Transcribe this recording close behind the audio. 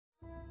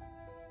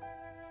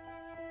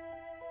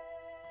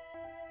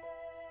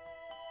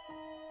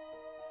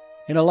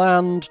In a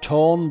land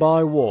torn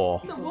by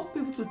war. I don't want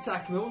people to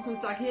attack him, I want them to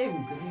attack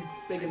him, because he's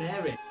big and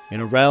hairy.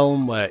 In a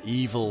realm where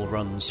evil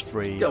runs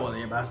free. Don't want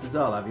any bastards,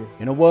 I'll have you.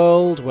 In a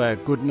world where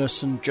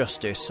goodness and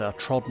justice are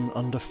trodden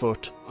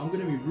underfoot. I'm going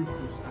to be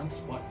ruthless and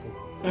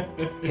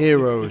spiteful.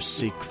 Heroes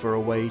seek for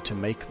a way to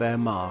make their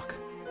mark.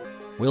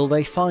 Will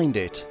they find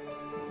it?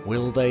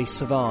 Will they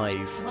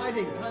survive?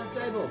 Hiding behind the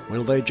table.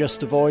 Will they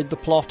just avoid the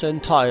plot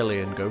entirely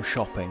and go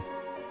shopping?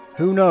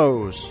 Who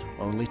knows?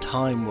 Only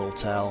time will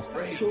tell.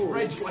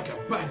 Rage like a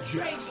badger.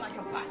 Rage like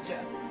a badger.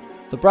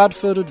 The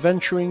Bradford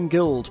Adventuring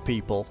Guild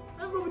people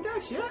I'm Robert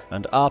Dash, yeah?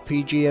 and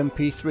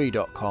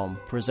RPGMP3.com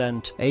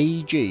present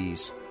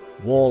AEG's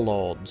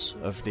Warlords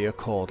of the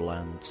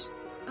Accordlands.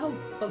 Oh,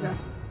 okay.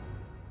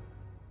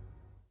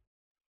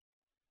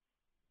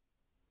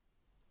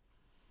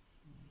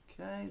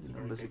 Okay, the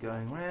numbers are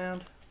going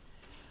round.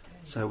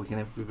 So we can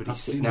everybody I've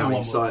sit seen now the in one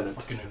was silence.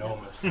 fucking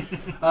enormous.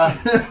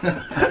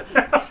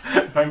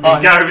 Don't you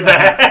go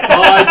there.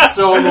 I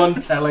saw him on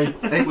telly.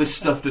 It was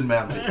stuffed and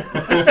mounted.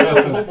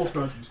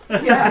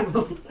 Yeah.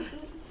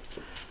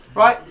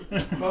 Right,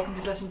 Welcome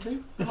to session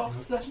 2. The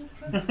lost session.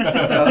 no,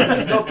 this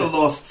is not the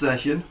lost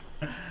session.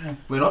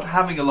 We're not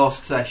having a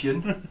lost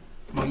session.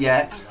 Not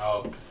yet.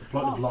 Oh, because the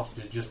plot of Lost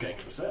is just getting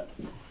upset.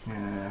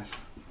 Yes.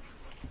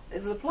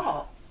 Is there a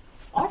plot?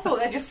 I thought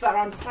they just sat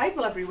around a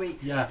table every week.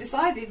 Yeah.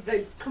 Decided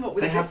they'd come up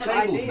with They a have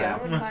different tables idea. now.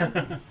 And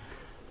then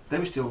They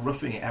were still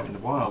roughing it out in the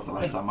wild the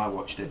last time I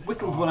watched it.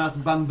 Whittled one out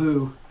of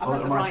bamboo. I Oh, bet that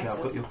the reminds me, I've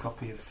writers. got your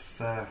copy of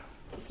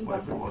Some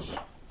whatever it bamboo. was.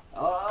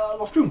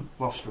 Lost Room.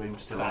 Lost Room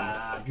still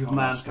Bad, you on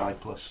man. Sky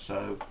Plus,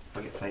 so if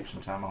I get taped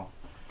sometime I'll...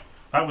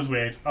 That was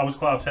weird. I was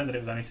quite upset that it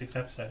was only 6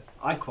 episodes.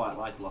 I quite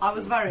liked Lost I Room.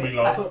 was very We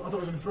upset. I thought it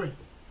was only 3.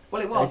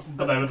 Well, it was, But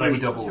but they were Three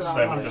doubles.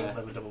 They were, Yeah.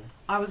 they were double.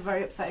 I was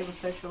very upset it was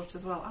so short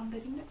as well, and they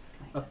didn't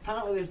explain.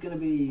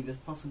 Apparently there's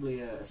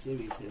possibly a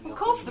series here. Of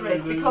course there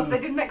is, because they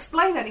didn't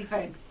explain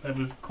anything. There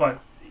was quite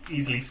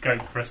easily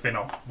scope for a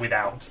spin-off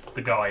without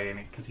the guy in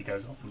it because he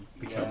goes off and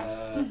becomes.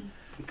 Yeah.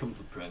 Becomes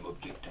a prime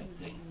object type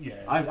thing. Yeah.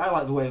 I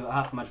like the way that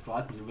half the magical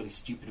items are really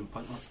stupid and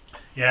pointless.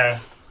 Yeah.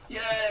 Yay!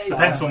 The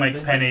pencil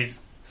makes pennies.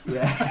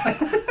 Yeah.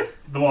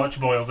 The watch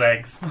boils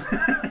eggs.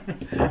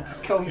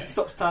 Comb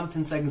stops time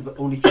 10 seconds, but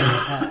only for your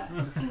hair.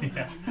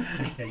 Yeah.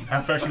 Yeah, you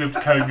have to actually be able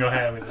to comb your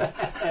hair with it.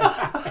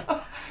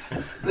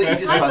 These are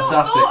just I've not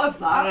fantastic. thought of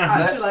that,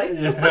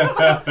 actually.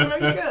 That's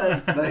very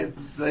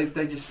good.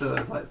 They just sort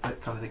of like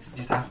that kind of things that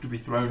just have to be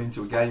thrown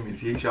into a game in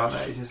future, aren't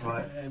they? It's just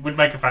like It would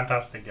make a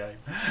fantastic game.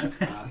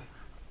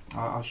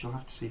 I shall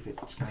have to see if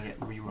it's going to get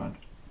rerun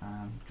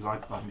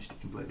because I missed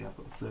it completely. I've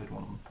got the third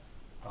one on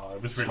Oh,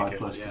 it was Sky really good.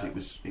 Plus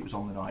because yeah. it was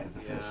on the night of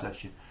the first Yeah.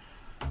 session.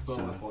 Well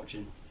So worth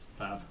watching. It's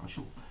fab. I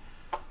shall.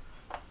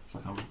 It's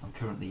like I'm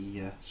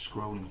currently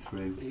scrolling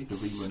through the It's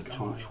rerun of Sky.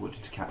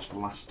 Torchwood to catch the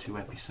last 2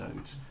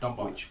 episodes, Don't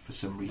bother. which for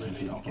some reason Really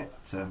didn't don't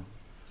get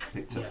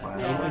picked up Yeah. by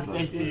Yeah, Sky there's,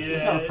 Plus.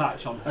 there's not a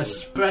patch on.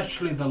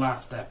 Especially the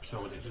last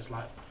episode. It's just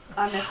like,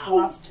 I missed the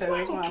last 2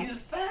 as well.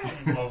 is that?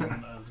 It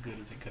wasn't as good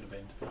as it could have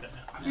been. To be fair.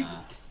 I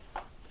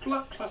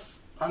mean, plus,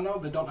 I know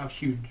they don't have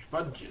huge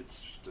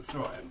budgets to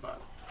throw in,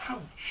 but how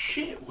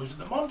shit was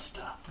the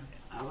monster?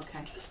 Oh,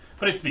 okay.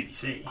 But it's the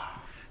BBC.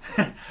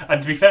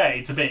 And to be fair,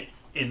 it's a bit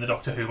in the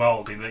Doctor Who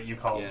mould in that you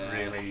can't Yeah.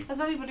 really.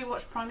 Has anybody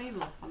watched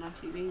Primeval on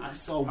ITV? I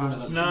saw one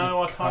of them.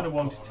 No, I kind of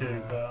wanted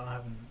to, but I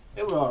haven't.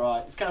 It were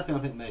alright. It's the kind of thing I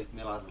think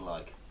my lad would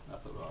like. I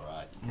thought it were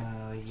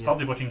alright.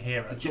 Started watching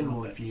Heroes. The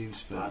general reviews I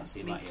for haven't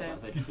seen Me that too.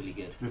 yet. They're just really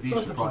good. reviews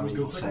First for episode was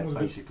Primeval good, second said one was a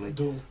basically bit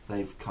dull.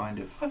 they've kind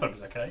of I thought it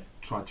was okay.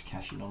 tried to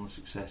cash in on the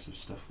success of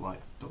stuff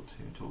like Doctor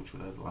Who and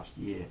Torchwood over the last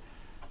year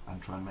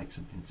and try and make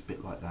something that's a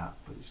bit like that,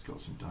 but it's got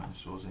some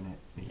dinosaurs in it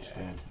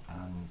instead,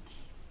 and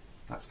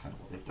that's kind of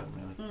what they've done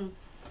really.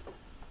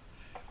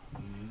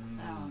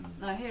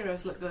 No,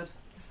 Heroes look good.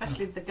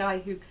 Especially the guy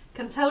who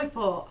can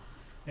teleport.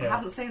 I Yeah.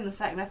 haven't seen the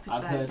second episode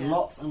I've heard yet.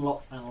 lots and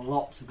lots and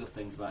lots of good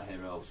things about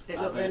Heroes. It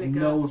I've looked heard really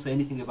no good. one say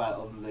anything about it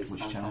other than that it's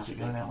Which channel's it fantastic.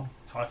 going out on?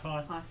 Sci-fi.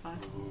 Sci-fi.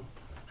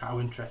 How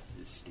interested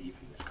is Steve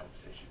in this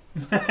conversation?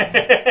 You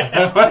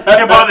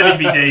can buy the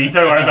DVD.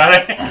 Don't worry about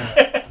it.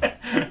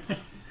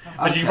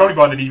 But you can probably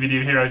buy the DVD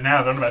of Heroes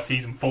now. They're on about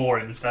season 4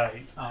 in the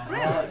States.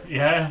 Really?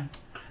 Yeah.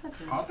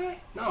 Are they?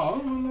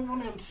 No,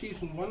 only on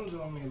season 1's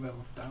are only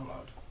available for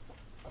download.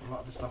 A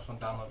lot of the stuff's on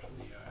download from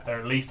the They're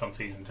at least on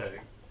season 2.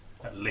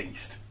 At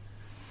least.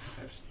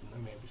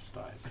 maybe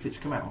started. If it's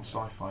come out on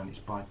Sci-Fi and it's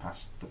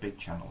bypassed the big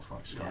channels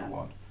like Sky Yeah.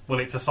 One, Well,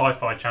 it's a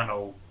Sci-Fi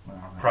Channel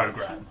well,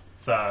 program,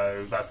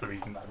 so that's the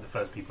reason that the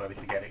first people ever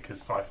to get it, because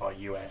Sci-Fi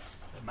US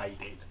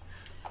made it.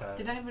 So.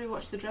 Did anybody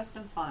watch the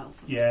Dresden Files?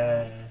 on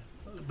Yeah,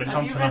 but it's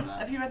on.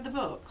 Have you read the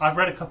books? I've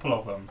read a couple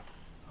of them.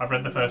 I've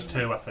read the first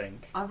 2, I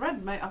think. I've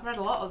read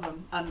a lot of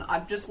them, and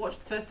I've just watched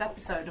the first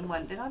episode and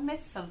went, did I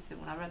miss something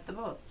when I read the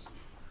books?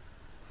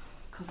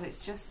 Because it's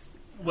just...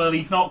 Well,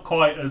 he's not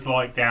quite as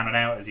like down and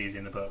out as he is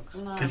in the books,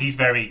 No. because he's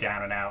very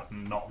down and out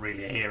and not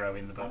really a hero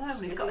in the I books. know,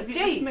 and he's Is got it a just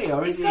Jeep. me,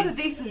 or He's is got he- a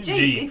decent Jeep,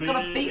 Jeep. He's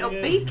got a beat up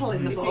yeah. Beetle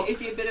in the book. Is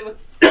he a bit of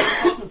a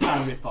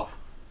Constantine rip-off?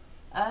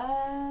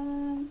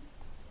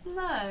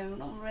 No,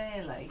 not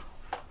really.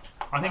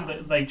 I think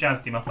that they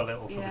jazzed him up a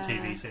little for Yeah. the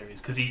TV series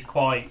because he's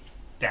quite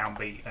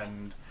downbeat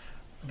and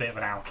a bit of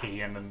an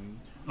alky and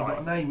Got like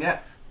a name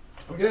yet?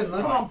 We're getting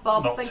there. Come on,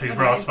 Bob, not think two of a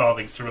brass name.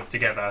 farthings to rub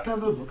together. Can I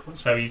have the book, please?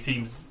 So he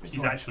seems Which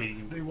he's one? actually.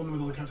 The one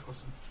with all the character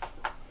classes.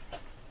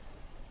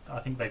 I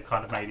think they've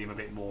kind of made him a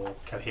bit more It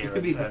coherent.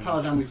 could be the and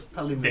paladin with a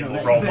paladin bit with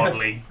more no role name.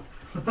 modelling.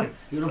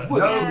 You're a No.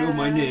 witch, you know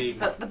my name.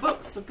 But the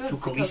books are good So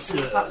call me because of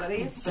the Sir. fact that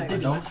he is Sir so. I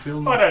Didymus. don't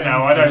feel I don't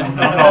know. I'm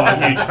not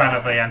a huge fan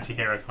of the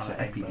anti-hero It's kind of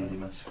an thing. but-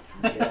 Epididymus.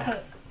 Yeah.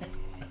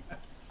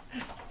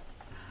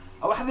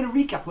 Oh, we're having a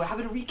recap. We're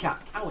having a recap.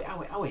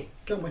 Owie.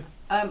 Can we?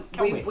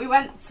 Can we? We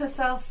went to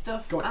sell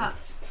stuff Got you.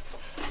 at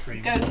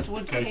Dream-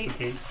 Ghostwood Ghost Keep,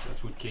 Keep.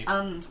 That's what keep.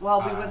 and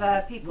while we were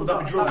there, people Will that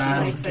got be drugs?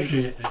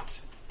 assassinated.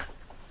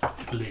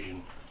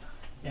 Collision.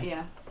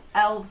 Yeah,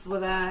 elves were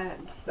there,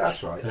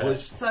 That's right. There Yeah.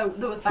 was. so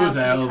there was It bound was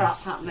to be elves. crap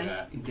happening.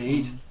 Yeah.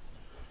 Indeed.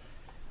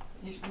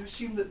 You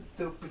assume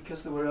that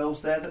because there were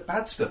elves there, that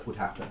bad stuff would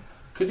happen.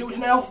 Because it was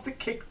an elf that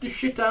kicked the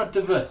shit out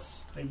of us.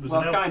 It was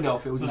Well, an elf. kind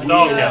of. It was It was a a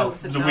dark No, elf. it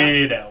was It a was a dark-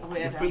 weird elf. Weird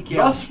It's a elf. freaky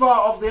Thus elf.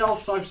 far of the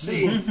elves I've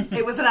seen.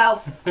 It was an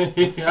elf. yeah.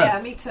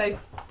 Yeah, me too.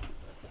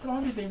 But I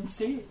didn't even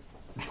see it.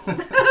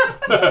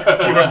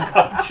 You're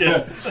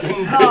unconscious.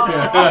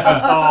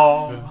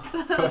 Oh.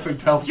 Oh.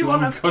 Perfect health. Do you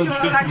want an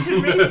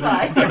action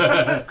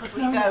replay? Because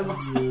we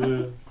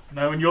don't.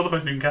 No, and you're the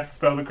person who can cast a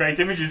spell that creates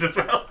images as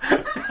well.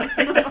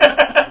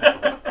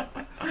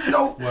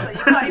 No! So you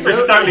can't So even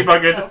you're totally see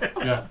buggered. yourself.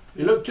 Yeah.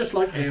 He looked just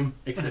like him,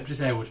 except his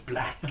hair was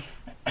black.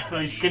 No,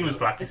 his skin was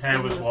black, his His hair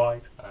skin was was-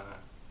 white.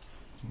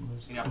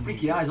 You had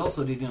freaky eyes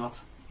also, did you not?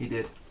 He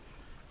did.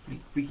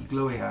 Freaky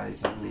glowy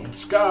eyes, I believe.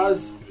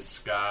 Scars. He was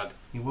scarred.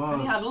 He was.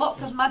 And he had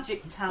lots of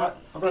magic talent.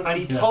 And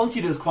he Yeah.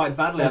 taunted us quite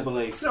badly, I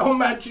believe. So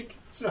magic.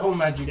 So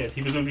magic. Yes,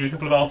 he was looking at a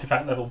couple of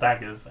artifact level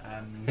daggers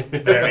and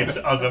various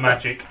other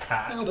magic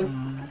hats. I'll do.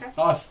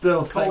 I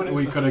still think Colin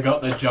we Uther. could have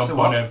got the jump So on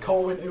what? him.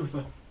 Colwyn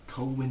Uther.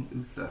 Colwyn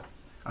Uther.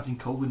 As in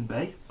Colwyn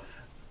Bay?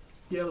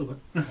 Yeah, a little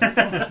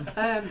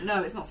bit.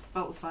 No, it's not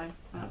spelled the same.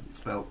 How's it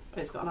spelled?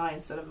 It's got an I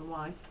instead of a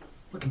Y.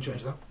 We can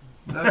change that.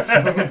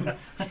 No.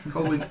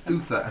 Colwyn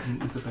Uther, as in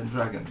Uther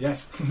Pendragon.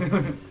 Yes.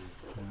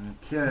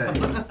 Okay.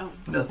 Oh,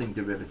 Nothing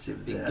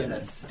derivative You're there. gonna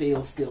then.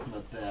 steal from the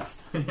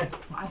burst.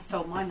 I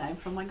stole my name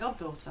from my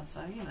goddaughter,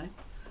 so you know.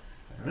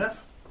 Fair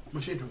enough.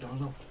 Was she drunk down as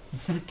well?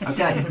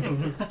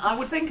 Okay. I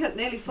would think at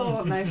nearly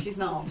 4, no, she's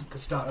not.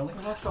 Could start early.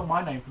 I stole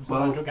my name from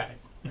Well- drug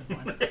addicts.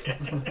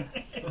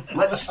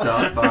 Let's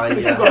start by At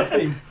least we've got a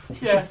theme.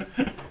 Yeah.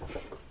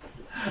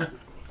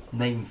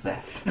 name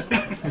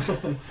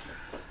theft.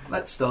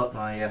 Let's start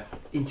by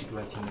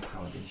integrating the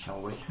paladin,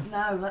 shall we?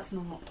 No, let's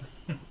not.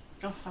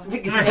 God,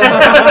 sorry.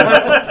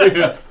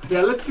 yeah.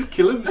 Yeah, let's just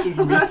kill him as soon as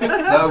we meet him.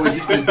 No, we're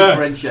just going to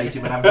differentiate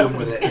him and I'm done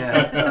with it,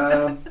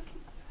 yeah.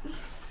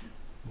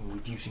 We'll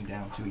reduce him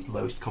down to his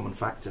lowest common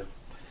factor.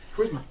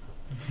 Charisma.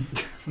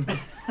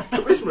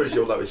 Charisma is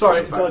your lowest Sorry,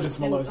 common intelligence is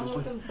my I lowest, was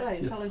actually. going to say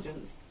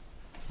intelligence.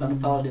 It's not a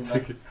paladin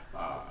then.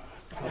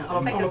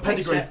 I'm a Fingers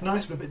pedigree. picture.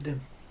 Nice but a bit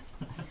dim.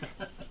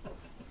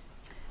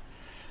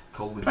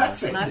 Colwyn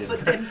Perfect. Nice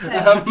Nice but dim Tim.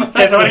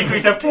 Yeah, so why don't you call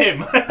yourself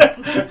Tim?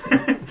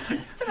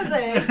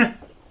 Timothy.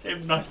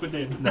 Tim, nice but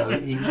Tim. No,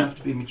 he would have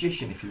to be a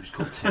magician if he was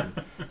called Tim.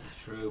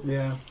 It's true.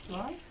 Yeah.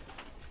 Right.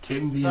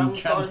 Tim the Some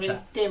call him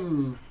Enchanter.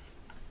 Tim.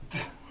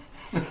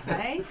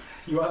 Hey,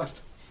 You asked.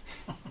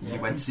 You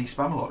went to see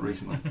Spamalot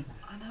recently.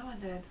 I know I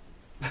did.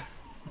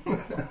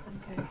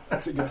 Okay.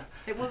 That's it good.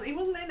 He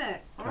wasn't in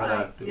it. All I right.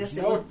 know. There Yes, was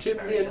it no was. Tim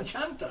the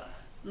Enchanter.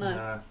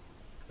 No.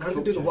 How did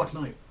they do the Black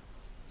Knight?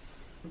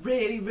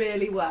 Really,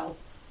 really well.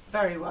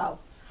 Very well.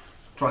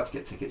 Tried to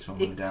get tickets when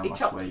we were down He last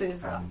chops week.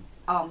 his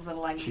arms and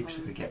legs. Cheapest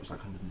I and- could get was like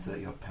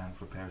 £130 odd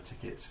for a pair of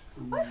tickets.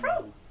 Where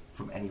from?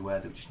 From anywhere,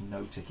 there were just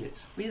no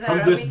tickets. Were you there From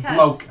at this weekend?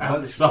 bloke No,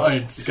 this was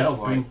outside this was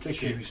scalping like tickets.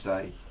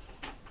 Tuesday.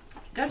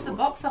 Go to the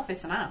box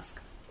office and ask.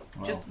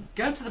 Well, Just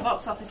go to the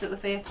box office at the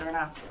theatre and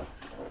ask.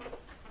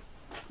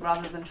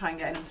 Rather than try and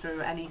get him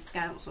through any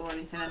scouts or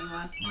anything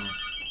anywhere.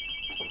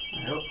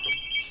 yep.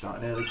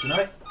 Starting early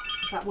tonight.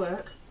 Does that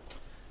work?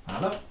 I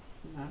know.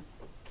 No.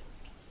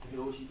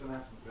 She's going to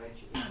have some great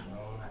chicken in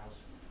the house.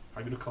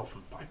 I got a call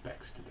from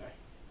Pipex today.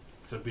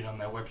 So I've been on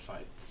their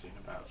website seeing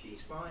about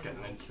She's fine.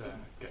 getting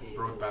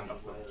broadband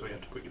off them. So you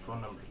have to put your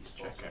phone number in to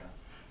check it.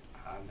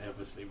 And they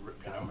obviously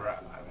rip your number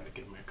out of that and they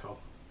give me a call.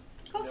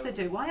 Of course they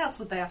do. Why else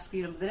would they ask for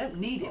your number? They don't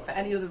need it for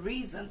any other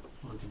reason.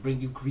 Want to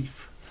bring you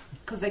grief.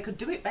 Because they could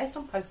do it based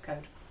on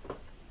postcode.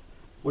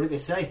 What did they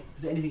say?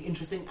 Is it anything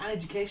interesting and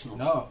educational?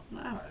 No.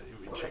 No.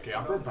 Check it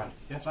out broadband.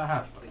 Yes, I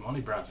have. But I'm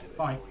only browsing.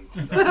 Bye.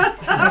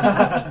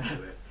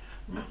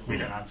 We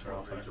don't answer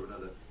our phone.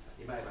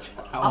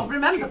 I'll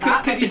remember Could-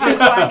 that could next you time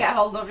just- I get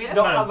hold of you. Don't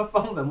No. have a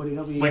phone then, would it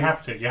not be? We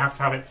have to. You have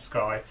to have it for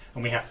Sky,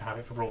 and we have to have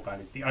it for broadband.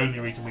 It's the only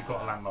reason we've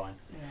got a landline.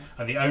 Yeah.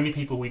 And the only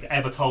people we've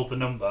ever told the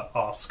number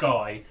are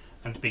Sky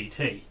and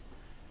BT.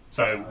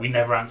 So we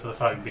never answer the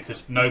phone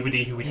because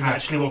nobody who we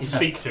actually want to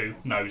speak to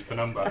knows the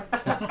number.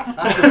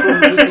 That's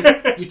the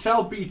problem. You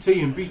tell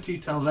BT and BT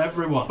tells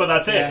everyone. But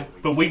that's it. Yeah.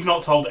 But we've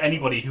not told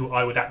anybody who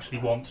I would actually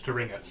want to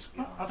ring us.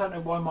 I don't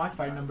know why my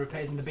phone number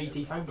appears in the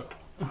BT phone book.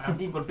 I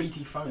haven't even got a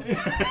BT phone.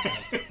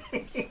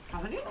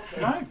 Haven't you?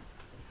 No.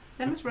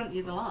 They must rent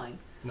you the line.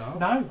 No.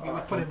 No, it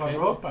was put in my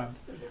broadband.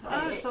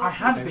 Oh, it's all I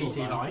had cable BT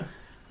line. line.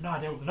 No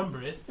idea what the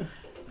number is.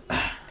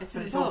 It's But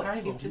in it's the all book.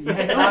 cable. You've just-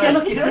 No,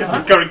 Look it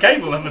up. The current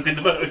cable numbers in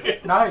the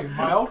book. no,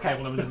 my old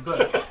cable number's in the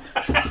book.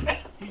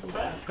 Even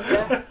better.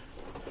 Yeah.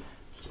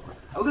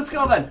 Are we good to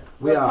go then?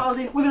 We are.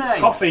 Paladin with an A.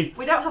 Coffee.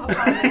 We don't have a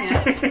plan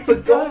yet. For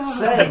God's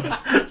sake!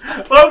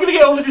 Well, I'm going to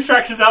get all the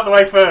distractions out of the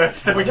way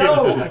first. So we can...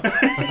 No!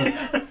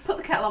 Put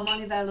the kettle on while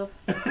you're there, love.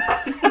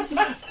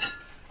 Have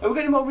we got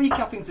any more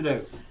recapping to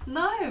do?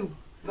 No.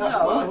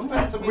 Well, it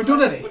depends. I mean, We've done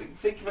let's it.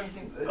 Think of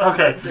anything. That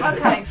Okay.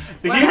 Okay.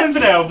 The Well, humans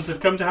and elves have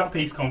come to have a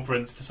peace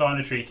conference to sign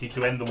a treaty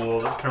to end the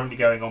war that's currently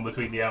going on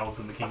between the elves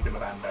and the Kingdom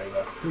of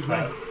Andover. Who's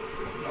winning?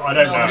 I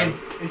don't know. I mean,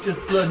 it's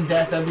just blood and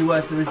death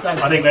everywhere, so they say I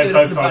think they're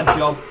both a bad sides.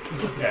 job.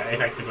 Yeah,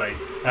 effectively.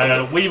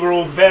 We were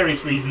all for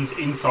various reasons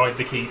inside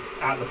the keep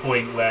at the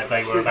point where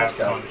they were about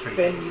to sign the treaty.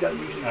 Finn, you don't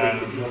usually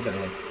think that you want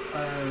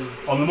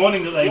anything. On the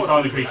morning that they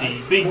signed the treaty,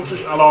 big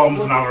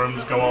alarms and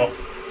alarms go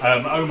off.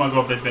 Oh my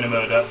god, there's been a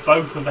murder.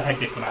 Both of the head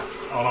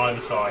diplomats on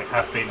either side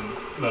have been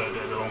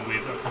murdered, along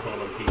with a couple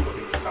of other people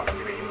who just happened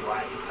to be in the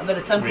way. And then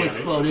a temple Really?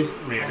 exploded.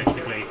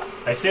 Realistically,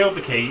 they sealed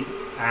the keep,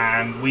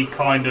 and we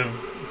kind of,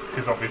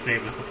 because obviously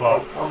it was the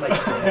plot, I'll make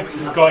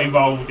it. got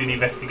involved in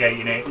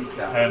investigating it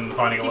Yeah. and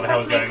finding out what the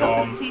hell's You have going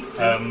to on. make a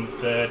teaspoon.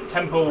 The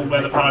temple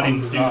where the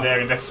paladins do their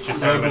investiture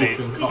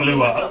ceremonies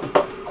blew up,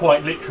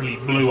 quite literally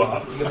blew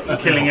up,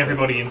 killing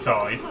everybody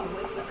inside.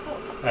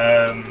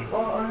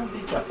 Well, I have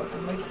decaf. I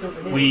can make it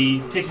over here. We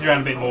tittered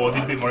around a bit more,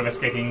 did a bit more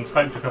investigating,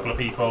 spoke to a couple of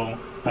people.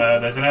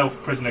 There's an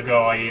elf prisoner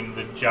guy in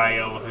the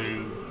jail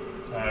who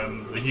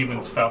the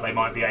humans felt they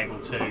might be able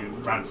to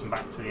ransom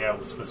back to the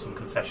elves for some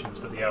concessions,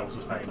 but the elves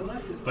were saying,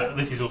 but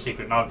this is all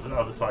secret, neither the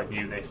other side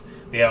knew this.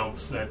 The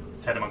elves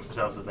said amongst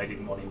themselves that they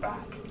didn't want him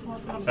back.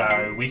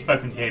 So we've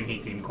spoken to him, he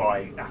seemed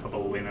quite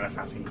affable in an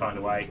assassin kind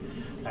of way.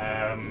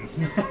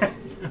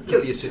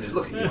 Kill you as soon as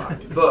look at you,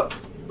 man. But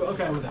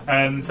Okay with that.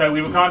 And so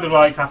we were kind of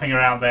like faffing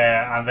around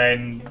there, and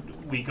then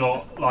we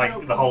got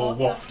like the whole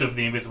waft of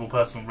the invisible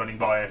person running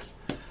by us.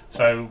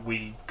 So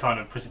we kind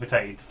of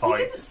precipitated the He fight.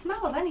 didn't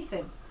smell of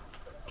anything.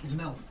 He's an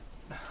elf.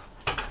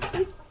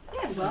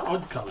 Yeah, well,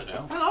 Odd coloured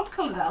elf. an odd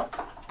coloured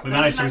elf. We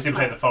managed to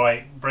precipitate the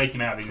fight, break him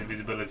out of his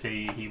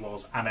invisibility. He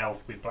was an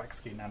elf with black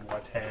skin and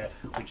white hair,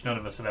 which none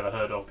of us have ever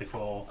heard of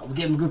before. We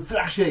gave him a good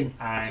thrashing.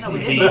 And No, we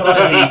he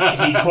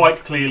quite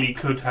clearly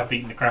could have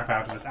beaten the crap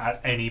out of us at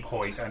any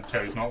point and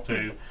chose not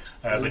to.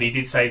 But he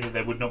did say that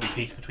there would not be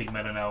peace between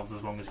men and elves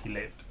as long as he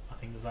lived. I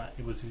think that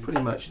it was his...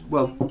 pretty much.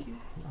 Well, I think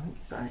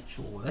it's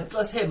actual word.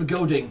 Let's hear the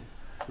goading.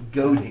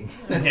 Goading.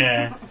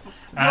 Yeah.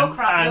 Your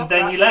crap, And your then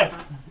crap, he your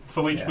left,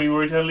 for which Yeah. we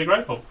were eternally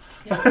grateful.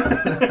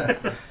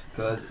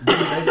 Because they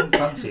didn't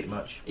fancy it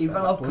much. He ran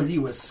off because he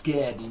was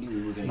scared. He knew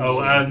we were going to Oh,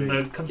 get him. and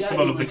the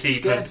constable of the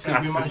keep has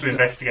asked us to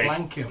investigate,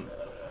 Flank him.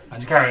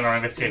 to carry on our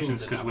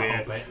investigations because Killed we're and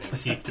have a whole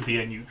perceived to be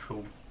a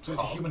neutral. So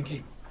it's a human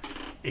keep.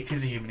 It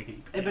is a human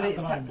keep. But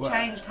it's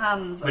changed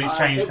hands. But it's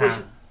changed It was-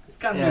 hands. It's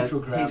kind of Yeah,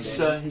 neutral ground.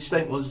 his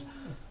statement was,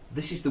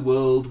 "This is the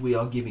world we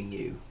are giving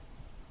you.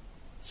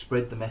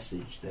 Spread the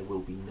message. There will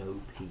be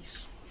no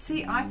peace."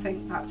 See, I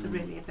think that's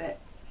really a bit.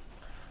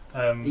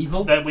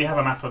 Evil? There, we have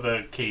a map of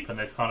the keep, and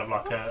there's kind of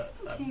like a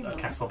Evil.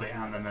 castle bit,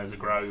 and then there's a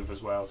grove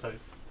as well. So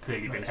it's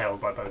clearly been held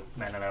by both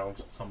men and elves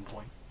at some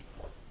point.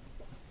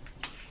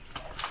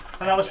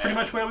 And that was pretty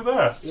much where we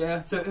were.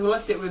 Yeah, so who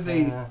left it with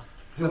the...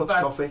 Who wants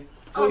bad- coffee?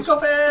 Oh,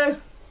 coffee!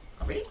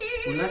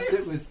 We left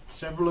it with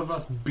several of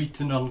us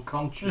beaten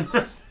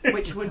unconscious.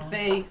 Which would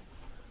be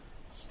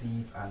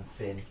Steve and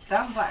Finn.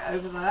 Danzak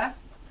over there.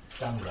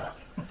 Danzak.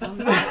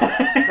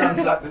 Danzak.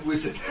 Danzak the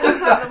wizard.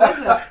 Danzak the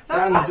wizard.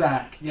 Danzak.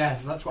 Danzak.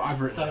 Yes, that's what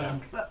I've written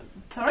down.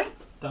 Sorry?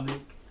 Danuk.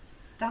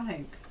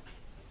 Danuk.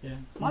 Yeah.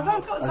 Why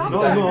have I got As Zanzak? in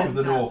Danuk written of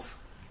the down? North.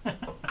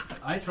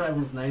 I used to write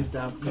everyone's names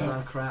down because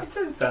I'm crap. It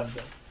says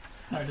Xander.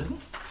 No, it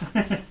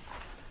doesn't.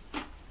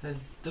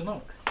 There's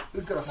Danuk.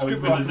 Who's got a Oh,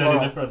 scribble with on the Z in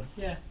the front.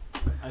 Yeah.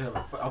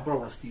 I'll borrow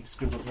one of Steve's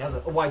scribbles. He has a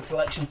wide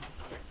selection.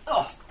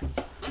 Oh,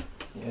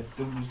 Yeah,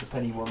 don't use the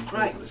penny ones.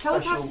 Right, Those are the tell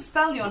us how to special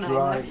spell your name, then,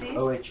 dry please.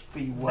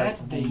 OHB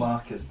whiteable ZD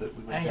markers that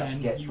we went out to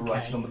get for ANUK.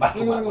 writing on the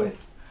battle map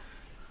with.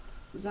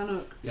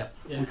 Zanuk. Yeah.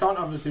 Yeah. We can't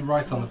obviously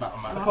write on the battle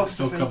map. It's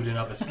still covered in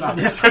other stuff.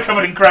 It's so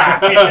covered in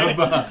crap.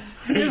 But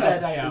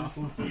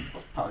CZAR.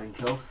 Paladin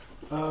killed.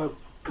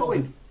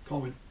 Colin.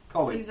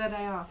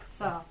 CZAR.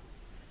 Tsar.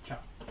 Chow.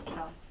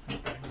 Chow.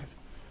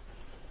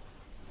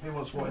 Who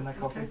wants what in their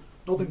coffee?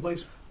 Nothing,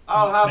 please.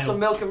 I'll have Milk. some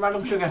milk and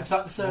random sugar. Is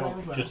that the surname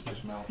as well?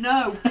 Just milk.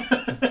 No.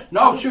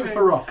 no, shoot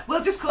for rock.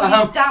 We'll just call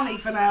you Danny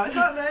for now. Is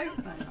that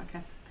no? No, okay.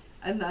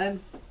 And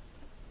then...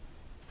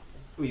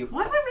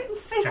 Why have I written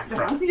Fizz Jack down?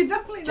 Rath. You're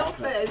definitely not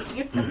Fizz.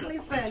 You're definitely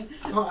Finn.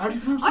 How do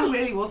you pronounce I that?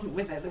 really wasn't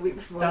with it the week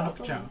before.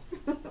 Danuk Chow.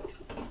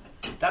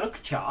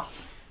 Danuk Cha.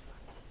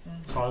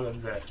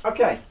 Silence it.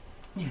 Okay.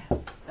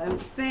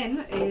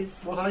 Finn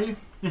is... What are you?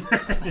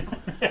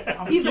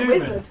 He's a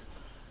wizard.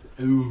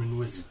 Ooman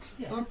wizard.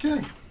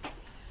 Okay.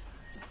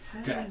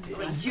 Daddy.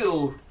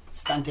 You,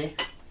 Stanty.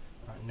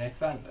 Right,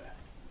 Nathander.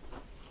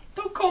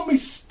 Don't call me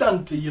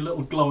stunty, you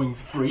little glowing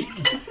freak.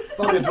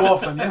 That'll be a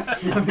dwarf then,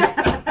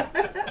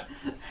 yeah?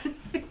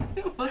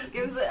 What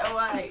gives it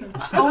away?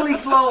 Only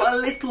glow a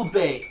little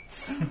bit.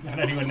 Not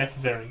anyone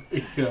necessary.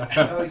 Yeah.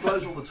 No, it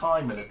glows all the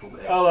time a little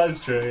bit. Oh,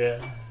 that's true,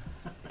 yeah.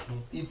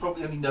 You'd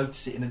probably only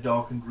notice it in a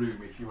darkened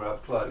room if you were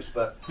up close,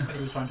 but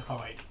He was trying to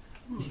hide.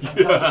 he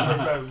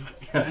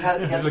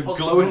has a It's a positively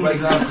glowing dark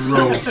radiant.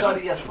 rose. He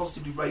decided he has a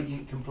positively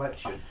radiant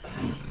complexion.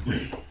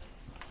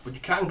 But you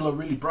can glow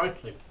really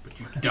brightly, but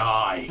you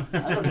die.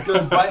 I'm not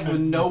going brighter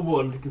than no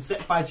one. You can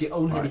set fire to your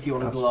own head if you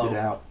want to I'll spit glow.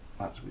 out.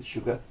 That's with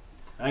sugar.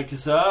 Thank you,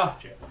 sir.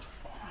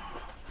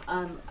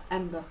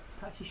 Ember.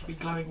 Perhaps you should be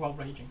glowing while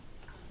raging.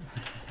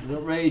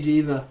 Don't rage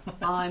either.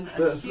 I'm a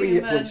But 3 hit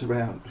human points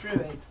around.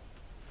 druid.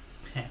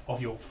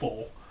 Of your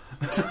 4.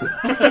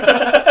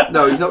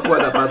 No, he's not quite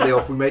that badly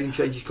off. We made him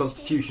change his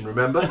constitution,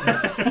 remember?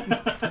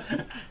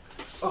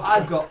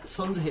 I've got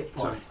tons of hit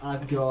points.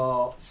 I've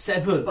got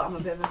 7. But I'm a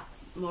bit of a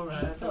more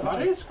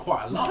That is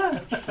quite a lot.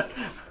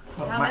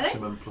 Well, How many?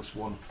 maximum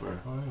 +1 for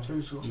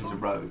he's a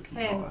rogue. He's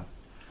Him. not a,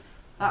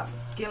 That's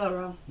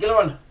Gilleran.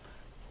 Gilleran.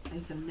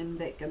 He's a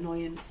nimbic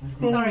annoyance.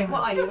 Sorry,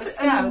 what are you? A It's an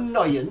scout?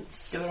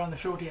 annoyance. Get around the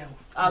shorty elf.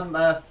 I'm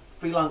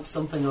freelance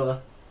something or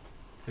other.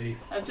 Thief.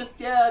 I'm just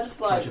like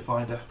treasure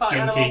finder. party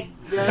Junkie. animal.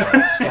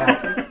 Yeah,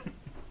 Scout.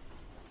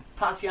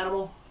 party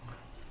animal.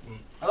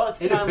 I like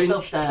to In tie a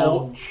myself pinch, down.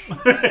 torch.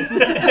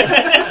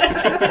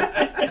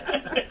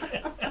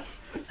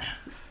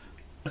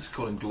 Let's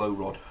call him Glow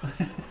Rod.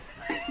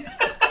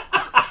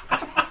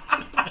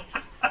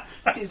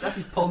 That's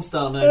his porn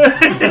star name.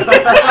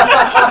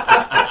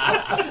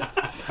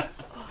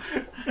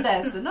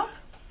 There's the knob.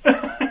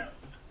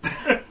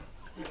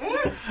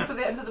 For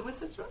the end of the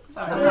wizard's room.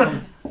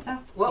 Sorry.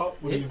 Staff. Well,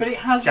 But it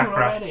has one Jackra.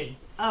 already.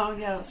 Oh,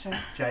 yeah, that's true.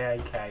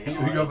 JAK. You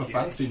have a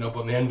fancy knob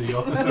on the end of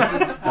your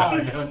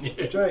star, don't you?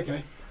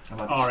 JK.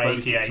 And I've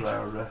exposed it R88. to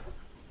our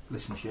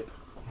listenership.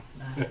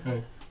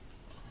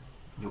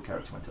 Your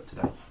character went up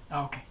today.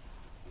 Oh, okay.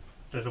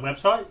 There's a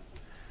website.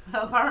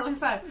 Apparently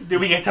so. Do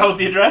we get told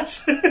the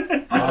address?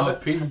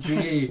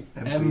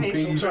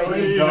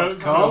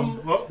 RPGMP3.com.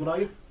 What? What are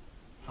you?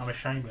 I'm a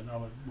shaman.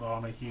 I'm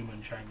a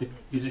human shaman.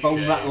 He's a Bone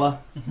shame. rattler.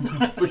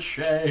 For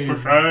shame.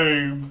 For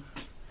shame.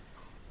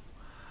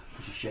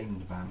 He's a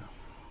shamed man.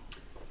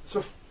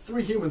 So,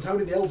 3 humans, how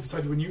did the elves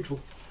decide you were neutral?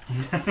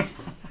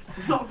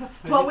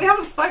 Well, we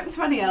haven't spoken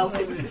to any elves.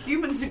 It was the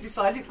humans who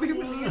decided we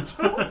were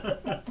neutral.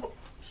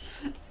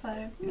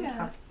 So,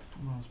 yeah.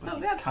 Well, I suppose No,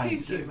 we you had kind 2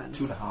 of do. humans.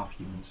 2.5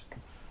 humans.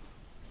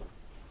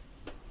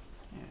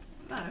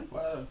 No.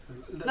 Well,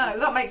 No,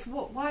 that makes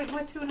what? Why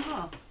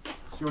 2.5?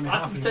 You're only I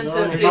half can human. pretend You're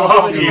to only be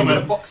half a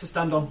human. box to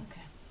stand on.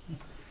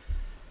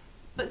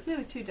 But it's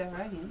nearly 2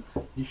 Daronians.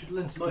 you should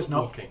learn No, it's stick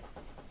not. walking.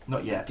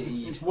 Not yet.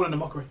 It's one in a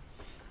mockery.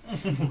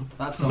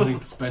 That's something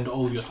to spend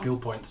all your skill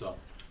points on.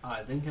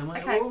 I think I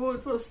might. Okay.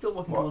 We're still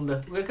walking What?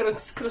 under. We're going to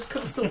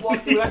still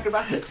walk through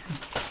acrobatics.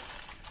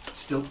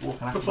 Still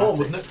walking Perform, acrobatics.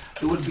 wouldn't it?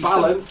 There would be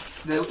Balance.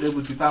 some, there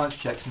would be balance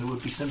checks, and there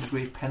would be some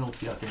degree of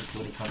penalty, I think, to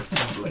any kind of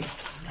tumbling.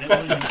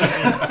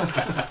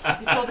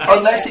 Before the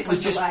Unless cake it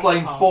was gets just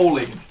underway. plain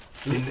falling,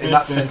 in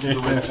that sense of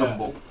the word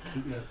tumble.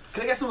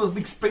 Can I get some of those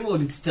big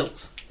spring-loaded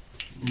stilts?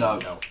 No,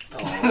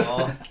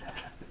 Oh.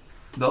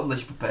 not unless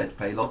you're prepared to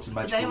pay lots of Is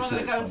magical anyone going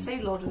research to go and funds.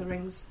 see Lord of the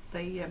Rings,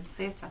 the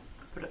theatre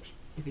production?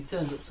 If it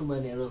turns up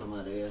somewhere near us, I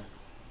might do, yeah.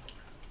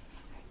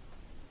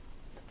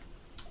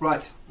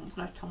 Right, There's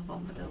no Tom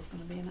Bombadil's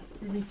going to be in it.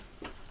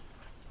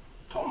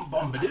 Tom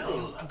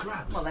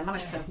Bombadil. Well, they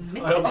managed to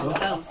miss I it hope in so. the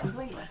films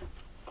completely.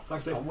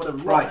 Thanks, Dave.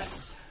 right.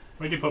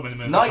 We did put them in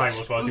the middle Knight of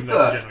the table, so I give them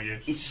Uther for general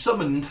use. is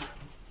summoned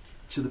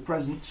to the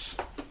presence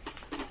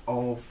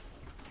of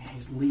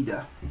his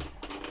leader.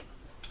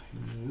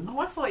 Oh,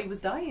 I thought he was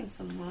dying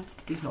somewhere.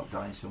 He's not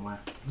dying somewhere.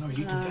 No,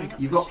 you No, can cake.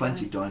 that's You've a got shame.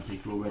 plenty of dying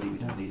people already. We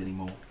don't need any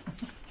more.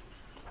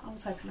 I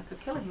was hoping I could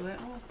kill him with it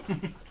all.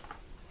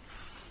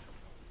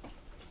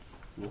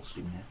 Lost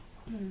him now.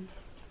 Hmm.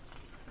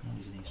 No,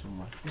 he's in here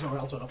somewhere. He's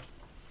alright, I'll turn up.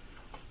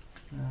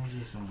 No, he's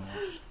here somewhere. I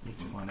just need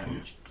to find out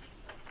which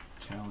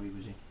tower he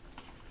was in.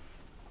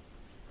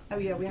 Oh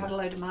yeah, we had a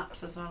load of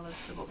maps as well as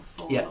to what the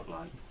floor Yeah. looked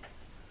like.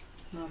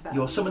 No, I bet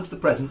You're I'm summoned to the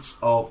presence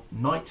of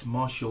Knight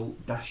Marshal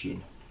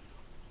Dashin,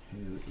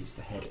 who is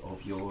the head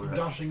of your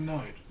Dashing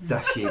knight.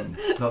 Dashin,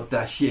 not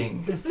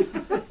dashing.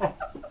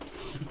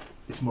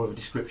 It's more of a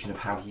description of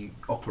how he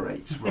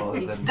operates rather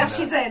He than.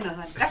 dashes in and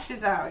then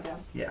dashes out again.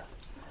 Yeah.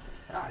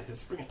 Ah, he's a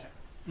spring attack.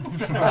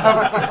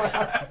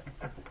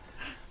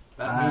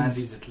 That And- means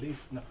he's at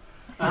least. No.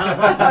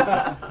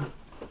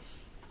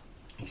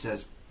 He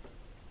says,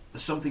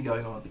 there's something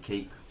going on at the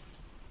keep.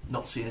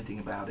 Not see anything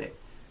about it,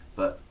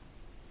 but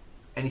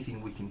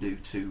anything we can do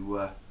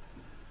to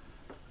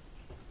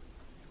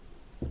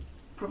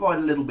provide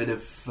a little bit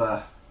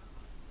of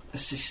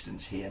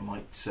assistance here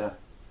might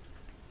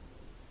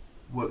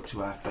work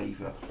to our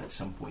favour at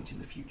some point in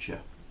the future.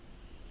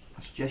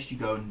 I suggest you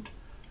go and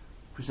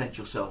present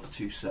yourself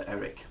to Sir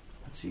Eric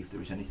and see if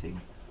there is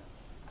anything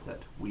that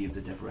we of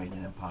the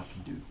Deveranian Empire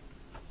can do.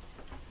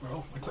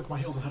 Well, I click my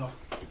heels and head off.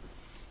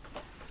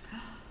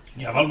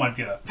 Yeah, I won't mind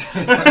for you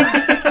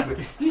that.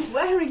 He's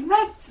wearing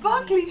red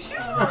sparkly shoes.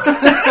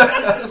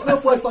 There's no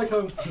place like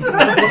home.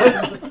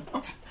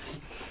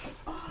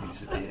 He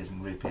disappears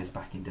and reappears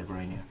back in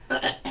Deverania.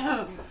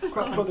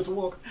 Crap further to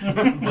walk.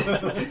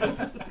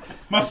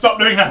 Must stop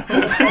doing that.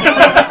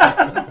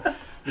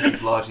 This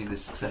is largely the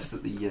success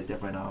that the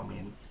Deveran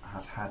army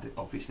has had,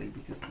 obviously,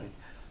 because they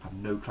have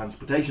no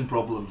transportation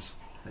problems.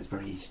 It's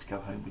very easy to go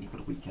home when you've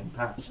got a weekend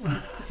pass.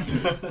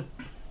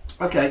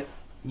 Okay,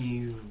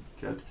 you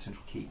go to the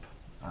central keep.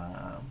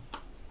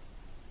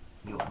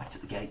 You're met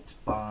at the gate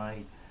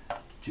by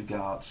 2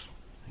 guards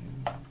who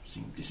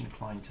seem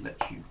disinclined to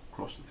let you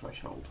cross the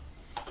threshold.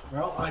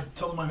 Well, I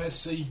tell them I'm here to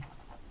see.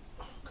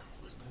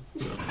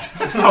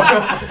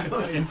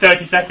 In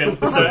 30 seconds,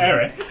 Sir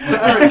Eric. So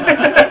Eric,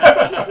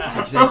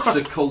 His name's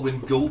Sir Colwyn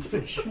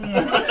Goldfish.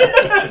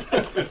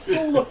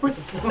 oh look,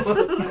 pretty.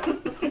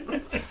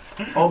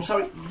 Oh, I'm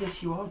sorry.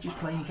 Yes, you are just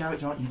playing your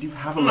character, aren't you? You do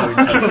have a low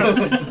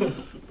intelligence.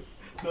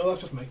 No,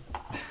 that's just me.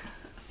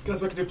 Can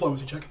I make a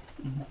diplomacy check?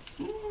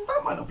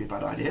 That might not be a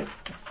bad idea.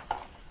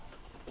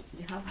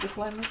 You have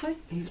diplomacy?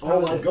 He's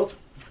All I've got.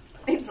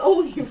 It's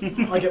all you.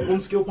 I get 1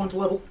 skill point a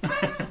level.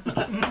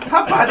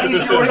 How bad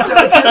is your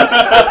intelligence?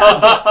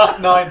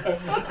 9.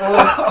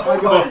 I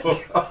got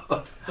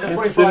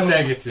 25.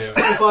 negative.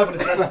 25 and a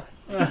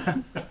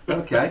 7.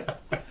 Okay.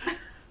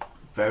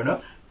 Fair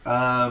enough.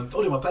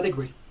 Told you my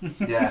pedigree.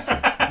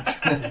 Yeah.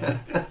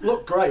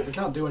 Look, great, we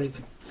can't do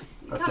anything.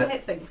 You That's can it.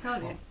 hit things,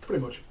 can't you?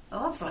 Pretty much.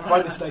 Oh, that's all If I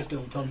right. just stay still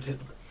and tell them to hit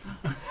them.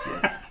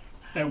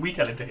 No, we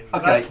tell him to hit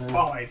them. Okay. That's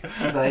fine.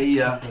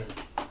 They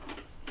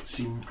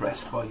seem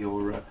impressed by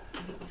your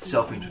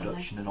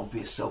self-introduction and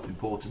obvious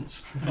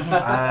self-importance,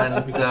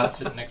 and We can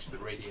sit next to the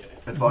radiator.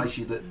 advise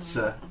you that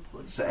Sir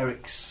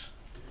Eric's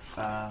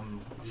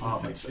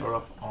apartments are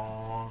up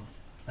on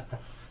the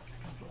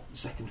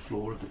 2nd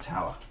floor of the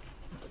tower.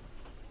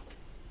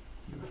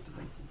 You have to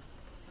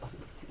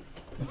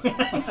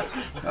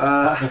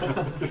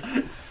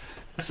think.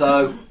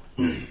 So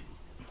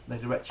they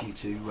direct you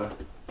to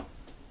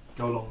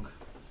go along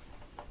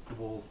the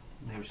wall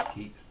nearest the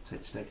keep, take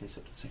the staircase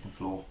up to the 2nd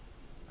floor,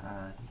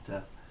 and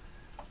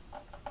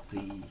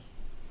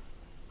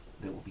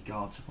there will be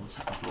guards up on the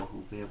 2nd floor who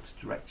will be able to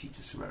direct you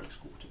to Sir Eric's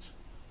quarters.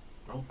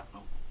 Oh,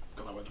 I'll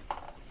go that way then.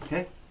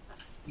 Okay?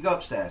 You go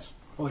upstairs.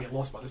 I'll get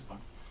lost by this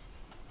point.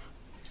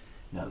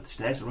 No, the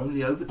stairs are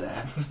only over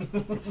there.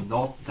 It's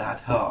not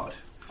that hard.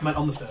 I meant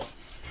on the stairs.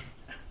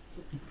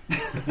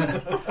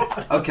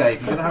 Okay,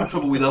 if you're going to have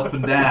trouble with up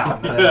and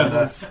down,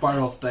 then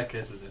Spiral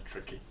staircases are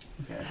tricky.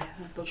 yeah.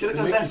 But Should I It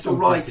go makes you left so or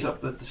right dizzy.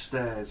 up at the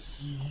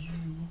stairs?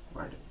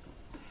 Right.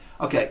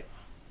 Okay.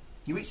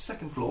 You reach the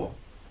 2nd floor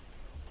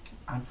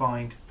and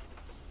find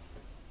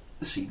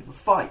the scene of a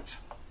fight.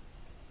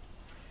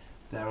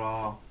 There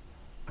are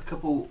a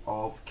couple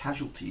of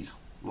casualties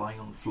lying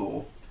on the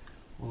floor,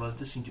 although there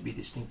does seem to be a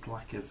distinct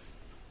lack of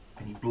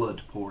any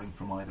blood pouring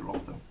from either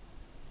of them.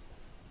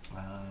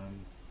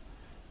 In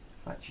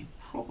fact, you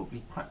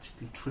probably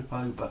practically trip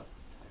over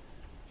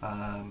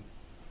a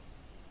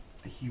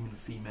human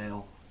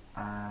female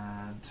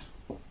and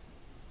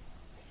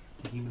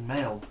a human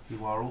male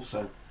who are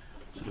also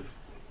sort of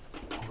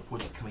on the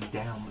point of coming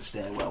down the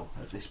stairwell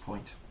at this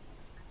point.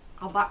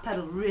 I'll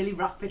backpedal really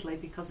rapidly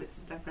because it's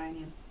a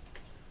Devranian.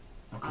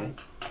 Okay.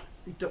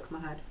 Duck my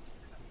head.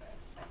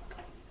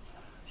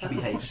 She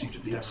behaves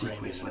suitably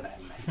obsequiously.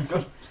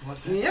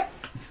 Let's see. Yep.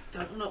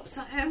 Don't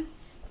upset him.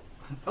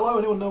 Hello,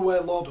 anyone know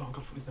where Lord... Oh,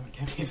 God, his name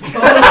again is.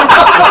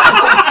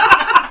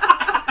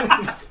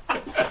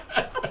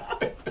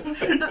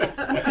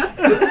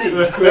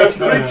 It's create a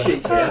crib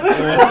sheet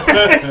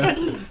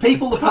here.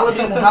 People the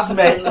Paladin has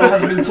met or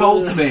has been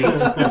told to meet.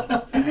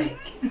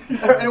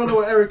 Anyone know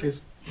where Eric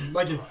is?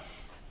 Thank you.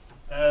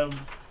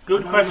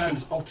 Good question.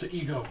 Man's alter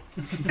ego.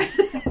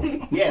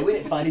 Yeah, we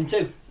didn't find him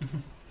too.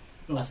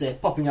 I say,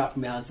 popping out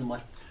from behind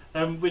somewhere.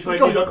 Which way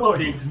Go, did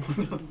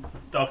go,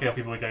 Dark Elf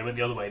people go? He went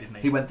the other way, didn't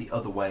He he? went the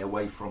other way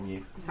away from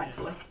you.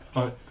 Thankfully.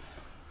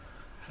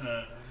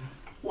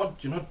 What?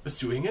 You're not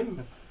pursuing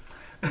him?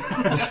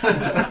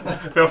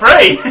 Feel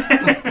free!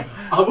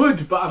 I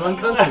would, but I'm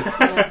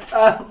unconscious.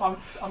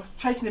 I'm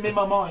chasing him in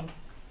my mind.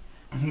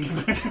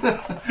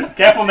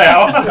 Careful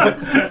now.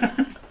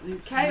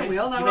 Okay, we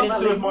all know Giving what him that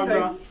some of my leads to.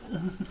 wrath.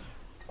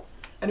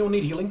 Anyone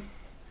need healing?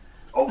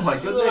 Oh my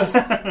goodness!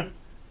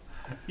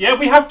 Yeah,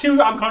 we have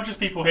 2 unconscious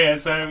people here,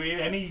 so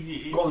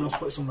any... Go on, I'll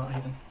split some of that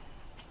healing.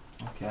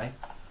 Okay.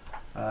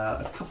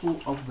 A couple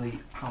of the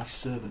palace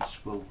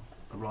servants will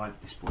arrive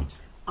at this point.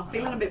 I'm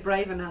feeling a bit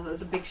braver now that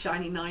there's a big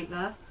shiny knight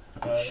there.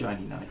 A big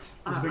shiny knight.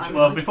 There's a big shiny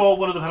Well, before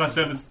one of the palace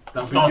servants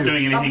That'll be starts you.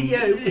 doing That'll be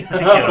anything you.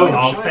 particular,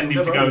 I'll Shiny, send him to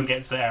never go heard. and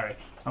get Sir Eric.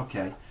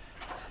 Okay.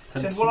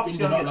 Tell So him we'll have to go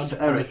you're and not get allowed to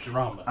to Eric. polish your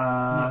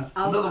armour.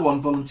 Another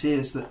one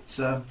volunteers that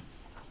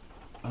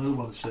another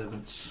one of the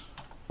servants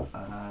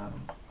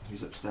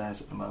who's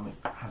upstairs at the moment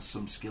has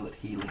some skill at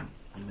healing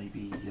and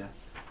maybe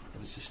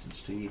of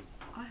assistance to you.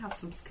 I have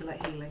some skill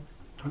at healing.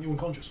 Aren't you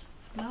unconscious?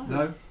 No.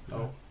 No?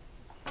 Oh.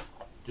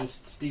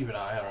 Just Steve and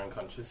I are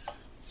unconscious.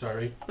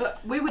 Sorry. But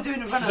we were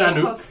doing a run Stand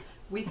up. because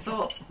we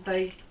thought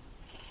they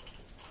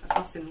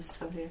assassin was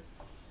still here.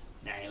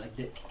 Nah, I liked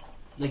it.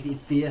 Liked it in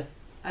fear.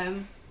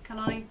 Can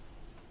I...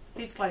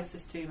 Who's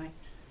closest to me?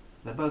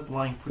 They're both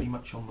lying pretty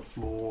much on the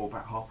floor,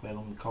 about halfway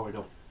along the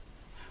corridor.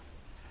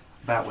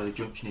 About where the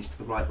junction is to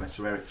the right, where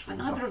Sir Eric's falls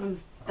Neither up. of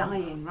them's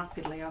dying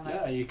rapidly, are they?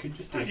 Yeah, you could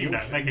just do a You heal know,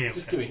 check. make a heal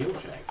Just check. do a heal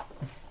check.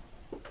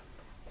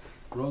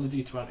 Roll a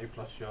d20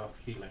 plus your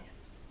healing.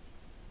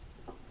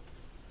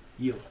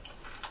 You.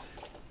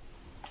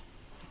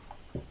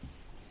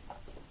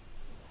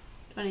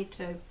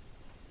 22. It's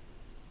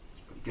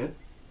pretty good.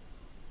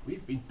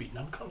 We've been beaten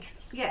unconscious.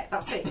 Yeah,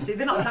 that's it. You see,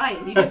 they're not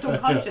dying. You're just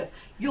unconscious.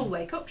 You'll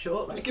wake up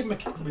shortly. Just give him a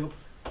kick and be up.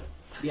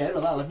 Yeah, look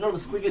at that. Like, none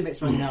of the squiggly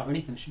bits running out or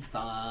anything. It should be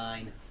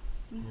fine.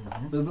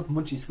 Mm-hmm. We'll be up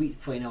munching sweets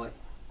before you know it.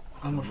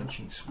 I'm not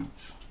munching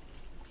sweets.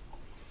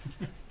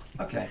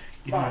 Okay.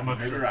 You know, Fine, much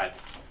maybe right.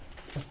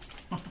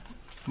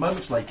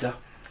 Moments later,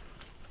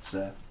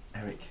 Sir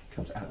Eric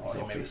comes out of his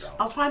Oh, maybe office. wrong.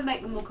 I'll try and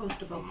make them more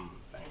comfortable.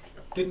 Thank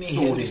you. Didn't he hear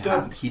Sword the in hand.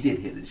 disturbance? He did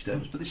hear the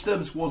disturbance, but the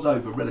disturbance was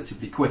over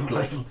relatively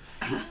quickly.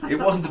 It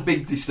wasn't a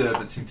big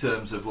disturbance in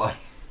terms of like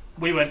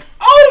We went,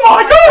 oh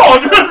my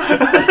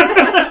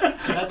god!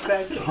 That's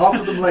fair. half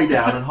of them lay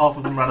down and half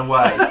of them ran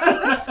away.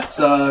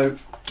 So,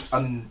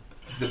 and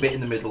the bit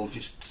in the middle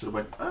just sort of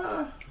went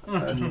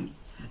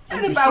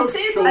And about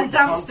him. and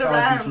danced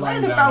around.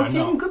 And about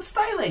him. Good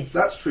styling.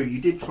 That's true. You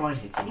did try and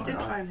hit him. You did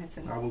try and hit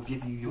him. I will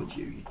give you your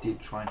due. You did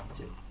try and hit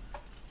him.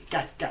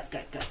 Guys.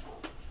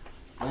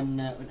 When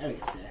Eric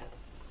gets there,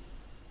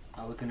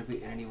 are we going to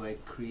be in any way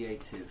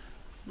creative?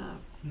 No.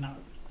 No.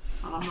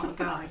 And I'm not a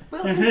guy.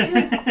 Well,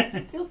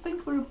 they'll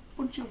think we're a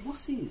bunch of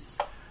wussies.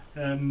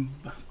 So?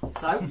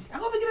 How are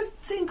we going to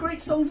sing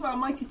great songs about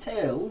mighty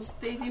tales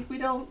if we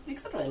don't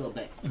exaggerate a little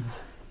bit?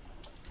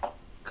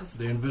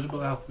 The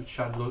invisible elf which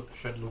shed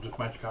loads of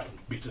magic items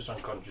beat us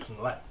unconscious and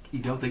left. You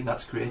don't think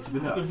that's creative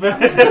enough?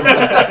 I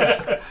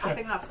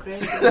think that's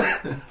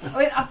creative. I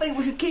mean, I think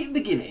we should keep the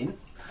beginning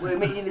where we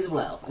meet the invisible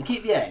elf and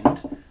keep the end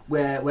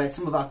where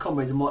some of our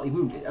comrades are mortally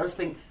wounded. I just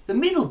think the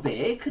middle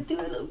bit could do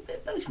a little bit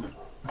of embellishment.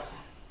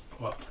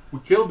 Well, we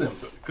killed him,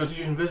 but because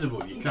he's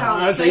invisible, you can't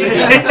can't see see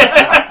him.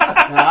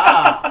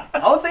 I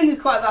don't think you're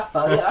quite that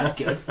far. Yeah, that's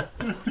good.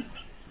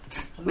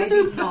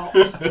 Maybe not.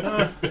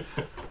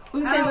 We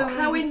can say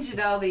How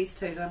injured are these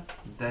two then?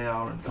 They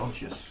are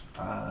unconscious.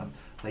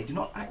 They do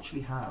not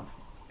actually have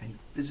any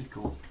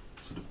physical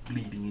sort of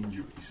bleeding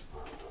injuries.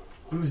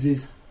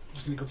 bruises.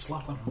 Just need a good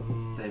slap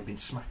then. They've been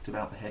smacked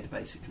about the head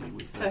basically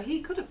with. So he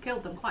could have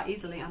killed them quite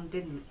easily and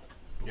didn't.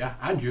 Yeah,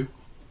 and you.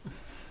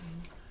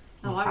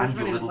 No, I was and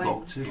your running little away.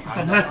 dog too.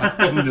 I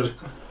couldn't do it.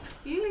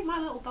 You leave my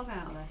little dog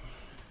out of there.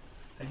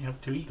 Then you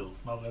have two eagles,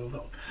 not a little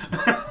dog.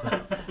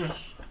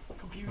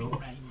 Confusion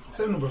reigns.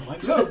 Same number of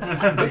legs. Look,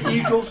 the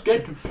eagles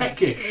get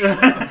peckish.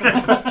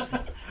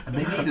 And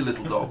they need a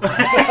little dog.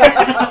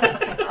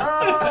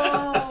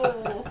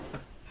 Oh!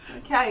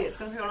 Okay, it's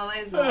going to be one of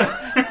those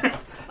nights.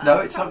 No,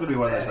 it's not going to be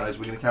one of those days.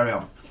 We're going to carry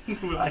on.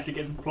 We'll actually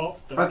get some plot.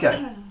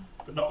 Okay.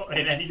 But not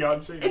in any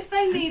time soon. If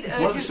they need One of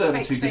the urgent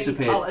servants who fixing,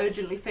 disappeared. I'll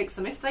urgently fix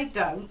them. If they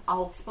don't,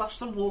 I'll splash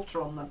some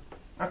water on them.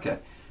 Okay.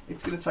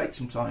 It's going to take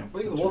some time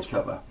Where to are the water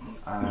recover.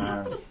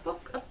 And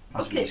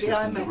as we Okay, discussed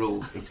behind in the me.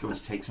 rules, it's going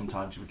to take some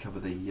time to recover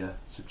the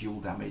subdual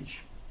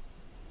damage,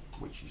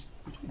 which is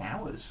between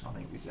hours, I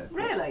think we said.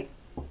 Really?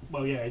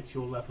 Well, yeah, it's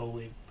your level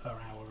with per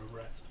hour of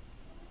rest,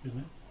 isn't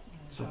it?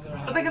 Something Are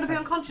like they that. going to be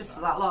unconscious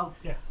for that long?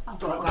 Yeah. I'll Alright,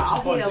 do I'll get some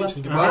I'll points heal each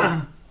and them. get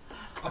back.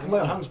 I can lay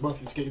on hands both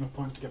of you to get enough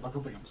points to get back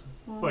up again. So.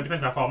 Well, it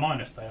depends how far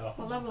minus they are.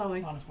 What level are we?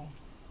 -1.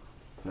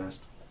 First.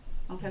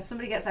 Okay,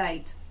 somebody gets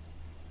 8.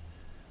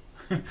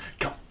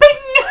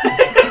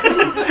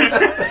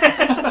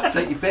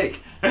 Take your pick.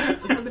 And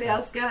somebody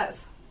else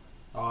gets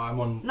Oh, I'm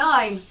on.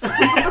 9.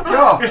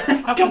 God!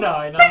 Have a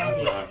 9.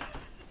 No.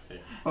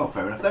 Oh,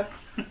 fair enough then.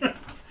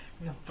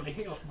 I'm fully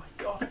healed. Oh my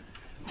god.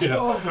 Yeah.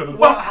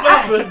 What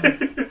happened?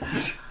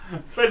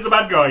 Where's the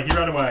bad guy? He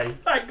ran away.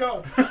 Thank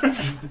God.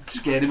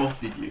 Scared him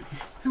off, did you?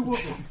 Who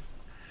was it?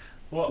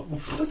 What?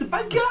 It was a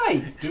bad guy.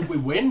 Did we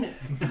win?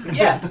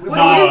 Yeah. What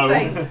No. do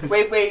you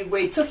think?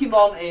 We took him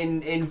on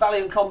in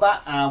valiant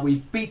combat and we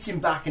beat him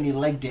back and he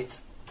legged it.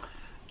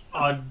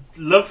 I'd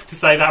love to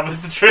say that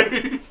was the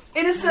truth.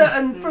 From a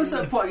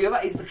certain point of view,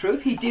 that is the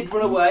truth. He did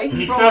run away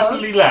He from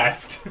certainly us.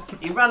 left.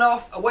 He ran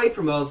off away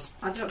from us.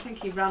 I don't think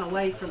he ran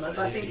away from us.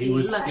 I think he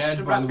was left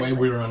scared by the way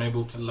rapidly. we were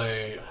unable to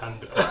lay a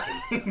hand upon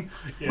him.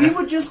 Yeah. We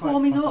were just Quite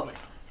warming possibly.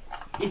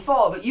 up. He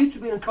thought that you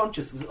two being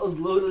unconscious was us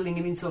lulling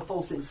him into a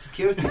false sense of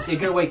security, so he'd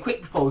get away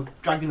quick before we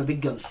dragged him a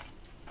big gun.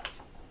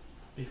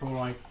 Before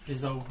I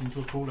dissolved into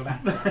a pool of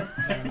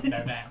acid.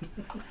 No doubt.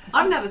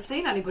 I've never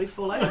seen anybody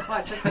fall over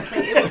quite so quickly.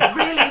 It was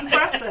really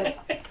impressive.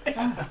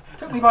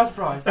 Took me by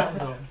surprise, that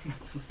was all.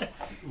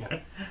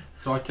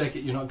 So I take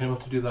it you're not going to be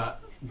able to do that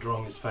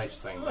drawing his face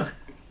thing.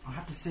 I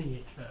have to see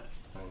it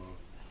first.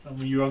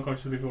 Were you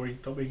unconscious before he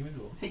stopped being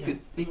invisible? He could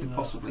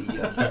possibly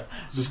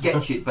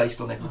sketch it based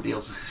on everybody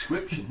else's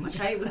description.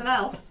 Okay, it was an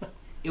elf.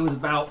 It was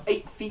about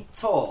 8 feet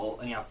tall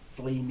and he had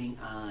flaming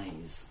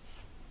eyes.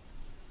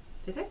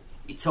 Did he?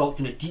 He talked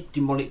in a deep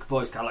demonic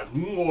voice, kind of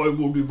like, I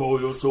will devour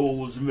your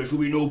souls and there shall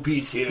be no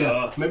peace here.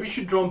 Yeah. Maybe you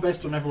should draw them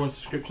based on everyone's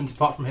descriptions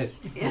apart from his.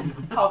 Yeah.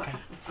 Okay.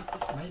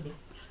 Maybe.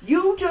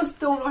 You just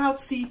don't know how to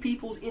see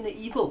people's inner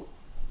evil.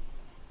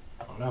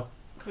 Oh no.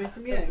 Coming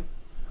from you.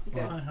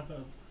 Okay. I have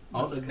a.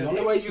 The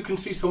only way you can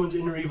see someone's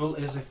inner evil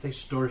is if they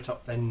store it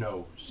up their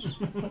nose,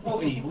 It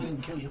wasn't evil, he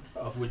didn't kill you.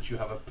 of which you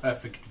have a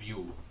perfect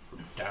view from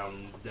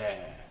down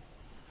there.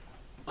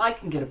 I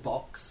can get a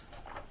box.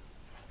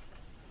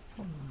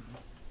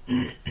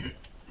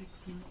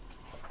 Excellent.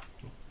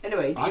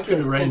 Anyway, I he could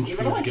kills arrange he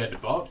for ran you to away. get the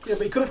box. Yeah,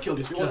 but he could have killed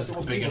you, so he Just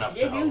wasn't big evil. enough.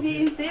 Yeah,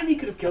 in theory he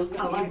could have killed me,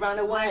 I but like he ran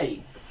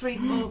away.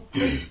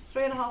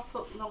 3.5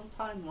 foot long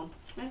time one.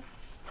 Yeah.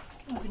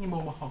 I was thinking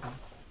more mahogany.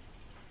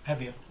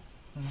 Heavier.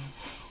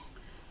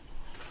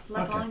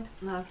 Lead Okay. lined?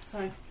 No,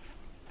 sorry.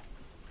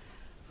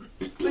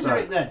 Where's So-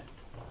 Eric then?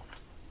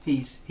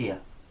 He's here.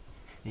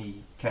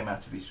 He came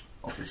out of his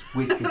office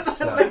with his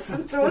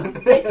Listen to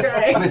us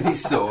bickering. with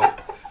his sword,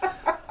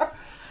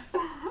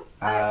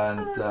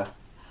 and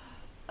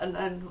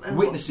and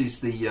witnesses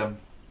the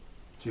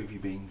two of you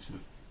being sort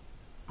of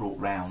brought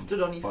round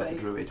stood on your by the feet.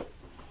 druid.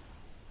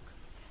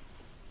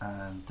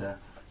 And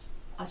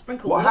I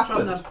sprinkled What water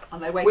on happened? them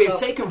and they wake We have up.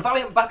 taken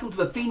valiant battle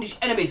to a fiendish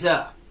enemy,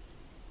 sir.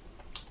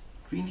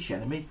 fiendish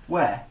enemy,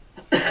 where?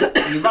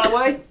 He ran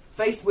away,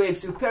 faced with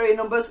superior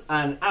numbers,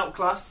 and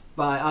outclassed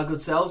by our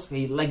good selves,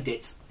 he legged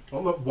it.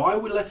 Well, but why are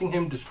we letting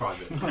him describe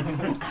it?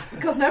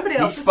 Because nobody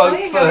He else is spoke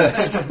saying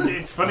first. anything.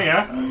 It's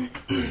funnier.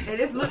 It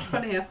is much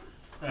funnier.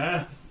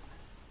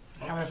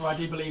 However, I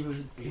do believe it was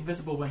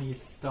invisible when he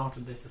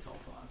started this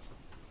assault on us.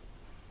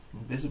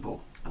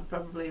 Invisible. And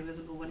probably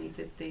invisible when he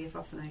did the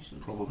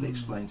assassinations. Probably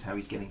explains how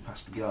he's getting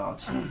past the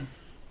guards.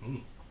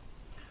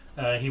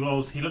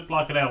 He looked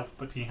like an elf,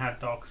 but he had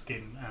dark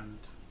skin and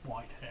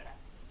white hair.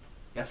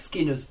 Your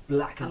skin as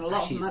black as And a lot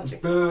of ashes,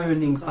 magic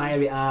burning lights on.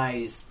 fiery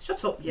eyes,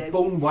 Shut up, you.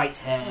 bone white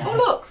hair. Oh,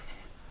 look!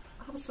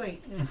 Have a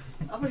sweet.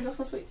 Oh, you got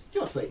some sweets? Do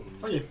you want sweet?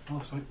 Oh, yeah.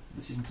 Oh, sorry.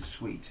 This isn't a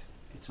sweet.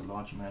 It's a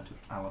large amount of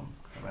alum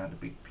around a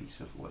big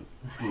piece of like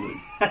glue.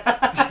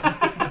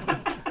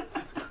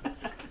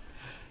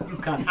 You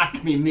can't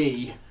acme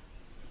me.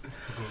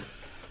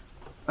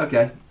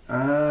 Okay.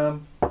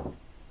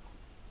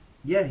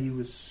 Yeah, he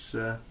was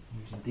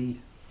indeed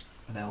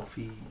an elf.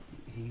 He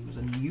was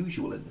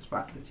unusual in the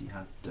fact that he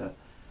had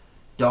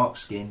dark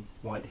skin,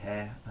 white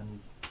hair, and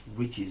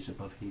ridges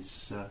above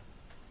his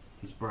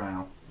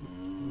brow.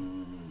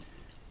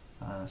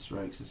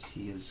 Sir says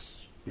he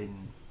has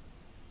been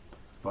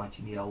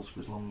fighting the elves for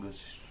as long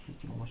as he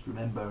can almost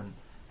remember, and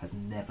has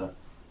never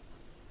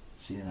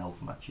seen an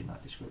elf match in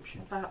that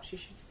description. Perhaps you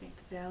should speak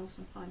to the elves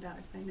and find out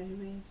if they know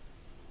who he is.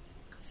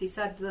 Because he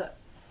said that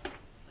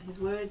his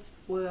words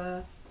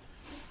were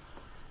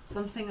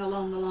something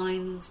along the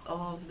lines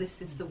of,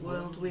 "This is the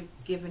world we've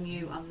given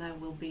you and there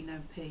will be no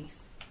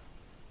peace."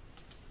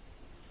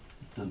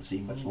 Doesn't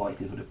seem much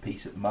likelihood of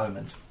peace at the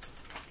moment.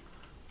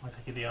 I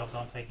take it the elves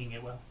aren't taking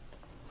it well.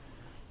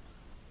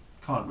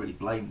 Can't really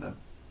blame them.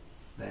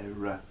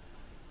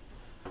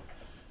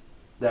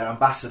 Their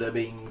ambassador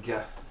being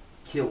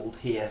killed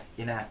here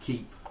in our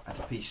keep at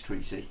a peace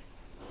treaty.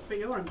 But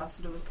your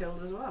ambassador was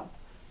killed as well.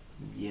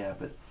 Yeah,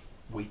 but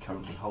we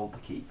currently hold the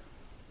keep.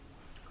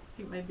 I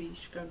think maybe you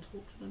should go and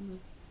talk to them.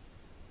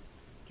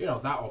 Do you know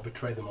that, or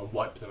betray them and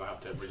wipe them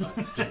out every night,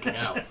 stinking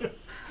elf?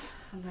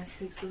 And there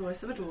speaks the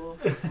voice of a dwarf.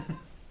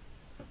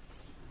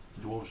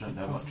 Dwarves don't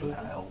know much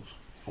about elves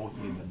or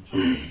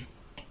humans,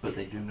 but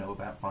they do know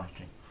about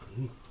fighting.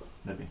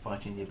 They've been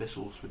fighting the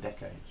Abyssals for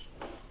decades.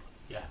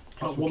 Yeah,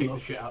 plus Not we'll one kick though. the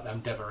shit out of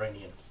them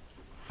Deveranians.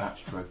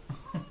 That's true.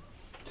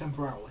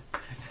 Temporarily.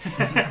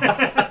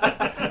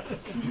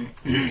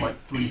 Like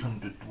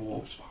 300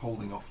 dwarves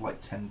holding off like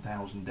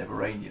 10,000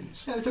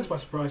 Deveranians. Yeah, they took us by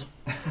surprise.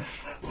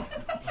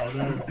 Oh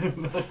no.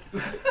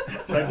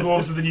 So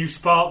dwarves are the new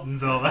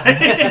Spartans, are they?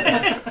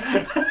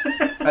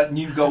 At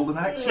New Golden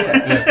Axe,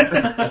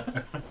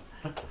 yes.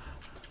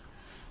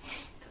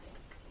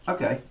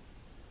 Okay.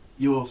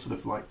 You're sort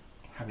of like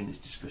having this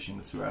discussion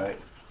with Sir Eric.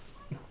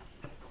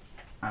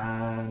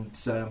 And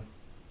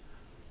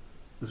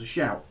there's a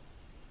shout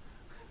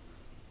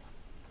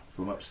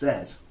from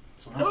upstairs.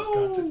 Someone else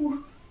has got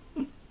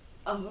it.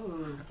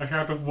 Oh, A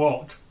shout of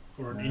what?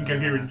 Or an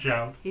incoherent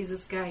shout? he's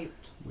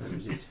escaped. Where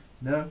is it?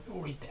 No?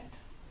 Or he's dead.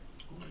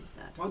 Oh, he's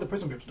dead. Why are the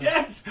prison groups dead?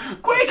 Yes!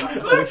 Quick!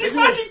 Loot his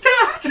magic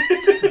dart!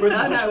 The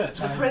prison's No, upstairs.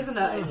 the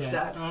prisoner is Yeah.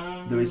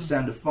 dead. There is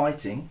sound of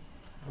fighting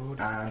Oh,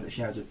 and a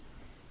shout of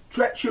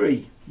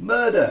treachery,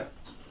 murder.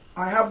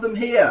 I have them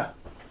here.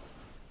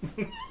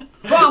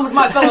 To arms,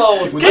 my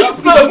fellows! Would Keep that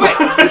be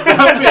swift!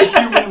 That would be a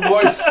human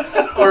voice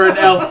or an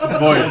elf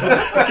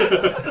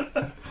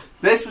voice.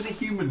 This was a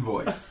human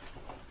voice.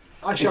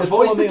 I It's a shout,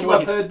 voice follow me that and you have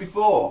like it. heard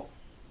before,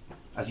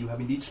 as you have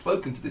indeed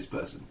spoken to this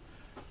person.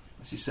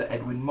 This is Sir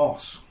Edwin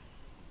Moss.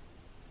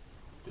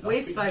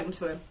 We've spoken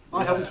to him.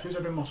 I haven't. Who's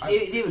Edwin Moss?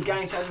 Is he the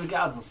guy in charge of the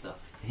guards and stuff?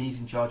 He's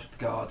in charge of the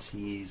guards.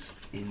 He is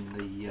in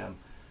the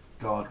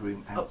guard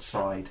room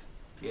outside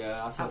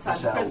Yeah, that's the Outside the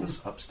cells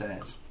prison.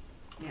 upstairs.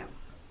 Yeah.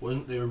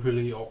 Wasn't there a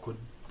really awkward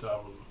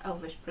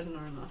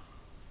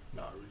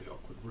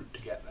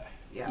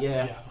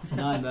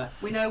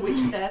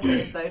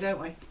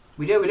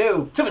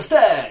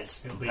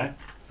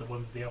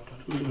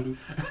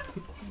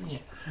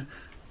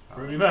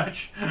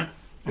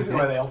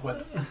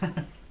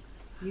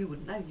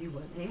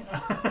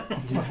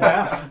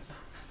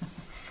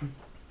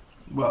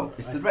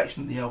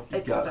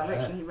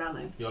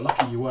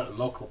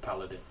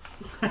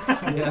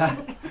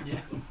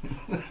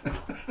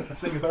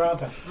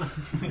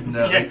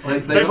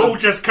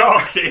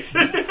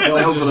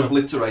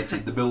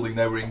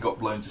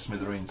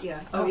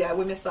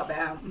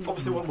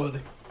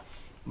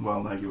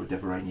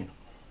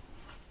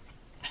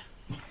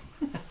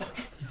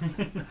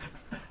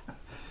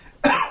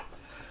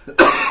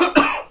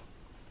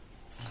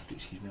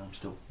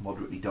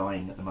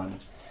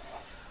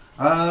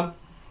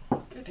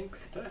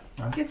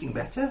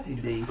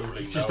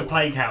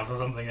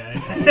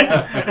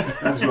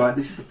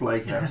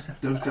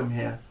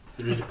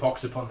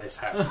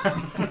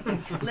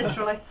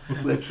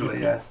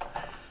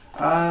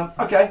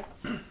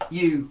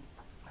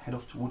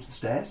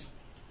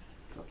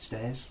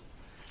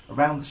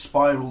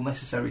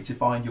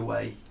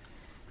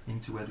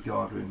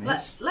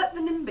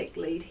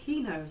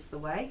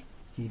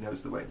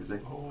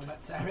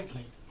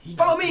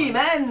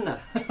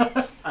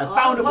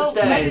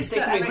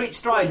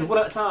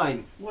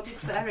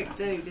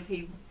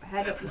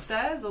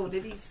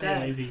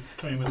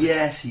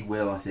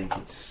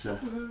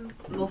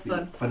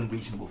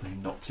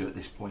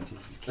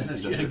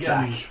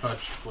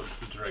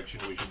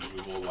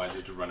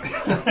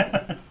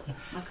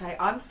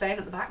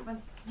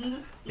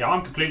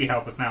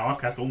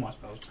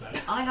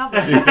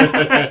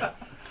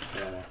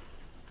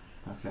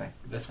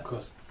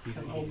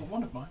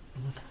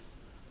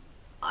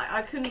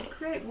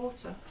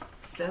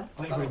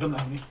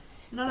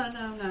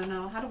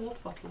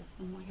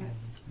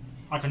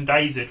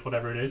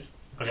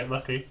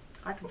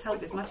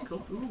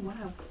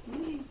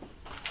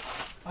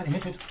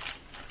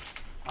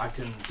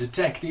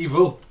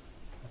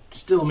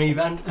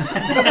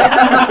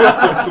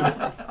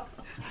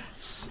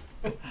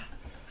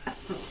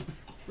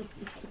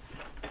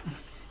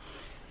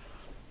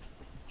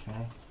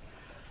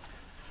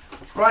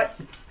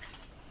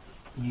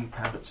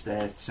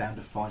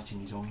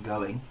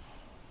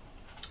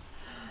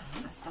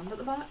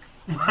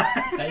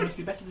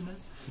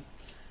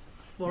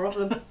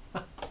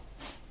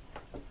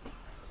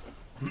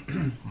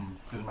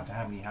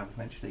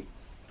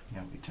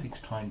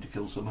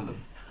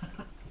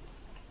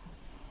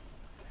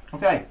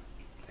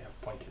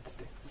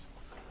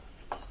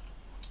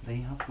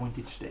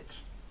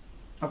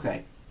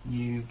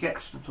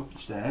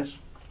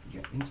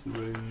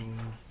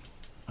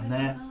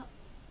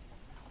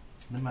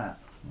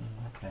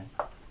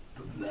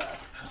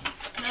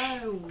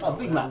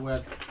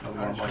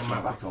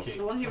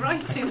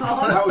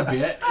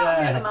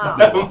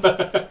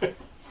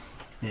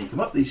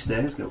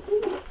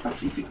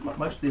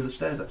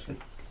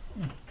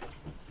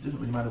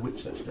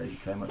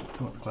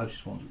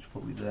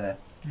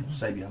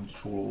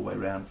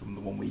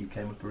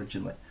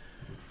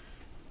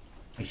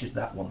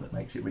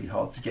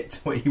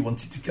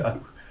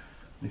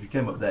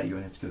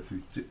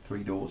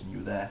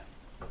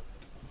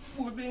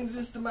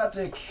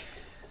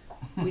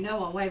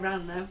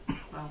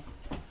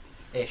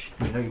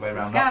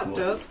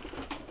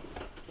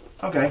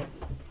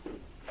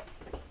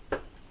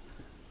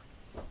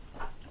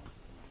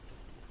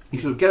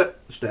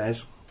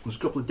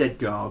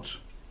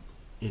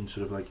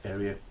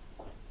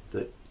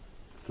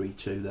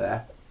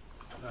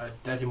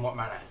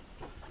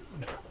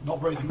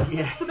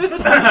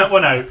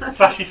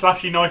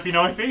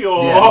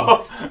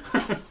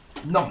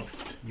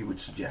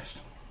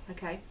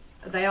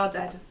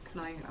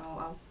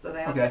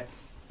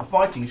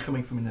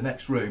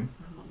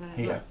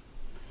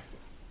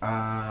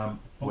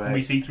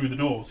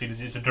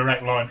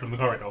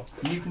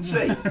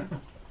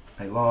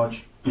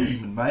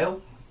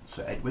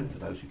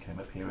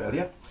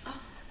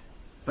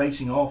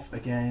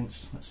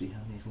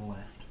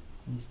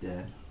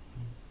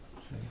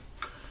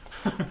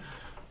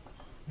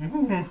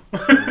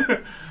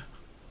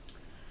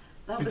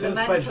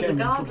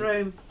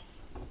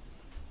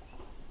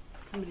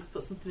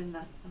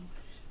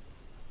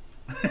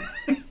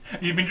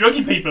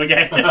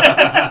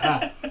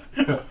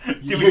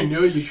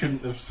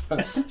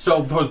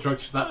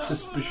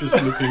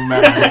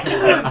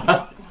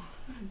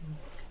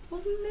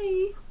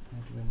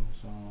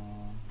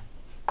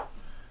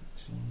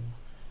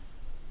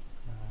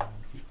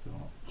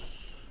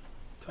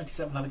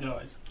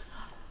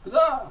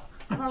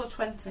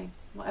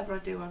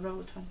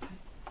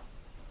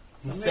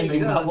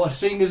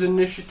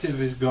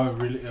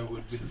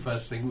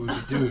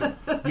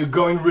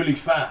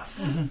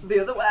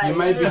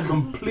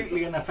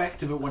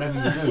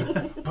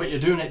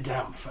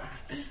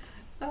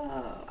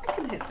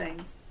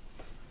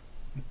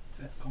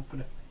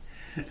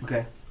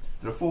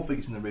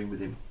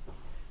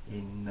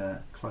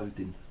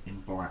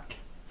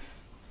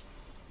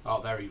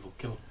Oh, they're evil.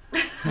 Kill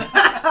them.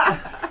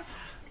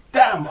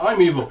 Damn,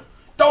 I'm evil.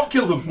 Don't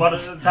kill them. What,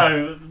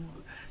 so,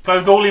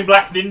 clothed all in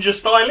black ninja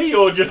style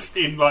or just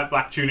in like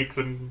black tunics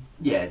and...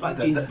 Yeah, Like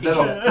they're, jeans they're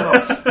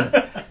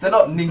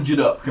not ninjaed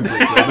up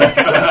completely.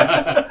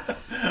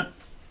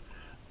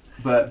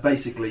 But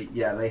basically,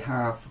 yeah, they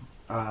have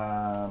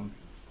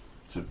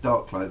sort of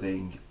dark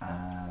clothing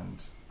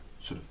and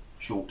sort of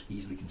short,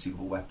 easily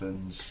concealable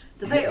weapons.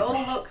 Do they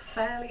all look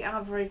fairly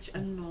average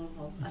and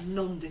normal and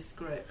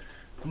nondescript?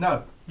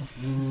 No.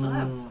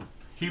 Oh.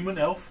 Human,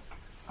 elf?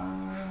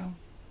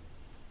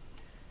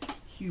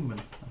 Human,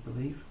 I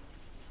believe.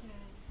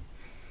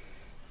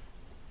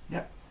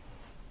 Yeah.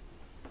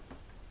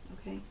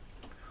 Okay.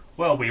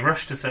 Well, we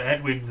rush to Sir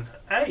Edwin's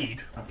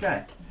aid.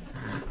 Okay.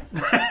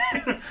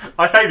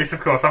 I say this, of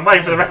course. I'm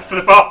waiting for the rest of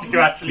the party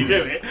to actually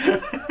do it.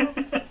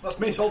 That's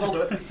me, so I'll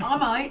do it. I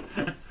might.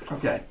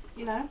 Okay.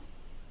 You know,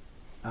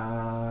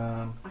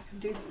 I can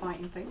do the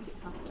fighting thing if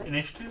you have to.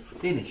 Initiative?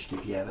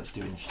 Initiative, yeah, let's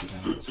do initiative.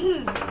 Then. That's what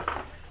to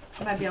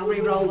do. Maybe I'll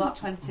re-roll that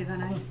 20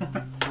 then, eh?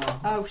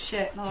 Oh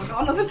shit, no, I've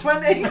got another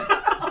 20.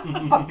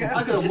 Okay.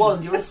 I got a 1.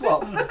 Do you want to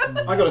swap?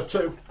 I got a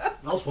 2.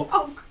 I'll swap.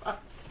 Oh,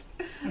 Christ.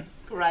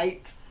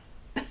 Great.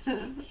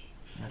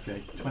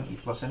 Okay, 20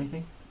 plus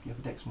anything? Do you have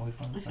a dex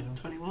modifier?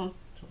 21.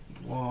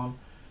 21.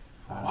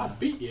 I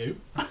beat you.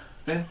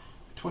 Ben?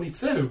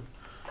 22.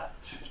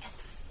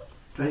 Yes.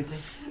 Steve?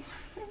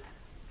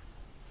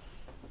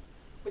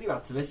 What are you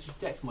activists?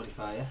 Just dex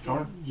modifier.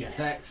 Sorry? Yeah.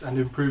 Dex and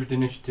improved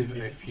initiative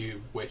if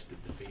you wasted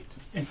the feat.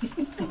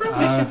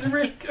 Initiative's a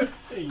really good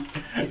feat.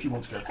 If you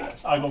want to go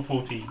first. I got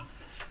 14.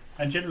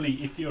 And generally,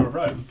 if you're a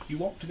rogue, you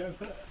want to go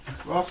first.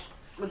 Ross?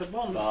 With a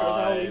 1 for a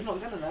roll, he's not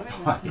going to though,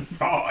 is he?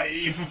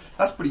 5.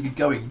 That's pretty good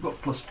going. You've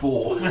got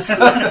 +4.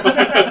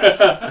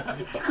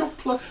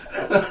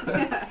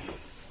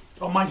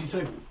 Oh, mighty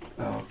 2.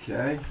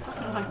 Okay.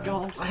 Oh my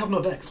god. I have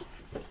no dex.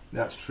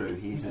 That's true.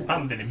 He's a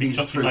Abandoned him, he's a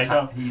just true laid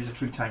up. he's a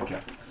true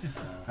tanker.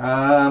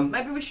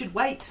 Maybe we should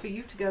wait for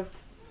you to go.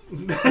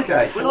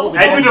 Okay.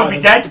 Edwin will be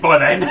dead by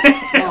then.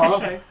 That's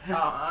true.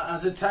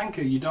 As a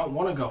tanker, you don't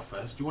want to go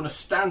first. You want to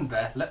stand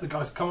there, let the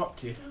guys come up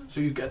to you, so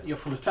you get your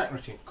full attack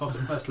routine. Of course,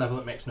 at first level,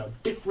 it makes no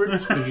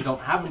difference because you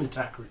don't have an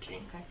attack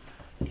routine.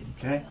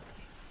 Okay.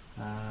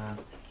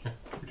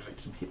 Just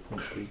some hit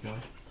points for these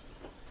guys.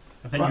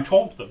 And then you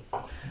taunt them.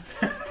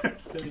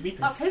 So they beat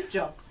them. That's his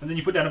job. And then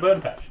you put down a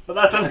burn patch. But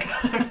that's something.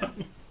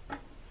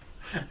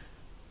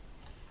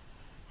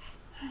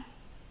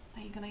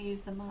 Are you going to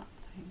use the map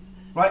thing?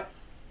 Right.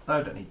 No,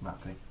 I don't need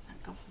map thing.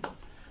 Thank God for that.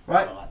 I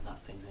Right. don't like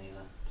that things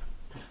either.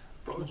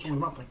 What's wrong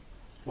with that thing?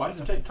 Why did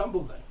you take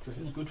tumble then? Because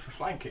it's good for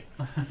flanking.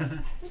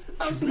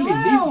 That's You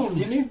really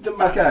you need the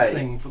map Okay,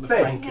 thing for the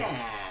Finn. flanking.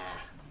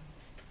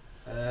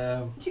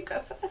 Yeah. You go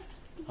first.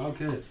 Oh,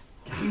 good.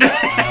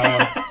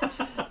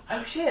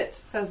 Oh shit,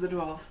 says the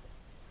dwarf.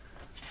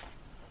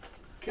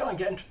 Can I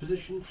get into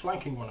position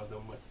flanking one of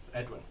them with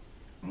Edwin?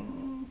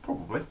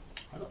 Probably.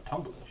 I got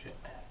tumble and shit.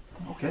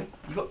 Okay.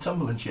 You got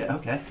tumble and shit.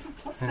 Okay.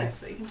 Fantastic,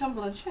 so you can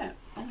tumble and shit.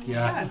 Oh,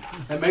 Yeah.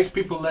 okay. It makes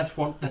people less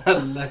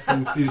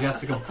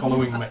enthusiastic on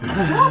following me.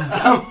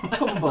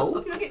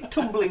 Tumble? You don't get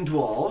tumbling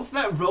dwarves.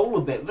 They might roll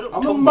a bit, but don't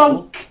I'm tumble. a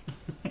monk.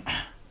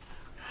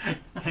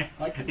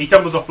 He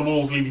tumbles off the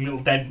walls, leaving little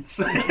dents.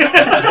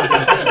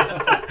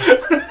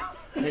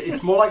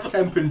 It's more like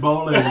temping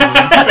bowling.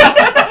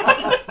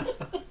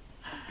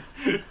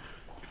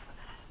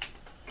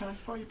 Can I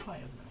spoil your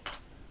players then?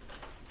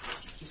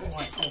 Just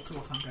like alter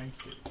what I'm going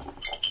to do.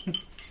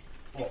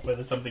 What,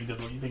 whether something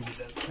does what you think it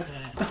does?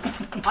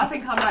 I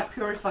think I might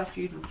purify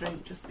food and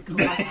drink just because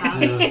I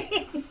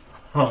can.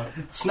 Right.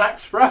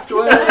 Snacks for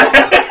afterwards.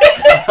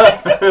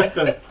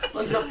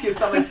 Let's not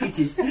purify my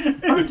sweeties.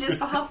 Oranges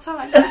for half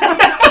time.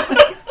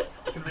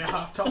 It's going to be a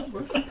half top.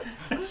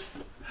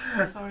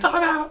 Sorry.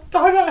 Time out!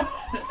 Time out!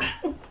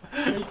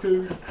 Hey,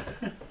 food.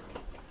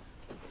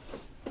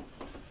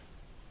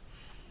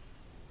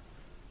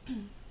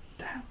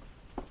 Damn.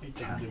 It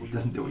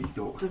doesn't do what you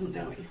thought. Doesn't do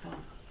what you thought.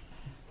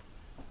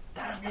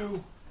 Damn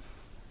you.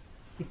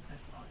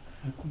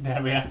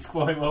 Dare we ask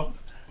what it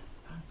was?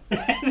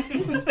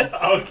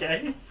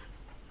 Okay.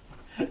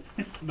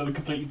 Another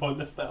completely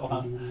pointless spell,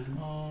 huh?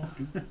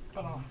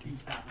 But I'll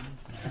use that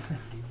instead.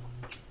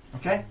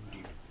 Okay.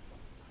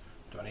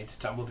 Do I need to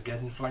tumble to get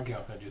in flanking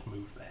or can I just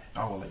move there?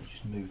 I'll let you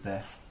just move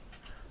there.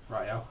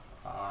 Righto.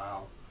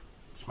 I'll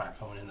smack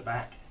someone in the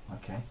back.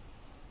 Okay.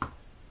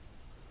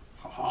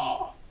 Ha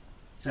ha.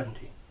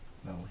 17.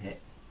 That'll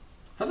hit.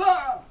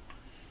 Huzzah!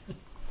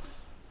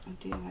 Oh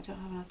dear, I don't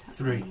have an attack.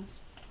 3. bonus.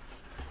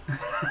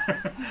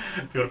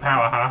 You're a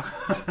power,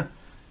 huh?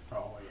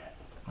 Oh,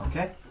 yeah.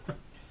 Okay.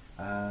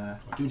 I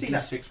do Tina.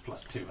 D6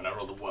 plus 2 and I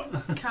roll the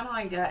 1. Can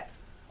I get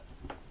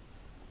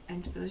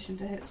into position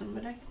to hit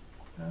somebody?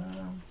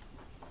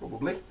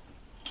 Probably.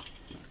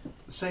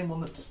 The same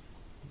one that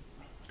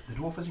the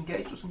dwarf has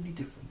engaged or somebody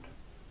different?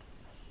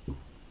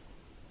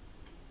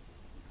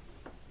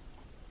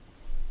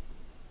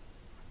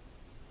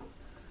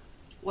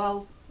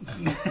 Well,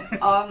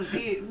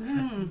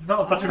 It's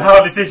not such a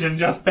hard decision,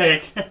 just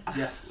pick.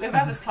 Yes.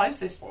 Whoever's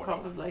closest,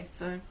 probably.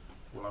 So,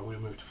 Well, I will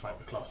move to flank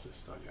the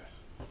closest, I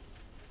guess.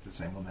 The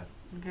same one then.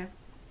 okay.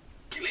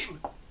 Kill him!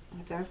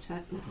 I doubt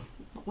it.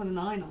 Not with a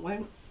 9, I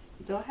won't.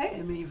 Do I hit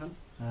him even?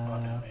 Oh, no,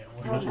 yeah. What's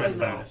your Probably strength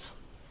not. bonus?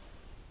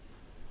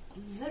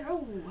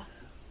 0.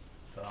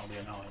 So that'll be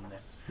a 9 then.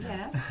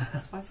 Yes,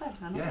 that's what I said.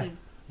 I'm Yeah. not him.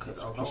 Because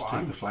It's although +2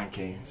 I'm for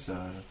flanking,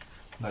 so...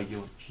 No,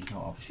 she's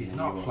not obviously. She's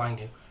not you're-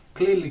 flanking.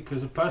 Clearly,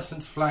 because a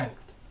person's flanked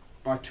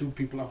by 2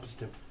 people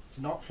opposite him. It's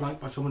not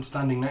flanked by someone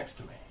standing next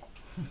to me.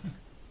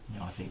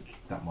 No, I think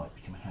that might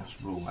become a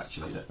house rule,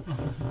 actually, that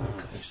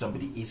if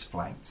somebody is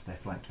flanked, they're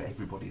flanked for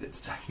everybody that's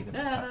attacking them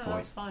Yeah, at that no, point.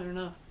 that's fine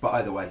enough. But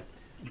either way,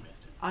 You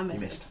missed it. I you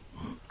missed, missed.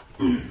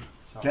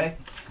 So, Okay?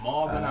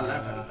 More than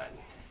 11 Uh,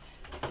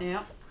 then. it.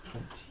 Yeah.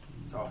 20.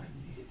 So,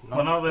 it's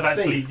Well, now they've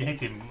actually Steve. hit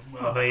him.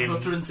 Are they in...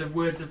 Utterance of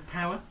words of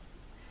power.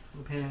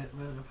 Appear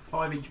with a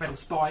 5-inch metal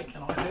spike,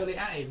 and I hurl it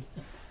at him.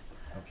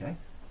 Okay.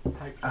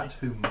 Hopefully. At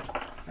whom?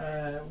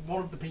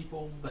 One of the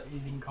people that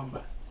is in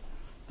combat.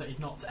 That is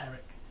not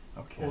Eric.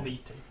 Okay. Or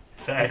these 2.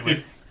 So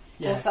Edwin.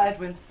 Yeah. Or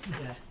Edwin.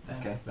 Yeah. Them.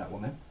 Okay, that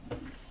one then.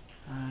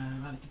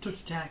 And it's a touch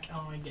attack.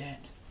 I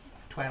get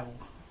 12.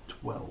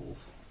 12.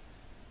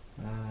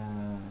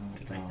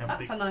 Did they God. have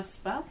That's a nice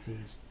spell.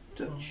 His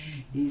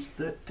touch is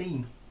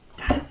 13.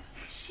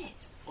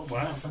 Shit.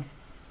 Wow.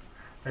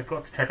 They've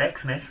got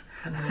TEDxness.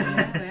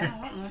 Yeah, they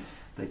are, aren't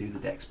they? They do the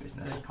dex So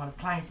business. it kind of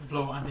clangs to the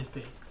floor and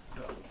disappears.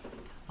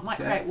 I might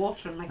Okay. create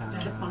water and make him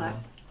slip on it.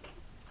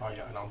 Oh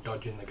yeah, and I'm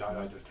dodging the guy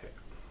I just hit.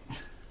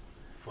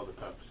 For the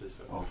purposes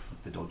of Of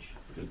the dodge.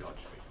 the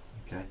dodge speed.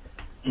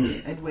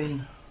 Okay.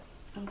 Edwin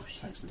Oh, attacks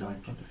shit. the guy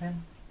in front of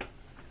him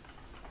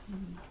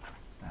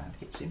and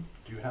hits him.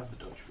 Do you have the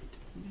dodge feat?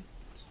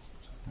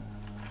 I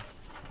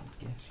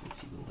guess yes,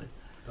 he will do. I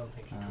don't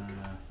think you took it.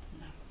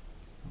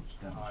 What's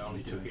damage I did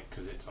only he took do? it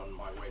because it's on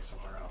my way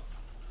somewhere else.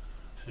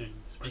 To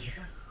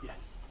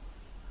Yes.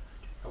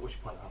 At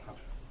which point I'll have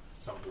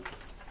some movement.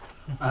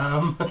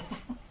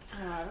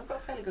 Alright, I've got a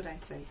fairly good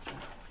AC, so.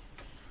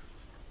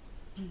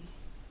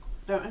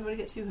 Don't everybody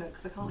get too hurt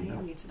because I can't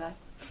heal you today.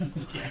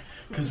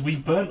 Because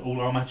we've burnt all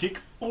our magic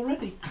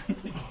already.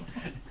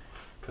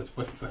 Because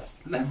we're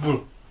first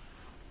level.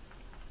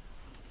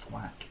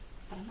 Whack.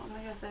 But I'm not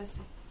going to go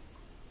thirsty.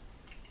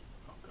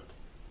 Oh, good.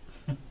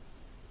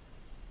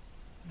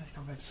 Let's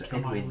go back to So Come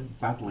Edwin Island.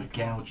 badly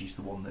gouges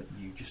the one that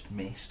you just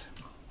missed.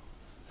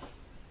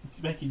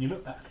 It's making you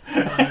look bad.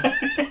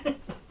 Never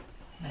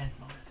mind.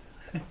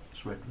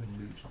 So Edwin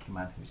moves like a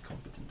man who's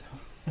competent.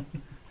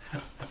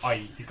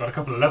 He's got a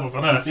couple of levels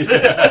on us.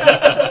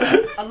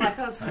 Unlike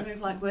us, who move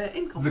like we're The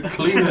incompetent.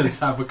 cleaners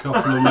have a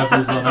couple of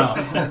levels on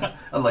us.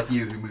 Unlike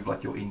you, who move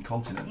like you're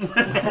incontinent. What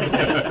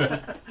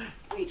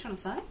are you trying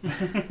to say?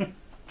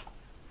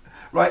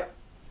 Right.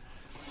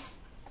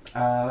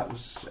 That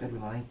was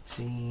Edwin on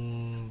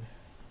 18.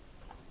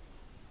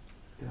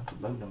 Down to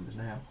low numbers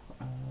now.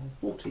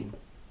 14.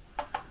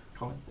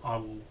 Colin. I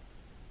will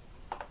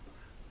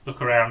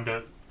look around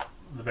at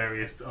the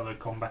various other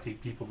combating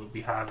people that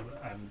we have,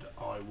 and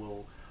I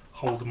will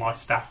hold my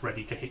staff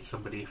ready to hit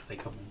somebody if they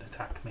come and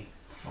attack me.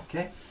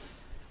 Okay.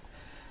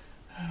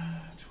 12,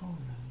 11,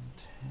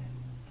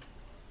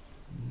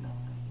 10, 9,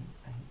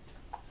 8,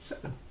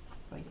 7.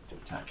 They get to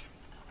attack.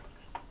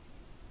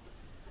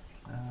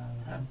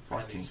 I'm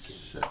fighting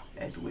Sir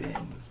Edwin.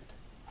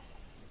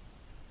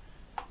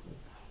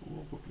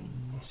 Probably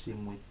miss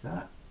him with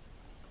that.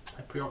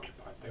 They're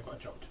preoccupied. They've got a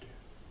job to do.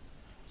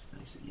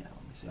 Yeah,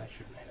 I'll miss They him.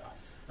 shouldn't hit us.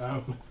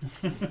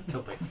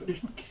 Until they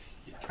finish.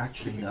 Yeah.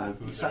 Actually, no. Who The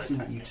they're assassin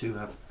that you attacking. two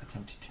have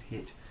attempted to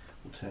hit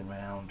will turn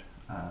round.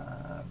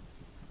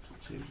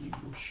 Two of you,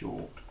 you're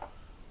short,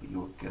 but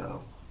you're a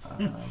girl.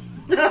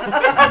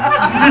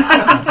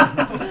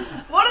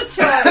 What a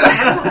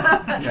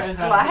choice! Turns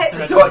Do out I it's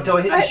hit do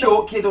I hit the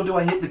short kid or do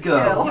I hit the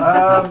girl?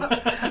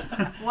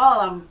 Well,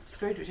 I'm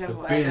screwed whichever The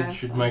way I go. beard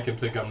should make him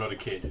think I'm not a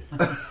kid.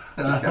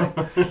 Okay.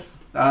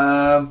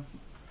 And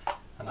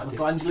I did.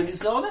 Glandular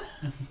disorder?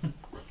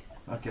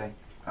 Okay.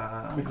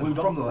 We glued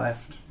From on. the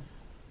left,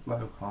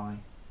 low, high.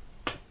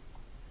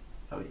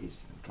 Oh, it is.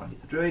 Try and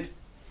hit the druid.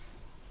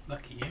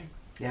 Lucky you.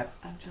 Yep.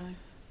 Actually,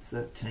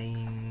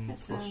 13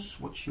 It's, plus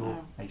what's your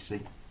oh. AC?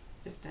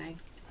 15.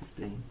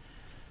 15.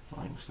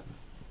 Well, I must have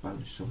a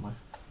bonus somewhere.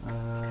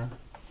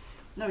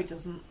 No, he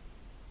doesn't.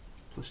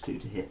 Plus 2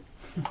 to hit.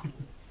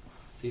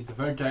 See, they're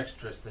very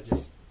dexterous. They're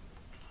just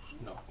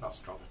not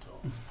strong at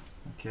all.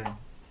 Okay.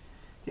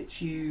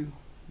 Hits you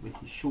with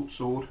his short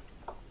sword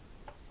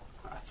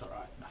That's all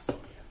right. That's all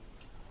right.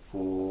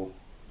 for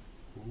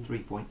 3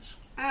 points.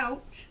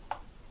 Ouch.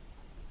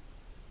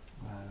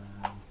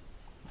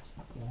 That's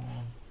that one.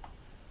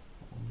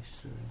 That one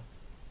missed through.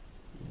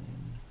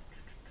 Then,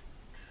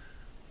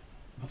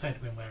 What's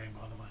Edwin wearing,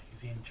 by the way?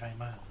 Is he in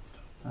chainmail and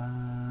stuff?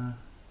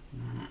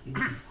 he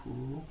is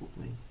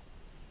probably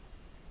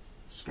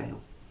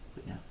scale,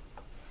 but yeah,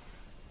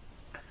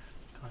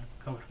 Kind of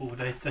comfortable with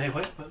day-to-day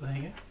work, but there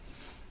you go.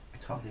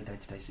 it's hardly a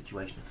day-to-day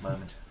situation at the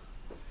moment.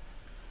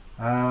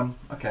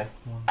 Okay,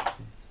 1, 2,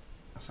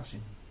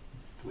 assassin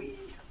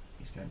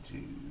He's going to...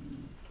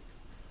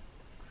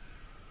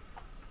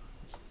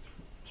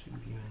 Two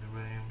of you in the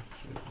room.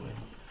 So Edwin.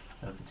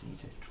 I'll continue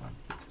to try and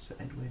hit. So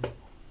Edwin.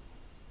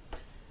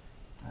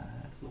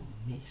 Will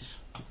miss.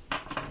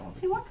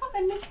 See, why can't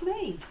they miss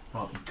me?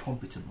 Rather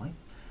incompetently.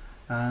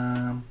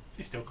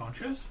 He's still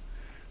conscious.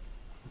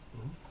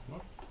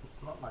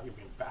 Not like you've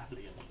been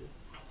badly injured.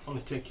 It'll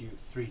only take you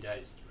 3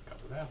 days to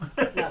recover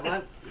that. No, it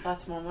won't. By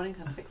tomorrow morning,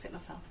 I can fix it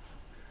myself.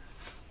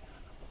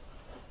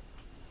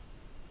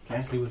 Okay.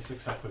 Actually, with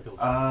successful kills,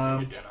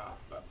 you do enough.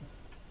 But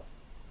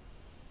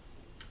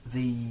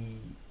The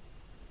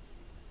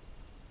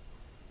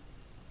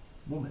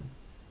woman,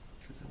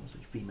 because there was a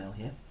female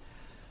here,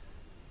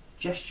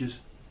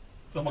 gestures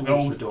Oh my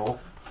towards god. the door,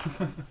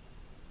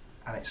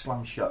 and it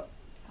slams shut.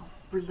 Oh,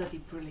 bloody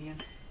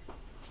brilliant.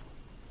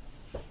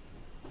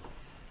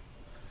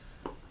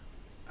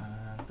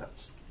 And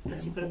that's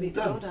Guess you've got to all beat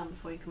the door done. down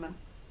before you come in.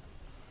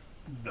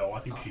 No, I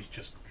think she's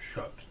just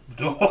shut the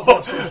door.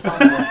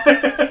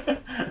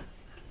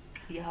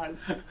 You hope.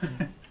 I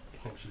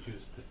think she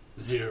used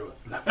the 0th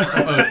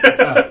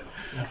level.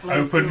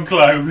 Open,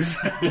 close.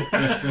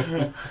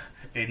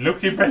 It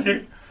looks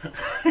impressive. But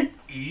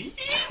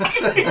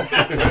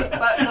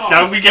not.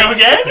 Shall we go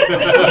again?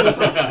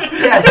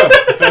 Yes.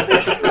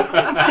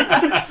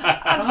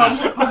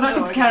 Nice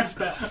counter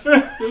spell.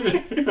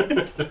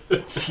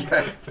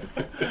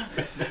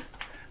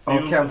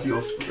 I'll counter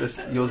your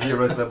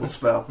 0th level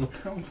spell.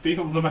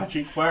 Feel the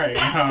magic way,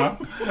 huh?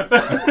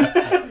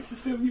 Makes us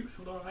feel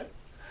useful, alright.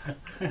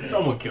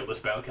 Someone killed the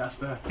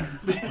spellcaster.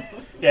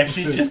 Yeah,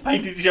 she's just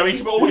painted. She might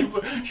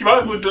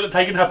have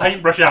taken her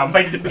paintbrush out and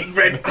painted a big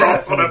red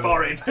cross on her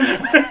forehead.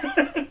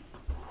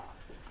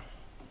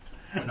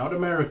 We're not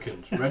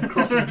Americans. Red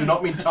crosses do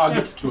not mean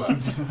targets to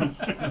us.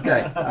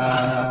 Okay,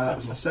 it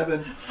was on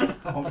 7.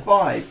 On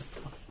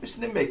 5, Mr.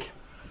 Nimbic.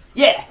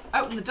 Yeah!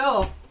 Open the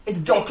door. Is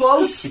the door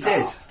closed? It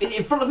is. Is it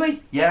in front of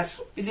me?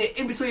 Yes, Is it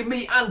in between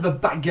me and the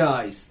bad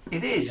guys?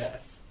 it is.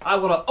 Yes. I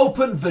want to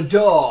open the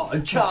door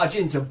and charge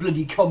into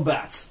bloody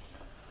combat.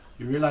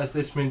 You realise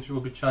this means you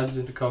will be charged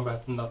into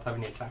combat and not have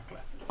any attack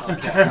left.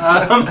 Okay.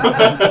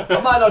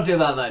 I might not do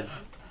that then.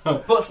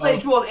 But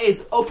stage 1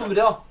 is open the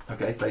door.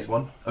 Okay, phase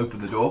 1, open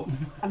the door.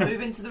 And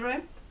move into the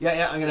room.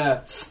 Yeah, I'm going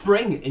to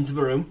spring into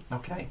the room.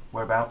 Okay,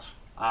 whereabouts?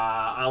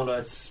 I want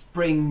to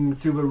spring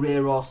to the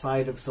rear or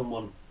side of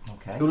someone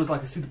Okay. who looks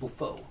like a suitable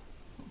foe.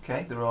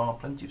 Okay, there are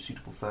plenty of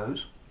suitable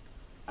foes.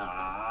 What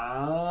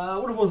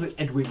are the ones with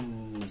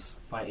Edwin's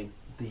fighting?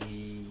 The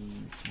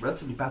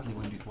relatively badly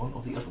wounded one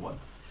or the other one?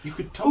 You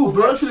could Ooh, tumble but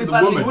next actually to the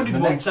badly woman. wounded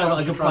and the one next sounds time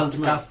like she a tries plan to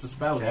to cast a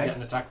spell, Okay. you get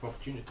an attack of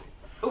opportunity.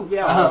 Oh,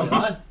 yeah, I'll do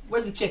that.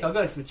 Where's the chick? I'll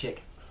go next to the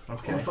chick. On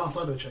Okay. the far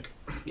side of the chick.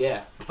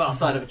 Yeah, far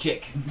side of a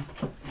chick.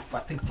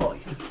 Like Pink Floyd.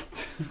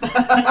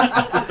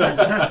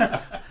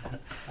 I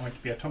want to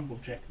be a tumble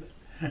check.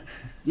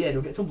 Yeah,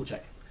 don't get a tumble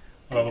check.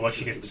 Well, otherwise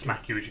she gets to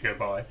smack you as you go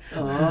by.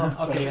 Oh,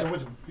 So okay. she's a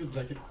wizard. You can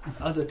take it.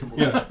 I'll do a tumble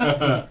check.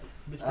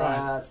 Be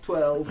surprised. It's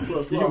 12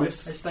 plus You loss.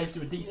 miss. It staves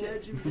to a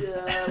D6.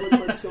 Yeah, where's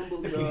my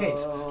tumble If you hit.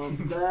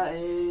 drum? That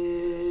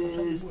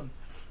is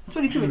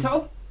 22 in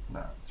total.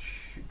 That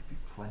should be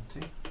plenty.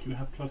 Do you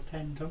have plus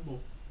 10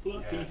 tumble?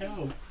 Bloody Yes.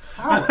 hell.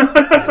 How?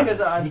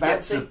 Because I'm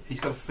bouncy. He's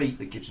got a feat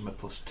that gives him a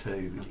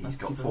 +2. He's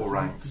got 4 Active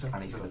ranks,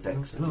 and he's got a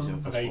dex that gives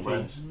him a +4 18.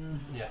 bonus.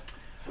 Yeah.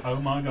 Oh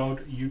my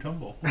god, you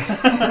tumble.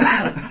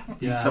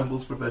 He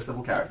tumbles for first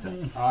level character.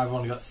 I've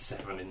only got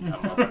 7 in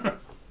tumble.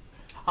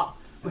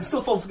 We can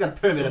still form some kind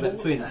of pyramid a bit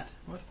between us.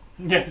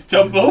 Yes,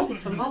 tumble.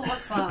 Tumble,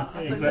 what's that? I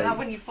think Exactly. that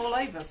when you fall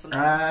over or something.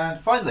 And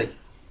finally,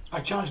 I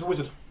charge the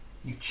wizard.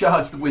 you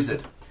charge the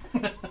wizard.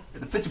 In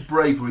a fit of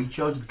bravery, you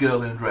charge the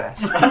girl in a dress.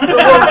 The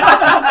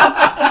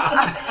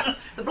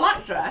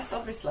black dress,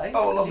 obviously.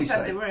 Oh, well, You said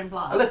obviously. they were in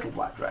black. A little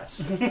black dress.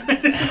 It's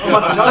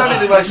only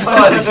the most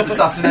stylish of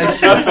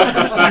assassinations. She's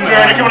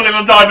wearing a couple of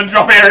little diamond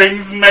drop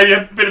earrings and maybe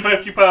a bit of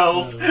a few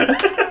pearls.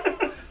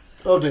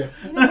 Oh dear.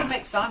 You never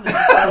mix diamonds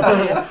and pearls,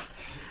 do you?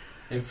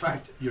 In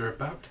fact, you're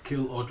about to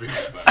kill Audrey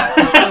Hepburn.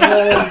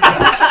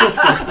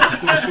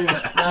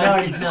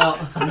 No, he's not.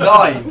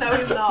 9. No,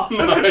 he's not.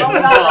 Not with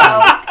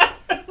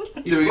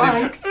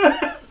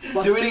that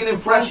Doing an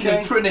impression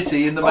of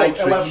Trinity in the Oh,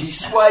 Matrix. 11. She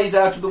sways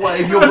out of the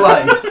way of your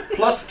blade.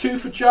 Plus 2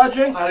 for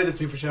charging? I need the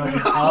 2 for charging.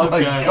 Oh my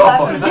Okay.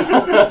 god.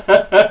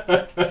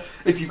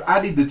 If you've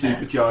added the 2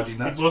 for charging, It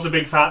that's... was a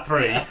big fat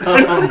 3.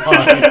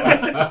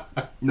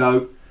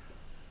 No.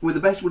 With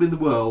the best will in the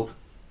world,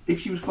 if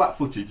she was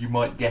flat-footed, you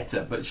might get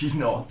her, but she's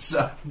not,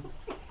 so...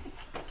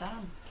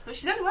 Damn. But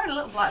she's only wearing a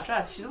little black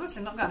dress. She's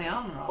obviously not got any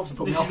armour on. Obviously,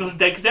 put This me is off. got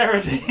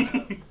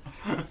dexterity.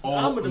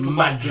 Or little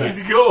magic.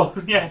 Go.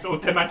 Yes, or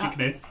to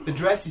magicness. The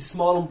dress is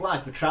small and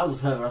black. The trousers,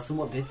 however, are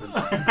somewhat different.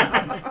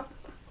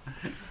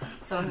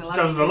 So only like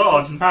Trousers are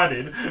large and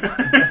padded.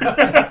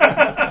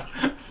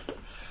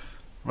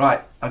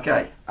 Right,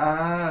 okay.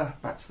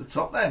 Back to the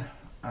top then.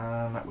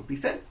 That would be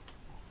Finn.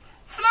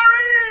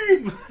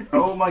 Flurry!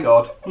 Oh my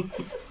god.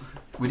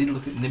 We did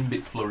look at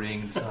Nimbic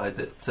flurrying and decide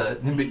that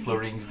Nimbic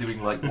flurrying is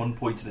doing like 1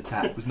 point an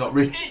attack was not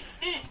really...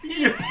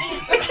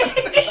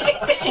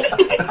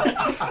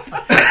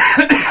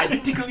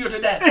 tickle you to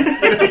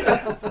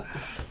death.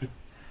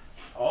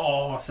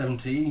 Oh,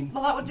 17.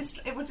 Well, that would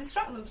it would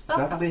distract them.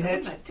 That'll be hit.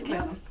 Wouldn't it? Tickle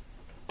them.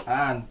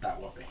 And that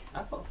won't be. I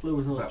thought Flu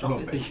was another That chocolate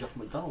won't thing be. you got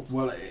from McDonald's.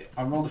 Well,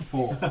 I rolled a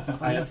 4. I get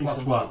guessing plus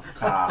some- 1.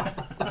 Ah,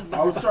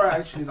 Oh, sorry,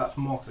 actually, that's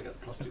more because I get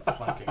the plus 2 for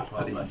flanking as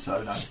well. but even But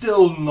so, no.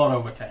 still not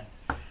over 10.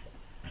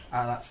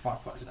 And that's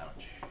 5 points of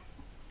damage.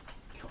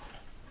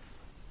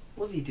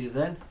 What does he do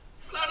then?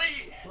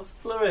 Flurry! What's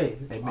flurry?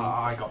 It means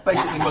I got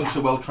basically monks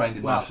are well trained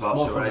in Well, martial arts,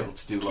 more so for are them. able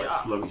to do like Kia.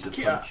 flurries of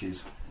Kia.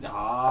 punches. It's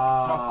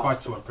not quite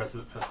so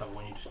impressive at first level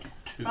when you just do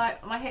 2. Right,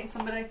 am I hitting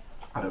somebody?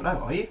 I don't know,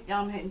 are you? Yeah,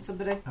 I'm hitting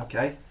somebody.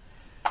 Okay,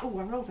 Oh,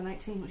 I rolled an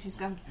 18, which is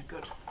good.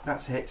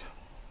 that's hit.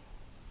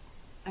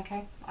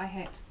 Okay, I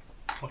hit.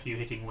 What are you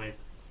hitting with?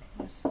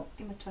 Yes,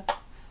 give me a turn.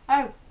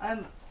 Oh,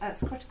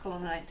 it's a critical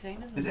on an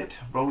 18, isn't Is it? it?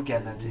 Roll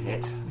again then to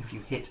hit. If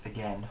you hit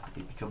again,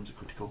 it becomes a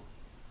critical.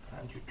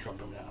 And you drop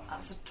them down.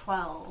 That's a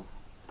 12.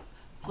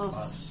 Plus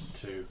Plus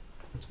 2.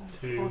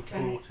 2,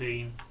 14.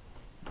 14.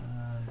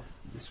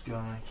 This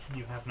guy,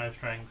 You have no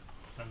strength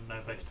and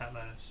no base stat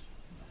bonus.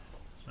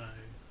 So,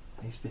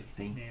 he's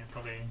 15. yeah,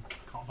 probably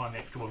can't find the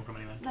extra one from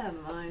anywhere.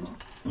 Never mind.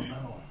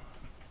 Oh.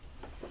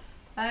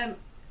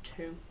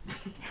 2.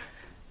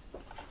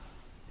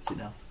 Is it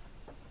now?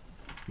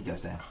 He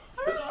goes down.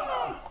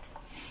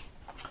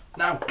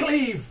 Now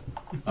cleave!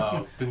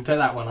 Oh, didn't take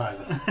that one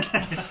either.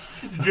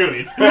 It's a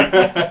druid.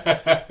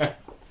 I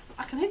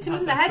can hit him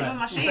How's in the that head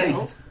sound? with my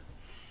shield.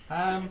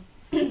 Well,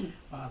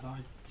 as I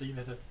see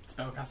there's a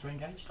spellcaster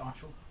engaged, I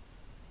shall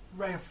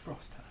Ray of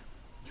Frost her.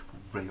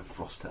 Ray of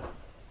Frost her.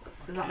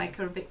 Does that make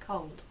her a bit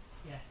cold?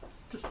 Yeah,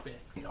 just a bit.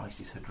 It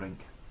ices her drink.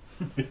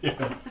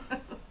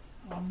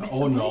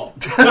 Or not.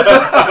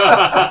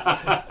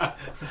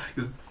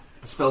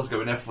 The spell's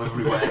going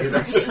everywhere. You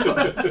know?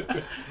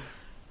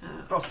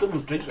 Frost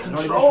someone's drink.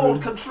 Control,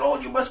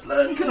 control, you must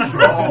learn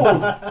control!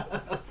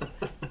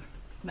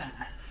 Nah.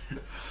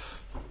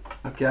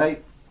 Okay,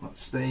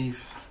 that's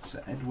Steve.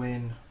 So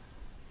Edwin.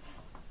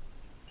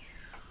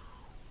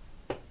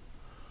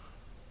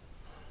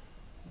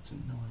 That's a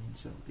 9,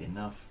 so it'll be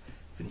enough.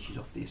 Finishes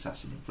off the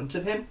assassin in front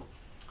of him.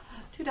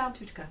 2 down,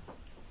 2 to go.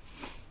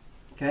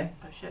 Okay,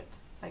 Oh shit,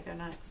 they go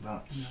next.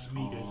 that's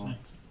No, me goes on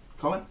next.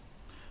 Colin.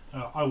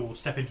 I will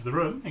step into the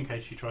room in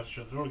case she tries to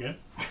shut the door again.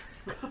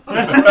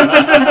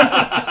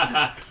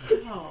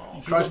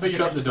 Oh. Tries to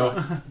shut the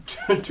door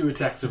to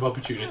attacks of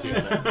opportunity.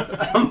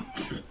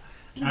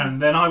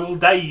 And then I will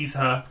daze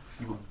her.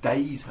 You will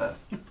daze her.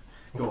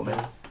 Go on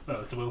then.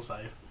 Well, it's a will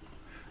save.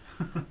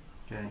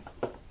 Okay.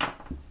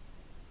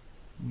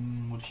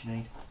 What does she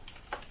need?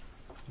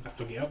 I have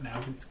to look it up now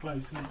because it's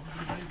close, isn't it?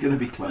 It's going to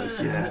be close,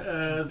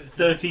 yeah.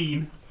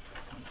 13.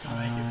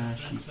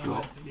 She's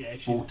got Yeah,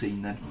 she's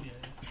 14 then. Yeah.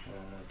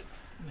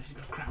 Unless she's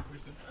got crap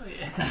wisdom.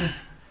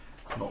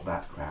 It's not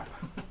that crap.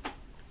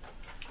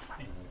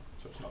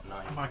 So it's not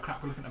 9. And by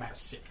crap, we're looking at about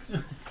 6.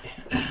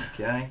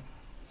 Okay.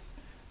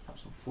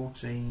 That's on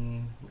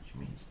 14, which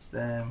means it's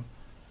them.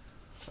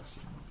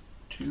 Assassin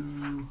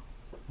 2.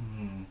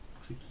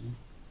 Tricky.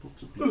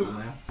 Lots of people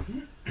now.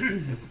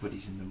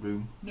 Everybody's in the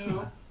room.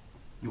 No.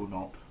 You're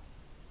not.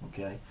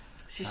 Okay.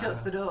 She shuts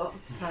the door.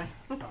 Sorry.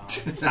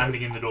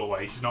 Standing in the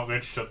doorway, she's not going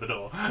to shut the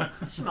door.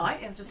 She might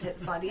have just hit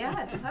the side of your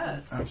head and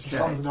hurt. She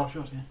slams Okay. the door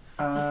shut,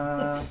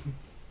 yeah.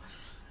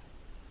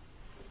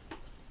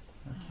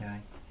 Okay.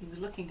 He was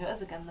looking at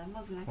us again then,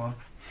 wasn't he? 1,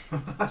 2,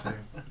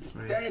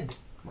 3. Dead.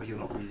 Well, you're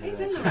not really there. He's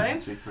in the so room. 1,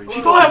 2, 3.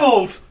 She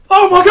fireballs!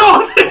 Oh my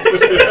god!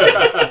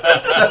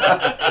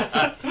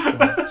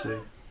 1,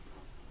 2.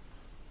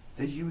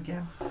 There's you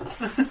again.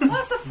 That's a 5!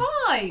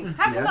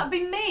 How Yeah. can that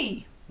be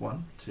me?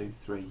 1, 2,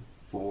 3,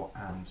 4,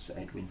 and Sir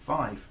Edwin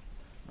 5.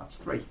 That's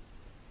 3. For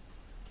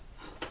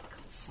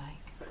God's sake.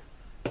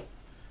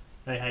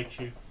 They hate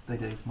you. They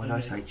do. My They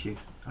dice miss. hate you.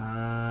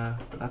 But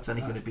that's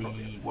only going to That's be,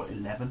 probably a what,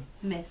 11?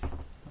 Miss.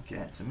 Okay,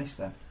 it's a miss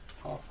then.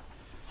 Ha.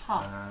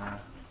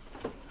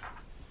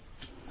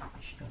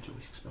 Is she going to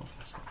risk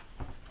spellcasting?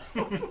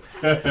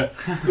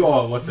 Go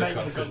on, what's the Make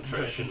the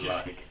concentration concentration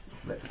check. like?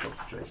 Let the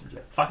concentration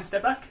check. If I can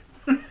step back.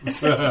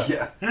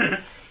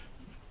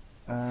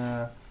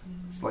 Yeah.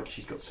 It's like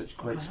she's got such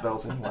great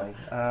spells anyway.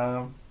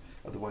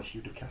 Otherwise she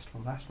would have cast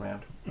one last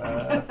round.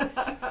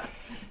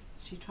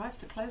 She tries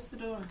to close the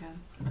door again.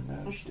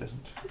 No, she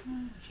doesn't.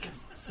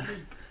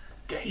 Sleep.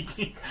 Gay.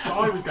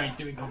 I was going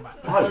to do in combat,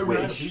 but I no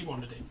round wish. he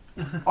wanted it.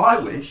 I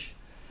wish.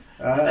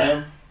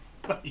 You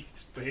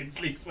just put him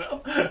sleeps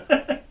well.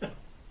 I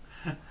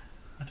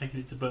take it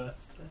it's a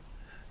burst.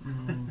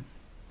 mm, And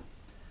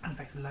in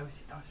fact, the lowest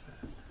it dice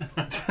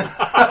first.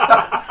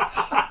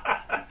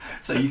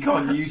 so you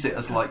can't use it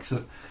as like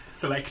sort of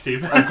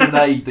Selective. a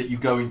grenade that you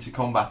go into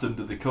combat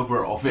under the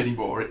cover of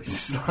anymore.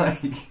 It's just like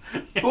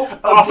oh,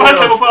 Our dear, first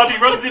oh. level party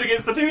runs in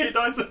against the 2-hit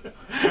dice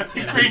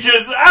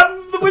creatures,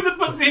 and the wizard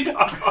puts the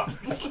entire party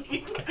to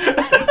sleep.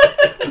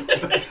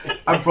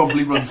 And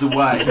probably runs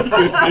away.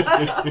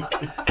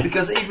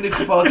 Because even if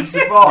the party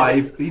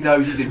survive, he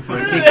knows he's in for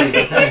a kicking.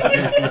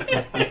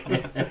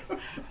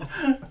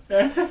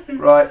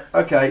 Right,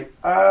 okay.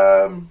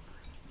 Oh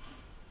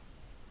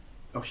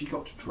Oh, she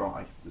got to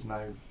try. There's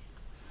no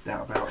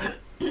doubt about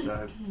it.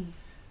 So,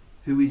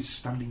 who is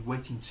standing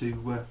waiting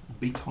to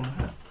beat on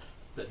her?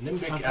 The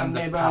Nimbic Okay, and the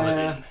maybe,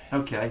 Paladin.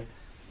 Okay.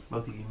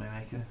 Both of you may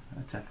make an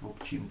attack of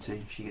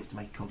opportunity. She gets to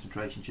make a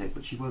concentration check,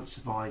 but she won't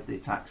survive the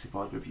attacks if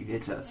either of you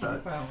hit her.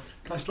 So, Well,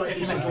 Can I strike if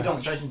you she makes a something?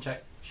 concentration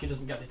check, she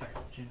doesn't get the attack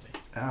opportunity.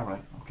 all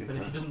right, okay. But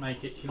if she doesn't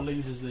make it, she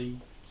loses the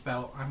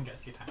spell and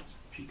gets the attacks.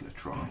 She's going to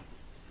try.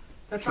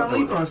 I'm trying to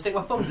leap her and stick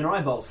my thumbs in her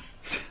eyeballs.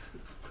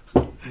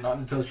 Not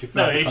until she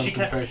No, fails a if she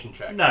concentration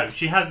check. No,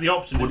 she has the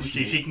option. What Doesn't does she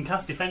she? do? She can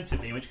cast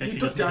defensively, in which case You she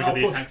took doesn't down trigger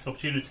the our push. attack's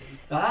opportunity. Yeah,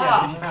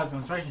 but if she Ah! fails a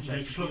concentration check,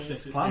 Yeah, she fluffs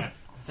It's it. plan. Yeah.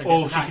 So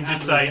Or gets she attack can and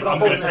just say, loses. I'm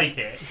going to take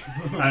it,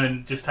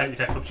 and just take the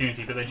attack's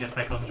opportunity, but then she has to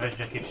make a concentration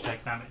check if she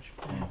takes damage.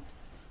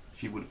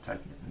 She would have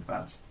taken it in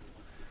advance.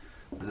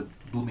 There's a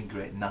blooming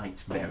great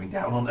knight bearing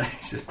down on her.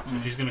 It's just,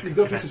 She's going to You've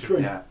got this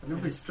string. yeah. You're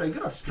a bit string.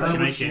 Good or Does string? she How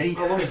much make she it? need?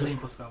 How long is it? 15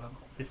 plus spell level.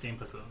 15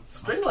 plus 11.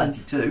 String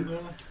length. 22. Yeah.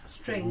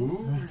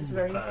 String is a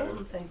very So-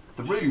 important thing.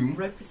 The room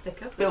Rope is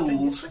thicker, but string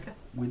is fills quicker.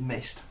 with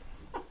mist.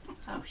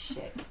 Oh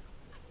shit.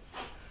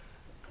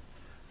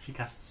 She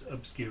casts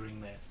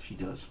Obscuring Mist. She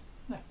does,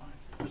 No,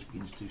 fine. which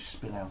begins to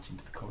spill out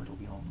into the corridor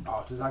beyond.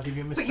 Oh, does that give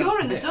you a But mischance you're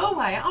in to the hit?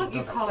 doorway, If aren't it you,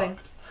 does, I'm Colin?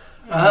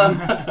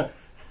 fucked.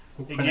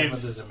 It Whenever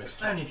gives- there's a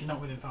mischance. Only if you're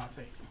not within 5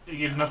 feet. It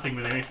gives nothing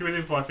within. If you're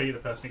within 5 feet of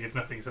the person, it gives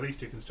nothing, so these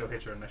two can still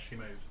hit her unless she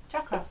moves.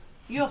 Jackroth,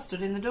 you're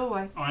stood in the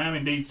doorway. I am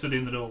indeed stood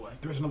in the doorway.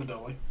 There is another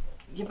doorway.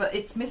 Yeah, but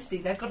it's misty.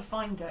 They've got to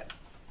find it.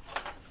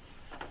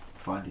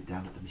 Find it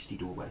down at the misty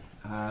doorway.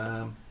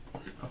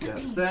 Okay,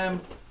 that's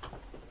them.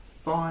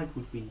 5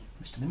 would be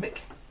Mr. Nimbic.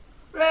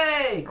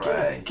 Hooray!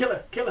 Hooray. Kill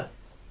her, kill her.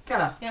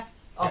 Can I? Yeah.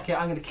 Okay,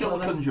 I'm going to Kill kill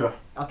the her. conjurer.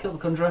 I'll kill the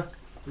conjurer.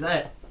 Is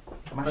that it?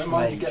 Mash Don't the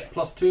mind you mage. get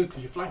 +2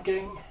 because you're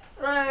flanking.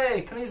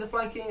 Hooray! Can I use a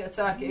flanking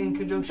attack in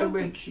conjunction Don't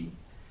think with... she...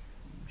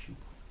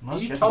 No,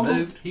 He she hasn't tumbled.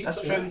 moved. He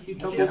That's yeah, true. He She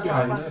tumbled hasn't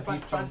behind moved. her.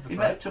 flank, He's flank, trying to He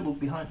may have tumbled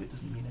behind her. It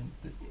doesn't mean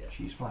that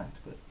she's flanked,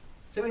 but...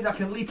 So it means I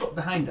can leap up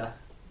behind her,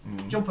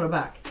 Mm. jump on her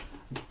back,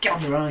 and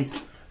gouge her eyes.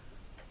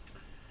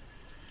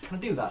 Can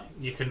I do that?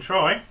 You can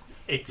try.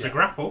 It's a Yeah.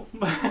 grapple.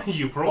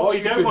 You Or probably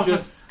you don't could want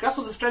just...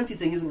 Grapple's a strengthy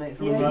thing, isn't it?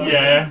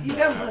 Yeah. You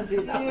don't want to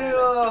do that.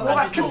 What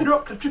about tripping her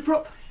up? Can I trip her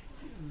up?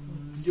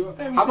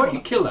 How about you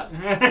kill her?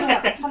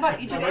 Yeah, how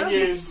about you just... How about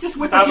you just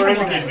whip stab her her in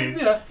the in the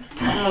kidneys?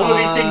 Yeah. All of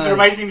these things are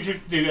amazing to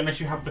do unless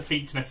you have the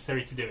feet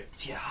necessary to do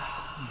it.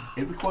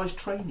 It requires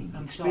training and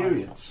And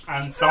experience.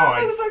 And Because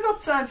size. I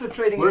got time for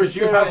trading Whereas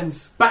you have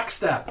experience.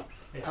 backstab.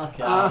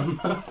 Okay. Um,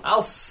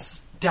 I'll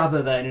stab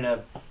her then in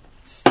a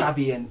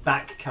stabby and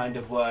back kind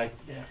of way.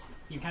 Yes.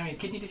 You carry a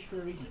kidney dish for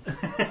a reason.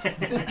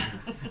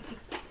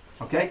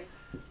 Okay?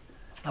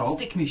 I'll Oh.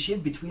 stick my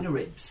shin between her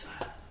ribs.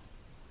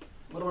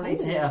 What do I need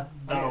to hit her?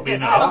 That'll be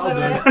Yes, enough.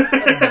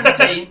 I'll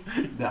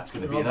 17. That's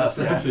going to be Roll enough,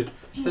 the yes.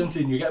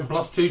 17, you're getting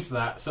 +2 to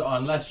that, so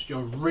unless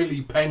you're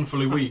really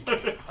painfully weak.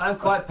 I'm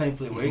quite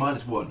painfully He's weak.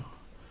 -1.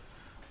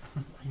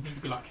 You need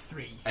to be like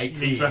 3.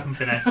 18. 18. Weapon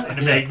finesse in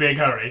a big, big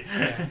hurry.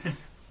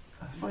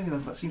 Funny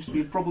enough, that seems to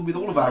be a problem with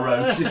all of our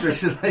rogues just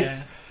recently.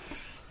 Yes.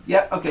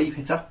 Yeah, okay, you've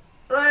hit her.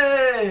 Do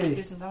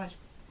Hooray! some damage.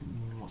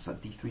 What's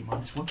that, D3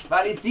 -1?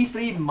 That is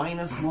D3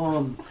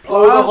 -1.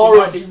 Oh, the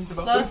horror!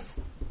 Plus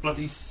Plus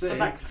the D6.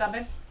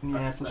 backstabbing.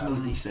 Yeah, plus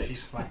another she's D6.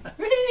 flanked.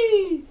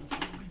 Whee!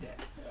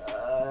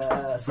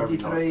 So Very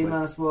D3 likely.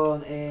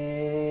 -1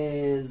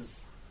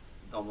 is...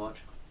 Not much.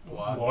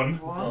 1.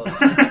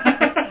 What?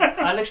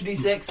 An extra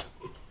D6.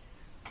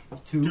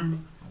 2.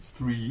 That's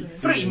 3.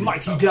 3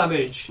 mighty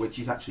damage! Which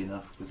is actually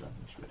enough, because I'm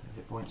just ready to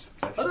hit points.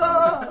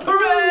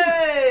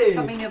 Hooray! Does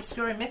that mean the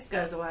obscuring mist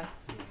goes away?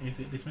 Is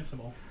it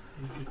dismissible?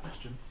 Is a good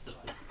question.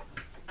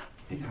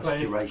 It has Well, a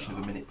duration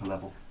of a minute per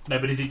level. No,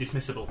 but is it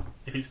dismissible?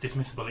 If it's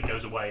dismissible, it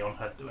goes away on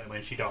her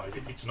when she dies.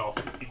 If it's not,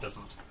 it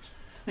doesn't.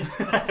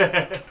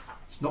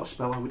 It's not a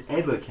spell I would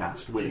ever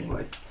cast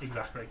willingly,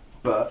 Exactly.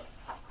 but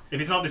If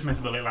it's not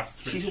dismissible, it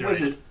lasts through she's its a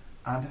duration. wizard,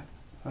 and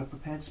her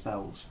prepared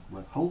spells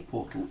were Hold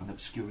Portal and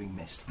Obscuring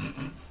Mist.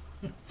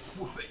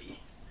 Whoopee.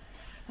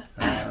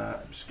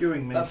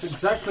 Obscuring Mist. That's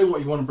exactly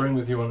what you want to bring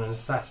with you on an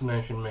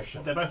assassination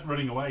mission. They're both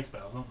running away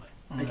spells, aren't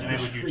they? They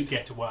enable you to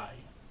get away.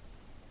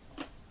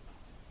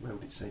 Where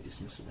would it say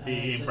dismissible?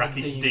 it's In a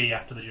brackets D. D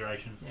after the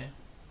duration.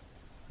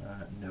 Yeah.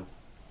 No.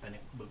 Then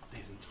it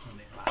isn't, and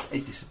it lasts.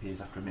 It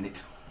disappears after a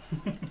minute.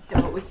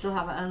 Yeah, but we still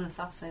have an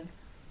assassin.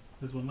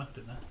 There's one left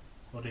in there.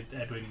 Or did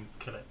Edwin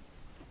kill it?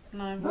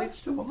 No, No, we've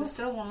still one there's left.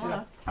 still one Yeah.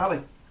 left. Ali,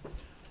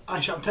 I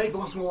shall take the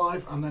last one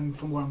alive and then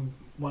from where I'm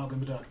wild in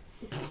the dark.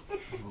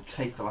 we'll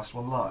take the last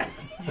one live.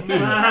 Do you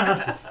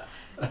want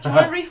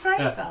to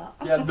rephrase that?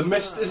 Yeah, the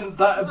mist isn't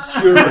that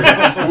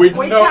obscuring. We'd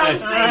We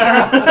notice.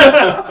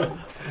 can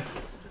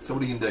So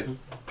what are you going to do?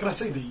 Can I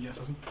see the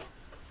assassin?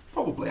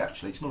 Probably,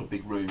 actually. It's not a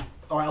big room.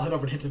 Alright, I'll head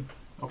over and hit him.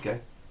 Okay.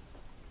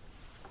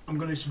 I'm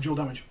going to do some dual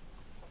damage.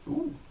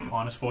 Ooh.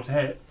 -4 to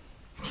hit.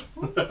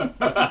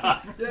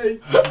 Yay!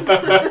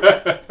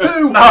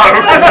 2!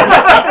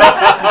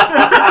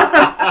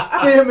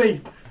 Fear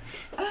me!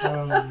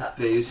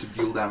 There is some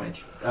dual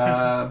damage.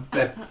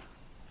 Ben.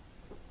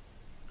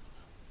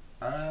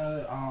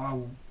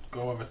 I'll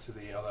go over to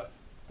the other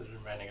the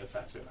remaining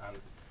assassin and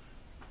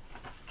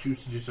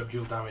choose to do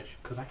subdual damage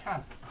because I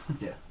can.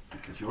 Yeah,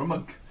 because you're a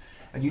monk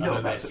and you know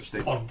about this such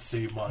things. on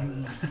C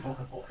minus.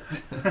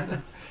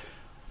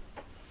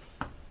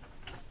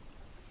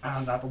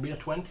 And that'll be a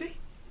 20.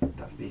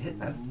 That'll be a hit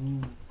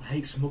then. I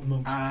hate smug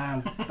monks.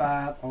 And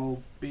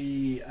that'll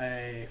be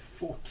a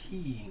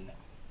 14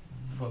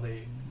 for the.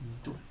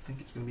 Don't think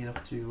it's going to be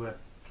enough to.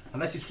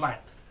 Unless he's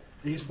flanked.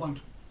 He is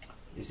flanked.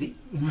 Is he?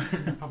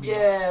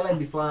 Yeah, let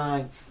me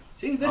flanked.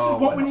 See, this Oh,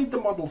 is what why we not? need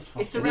the models for.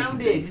 It's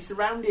surrounded. It's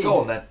surrounded. Go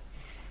on then.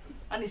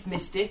 And it's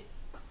misty.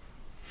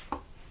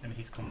 And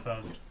he's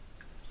confused.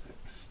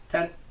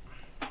 10.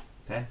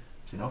 10.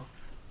 It's enough.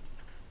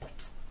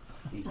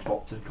 He's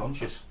bopped and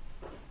conscious.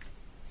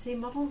 See,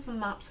 models and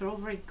maps are all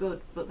very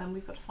good, but then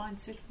we've got to find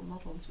suitable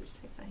models, which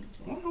takes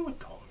ages. Oh, we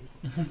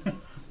don't.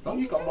 As long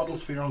as you've got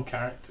models for your own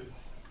characters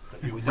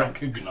that you We don't.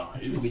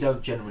 recognise. We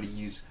don't generally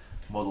use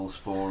models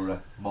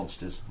for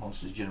monsters.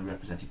 Monsters are generally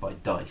represented by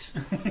dice.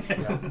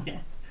 Yeah.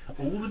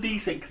 All the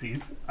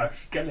D6s are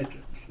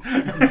skeletons.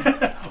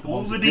 All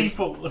ones the that dis-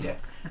 D4s. Yeah.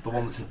 The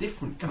one that's a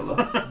different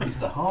colour is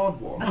the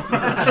hard one.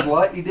 It's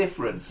slightly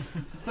different.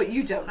 But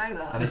you don't know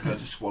that. And it's going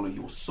to swallow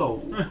your soul.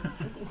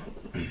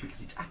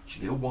 Because it's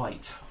actually a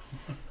white.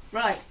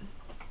 Right.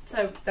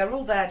 So they're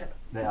all dead.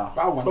 They are.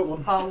 Bow one. But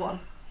one. Par one.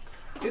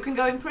 You can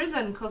go in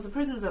prison because the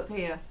prison's up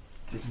here.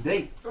 It is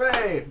indeed.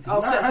 Hooray! I'll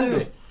Isn't that set to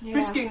handy?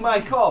 frisking my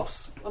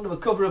corpse under the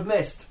cover of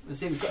mist. And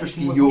see if we've got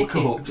Frisking anything your we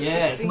can nick it. corpse?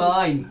 Yeah, it's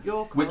mine.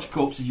 Your Which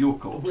corpse is your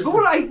corpse?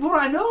 What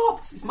I know?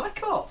 It's my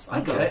corpse. I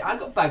got Okay. it. I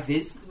got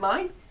Bagsy's. It's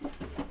mine.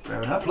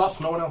 Fair enough.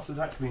 Plus, no one else is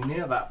actually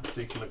near that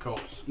particular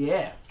corpse.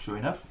 Yeah. Sure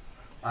enough.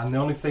 And the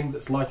only thing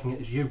that's lighting it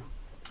is you.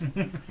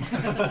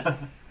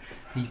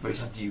 He's very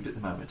subdued at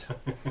the moment.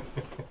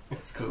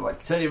 It's kind of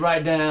like, Turn it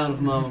right down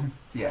for mum.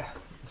 yeah,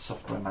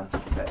 soft romantic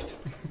effect.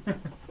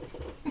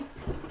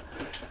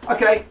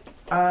 Okay,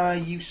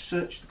 you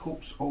search the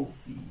corpse of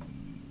the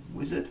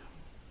wizard,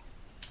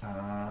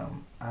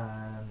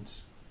 and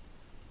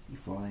you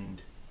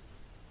find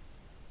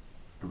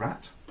a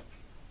rat.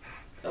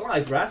 A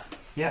live rat.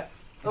 Yeah.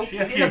 Oh, She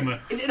is is it in a- human.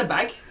 Is it in a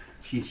bag?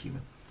 She is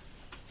human.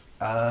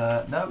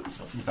 No, it's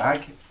not in the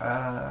bag.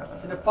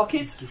 Is it in a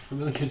pocket? The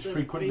familiars So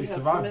frequently we have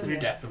survive the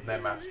familiar. death of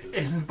their masters.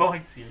 It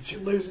bites you.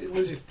 It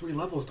loses 3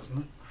 levels, doesn't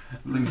it?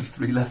 Loses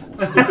 3 levels.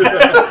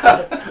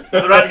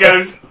 The rat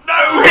goes,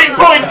 no hit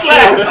points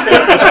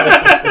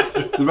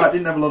left! The rat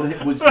didn't have a lot of hit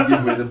points to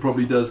begin with, and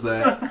probably does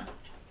there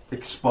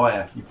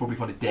expire. You probably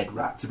find a dead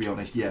rat, to be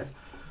honest. Yes.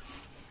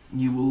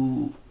 You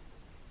will.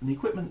 The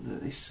equipment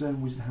that this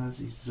wizard has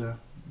is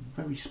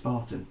very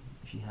Spartan.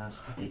 She has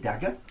a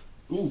dagger.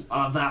 Ooh,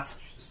 that.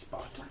 She's a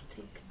Spartan.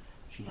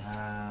 She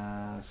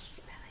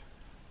has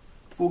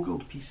 4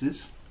 gold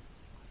pieces.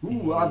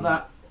 Ooh,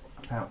 that.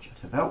 A pouch at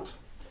her belt,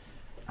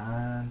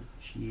 and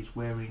she is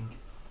wearing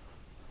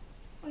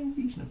a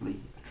reasonably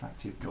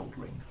attractive gold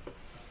ring.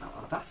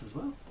 That as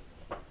well.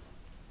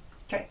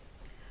 Okay.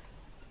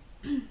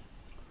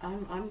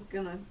 I'm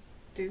gonna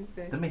do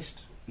this. The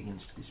mist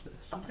begins to disperse.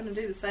 I'm gonna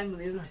do the same with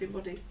the other 2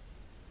 bodies.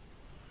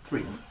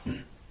 3.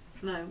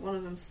 No, one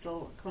of them's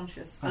still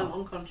conscious. Oh.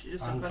 Unconscious,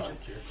 just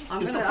unconscious. Unconscious.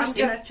 I'm It's gonna, not I'm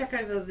frisking. gonna check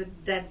over the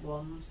dead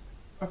ones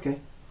Okay.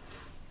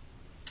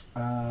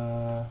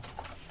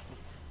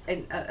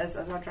 as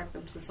I drag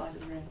them to the side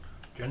of the room.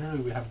 Generally,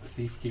 we have the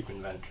thief keep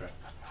inventory.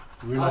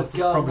 We realise Oh, this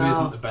God, probably no.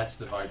 isn't the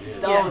best of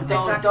ideas. Don't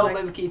exactly.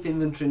 let me keep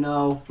inventory.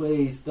 No,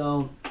 please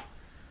don't.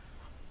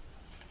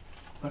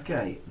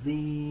 Okay.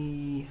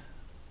 The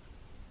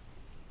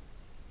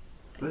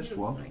first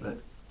one Right. that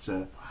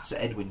Sir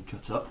Edwin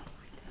cut up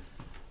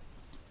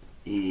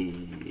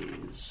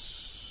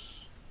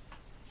is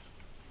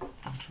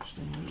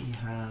interestingly he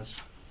has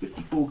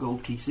 54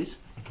 gold pieces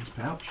in his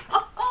pouch.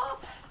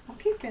 I'm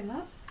keeping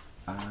that.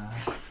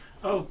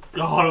 Oh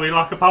god, are we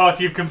like a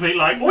party of complete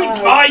like, oh, it's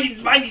No. mine,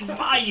 it's mine, it's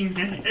mine!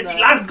 Every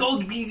last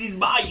gold piece is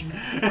mine!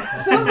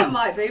 Some of them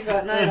might be,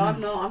 but no,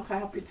 I'm not. I'm quite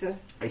happy to.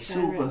 A share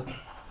silver it.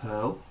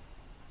 pearl.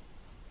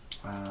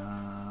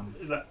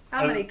 Is that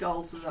How many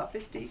golds was that?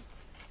 50.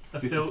 a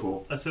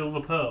 54. silver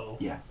pearl?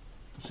 Yeah,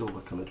 a silver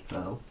coloured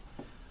pearl.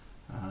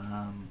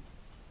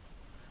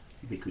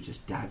 Ubiquitous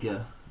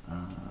dagger.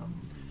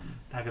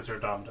 Daggers are a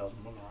dime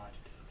dozen, what am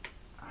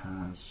I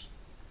Are Has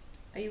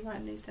you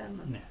writing these down to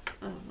then? do? Yes.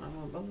 Oh, I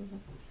won't bother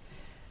them.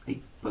 a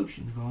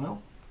potion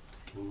vial.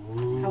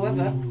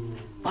 However,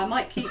 I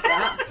might keep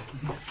that.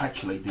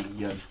 Actually,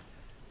 the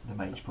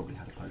mage probably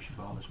had a potion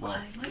vial as well.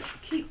 I might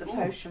keep the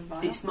potion vial.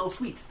 Does it smell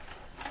sweet?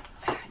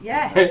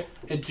 Yes.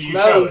 It Do you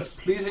show smells us?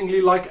 pleasingly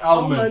like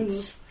almonds.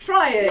 Almonds.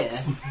 Try it.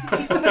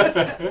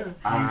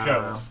 Can you show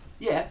us?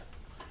 Yeah.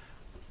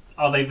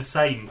 Are they the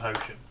same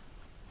potion?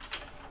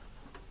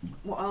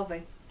 What are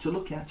they? To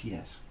look at,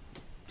 yes.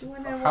 Do I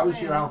know what How's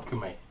they your are?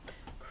 alchemy?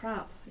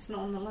 Crap. It's not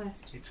on the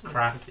list. It's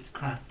craft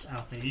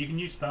alchemy. You can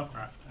use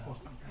spellcraft.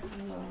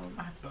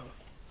 I have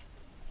both.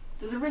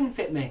 Does a ring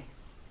fit me?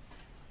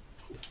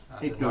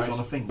 That's It a goes nice on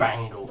a finger.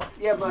 Bangle.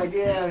 Yeah, but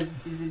yeah,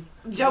 is it?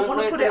 Don't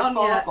want to put it on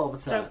fall yet. off all the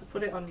time? Don't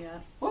put it on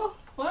yet. What?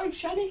 Why,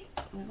 shiny?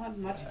 It might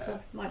be magical.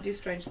 Might do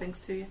strange things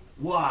to you.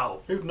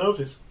 Wow. Who'd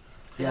notice?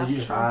 Yeah, That's you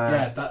true.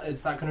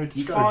 Is that going to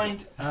You discourage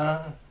find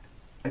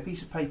it? a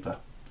piece of paper.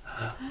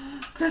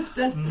 Dun,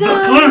 dun, The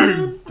dun.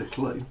 clue! The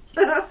clue.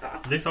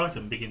 This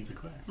item begins a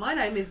quest. My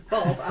name is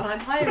Bob, and I'm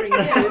hiring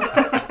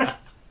you.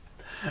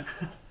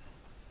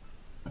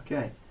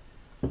 Okay.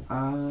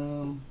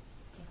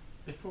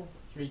 Before you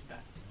read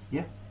that.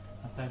 Yeah.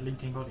 As they're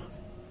looting bodies.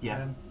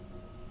 Yeah.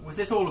 Was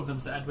this all of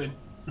them, Sir Edwin?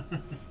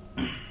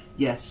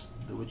 Yes,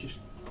 there were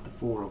just the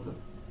 4 of them.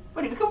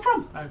 Where did we come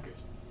from? Oh, good.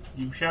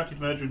 You shouted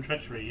murder and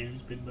treachery.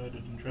 Who's been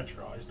murdered and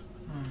treacherised?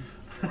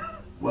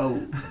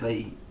 Well,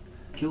 they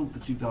killed the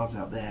 2 guards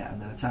out there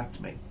and then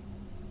attacked me.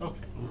 Okay.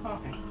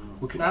 Okay.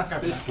 We can ask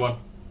this one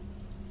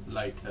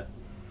later.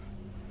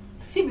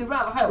 You seem to be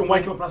rather high Go and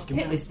wake him up and ask him.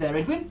 hit list there,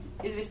 Edwin.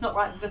 Is this not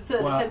like the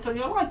third Well- attempt on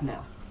your life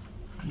now?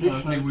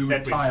 Traditionally, we would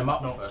Edwin, tie him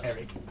up not first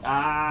Eric.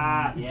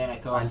 Ah, yeah,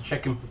 of course. and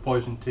check him for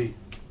poison teeth.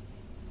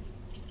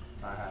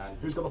 And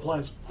Who's got the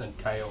pliers? then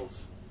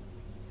tails.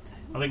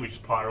 I think we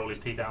just plier all his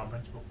teeth out on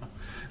principle.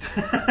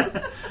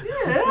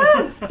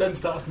 Yeah. Then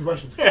start asking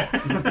questions. You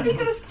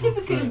got a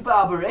certificate in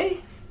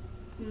Barbary?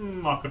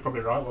 I could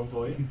probably write one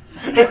for you.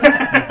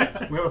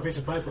 We have a piece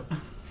of paper.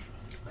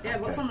 Yeah,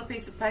 what's Okay. on the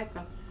piece of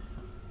paper?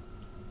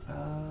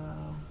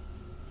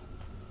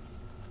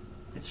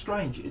 It's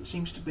strange. It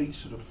seems to be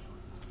sort of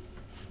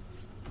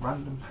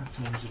random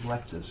patterns of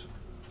letters.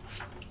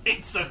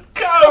 It's a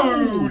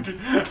code!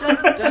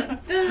 Dun, dun,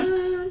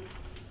 dun.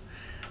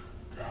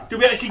 Do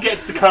we actually get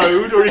to the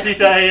code, or is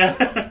it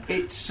a...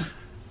 It's.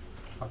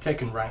 I've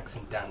taken ranks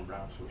in Dan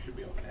Brown, so we should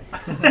be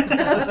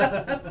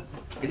okay.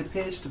 It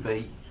appears to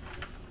be.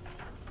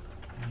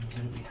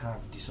 Do we have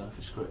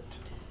decipher script?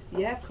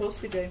 Yeah, of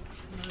course we do.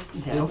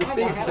 No, The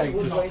thief takes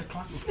would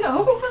us. we?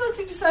 No, well, that's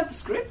a decipher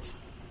script.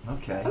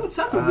 Okay. I would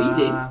time for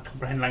reading.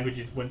 Comprehend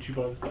languages once you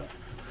buy this book.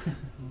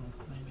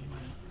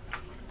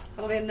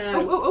 I mean,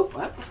 Oh, no. oh,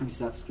 I've got some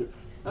decipher script.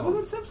 Have I got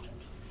a decipher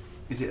script?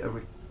 Is it a?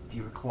 Do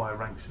you require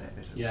ranks in it?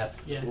 Is it? Yes.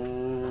 Yeah. You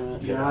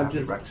don't Yeah, have I'm any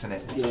just. ranks in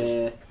it. It's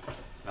Yeah,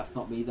 that's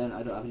not me then.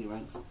 I don't have any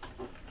ranks. Just,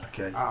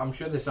 okay. I'm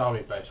sure this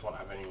army base won't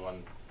have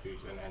anyone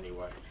who's in any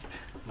way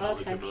Okay.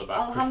 knowledgeable about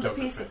I'll hand a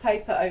cryptography. piece of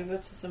paper over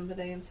to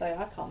somebody and say,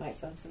 I can't make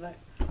sense of it.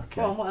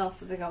 Okay. Go on, what else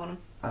have they got on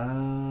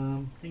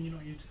them? Can you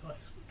not use decipher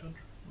script, Andrew?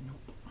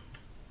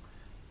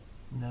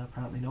 No,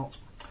 apparently not.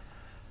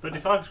 But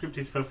decipher script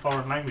is for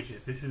foreign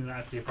languages. This isn't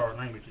actually a foreign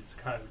language, it's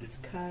code. It's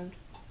Code.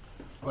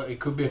 Well, it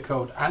could be a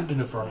code and in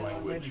a foreign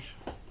language.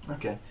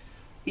 Okay.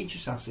 Each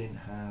assassin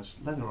has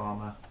leather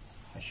armour,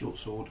 a short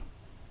sword,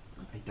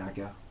 a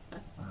dagger.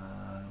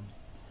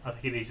 I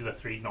think these are the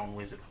 3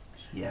 non-wizard ones.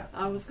 Yeah.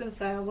 I was going to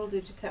say I will do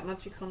detect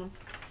magic on them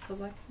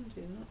because I can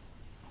do that.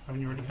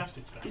 Haven't you already cast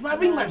it today? Is my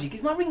ring magic?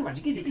 Is my ring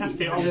magic? Is it? Cast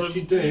Is it it? on Yes, the,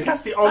 you do. You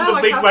cast it on Oh, the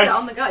I big cast web. it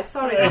on the guy.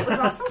 Sorry, that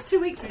was 2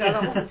 weeks ago.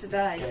 That wasn't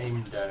today.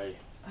 Game day.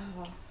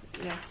 Oh,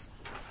 yes.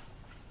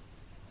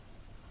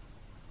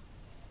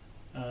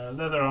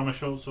 Leather armour,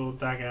 short sword,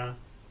 dagger.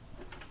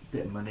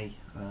 Bit of money.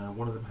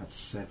 One of them had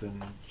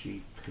 7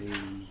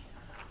 GP.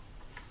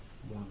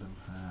 One of them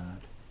had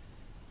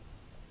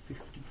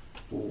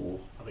 54.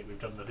 I think we've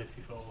done the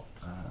 54.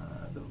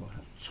 The other one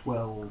had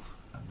 12,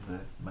 and the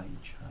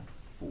mage had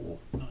 4.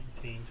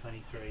 19,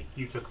 23.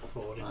 You took a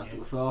 4, I didn't took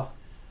you? a 4.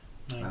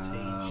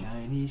 19.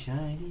 Shiny,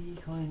 shiny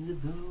coins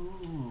of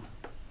gold.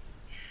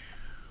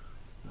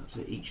 That's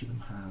it. Each of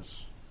them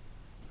has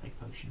a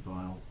potion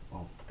vial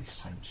of this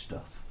same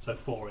stuff. So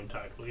 4 in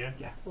total, yeah?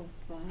 Full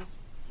prize.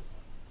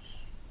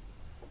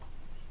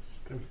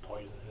 It's going to be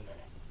poison, isn't it?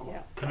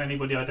 Yeah. Can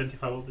anybody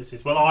identify what this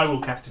is? Well, I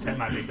will cast Detect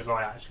Magic because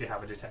I actually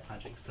have a Detect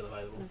Magic still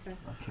available. Okay.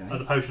 Okay. Are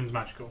the potions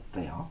magical?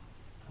 They are.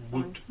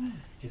 Woot.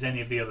 Is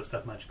any of the other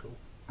stuff magical?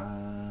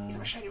 Is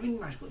my shiny ring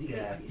magical? Is it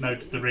Yeah. really? Is Note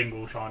it- the ring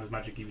will shine as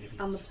magic even if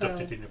And you the stuffed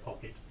pearl. it in your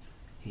pocket.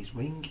 His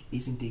ring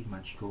is indeed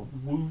magical,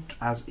 Woot.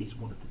 as is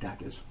one of the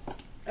daggers.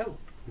 Oh,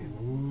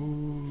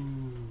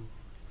 Ooh.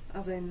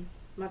 as in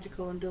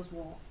magical and does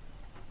what?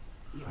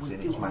 Yeah, As what in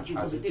it it's do, what's it do, magic.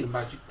 what's As it it's a do?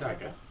 magic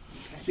dagger.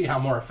 See how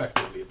more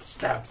effectively it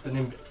stabs the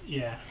nimbic.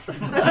 Yeah.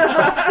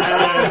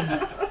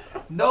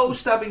 No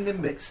stabbing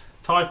nimbics.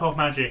 Type of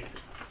magic.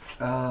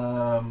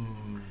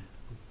 Um,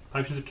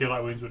 Potions of Cure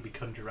Light Wounds would be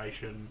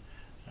Conjuration.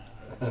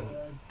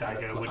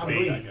 Dagger would I'm be...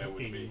 reading. Dagger would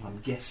be- I'm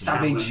guessing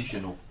Stabbing.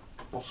 illusion or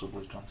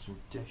possibly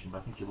transmutation, but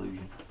I think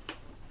illusion.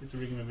 It's a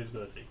ring of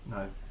invisibility.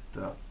 No,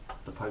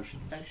 the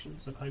potions.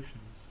 Potions. The potions.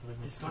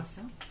 Disguise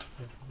self?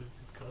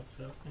 Disguise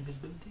self.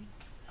 Invisibility?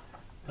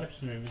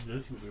 Potions of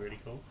invisibility would be really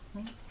cool.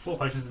 4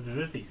 potions of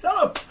invisibility.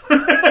 Stop!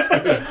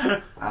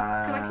 I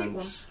keep And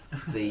one?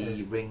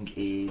 the ring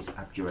is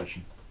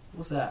abjuration.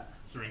 What's that?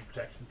 It's a ring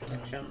protection.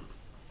 Protection.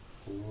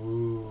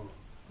 Ooh.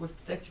 What's it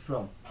protect you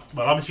from?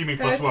 Well, I'm assuming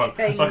plus 1. So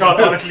Thirty I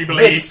can't honestly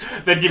believe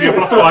they'd give you a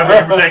plus 5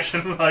 ring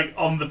protection like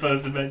on the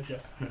first adventure.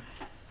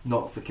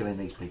 Not for killing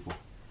these people.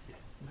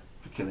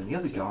 For killing the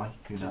other guy,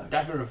 who It's a knows?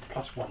 dagger of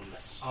plus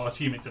 1-ness. I'll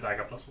assume it's a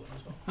dagger plus 1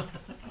 as well.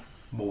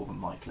 More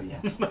than likely,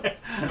 yes.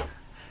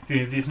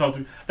 It's not.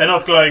 They're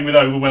not glowing with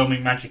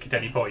overwhelming magic at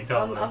any point,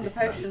 are On they? the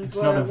potions It's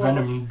were not a what?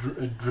 venom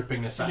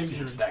dripping assassin's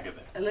Illusion. dagger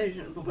there.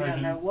 Illusion, but we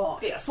don't know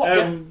what. Yeah, swap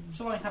you.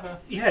 Shall I have a...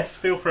 Yes,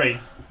 feel free.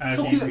 As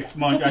Swap you you.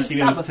 might Swap actually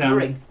you go stab to her for the town.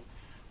 ring.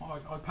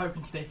 I poke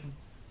and sniff and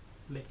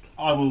lick.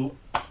 I will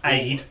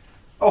aid.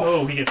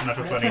 Oh, Oh, he gets a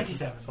natural 20.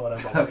 27. So I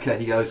don't bother. okay.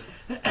 He goes.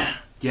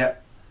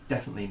 Yep,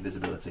 definitely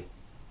invisibility.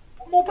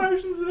 More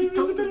potions of It's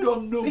invisibility.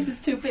 gone numb. This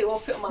is too big,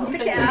 won't fit on my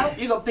Stick it fingers. out.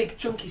 You got big,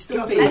 chunky,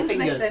 stumpy Ends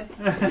fingers.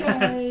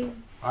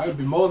 missing. I would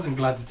be more than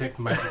glad to take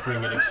the magic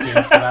ring in exchange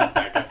for that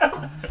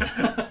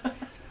dagger.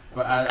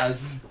 But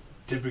as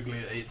typically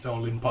it's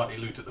all in party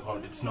loot at the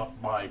moment, it's not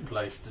my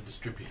place to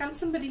distribute. Can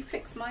somebody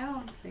fix my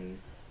arm,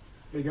 please?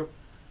 There you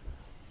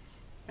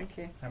Thank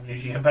you. How many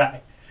did you get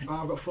back? go.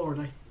 I've got 4 a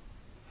day.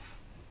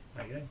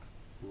 There you go.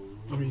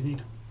 How many do you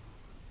need?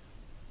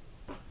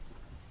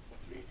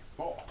 3,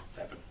 4,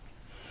 7.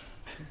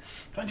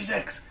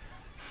 26!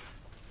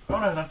 Oh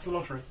no, that's the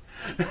lottery.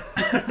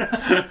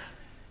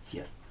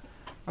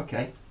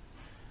 Okay.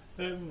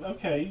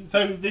 Okay,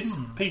 so this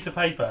piece of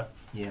paper.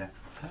 Yeah.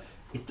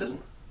 It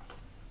doesn't.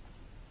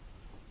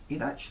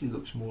 It actually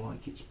looks more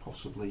like it's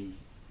possibly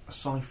a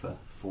cipher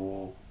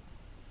for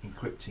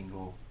encrypting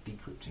or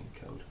decrypting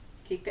code.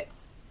 Keep it.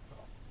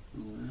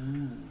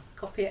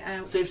 Copy it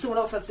out. So if someone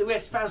else had to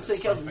found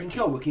something else that's in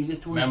code, we can use this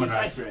to Memorise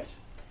decipher it. it.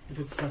 If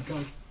it's the same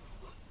code.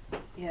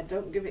 Yeah,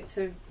 don't give it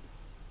to...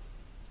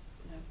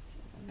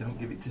 No. Don't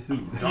give it to who?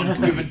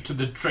 Don't give it to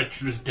the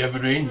treacherous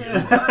Deveranian,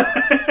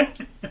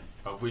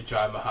 of which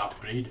I'm a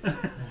half-breed.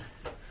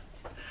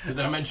 Did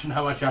I mention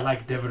how much I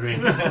like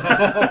Deveranian?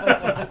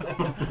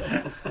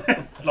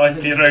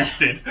 Lightly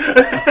roasted.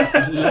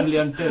 Lovely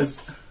on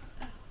toast.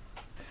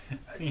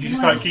 You just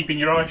start keeping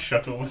your eyes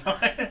shut all the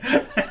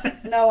time.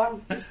 No,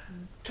 I'm just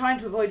trying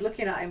to avoid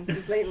looking at him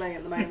completely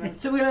at the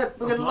moment. So we're gonna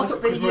That's lock nice,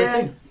 up because the we're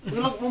 18. we're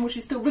gonna lock one which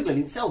is still wriggling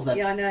in cells then.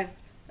 Yeah, I know.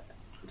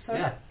 Sorry.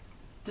 Yeah.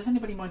 Does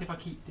anybody mind if I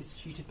keep this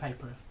sheet of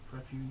paper for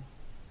a few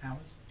hours?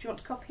 Do you want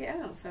to copy it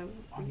out? So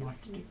I'd we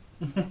like to do.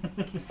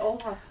 all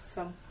have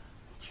some.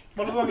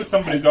 Well, as long as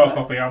somebody's got a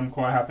copy, I'm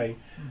quite happy.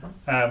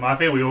 I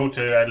feel we ought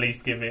to at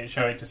least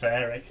show it to Sir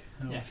Eric,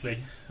 obviously.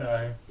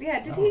 So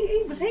Yeah, did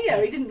he was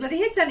here. He didn't bloody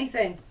hit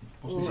anything.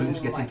 So he was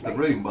getting into the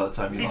room by the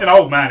time he's an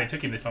old man. It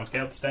took him this long to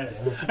get up the stairs.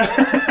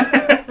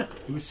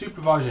 He was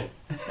supervising,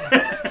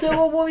 So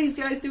what were these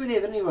guys doing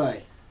here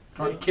anyway?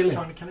 trying to kill him.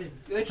 Trying to kill him.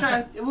 We're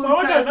trying. We're Well,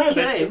 I trying don't know. to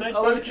kill him,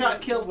 or we're trying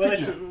to kill the Were they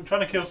prisoner.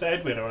 trying to kill Sir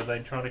Edwin, or are they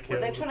trying to kill?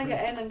 Were they trying to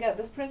get in and get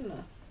the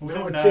prisoner? We Does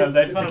don't anyone know. see if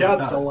They're the trying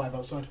guards to. are still alive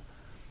outside?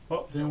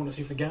 What? Does anyone want to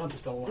see if the guards are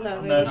still alive?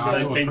 No, No, No, they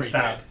they've were been pretty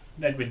stabbed.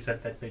 Edwin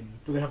said they'd been.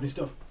 Do they have any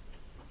stuff?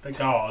 The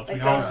guards. They We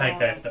can't can't. take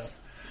their stuff.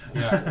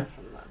 Yeah.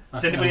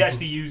 Does anybody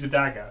actually use a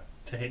dagger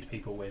to hit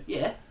people with?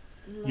 Yeah,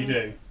 You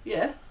do.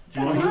 yeah. Do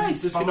you That's want to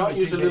nice. Does he Fine, not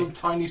use a TV. little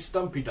tiny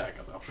stumpy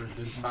dagger though, for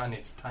his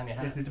tiny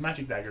hands? It's a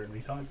magic dagger in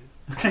resizes.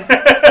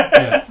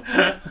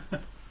 Yeah.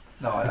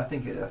 No, I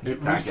think It dagger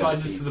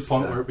resizes to the is,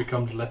 point where it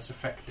becomes less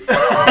effective.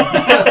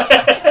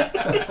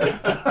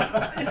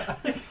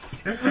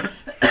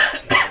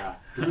 Yeah,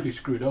 they really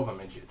screwed over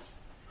midgets.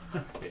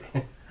 I'm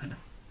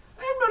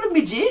not a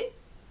midget.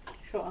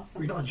 Short answer.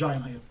 You're not a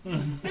giant, are you?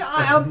 Yeah,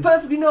 I am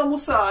perfectly normal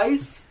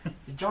sized.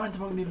 It's a giant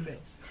among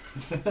nimbits.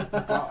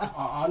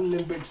 Are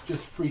nimbics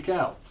just freak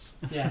outs?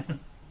 Yes.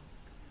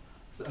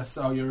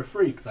 So you're a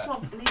freak then? Come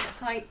on, we need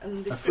height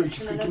and A freaky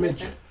description and freak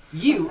everything. midget?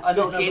 You are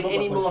Don't not have getting the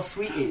any bubble, more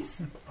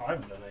sweeties. I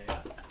haven't done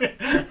it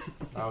yet.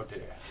 Oh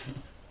dear.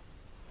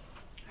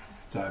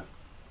 So,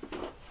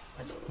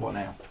 what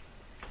now?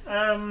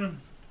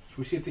 Should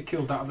we see if they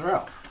killed that other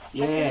elf?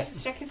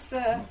 Yes. Check if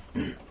Sir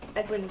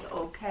Edwin's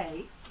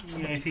okay.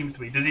 Yeah, he seems to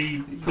be. Does he?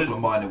 A couple of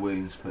minor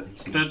wounds, but he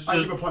seems. Does, I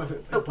does, give a point of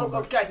it.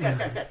 Oh, guys.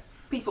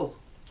 People,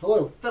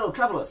 Hello. fellow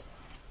travellers,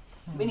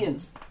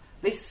 minions.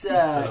 This,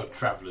 Fellow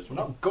travellers, we're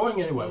not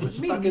going anywhere. We're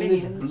You mean stuck in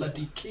this minions?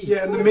 bloody key.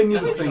 Yeah, and the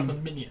minions Like a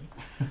thing. minion.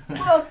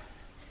 well,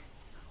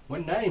 We're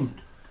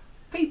named.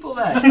 people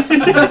there.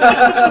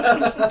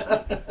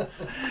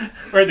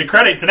 we're in the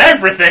credits and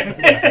everything.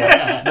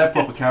 They're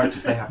proper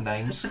characters. They have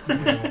names.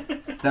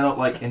 They're not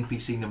like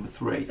NPC number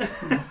 3.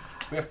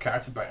 We have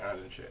character background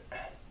and shit.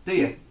 Do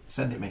you?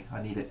 Send it me.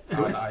 I need it.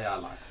 I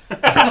like.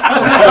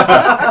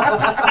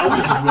 I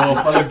was just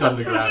rough. I lived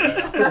underground.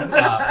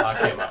 I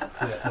came up.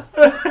 Yeah.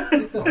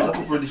 I'll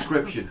settle for a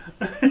description.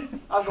 I've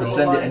got Sure, one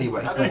send it line-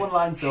 anyway. I've got one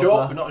line so Short,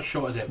 far. but not as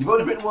short as him. You've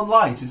only written one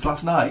line since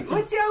last night.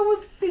 But yeah, I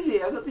was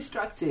busy. I got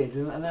distracted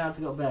and then I had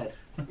to go to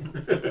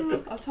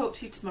bed. I'll talk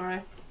to you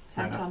tomorrow.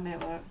 Fair Same enough. time me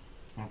at work.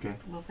 Okay.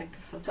 We'll think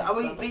of something. So are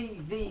we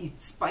further. the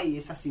spy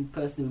assassin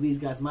person who these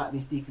guys might have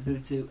been sneaking through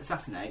to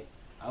assassinate?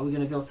 Are we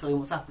going to go tell him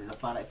what's happening and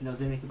find out if he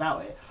knows anything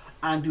about it?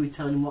 And do we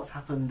tell him what's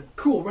happened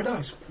Cool, red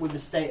eyes. with the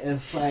state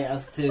of play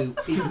as to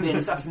people being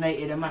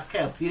assassinated and mass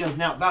chaos? Because you don't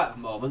know anything about it at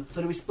the moment.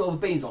 So do we spill the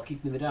beans or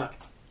keep him in the dark?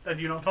 Had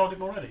you not told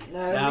him already?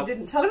 No, No. we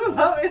didn't tell him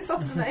about the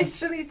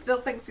assassination. He still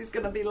thinks he's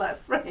going to be let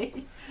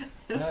free.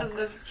 Yeah. And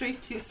the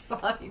treaty is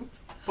signed.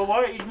 But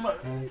why?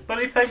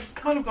 But if they've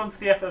kind of gone to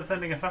the effort of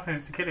sending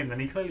assassins to kill him, then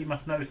he clearly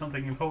must know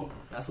something important.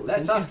 That's what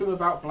Let's we're ask him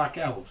about black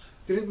elves.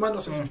 They didn't mind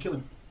us if we kill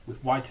him.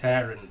 with white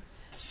hair and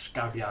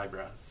scabby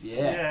eyebrows.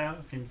 Yeah.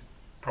 That seems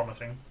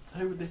promising. So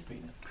who would this be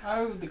then?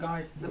 Oh, the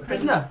guy. The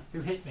prisoner.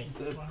 Who hit me.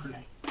 The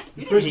Okay.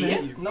 You Prisoner didn't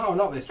hit hear? you. No,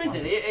 not this Prisoner,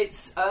 one.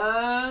 it's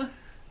The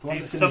one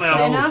He's that's in the somehow-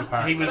 cells, Sena?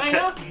 apparently. He was Sena?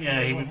 yeah,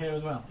 There's he one was, here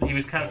as well. he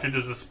was captured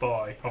as a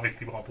spy,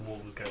 obviously while the war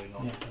was going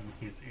on. Yeah.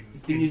 And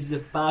He's been used as a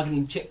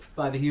bargaining chip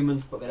by the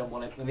humans, but they don't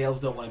want him, and the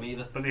elves don't want him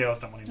either. But the elves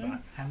don't want him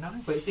back. How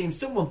nice. But it seems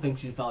someone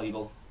thinks he's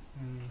valuable.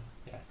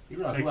 Yeah. You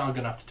realise we are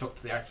going to have to talk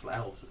to the actual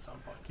elves at some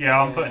point. Yeah,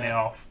 I'm Yeah. putting it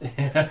off.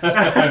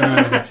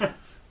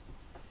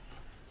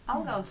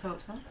 I'll go and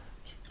talk to him.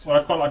 Well,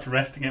 I'd quite like to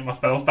rest and get my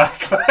spells back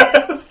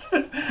first.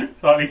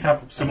 So at least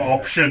have some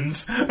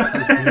options.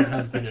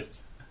 Has been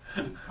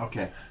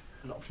Okay,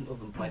 An option other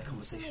than plain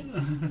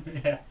conversation.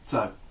 Yeah.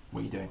 so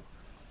what are you doing?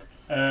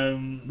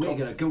 We're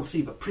going to go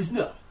see the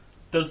prisoner.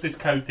 Does this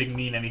code thing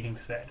mean anything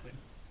to Sir Edwin?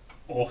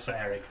 Or Sir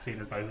Eric, seeing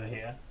as both are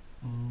here?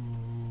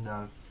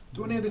 No.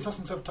 Do any of the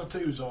assassins have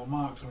tattoos or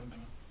marks or anything?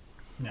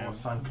 No. Or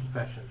signed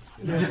confessions.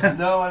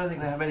 No, I don't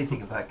think they have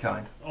anything of that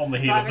kind. On the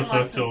heel of the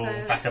Driving foot or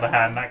licenses. back of the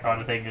hand, that kind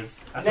of thing is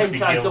Name assessing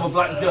tags on the guilds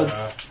black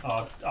duds.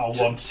 are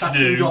want to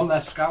Tattooed do. on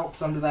their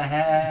scalps, under their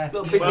hair.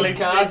 Little business Well, it's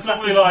cards.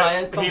 normally license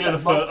like player, heel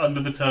of the contact foot, box.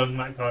 under the tongue,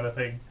 that kind of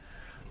thing.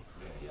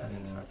 Yeah,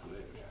 exactly.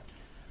 Yeah.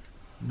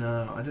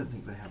 No, I don't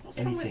think they have What's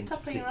wrong with anything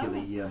tapping your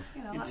particularly. You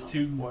know, It's like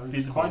too Well, it's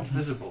visible. quite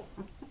visible.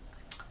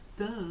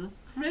 Duh.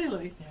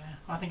 Really? Yeah,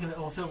 I think a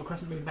little silver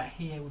crescent moving back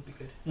here would be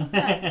good.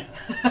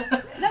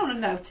 No one would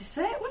notice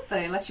it, would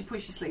they? Unless you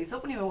push your sleeves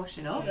up when you were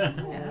washing up. Yeah.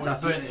 Yeah.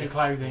 Tattoo it through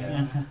clothing.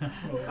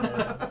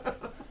 Yeah.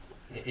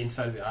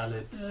 Inside the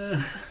eyelids.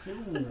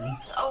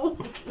 Oh.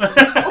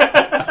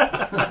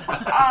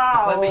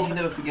 That means you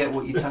never forget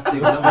what you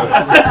tattoo number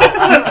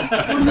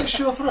Wouldn't it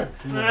show through?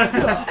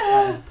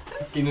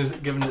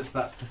 Given that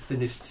that's the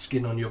thinnest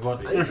skin on your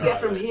body. I need to get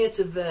from here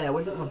to there.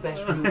 Where do you think my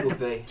best route would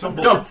be?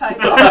 Tumble. Jump. Spring.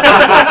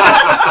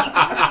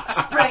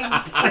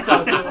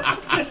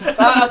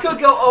 I could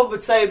go over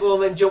the table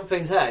and then jump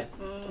things head.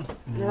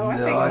 No, I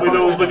think With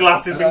all the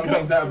glasses I and don't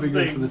think cups that would be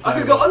and good for the things. I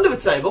could go under the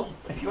table.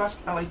 If you ask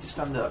Ali to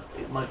stand up,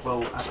 it might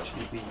well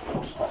actually be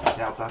possible to get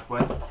out that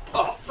way.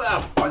 Oh,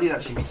 fab. I did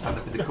actually mean stand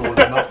up in the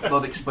corner,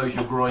 not expose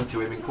your groin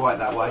to him in quite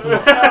that way.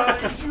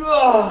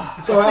 Oh,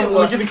 So I'm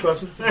a giving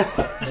person. So.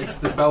 It's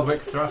the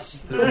pelvic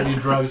thrust that really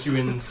drives you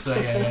in. So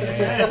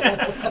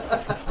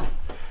yeah.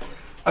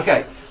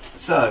 Okay,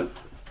 so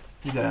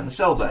you go down the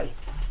cell bay,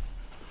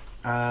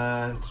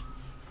 and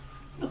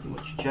nothing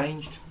much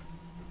changed.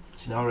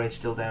 Scenaro's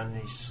still down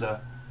in his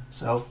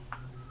cell.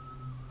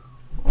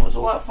 What was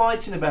all that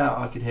fighting about?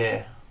 I could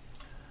hear.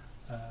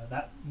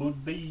 That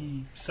would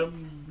be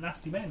some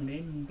nasty men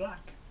in black.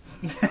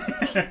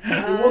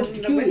 wanted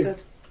to the kill you.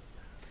 wizard.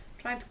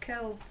 Trying to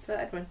kill Sir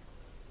Edwin.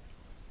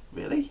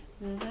 Really?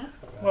 Mm-hmm.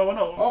 Well, we're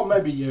not. Oh,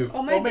 maybe you. Or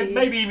Or maybe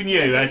even you,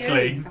 maybe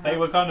actually. you, They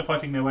were perhaps. kind of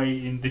fighting their way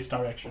in this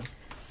direction.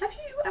 Have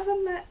you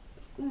ever met?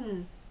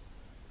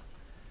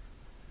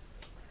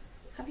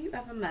 Have you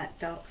ever met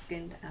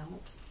dark-skinned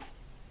elves?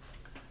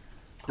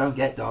 Don't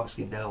get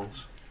dark-skinned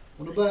elves.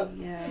 What about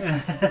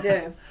Yes, I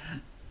do.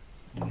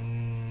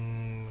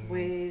 With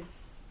With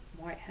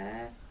white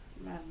hair,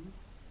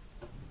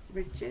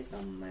 ridges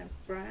on their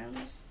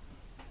brows.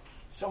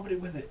 Somebody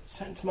with it.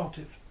 Sense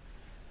motive.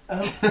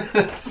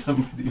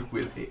 somebody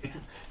with it.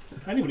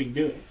 Anybody can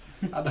do it.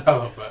 I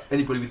know, but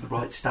Anybody with the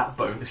right stat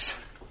bonus.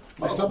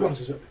 what's that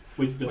bonus, is it?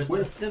 Wisdom.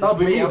 that'll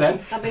be me then.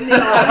 That'd be me.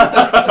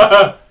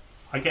 Right.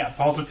 I get a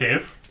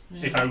positive,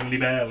 if only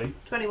barely.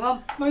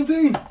 21.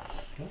 19.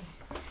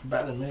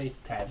 Better than me.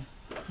 10.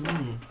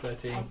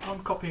 13. I'm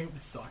copying up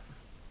this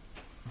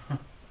cipher.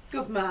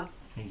 Good man.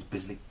 He's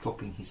busily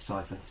copying his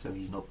cipher, so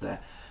he's not there.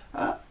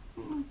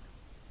 You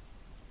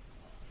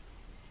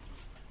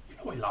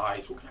know he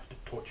lies. We're going to have to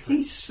torture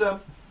him.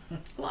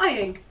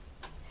 Lying.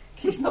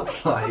 He's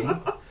not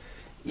lying.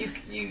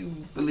 You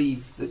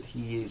believe that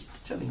he is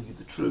telling you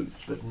the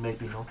truth, but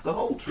maybe not the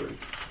whole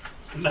truth.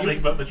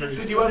 Nothing but the truth.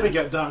 Did you ever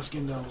get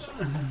dark-skinned elves?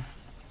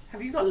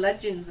 Have you got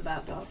legends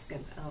about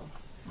dark-skinned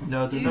elves?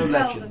 No, Do there you are no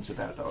tell legends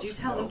about dark Do you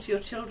tell them to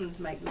your children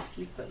to make them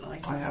sleep at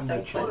night? I and have stay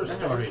no close Horror to home?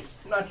 stories.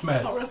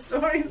 Nightmares. Horror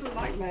stories and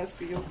nightmares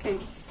for your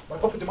kids. My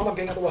puppet demand, I'm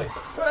getting out of the way.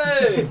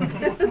 Hey!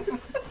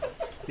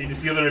 See, this,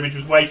 the other image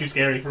was way too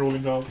scary for all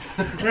involved.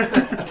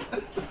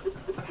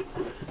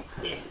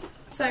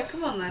 So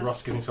come on then.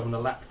 Ross giving someone a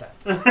lap dance.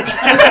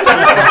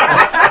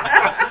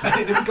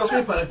 It didn't cost me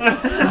a penny.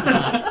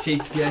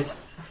 Cheapskate.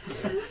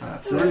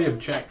 That's It's it. really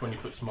object when you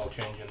put small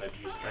change in their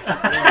G-string.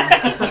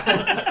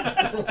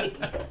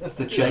 That's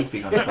the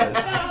chafing, I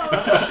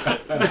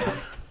suppose.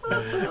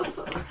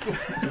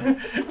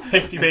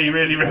 50p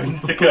really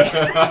ruins the cut.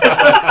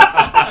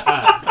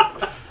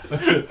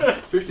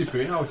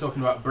 50p, now we're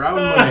talking about brown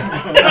money.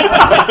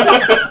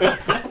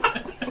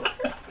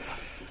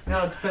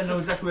 Now it depends on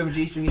exactly where my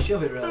G-string you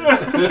shove it, really.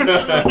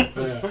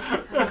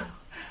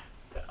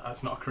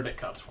 That's not a credit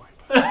card swipe.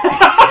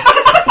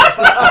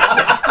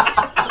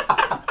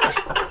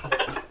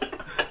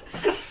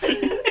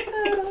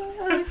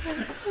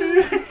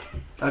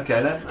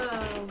 Okay then.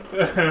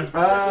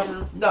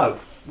 Oh. No,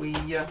 we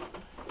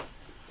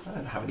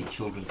have any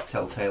children to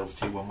tell tales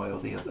to one way or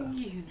the other.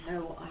 You know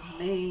what I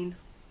mean.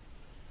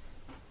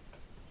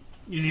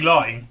 Is he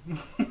lying?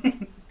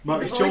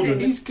 About He's his avoiding children.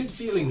 He's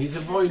concealing. He's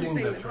avoiding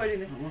the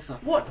truth. What's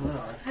that? What Can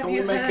have we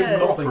you make him heard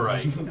not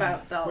operate?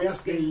 about dark We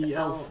asked skin the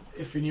elf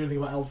if he knew anything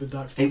about elves with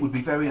dark skin. It would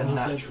be very And he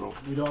said, unnatural.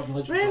 we don't have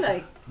knowledge. of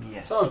Really?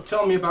 Yes. So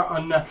tell me about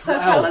unnatural So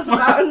tell us elves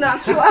about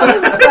unnatural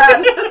elves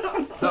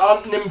then. that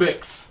aren't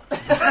nimbics.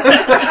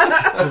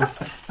 that.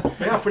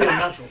 They are pretty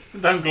unnatural.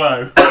 Don't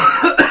glow.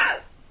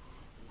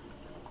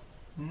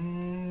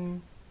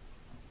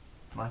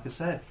 Like I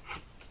said,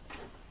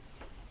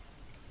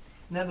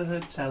 never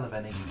heard tell of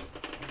any.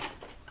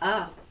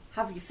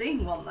 Have you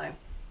seen one though?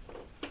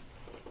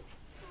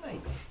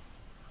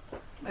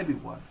 Maybe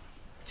one.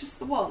 Just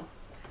the one.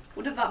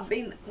 Would that have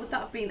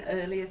been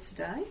earlier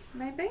today?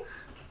 Maybe.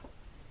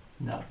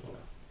 No.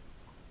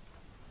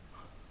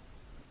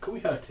 Can we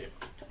hurt him?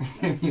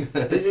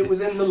 Is it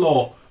within the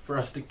law for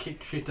us to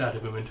kick shit out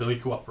of him until he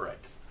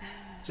cooperates?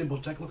 Simple.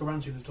 Take a look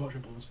around, see if there's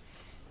torturing bullets.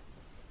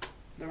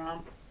 There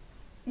aren't.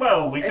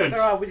 Well, we If could.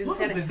 there are, we didn't see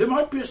Well, any. there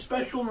might be a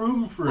special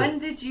room for When it.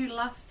 did you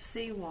last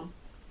see one?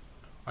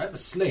 I have a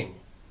sling.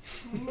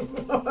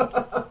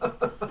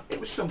 It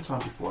was some time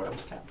before I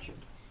was captured.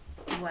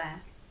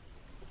 Where?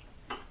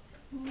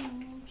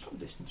 Some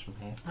distance from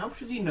here. How much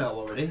does he know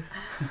already?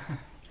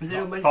 Is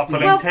it Start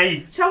pulling Well,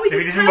 teeth. Shall we If he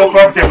just doesn't tell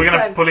more you cooperative, we're going to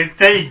something? pull his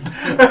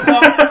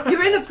teeth.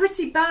 You're in a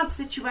pretty bad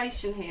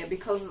situation here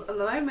because at the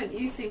moment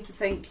you seem to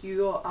think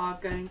you are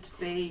going to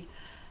be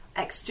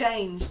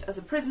exchanged as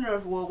a prisoner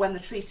of war when the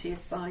treaty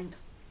is signed.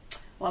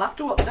 Well,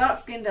 after what the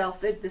dark-skinned elf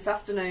did this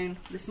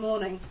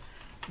morning,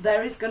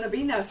 there is going to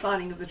be no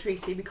signing of the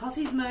treaty because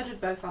he's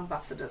murdered both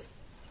ambassadors.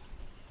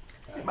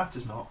 It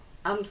matters not.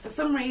 And for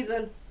some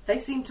reason, they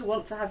seem to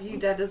want to have you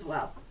dead as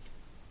well.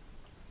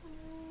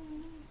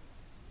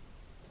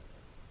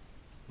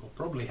 We'll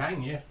probably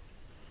hang you.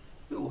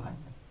 Who will hang me?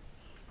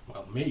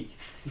 Well, me.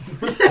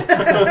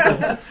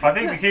 I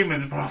think the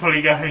humans are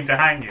probably going to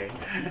hang you.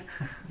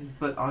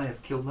 But I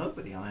have killed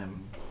nobody. I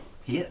am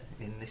here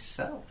in this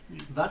cell.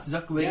 That's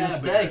exactly where Yeah, you're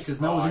but going to stay, you're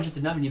because no one's spy. interested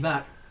in having you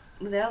back.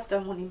 The elves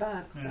don't want you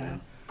back, so... Yeah.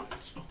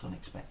 It's not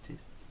unexpected.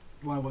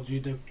 Why? What do you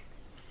do?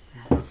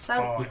 So...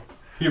 Oh,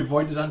 He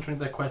avoided answering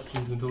their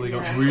questions until they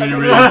got Yeah. really, So-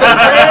 really...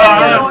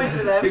 Really annoyed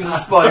with them. He was a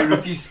spy who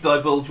refused to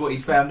divulge what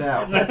he'd found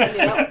out.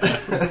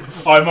 Yeah.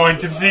 I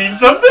might have seen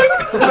something.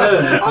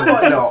 I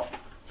might not.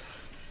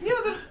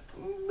 Yeah,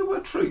 there were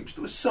troops.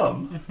 There was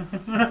some.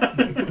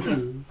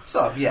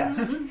 Some, yes.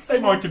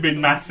 They might have been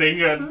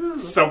massing at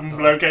some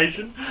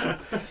location.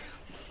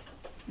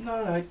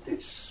 No,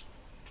 it's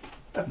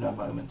of no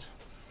moment.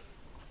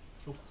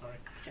 Oh, sorry.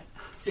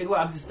 So you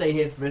won't have to stay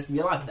here for the rest of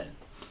your life then?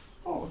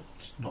 Oh,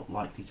 it's not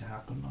likely to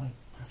happen. I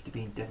have to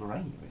be in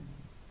Deverania in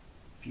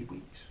a few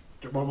weeks.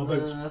 Get one of my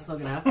boots. That's not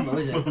going to happen though,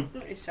 is it?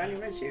 It's shiny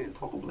red shoes.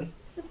 Probably.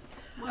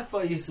 I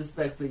thought you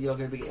suspect that you're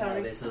going to be getting out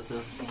of this also.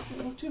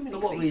 Too many For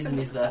what feet. reason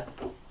is there?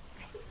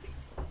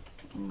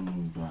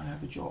 But I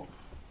have a job.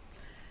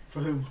 For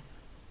whom?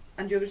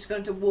 And you're just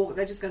going to walk,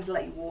 they're just going to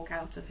let you walk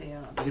out of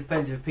here. It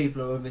depends if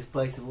people who are in this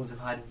place are the ones who've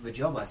hiding for a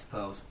job, I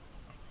suppose.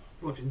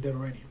 Well, if he's in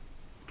Deverania.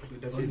 Probably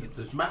See, Deverania.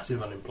 there's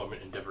massive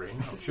unemployment in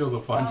Deverania. I'm sure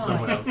they'll find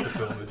someone else to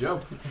fill the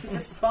job. He's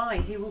a spy,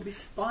 he will be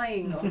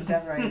spying on the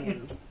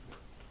Deveranians.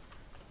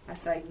 I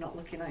say, not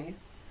looking at you.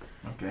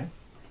 Okay.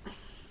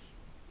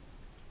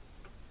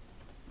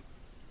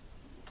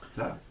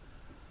 So,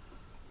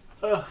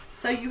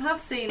 So you have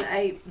seen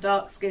a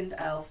dark-skinned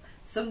elf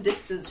some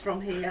distance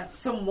from here,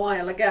 some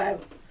while ago.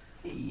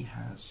 he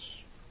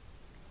has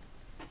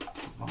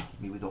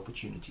provided me with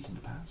opportunities in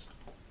the past.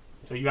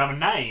 So you have a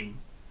name.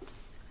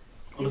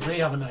 Or does he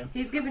have a name?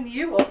 He's given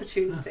you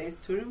opportunities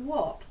to do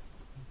what?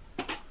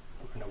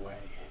 In a way.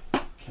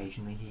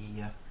 Occasionally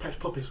he Pet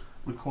puppies.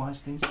 requires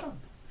things done.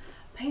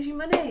 Pays you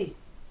money.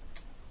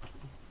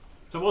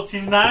 So what's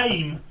his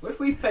name? What if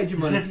we paid you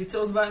money? Can you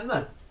tell us about him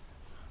then?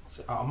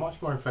 So I'm much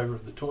more in favour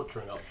of the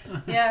torturing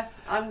option. Yeah,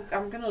 I'm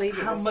going to leave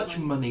it. How at this much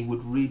point. money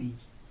would really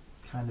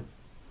kind of...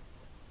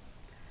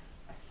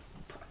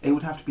 It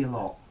would have to be a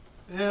lot.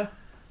 Yeah.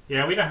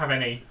 Yeah, we don't have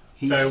any.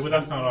 He's, So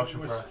that's not an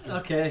option for us.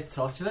 Okay,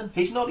 torture then.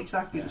 he's not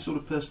exactly the sort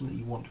of person that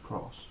you want to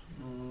cross.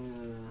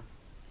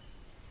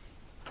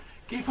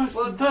 Give us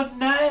Well, the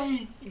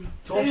name.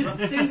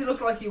 Seems it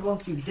looks like he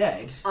wants you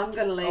dead. I'm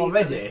going to leave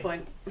Already? at this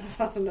point. I've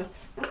had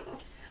enough.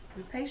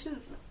 My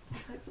patience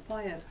is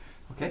expired.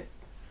 Okay.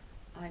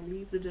 I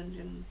leave the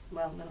dungeons.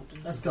 Well, they're not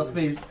dungeons. That's got to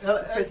be.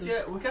 Prison.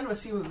 Yeah, we kind of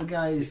assume that the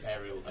guys The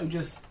aerial who dungeon.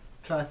 just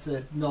tried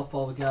to knock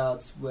all the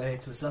guards were here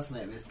to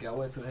assassinate this guy.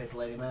 Wait for here to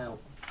let him out.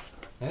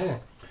 Yeah.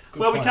 Good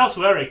Well, we point. tell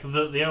Sir Eric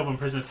that the elven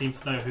prisoner seems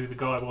to know who the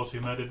guy was who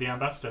murdered the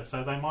ambassador,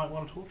 so they might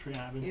want to torture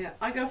out of him. Yeah,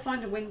 I go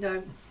find a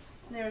window.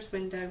 Nearest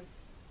window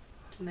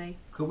to me.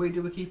 Could we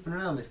do a keeping an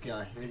eye on this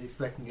guy? He's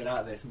expecting to get out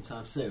of there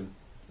sometime soon.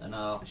 And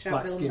our I shan't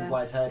build black-skinned, there.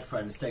 white-haired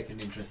friend has taken an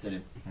interest in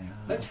him.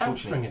 Let's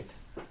hamstring it.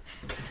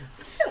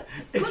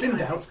 If in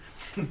doubt.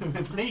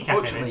 Kneecap him,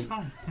 Fortunately- it's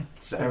fine.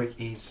 So Eric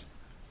is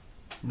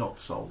not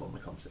sold on the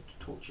concept of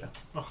torture.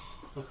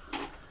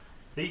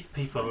 These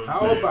people.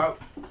 How about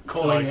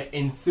calling it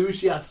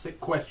enthusiastic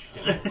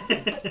question?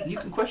 You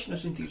can question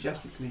us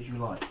enthusiastically as you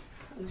like.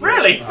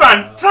 Really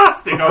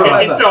fantastic! I'll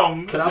give you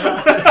tongs. Can I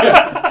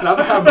have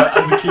a hammer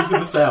and the key to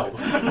the cells?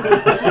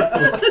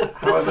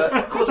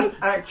 However, causing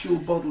actual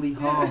bodily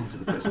harm to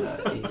the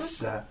prisoner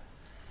is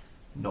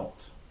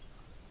not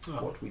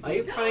what we do. Are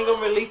you planning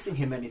on releasing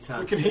him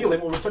anytime? We can heal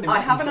him or return him. I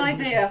back have in an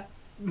the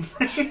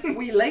same idea.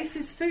 We lace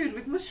his food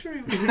with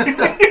mushrooms.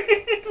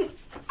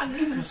 And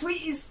give him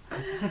sweeties.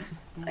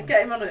 I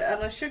get him on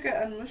a sugar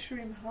and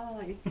mushroom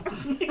high.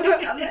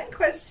 And then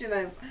question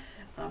him.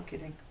 No, I'm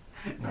kidding.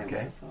 That was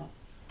Okay. the thought.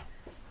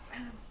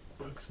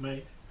 Works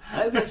me.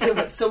 I can tell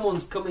that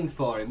someone's coming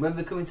for him. Whether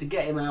they're coming to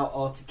get him out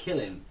or to kill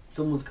him,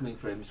 someone's coming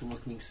for him.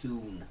 Someone's coming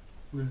soon.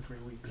 Within 3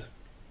 weeks.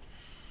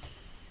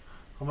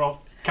 I'm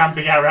not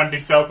camping out around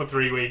himself for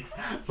 3 weeks.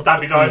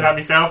 Stab his eyes out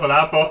myself at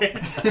that point.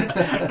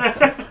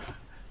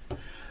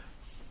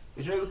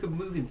 Is there any way we could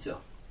move him to?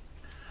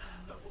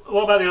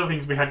 What about the other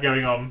things we had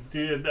going on?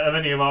 Have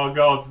any of our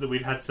guards that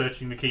we'd had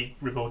searching the keep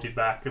reported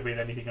back? Have been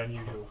anything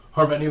unusual?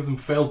 Or have any of them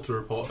failed to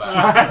report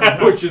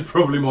that? Which is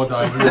probably more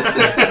diagnostic.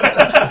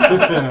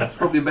 It's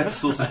probably a better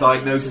source of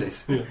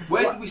diagnosis.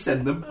 Where did we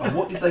send them, and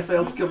what did they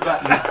fail to come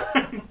back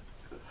with?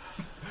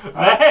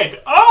 The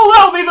head! Oh,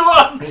 they'll be the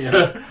ones!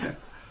 Yeah.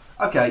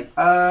 Okay,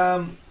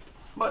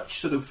 much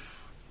sort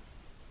of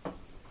a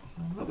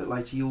little bit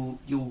later,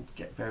 you'll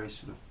get various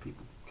sort of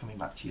people coming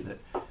back to you that.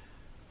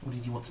 What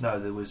did you want to know?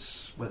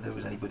 Whether there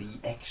was anybody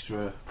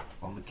extra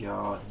on the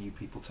guard, new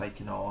people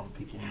taken on,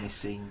 people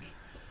missing.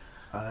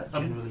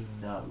 Generally,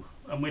 no.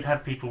 And we'd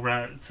had people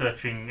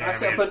searching I areas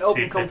set up an to see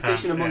open if they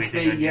competition found amongst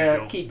anything the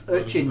unusual. keep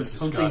urchins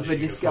hunting for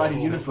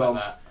discarded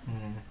uniforms.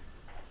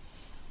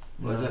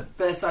 There's a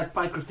fair-sized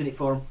pie crust in it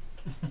for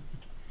them.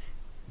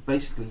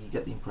 Basically, you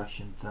get the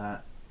impression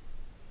that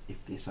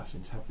if the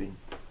assassins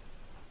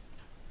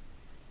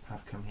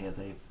have come here,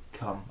 they've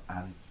come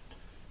and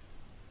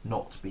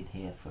not been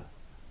here for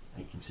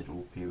a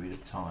considerable period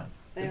of time.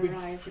 They They've been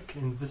arrive.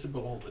 freaking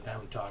invisible all the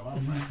damn time,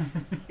 aren't they?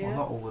 Yeah. Well,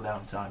 not all the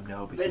damn time,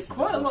 no. Because There's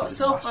quite a lot.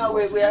 So far,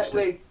 we're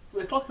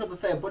clocking up a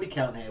fair body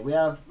count here. We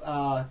have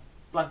our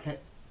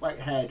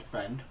black-haired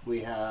friend.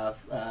 We have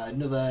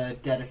another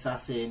dead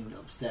assassin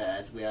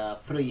upstairs. We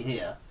have 3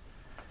 here.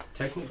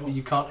 Technically,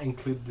 you can't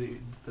include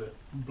the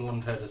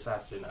blonde-haired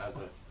assassin as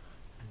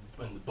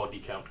in the body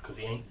count because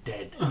he ain't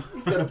dead.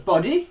 He's got a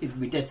body. He's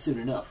going to be dead soon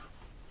enough.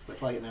 Let's wait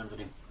till I get my hands on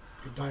him.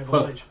 Could die of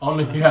old Well, age.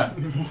 only yeah.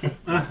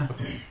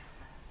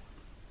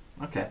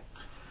 Okay.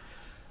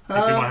 I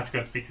think we might have to go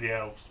and speak to the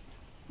elves.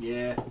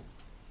 Yeah.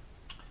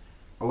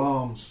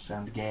 Alarms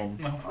sound again.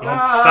 Oh, for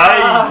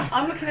God's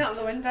I'm looking out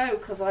the window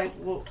because I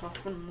walked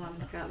off and I'm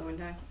looking out the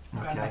window.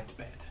 Going Okay. back to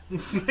bed.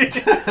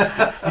 sake!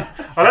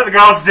 I'll let the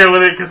guards deal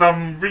with it because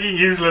I'm freaking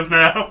useless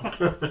now.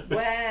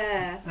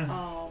 Where?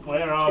 Oh,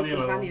 Where are two the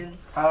other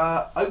companions?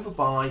 Over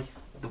by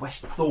the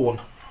West Thorn.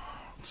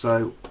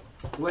 So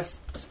The west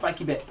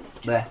spiky bit.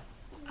 there,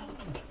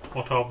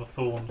 What are the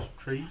thorns?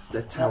 Trees?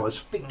 they're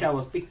towers. Big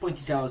towers, big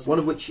pointy towers. One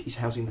of which is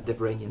housing the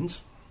Deveranians.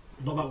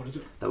 Not that one, is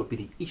it? That would be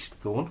the East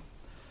Thorn.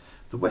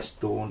 The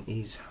West Thorn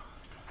is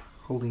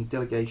holding a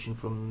delegation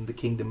from the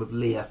Kingdom of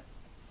Lear,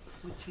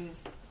 Which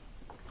is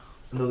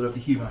another of the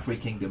human-free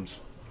kingdoms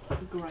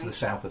great. to the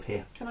south of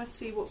here. Can I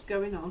see what's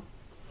going on?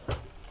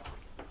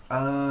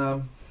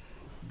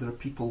 There are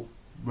people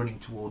running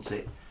towards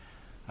it,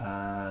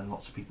 and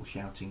lots of people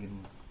shouting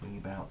and ringing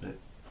about that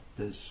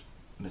there's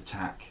an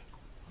attack.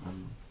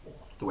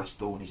 The West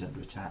Thorn is under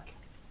attack.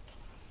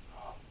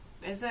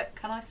 Is it?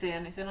 Can I see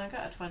anything? I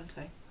got a 20.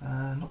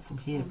 Not from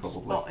here, I'm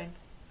probably. Spotting.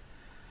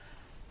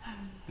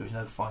 There is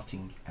no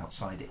fighting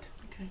outside it.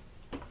 Okay.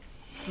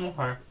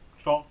 Okay.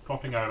 Stop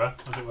trotting over,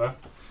 as it were.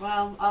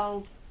 Well,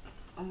 I'll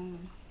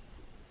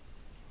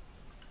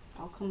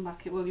come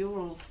back. Well, you're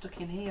all stuck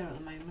in here at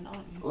the moment,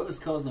 aren't you? Whatever's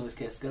causing all this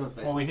chaos, it's got to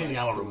be. Well, we hear the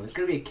alarm. It's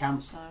going to be a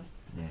camp. So,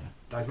 Yeah.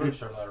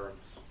 Diverse alarms.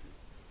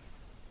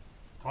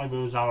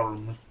 Diverse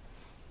alarms.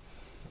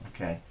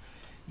 Okay.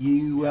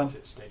 You Yes,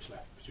 it's stage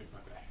left. Pursued by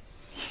bear.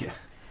 yeah.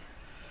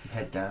 You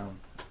head down.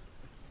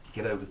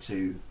 Get over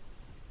to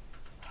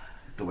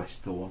the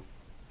West Thorn.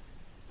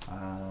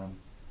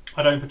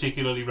 I don't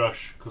particularly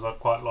rush because I'd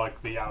quite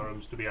like the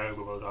alarms to be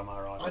over by the time I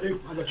arrive. I do.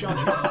 I got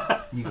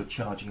charging. You go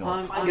charging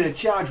off. I'm going to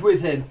charge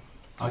with him.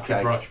 I Okay.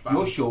 could rush, but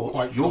You're I'm short.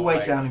 quite You're weighed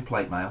short-legged. down in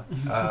plate mail.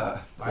 I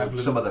have Or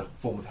some other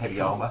form of heavy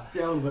armour.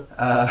 Yeah, a little bit.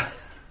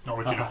 Not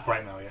rich enough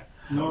plate mail yet.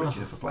 Not No. rich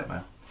enough for plate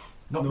mail.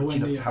 Not Nowhere rich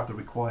enough to near. have the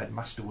required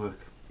masterwork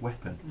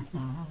weapon.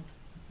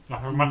 I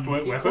have a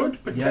masterwork You weapon.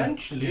 could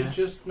potentially, Yeah.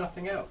 just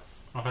nothing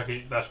else. I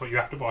think that's what you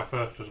have to buy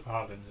first as a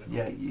paladin, is it?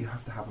 Yeah, you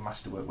have to have a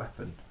masterwork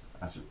weapon.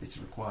 It's a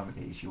requirement.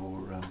 It is your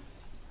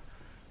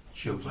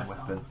chosen Blessed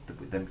weapon armour.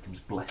 that then becomes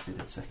blessed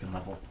at second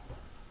level.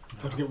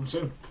 Have to get one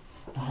soon.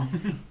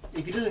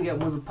 If he doesn't get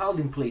one with a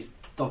paladin, please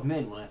dog him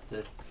in. We'll have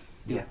to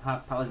do Yeah.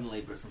 hard paladin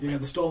labour or something. Yeah,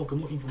 the stall will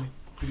come looking for me.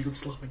 Pretty good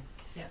slapping.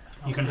 Yeah.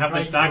 You can have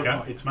this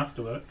dagger. It's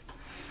masterwork.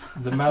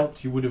 The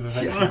mount you would have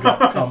eventually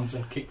got comes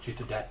and kicked you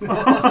to death.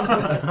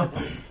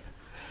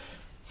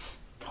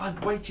 I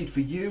waited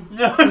for you.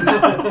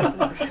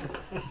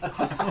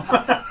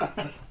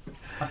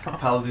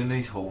 Paladin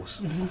needs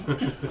horse.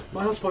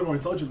 My horse is probably more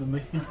intelligent than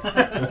me.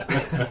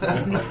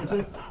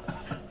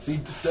 See,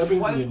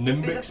 disturbingly,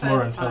 Nimbic's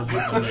more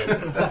intelligent than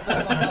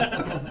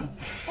you.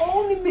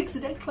 All Nimbics are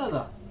dead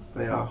clever.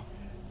 They are.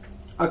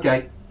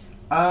 Okay.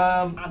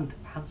 And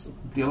handsome.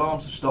 The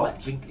alarms have stopped,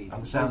 Like Bingley.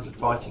 and the sounds of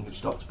fighting have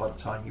stopped by the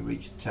time you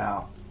reach the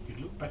tower.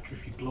 You'd look better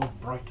if you glowed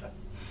brighter.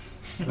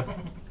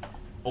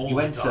 All You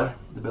the enter time.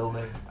 the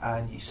building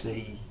and you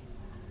see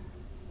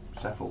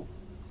several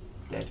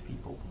dead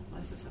people.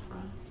 Where's the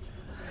surprise?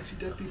 I see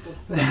dead people.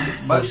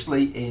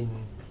 Mostly in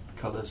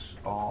colours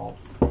of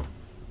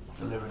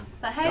the Lyran.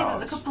 But hey, there's a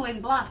guards. couple in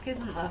black,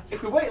 isn't there?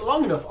 If we wait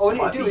long enough, all we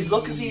need Might to do be is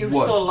look and see who's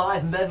one. still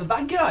alive and they're the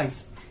bad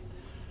guys.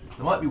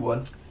 There might be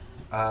one.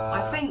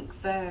 I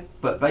think they're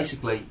But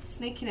basically,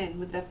 sneaking in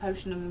with their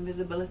potion of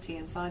invisibility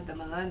inside them,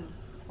 and then,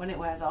 when it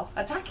wears off,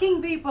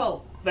 attacking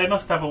people! They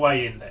must have a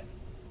way in then.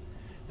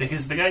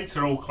 Because the gates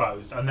are all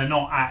closed and they're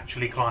not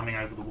actually climbing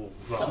over the walls.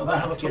 So Right? they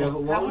have a Get over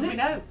tunnel. what How was would we it?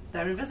 know?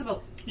 They're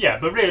invisible. Yeah,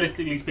 but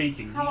realistically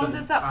speaking, How long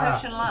does that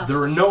potion last?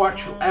 There are no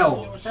actual It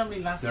elves. was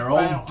only lasted They're about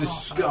all half an hour.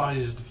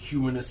 disguised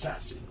human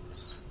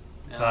assassins.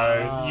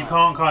 so you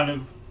can't kind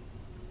of...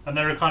 And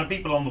there are kind of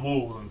people on the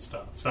walls and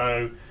stuff.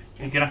 So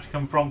you're going to have to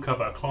come from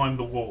cover, climb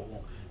the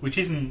wall, which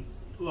isn't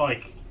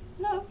like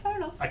No, fair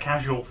enough. a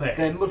casual thing.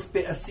 There must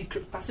be a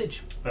secret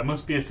passage. There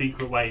must be a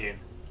secret way in.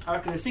 I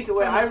reckon the secret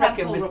way. From the I reckon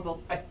temple there's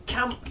rubble. a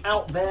camp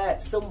out there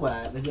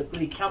somewhere. There's a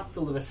bloody camp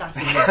filled with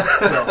assassins.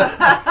 Still.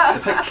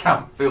 a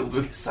camp filled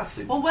with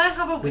assassins. Well, where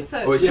haven't we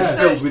searched? Or it's We've just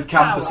searched filled the with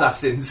camp tower.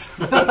 assassins.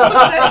 We've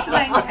searched the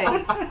main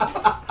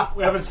cave.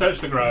 We haven't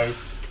searched the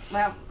grove.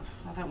 Well,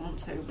 I don't want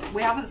to. But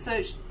we haven't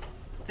searched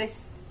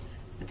this.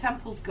 The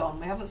temple's gone.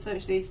 We haven't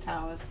searched these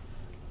towers.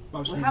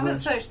 Most We of haven't them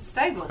searched the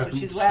stables, which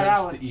Haven't is where searched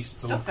our the East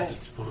stuff because is.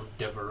 it's full of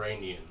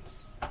Deveranians.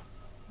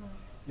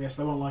 Yes,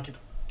 they won't like it.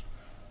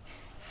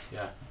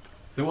 Yeah.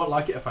 They won't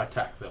like it if I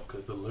attack them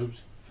because they'll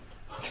lose.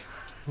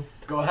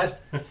 Go ahead.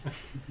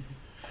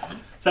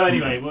 So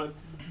anyway,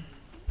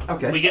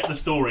 Okay. we get the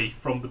story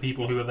from the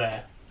people who are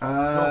there.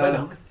 Well, they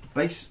don't.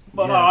 Base.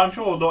 Well, no, I'm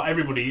sure not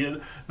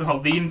everybody.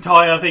 Not the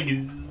entire thing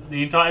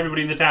is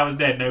everybody in the tower's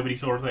dead. Nobody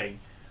saw a thing.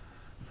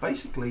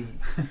 Basically,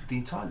 the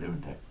entire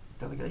Lyran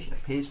delegation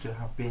appears to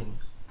have been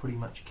pretty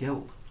much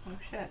killed. Oh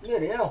shit.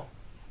 Bloody hell.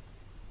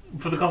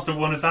 For the cost of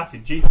one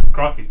assassin. Jesus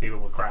Christ, these people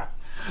were crap.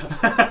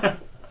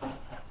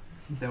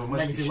 They were mostly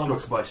Negative struck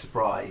levels. by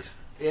surprise.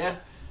 Yeah.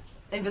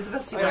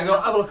 Invisibility. I'm gonna go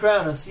have a look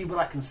around and see what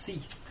I can see.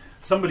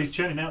 Somebody's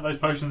churning out those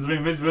potions of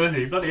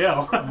invisibility. Bloody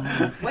hell.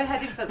 We're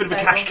heading for the Bit of a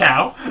stable. cash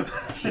cow.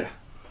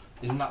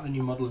 Isn't that the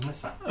new model of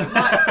Nissan?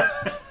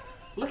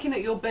 Looking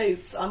at your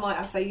boots,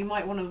 I say you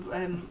might want to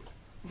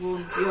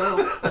warn your.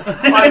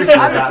 I was doing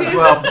that as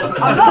well.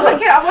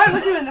 I won't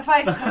look you in the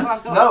face because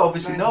I've got. No,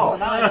 obviously not.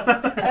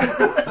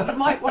 You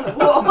might want to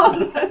warn.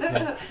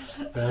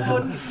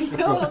 Warn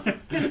your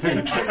good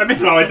And my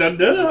flies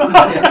under.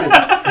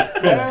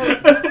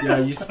 Yeah,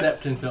 you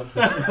stepped in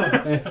something.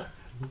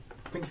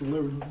 Thinks of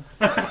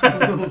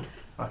Lyran.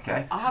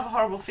 Okay. I have a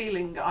horrible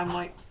feeling I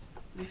might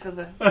be for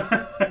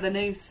the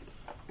noose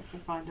if we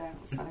find out.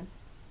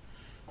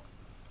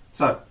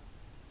 So.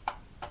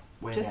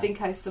 We're Just now- in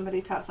case somebody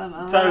attacks them,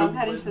 So I'm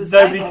heading for the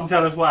nobody stables. can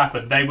tell us what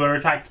happened. They were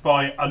attacked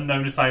by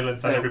unknown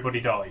assailants and They- everybody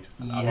died.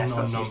 Yes, I that know a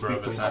seems to number be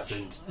of pretty much-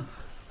 assassins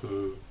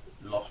who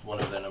lost one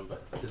of their number.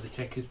 Did they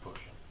take his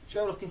potion?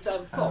 Shall I look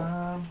inside the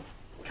phone?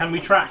 Can we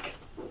track?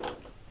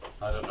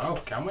 I don't know.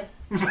 Can we?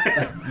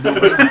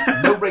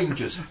 No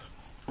rangers.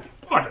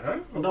 I don't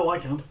know. Well, no, I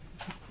can't.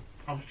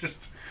 I was just...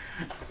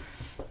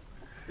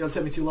 It'll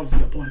take me 2 levels to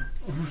get a point.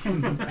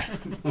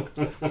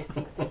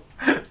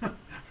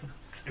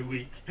 so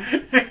weak.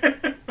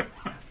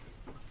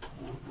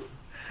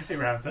 It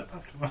rounds up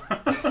after a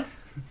while.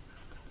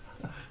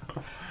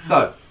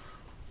 So.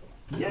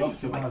 Yeah, It's you got can make,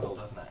 survival,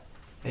 doesn't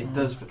it? it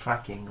does for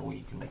tracking, or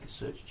you can make a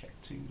search check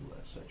to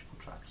search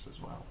for traps as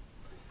well.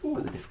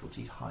 But the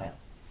difficulty is higher.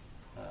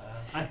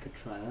 I could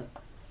try that.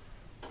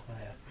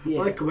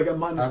 Yeah. I could get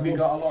minus Have you 1.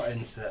 got a lot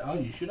in set? Oh,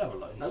 you should have a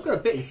lot in I've set. got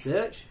a bit in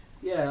search.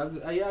 Yeah, I'm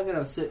going to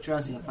have a search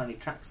around see if I can find any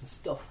tracks and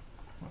stuff.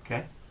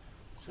 Okay.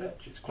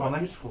 Search. It's Go on quite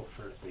then. useful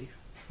for a thief.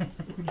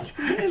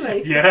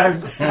 Really? You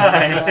don't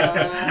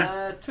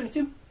say.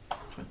 22.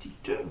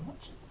 22.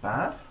 That's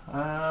not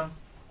bad.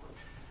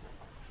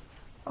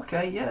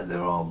 Okay, yeah,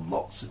 there are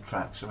lots of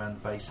tracks around the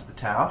base of the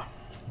tower.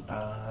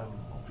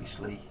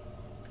 Obviously,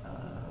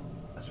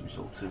 as a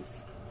result of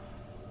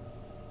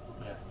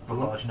Yeah. the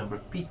large number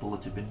of people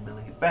that have been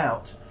milling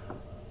about,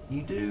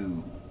 you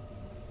do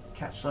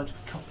catch sight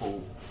of a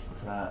couple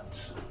that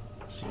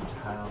seem to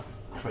have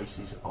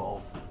traces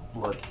of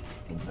blood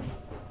in them.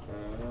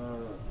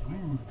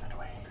 That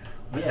way.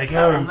 Where do Yeah, they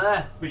down go?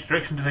 there. Which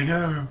direction do they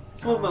go?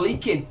 Some of them are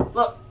leaking.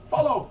 Look.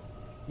 Follow!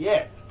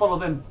 Yeah, follow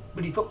them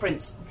bloody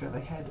footprints. Okay,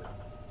 they head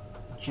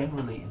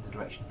generally in the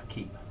direction of the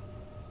keep.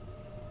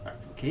 Back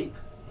to the keep.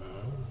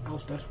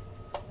 Elf's dead.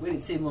 We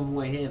didn't see them on the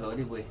way here though,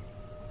 did we?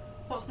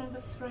 What's number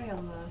 3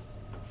 on there?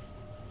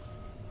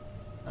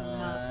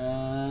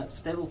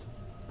 Stable.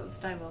 So the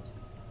stables.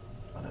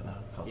 I don't know.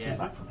 Can't see Yeah.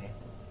 the map from here.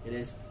 It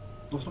is.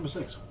 What's number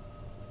 6?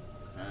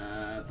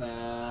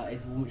 There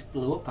is one which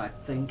blew up, I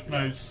think.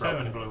 No,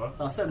 7 blew up.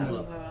 Oh, 7 blew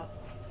up.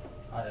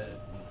 I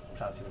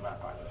can't see the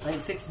map either. I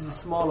think 6 is a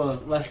smaller,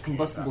 less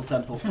combustible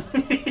temple.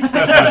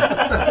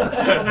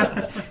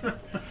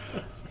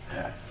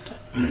 Yeah.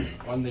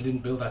 One they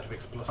didn't build out of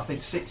explosives. I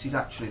think 6 is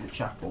actually the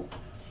chapel.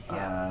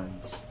 Yeah.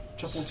 And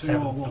Chapel 2 or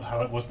 7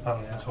 what? was the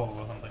Paladin's Hall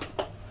or something.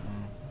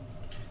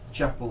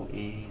 chapel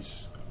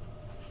is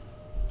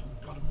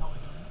God of knowledge.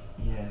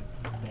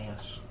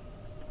 Neos.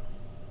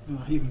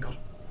 Heathen god.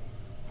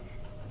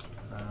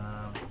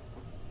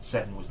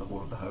 7 was the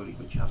Hall of the Holy,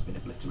 which has been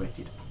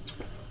obliterated.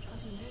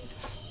 As indeed.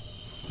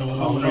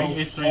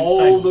 Is 3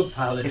 all the stables?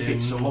 paladins. If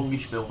it's a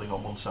longish building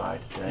on one side,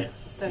 then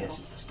It's the stable. yes,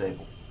 it's the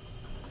stable.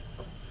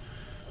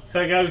 So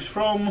it goes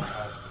from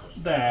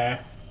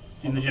there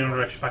in the general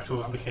direction back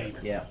towards the keep.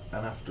 Yeah,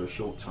 and after a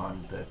short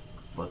time, the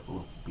blood will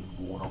have been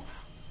worn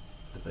off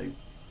the boot.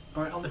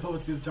 Alright, I'll nip over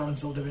to the other tower and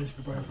tell Devin to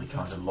prepare And for we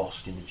attacks. kind of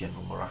lost in the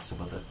general morass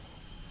of other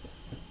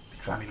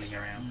traps. Milling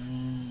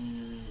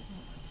around.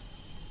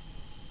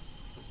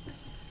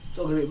 It's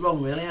all a bit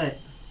wrong, really, isn't it?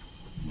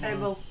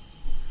 Stable.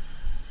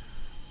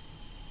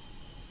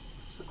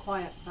 It's a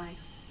quiet place.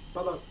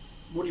 About that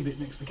woody bit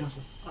next to the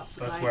castle. That's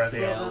the That's place where the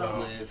where elves Elves are.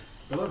 live.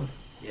 11.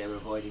 Yeah, we're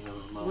avoiding them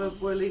at the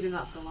moment. We're leaving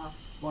that for a while.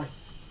 Why?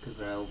 Because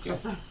we're elves. Yeah.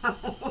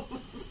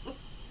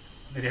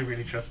 They don't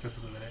really trust us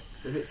at the minute.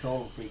 They're a bit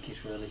tall and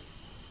freakish, really.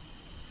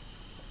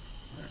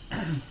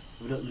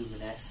 We don't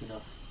luminesce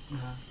enough.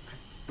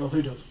 Well,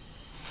 who does?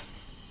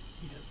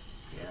 He does.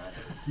 Yeah, I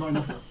don't. Not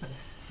enough of that.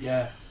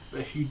 Yeah,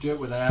 but if you do it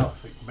with an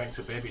elf, it makes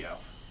a baby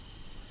elf.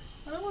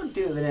 I don't want to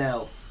do it with an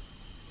elf.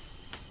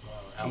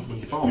 Well, elf You would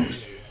need do it bombs.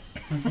 with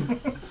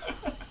you.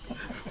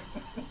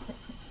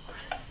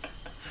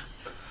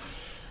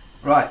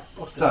 Right,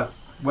 so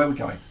where are we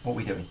going? What are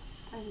we doing?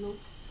 Stable.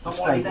 The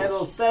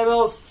Stables,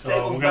 stables, So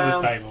stables we'll go to the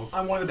bound. stables.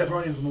 I'm one of the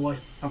Deveronians on the way.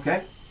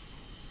 Okay.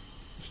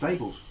 The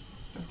stables.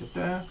 Dun, dun,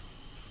 dun.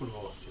 Full of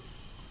horses.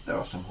 There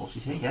are some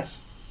horses here, yes.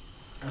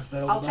 If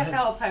they're I'll over their check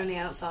heads. our pony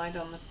outside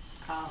on the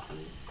cart. And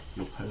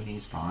Your pony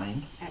is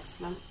fine.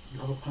 excellent. You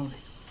have a pony.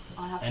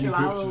 I have Any two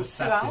groups of owls, two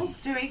assassins? owls,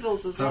 two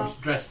eagles as Some well.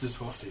 dressed as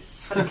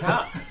horses. And a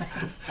cat.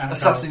 And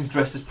Assassins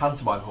dressed as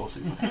pantomime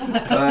horses.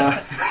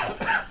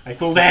 They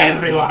fooled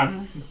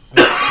everyone.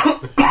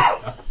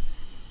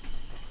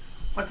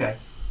 Okay.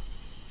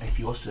 If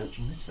you're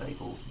searching the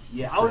stables,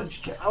 Yeah, I want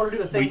search check. to do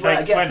a thing We where I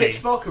take get 20. a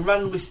pitchfork and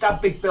randomly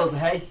stab big bales of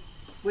hay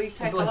We take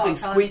a until lot this thing of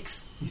time.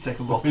 squeaks. You take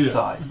a lot of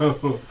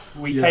time.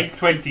 We Yeah. take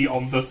 20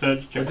 on the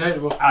search check.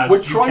 As We're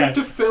you trying can.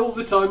 to fill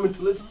the time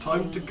until it's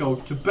time to go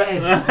to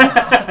bed.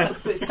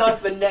 But it's time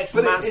for the next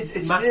But massacre.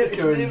 it's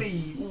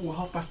nearly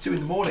 2:30 in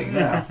the morning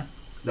now.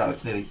 No,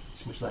 it's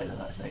much later than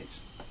that, isn't it? It's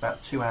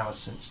about 2 hours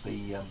since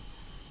the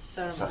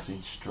Ceremony.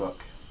 assassin struck.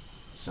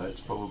 So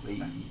it's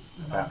probably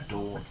about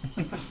dawn.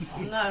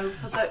 No,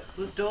 because it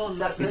was dawn.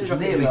 Assassin that It's struck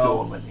the- nearly at dawn.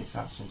 dawn when the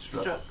assassin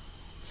struck. struck.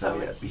 So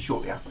yeah, it'd be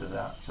shortly after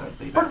that. So it'd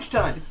be about Punch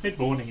time.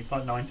 Mid-morning, it's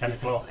like 9, 10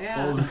 o'clock. All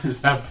Yeah. this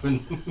has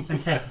happened.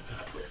 Yeah.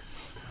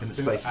 in the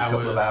space of a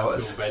couple of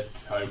hours. till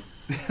bedtime.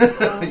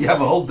 You have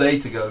a whole day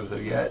to go through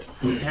yet.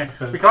 Yeah.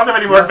 We can't have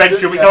any more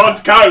adventure, we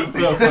can't cope.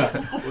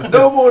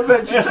 No more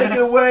adventure. Take it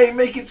away.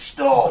 Make it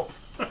stop.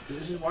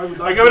 This is why we I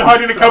like go and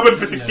hide in a traps, cupboard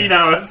for yeah. 16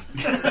 hours.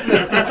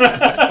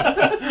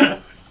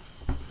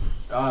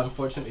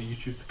 Unfortunately, you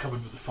choose the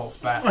cupboard with the false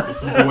bat, which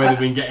is the way they've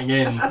been getting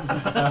in.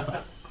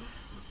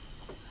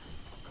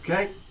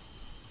 Okay.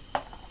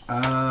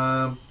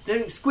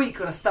 Did it squeak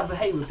when I stabbed the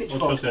hay with a What's your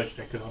pitchfork? search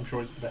check? Because I'm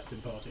sure it's the best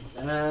in the party.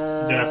 You You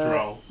don't have to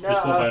roll. No,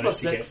 Just more bonus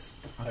plus you get. 6.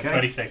 Okay.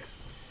 26.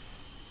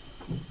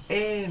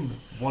 In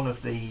one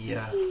of the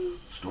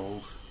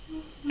stalls,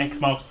 X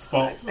marks the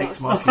spot. X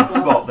marking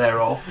spot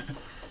thereof.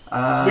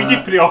 We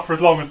did put it off for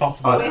as long as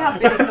possible. We have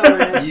been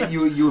ignoring it.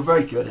 You were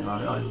very good, and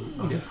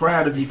I'm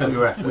proud of you for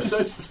your We efforts.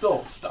 search the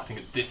stall, starting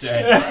at this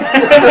end.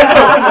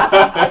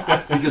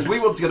 Because we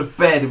want to go to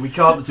bed, and we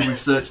can't until we've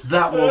searched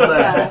that one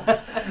there.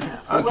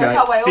 We work Okay.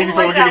 our way all Stevie the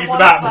way sort of down giving us the one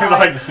map, side.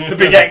 like the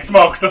big X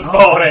marks the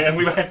spot on it, and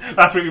we went.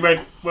 Last week we went.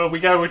 Well, we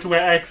go to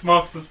where X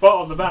marks the spot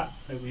on the map,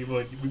 so we've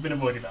been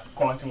avoiding that for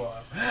quite a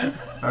while.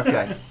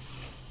 Okay.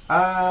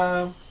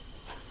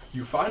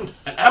 You find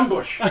an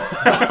ambush. Push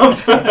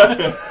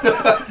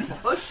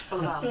for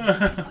them.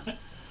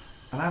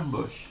 An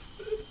ambush.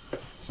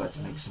 Decided to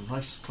make some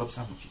nice club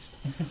sandwiches.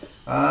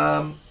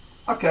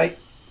 Okay.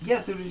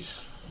 Yeah, there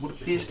is what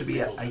appears to be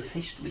a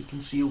hastily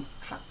concealed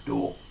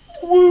trapdoor.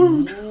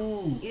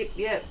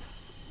 Yep.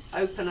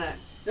 Open it.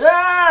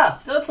 Ah!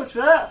 Don't touch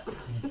that!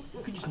 You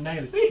could just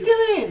nail it. What are you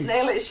doing?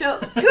 Nail it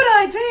shut. Good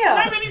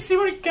idea. We need to see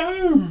where it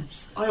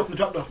goes. I open the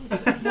trapdoor.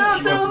 Don't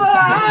do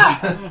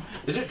that!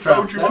 Is it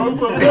trapped? you then?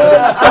 open?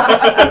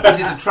 Is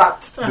it a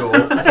trapped door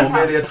or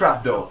merely a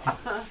trapdoor?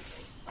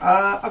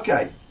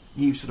 Okay.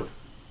 You sort of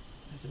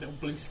There's a little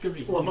blue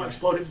scurry. Well, I've not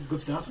exploded. It's a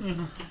good start.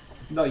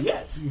 Not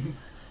yet.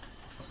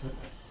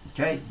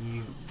 okay.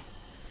 You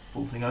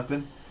pull the thing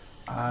open.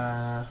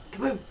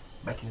 Kaboom.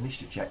 Make an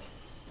initiative check.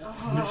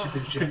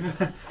 Initiative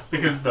check.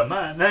 Because the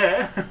man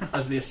there.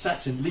 As the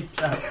assassin leaps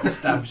out and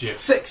stabs you.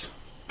 6.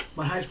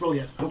 My highest roll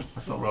yet. Oh,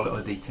 let's not roll it on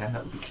a d10.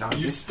 That would be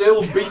challenging. You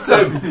still beat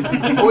him.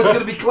 Oh, it's going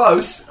to be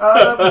close.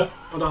 I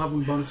don't have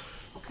one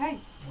bonus. Okay.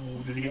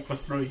 Oh, does he get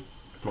 +3?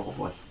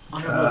 Probably.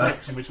 I have no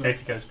dex. In which case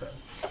he goes first.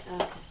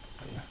 Okay.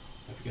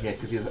 Yeah,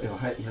 because he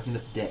has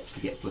enough dex to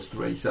get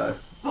 +3, so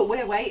But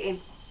we're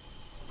waiting.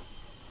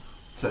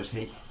 so's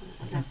he.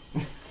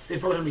 It's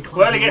probably going to be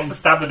Well, he gets to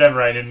stab the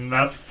Devrain, and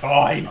that's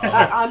fine.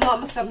 I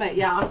must admit,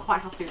 yeah, I'm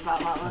quite happy about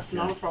that. That's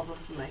not a problem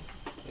for me.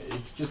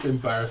 It's just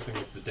embarrassing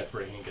if the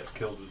Decorating gets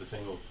killed with a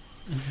single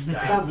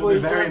Stab It would be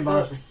wound very to the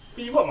embarrassing.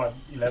 But you've got like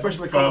 11,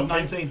 Especially the 12, of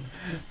 19.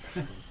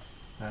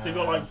 You've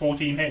got like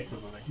 14 hits or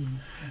something.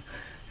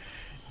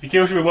 If he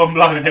kills you with one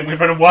blow, then we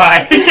run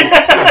away.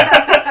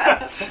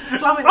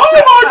 Slamming Oh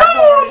the my trap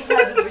door on his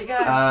head as we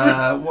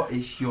go. What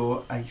is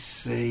your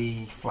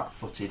AC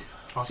flat-footed?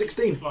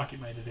 16. Like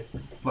it made a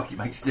difference. Like it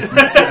makes a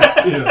difference.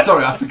 Yeah.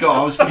 Sorry, I forgot.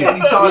 I was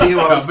forgetting entirely who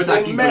I was Covered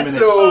attacking in for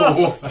a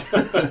minute.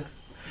 metal.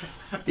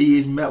 He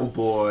is Metal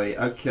Boy.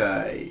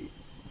 Okay.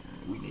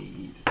 We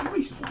need a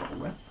reasonable roll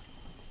then.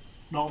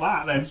 Not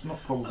that then. That's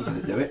not probably going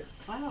to do it.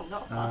 Wow,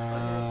 not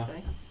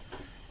bad.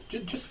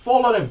 Just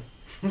fall on him.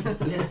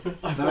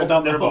 I fall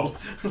down the hole.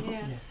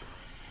 Yeah.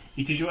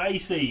 It is your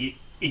AC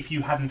if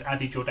you hadn't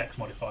added your Dex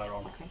modifier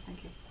on. Okay,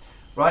 thank you.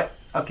 Right.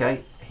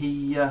 Okay.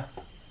 He. There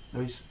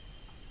is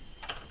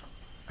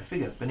a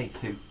figure beneath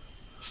who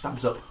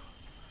stabs up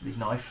with his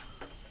knife.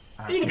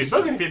 He'd have been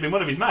bugging if he'd been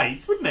one of his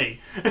mates, wouldn't he?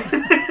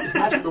 His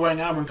mates would be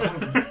wearing armour and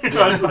clothing.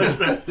 So I suppose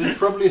so. There's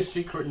probably a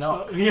secret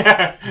knock.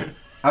 Yeah.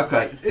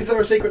 Okay. Is there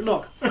a secret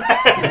knock? Are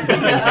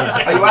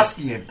you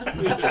asking him?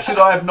 Should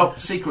I have knocked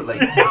secretly?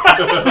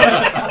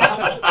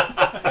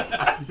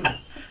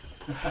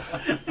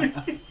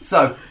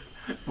 So,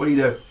 what do you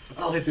do?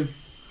 I'll hit him.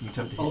 You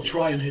attempt to hit I'll him.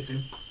 try and hit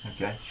him.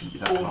 Okay, shouldn't be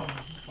that Oh, hard.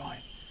 fine.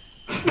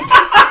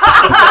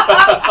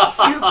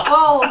 You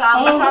fall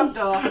down the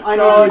trapdoor. I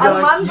know, And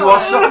guys. land You on are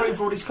it. suffering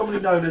from what is commonly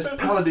known as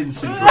Paladin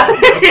syndrome.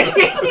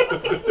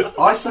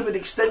 I suffered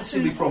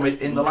extensively from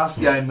it in the last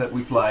game that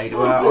we played,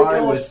 where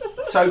I was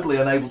totally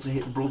unable to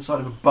hit the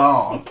broadside of a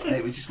barn. And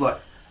it was just like,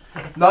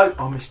 no,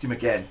 I missed him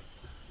again.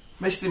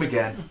 Missed him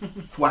again.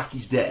 Thwack,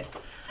 he's dead.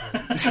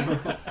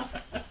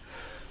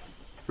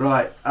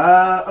 Right,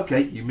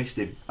 okay, you missed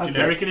him. Okay.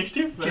 Generic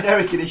initiative?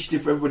 Generic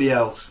initiative for everybody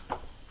else.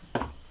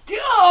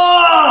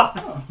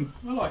 Ah!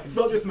 I like It's it.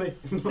 not just me.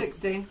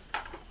 16.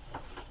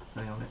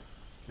 Hang on it.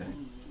 Okay.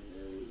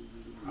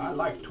 I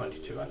like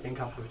 22. I think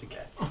I'll have it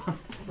again.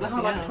 I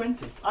like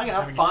 20. I'm going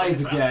to have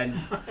 5 again.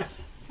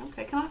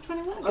 Okay, can I have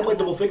 21 again? I'd like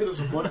double figures at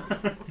some point.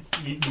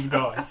 You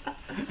guys.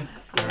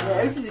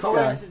 Yeah, who's this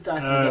Colin. guy? Who's the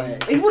dice guy?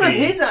 It's one of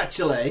his,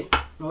 actually.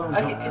 Well,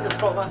 that was Okay, is it a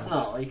that's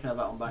not? You can have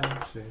that one back.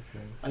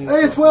 I need to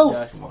Hey, roll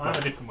 12. some dice. I have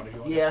a different one if you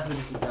want. Yeah, that's a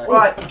different dice.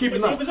 Right, I'm keeping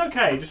It that. was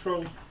okay, just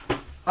roll.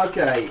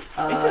 okay. It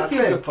did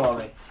feel Finn. good for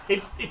me.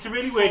 It's a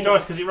really weird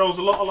dice because it rolls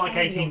a lot of like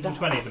 18s and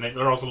 20s and it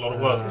rolls a lot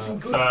of work. So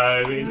it's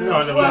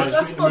kind of Well, I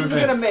like. suppose if we're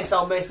going to miss,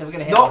 I'll miss. If we're going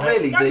to hit, Not I'll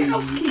hit. really, I'll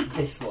the- keep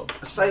this one.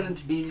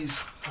 Assailant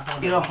is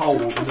in a hole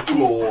in the trust in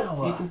his floor.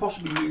 power. You can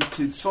possibly move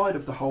to the side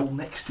of the hole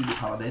next to the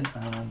paladin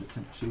and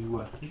attempt to.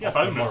 You get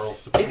a Moral bonus.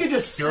 support. He could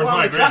just You're on slam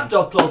high the ground.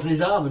 trapdoor closed with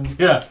his arm and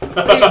Yeah. keep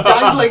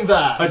dangling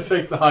I there.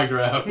 take the high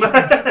ground.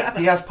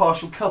 He has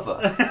partial cover.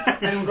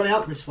 Anyone got any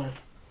alchemist fire?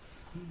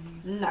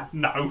 No.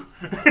 No.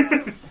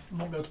 I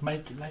might be able to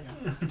make it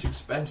later. Too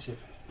expensive.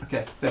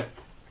 Okay, there.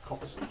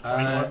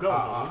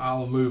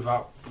 I'll move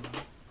up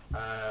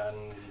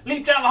and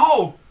Leap down the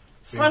hole!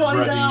 Slam on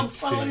his ready arm,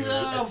 slam on his to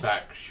arm.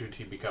 attack should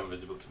he become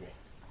visible to me.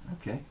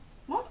 Okay.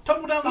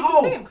 Tumble down the You can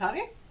hole! see him, can't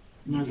you?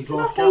 Mine's a He's in a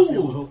 12. Can't see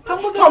hole. the hole.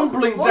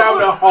 Tumbling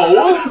down a hole.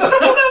 Tumble down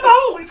the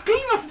hole! It's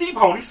clean enough, a deep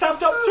hole. He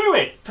stabbed up through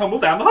it. Tumble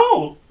down the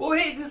hole. Well,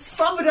 he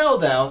slam the dowel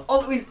down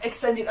onto his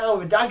extended arm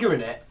with a dagger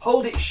in it,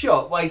 hold it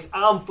shut while his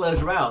arm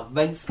flares around,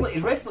 then slit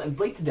his wrist and let him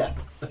bleed to death.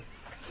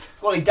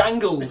 While he But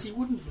dangles. he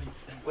wouldn't bleed to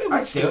death. We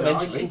would do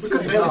eventually. We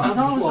couldn't nail his hands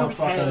to the floor.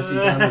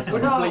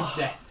 Wouldn't bleed to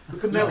death. We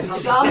couldn't nail his hands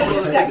His to the arm will floor.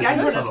 just get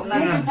gangrenous and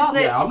then it's not.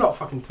 Yeah, I'm not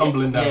fucking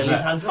tumbling down Nail his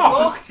there. hands to the floor.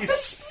 Oh, he's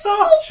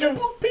such a...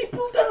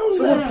 People down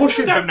Someone there. push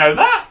You him. don't know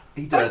that.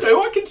 He I does.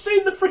 do. I can see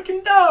in the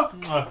freaking dark.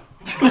 Oh.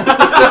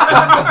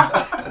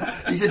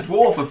 He's a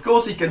dwarf. Of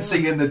course he can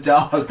sing in the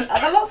dark. Are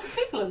there lots of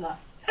people in there?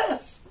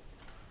 Yes.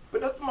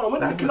 But at the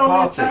moment, That's they can the only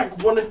party.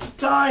 attack one at a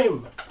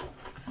time.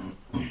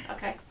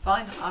 Okay,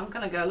 fine. I'm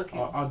going to go looking.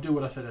 I'll do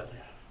what I said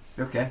earlier.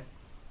 Okay.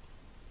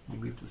 You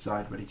move to the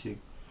side, ready to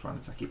try and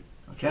attack him.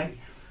 Okay.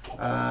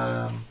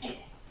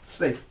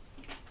 Steve.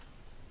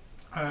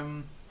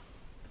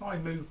 If I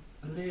move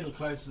a little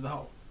closer to the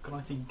hole, can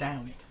I see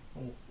down it?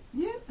 Or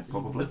Yeah, see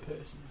probably. the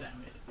person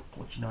down it?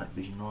 What's your night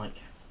vision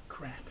like?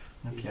 Crap.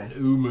 He's Okay. an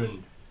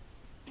Ooman.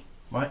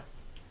 Right.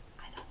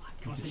 Can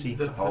You I can see see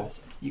the the hole.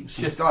 person? You can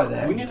see Shit, the guy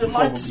there. we You need can a light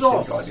probably see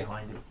source. the guy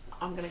behind him.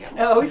 I'm going to get one.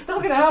 No, it's not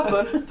going to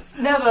happen. It's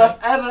never,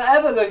 ever,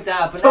 ever going to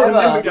happen. Tell him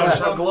Ever. Nimbic don't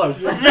shout glow.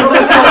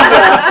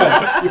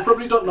 You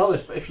probably don't know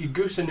this, but if you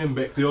goose a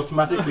Nimbic, they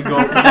automatically go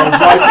right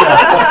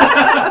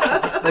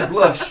there. They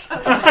blush.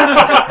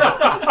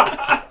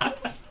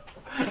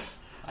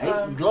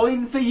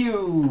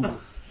 you.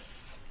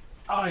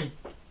 I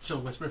shall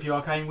whisper a few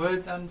arcane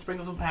words and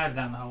sprinkle some powder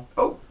down the hole.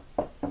 Oh,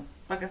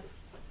 Okay.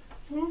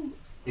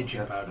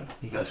 Itching powder.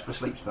 he goes for a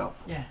sleep spell.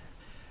 Yeah.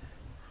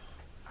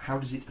 How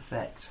does it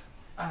affect?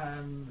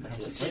 How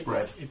does it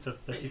spread? It's a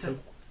 30 It's a foot.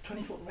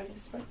 20-foot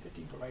radius spread,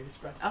 15-foot radius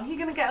spread. Are you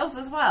going to get us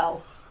as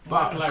well? But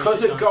That's the because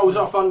lowest it goes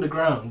dice off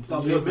underground,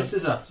 That'll it be us then.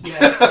 misses us. Yeah,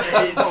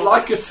 It's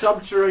like a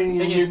subterranean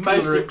thing is,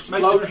 nuclear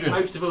explosion.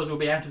 most of us will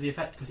be out of the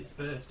effect because it's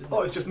burst, isn't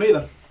Oh, it? it's just me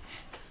then.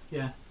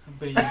 Yeah. It'll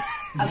be,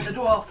 And the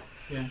dwarf.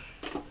 yeah.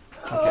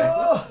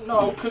 Okay.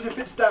 No, because if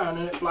it's down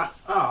and it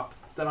blasts up,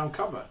 then I'm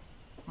covered.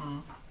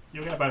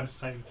 You'll get a bonus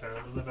saving throw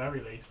at the very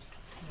least.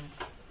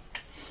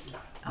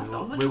 I've We got a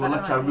will, much we will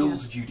better let our idea.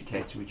 rules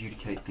adjudicator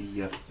adjudicate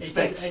the It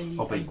effects is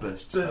of a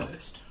burst spell.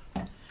 burst.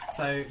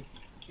 So,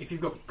 if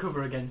you've got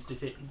cover against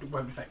it, it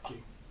won't affect you.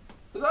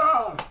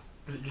 Huzzah!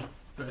 Because it just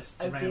bursts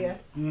Oh around dear.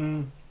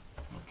 it.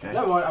 Okay.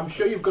 Never mind, I'm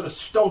sure you've got a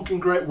stonking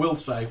great will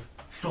save.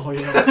 Oh, yeah.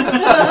 If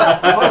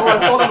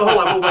I fall in the hole,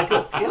 I will wake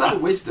up. He'll have a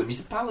wisdom.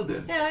 He's a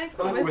paladin. Yeah, he's I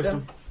got have a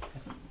wisdom.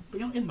 But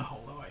you're not in the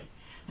hole, are you?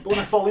 But when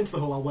I fall into the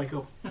hole, I'll wake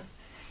up.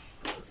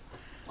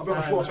 I'll be on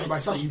the floor so my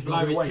so you assassins blow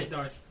will be his awake. hit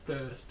dice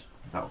first.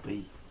 That'll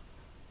be.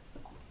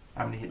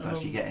 How many hit dice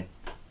do you get in?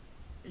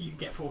 You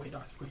get 4 hit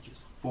dice for creatures.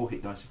 4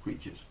 hit dice of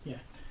creatures. Yeah.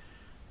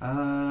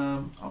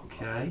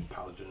 Okay.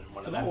 Paladin and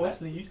one It's of a lot them. worse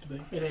than it used to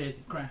be. It is,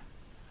 it's crap.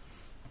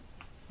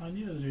 I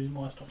knew there was a reason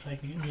why I stopped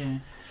taking it. Yeah.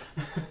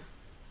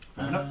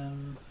 Fair enough.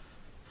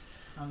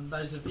 And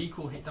those of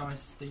equal hit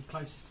dice, the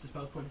closest to the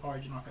spell's point of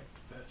origin are affected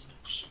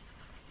first.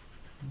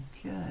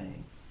 Okay.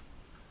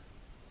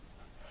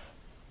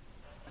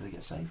 Do they get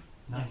a save?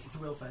 No. Yes, it's a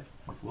will save.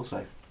 Okay, we'll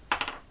save.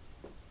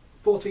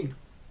 14.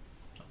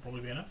 That'll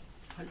probably be enough.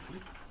 Hopefully.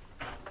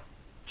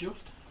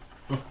 Just.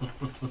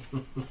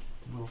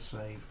 We'll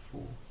save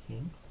for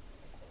him.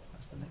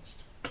 That's the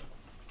next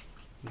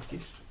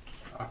weakest.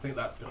 I think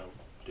that's going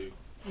to do.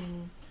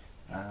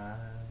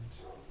 And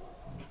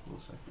we'll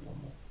save for one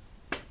more.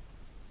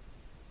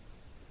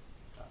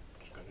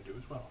 That's going to do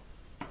as well.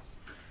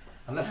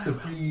 Unless they're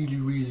really,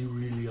 really,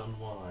 really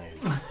unwise.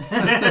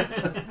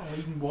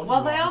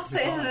 Well, they are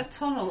sitting in a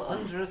tunnel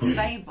under a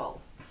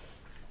stable.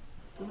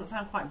 Doesn't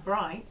sound quite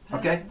bright.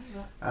 Okay.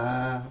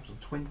 That was on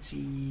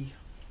 20.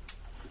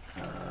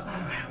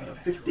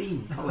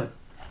 15. Colin.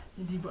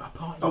 Indeed, but a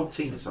party. Oh,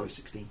 Tina, sorry,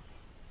 16.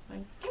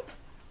 Thank you.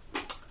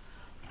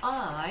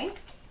 I'm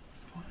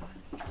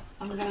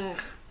going to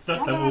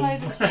First gather a load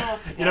level. of straw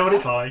together. You know what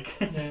it's like.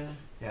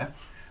 Yeah.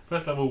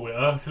 First level, we're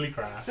utterly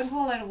crap.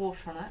 Sprinkle a load of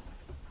water on it.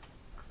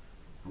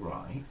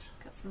 Right.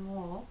 Get some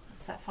more.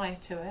 Set fire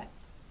to it.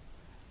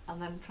 And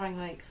then try and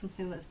make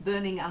something that's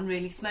burning and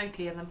really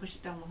smoky and then push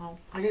it down the hole.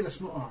 I get the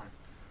smoke. Alright.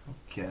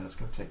 Okay, that's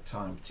going to take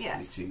time,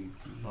 particularly Yes. to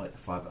light the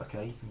fire. But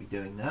okay, you can be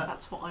doing that.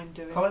 That's what I'm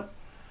doing. Colin?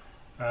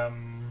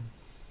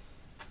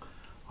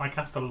 I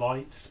cast a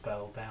light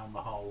spell down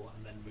the hole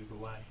and then move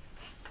away.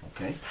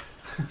 Okay.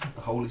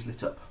 The hole is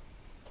lit up.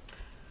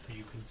 So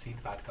you can see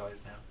the bad guys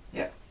now.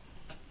 Yeah.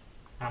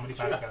 How many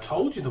See, bad I guys?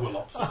 told you there were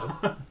lots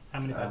of them. How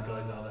many bad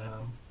guys are there?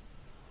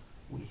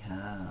 We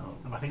have.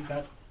 And I think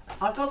that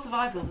I've got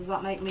survival. Does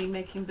that make me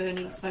making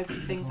burning smoky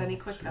things any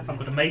quicker? I've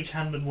got a mage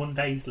hand and 1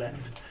 day's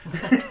left.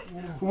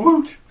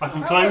 Woot! I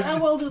can close How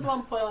the... well does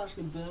lamp oil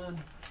actually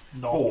burn?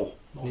 Not, 4.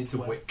 not Needs a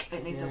well. wick.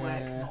 It needs a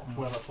wick. Not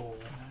well at all.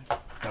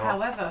 There are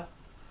However,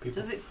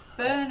 People. does it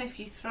burn if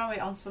you throw it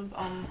on some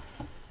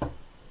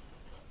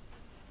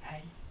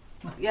Hey,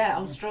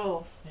 on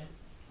straw?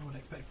 I would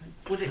expect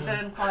it. Would it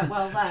burn quite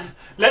well then?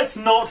 Let's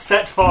not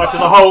set fire to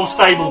the whole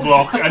stable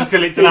block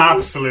until it's an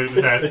absolute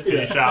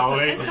necessity, shall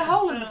we? It's the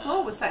hole in the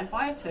floor we're setting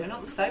fire to,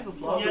 not the stable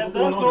block. Yeah, The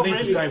one that's not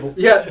underneath the really... stable.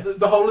 Yeah,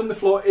 the hole in the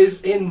floor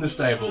is in the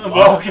stable.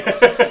 Block.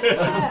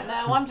 Yeah,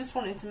 no, I'm just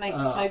wanting to make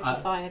smoky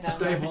fire down there.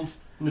 Stables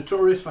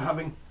notorious for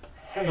having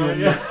hay on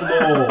yeah. the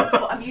floor. That's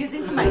what I'm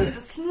using to make the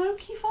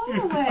smoky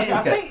fire with.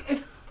 I think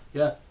if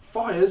Yeah,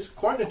 fires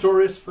quite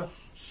notorious for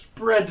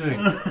spreading.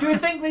 do you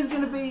think there's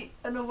going to be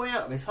another way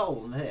out of this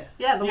hole in here?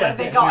 Yeah, the Yeah, way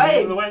they yeah, got the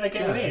in. way they're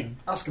getting Yeah. in.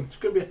 Ask him. It's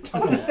going to be a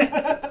tunnel.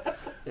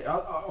 Yeah,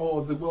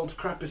 or the world's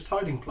crappiest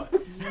hiding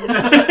place.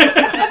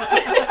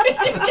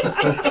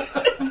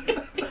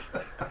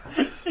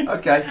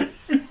 Okay.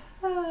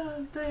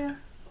 Oh dear.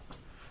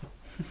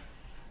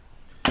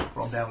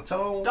 From down the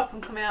tunnel. Stop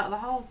them coming out of the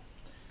hole.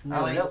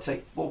 Ali, Yep.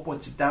 take 4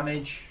 points of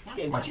damage.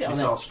 Get him to Magic sit on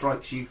missile it.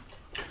 strikes you.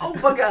 Oh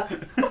bugger.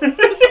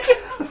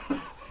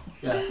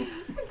 Yeah.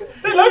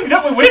 They loaded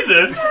up with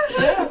wizards.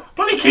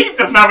 Bloody Keep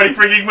doesn't have any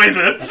frigging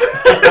wizards.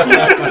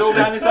 It's all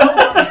down his hole.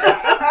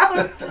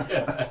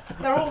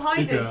 They're all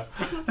hiding. Yeah.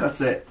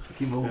 That's it.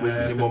 Keep all the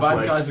wizards in The one bad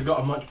place. guys have got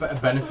a much better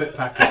benefit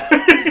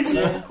package.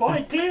 Yeah,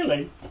 quite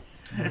clearly.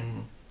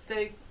 Mm.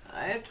 Stu,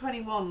 I had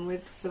 21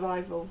 with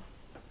survival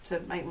to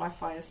make my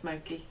fire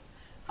smoky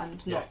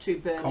and Yeah. not too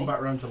burning.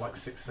 Combat rounds are like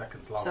 6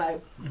 seconds long.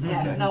 So,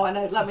 yeah, Okay. no, I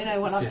know. Let me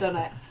know when I've done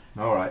it.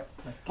 All right.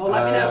 Or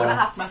let me know when I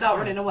have to Massive start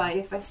rounds. running away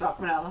if they start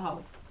coming out of the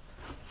hole.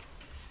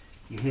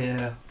 You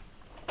hear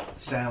the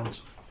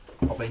sounds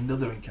of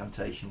another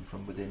incantation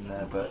from within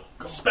there, but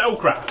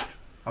Spellcraft.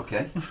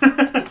 Okay.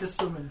 It's a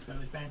summon spell,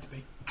 it's bound to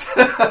be.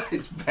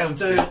 It's bound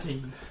to be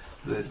 13.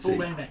 It's full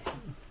 13. round action.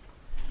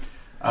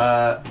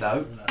 No. No, I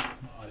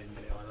didn't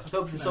get it either. So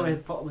hopefully somebody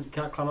was it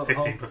can't climb up the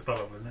hole. 15 plus spell,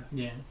 wasn't it?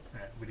 Yeah.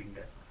 Yeah, we didn't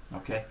get.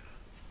 Okay.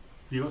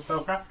 You got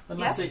spellcraft?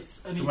 Unless Yes.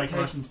 it's an To make a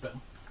invocation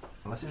spell.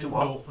 Unless it's It's a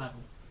what? naughth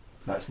level.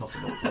 No, it's not a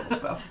naughth level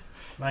spell.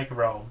 Make a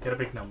roll. Get a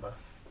big number.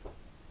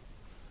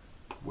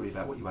 Worry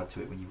about what you add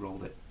to it when you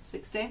rolled it.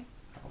 16?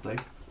 That'll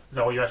do. Is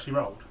that what you actually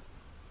rolled?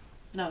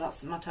 No,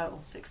 that's my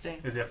total.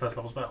 16. Is it a first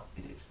level spell?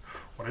 It is.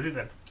 What is it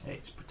then?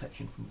 It's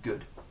protection from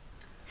good.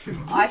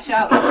 I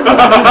shout.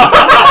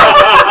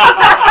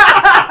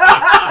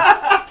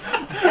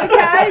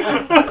 Okay.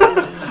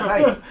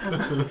 Hey!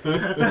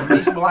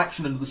 Reasonable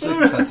action under the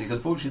circumstances.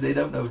 Unfortunately, they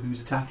don't know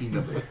who's attacking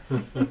them.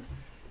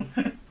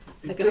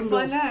 They're going to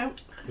find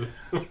out.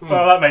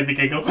 Well, that made me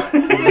giggle.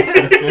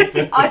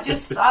 I'll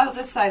just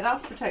say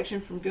that's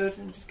protection from good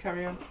and just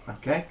carry on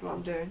Okay. what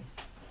I'm doing.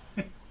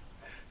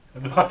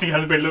 And the party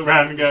has a bit look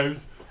round and goes,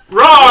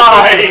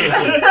 right!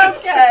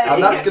 Okay.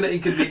 And that's going to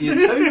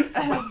inconvenience who?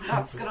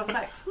 That's going to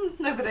affect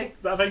nobody. Does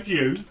that affect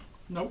you?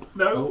 Nope.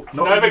 No? No, not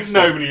No, it affects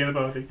yourself. nobody in the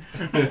party.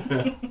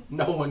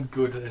 No one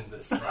good in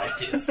the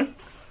slightest.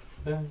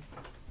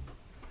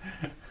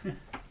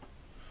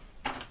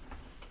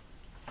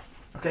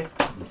 Okay.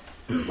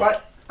 Right.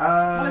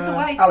 Well, it's a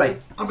waste. Ali.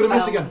 I'm going to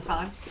miss Spell again.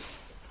 Time.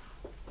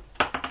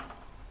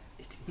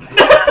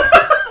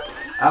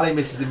 Ali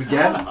misses him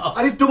again.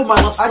 I did double my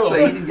last score.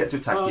 Actually, he didn't get to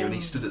attack you, and he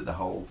stood at the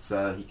hole,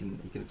 so he can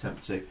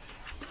attempt to.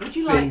 Would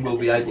you Finn like will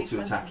a be able to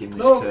D20? attack him this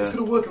No, it's turn.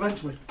 going to work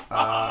eventually.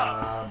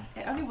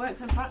 It only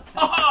works in practice.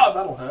 Ah,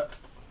 that'll hurt.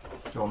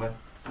 Go on then.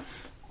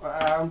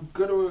 I'm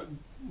going to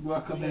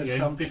work on the There you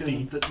go, assumption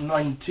 15. that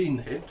 19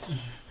 hits.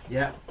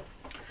 Yeah.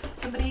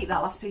 Somebody eat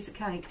that last piece of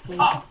cake, please.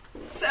 Ah,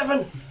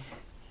 7!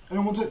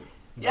 Anyone want it?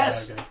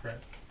 Yes. No, go for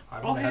it.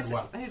 I've Well, only had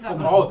one. who's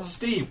that? Oh, one?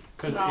 Steve,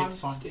 because No, it's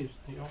I'm fine. Steve's.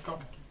 Oh,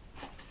 God.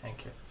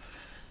 Thank you.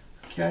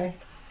 Okay.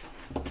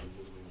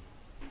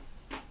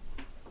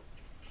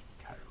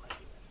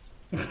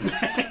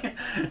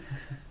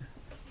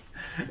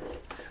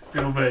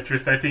 Good old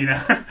virtuous there,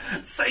 Tina.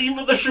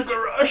 Savour the sugar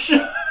rush!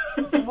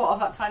 What of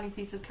that tiny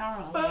piece of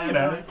caramel? Well, you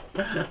know.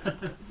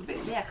 It's a bit,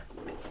 a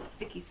bit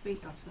sticky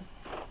sweet actually.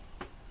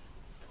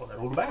 That's what they're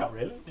all about,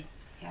 really.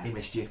 Yeah. He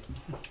missed you.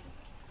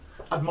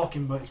 I'd mock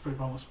him, but it's pretty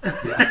promising.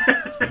 Yeah.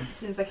 As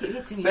soon as they keep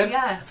hitting you, Finn?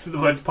 yes. The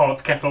words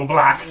pot, kettle,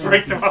 black,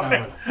 straight to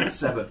my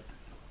 7.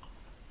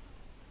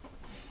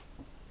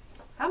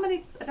 How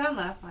many are down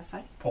there, I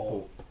say?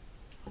 Paul.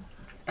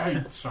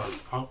 8, sorry,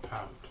 pound.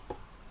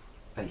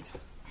 8.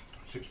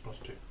 6 plus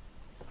 2.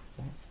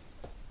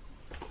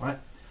 Right.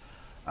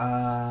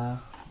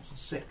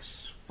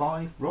 6,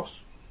 5.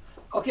 Ross.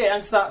 Okay,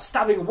 I'm start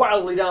stabbing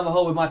wildly down the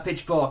hole with my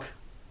pitchfork.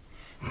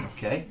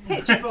 Okay.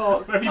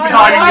 Pitchfork. Where have you been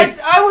hiding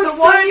this? I was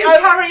The one you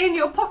searching. carry in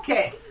your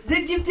pocket.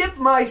 Dip.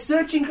 My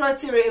searching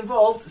criteria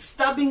involved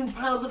stabbing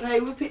piles of hay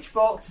with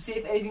pitchfork to see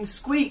if anything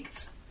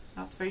squeaked.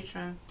 That's very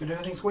true. Did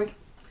anything squeak?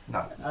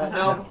 No.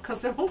 No,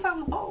 Because they're all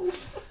down the hole.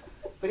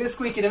 they're going to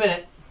squeak in a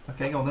minute.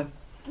 Okay, go on then.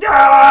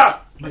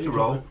 Ah! Make a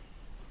roll.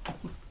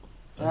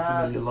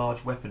 Unfamiliar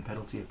large weapon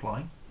penalty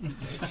applying.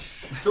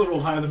 Still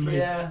roll higher than me.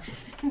 Yeah.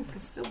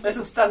 It's still Unless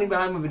I'm standing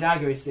behind with a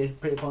dagger, it's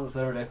pretty pointless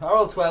whatever I do. I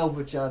roll 12,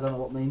 which I don't know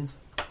what means.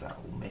 That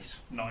will miss.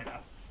 Neither.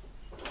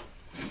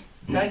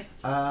 Okay.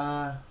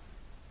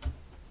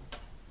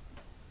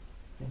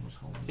 Finn was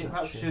holding his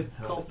Perhaps we action, should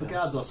held call it for down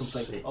guards to or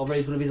something. 6. Or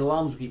raise one of his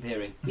alarms we keep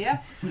hearing.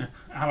 Yeah.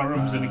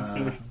 Alarums and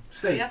exclusion.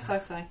 Steve. Yes, I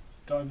say.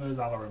 Diverse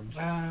alarums.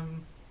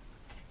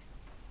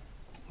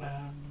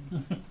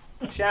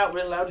 Shout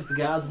really loudly for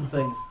guards and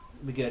things.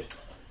 It'd be good.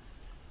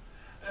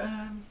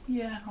 I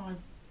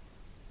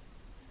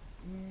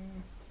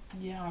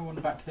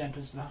wander back to the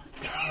entrance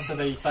of to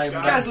the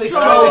stable. Casually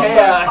Stroll stroll here.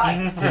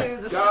 back to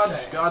the Guards,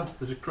 stable. guards,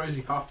 there's a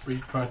crazy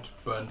half-breed trying to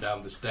burn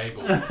down the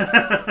stable.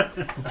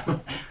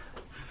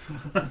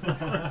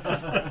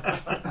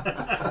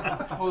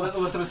 Oh,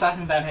 there's some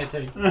assassins down here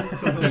too.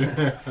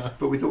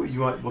 But we thought you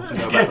might want to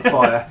know about the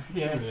fire.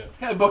 Yeah.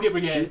 Get a bucket So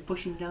brigade.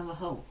 pushing down the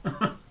hole.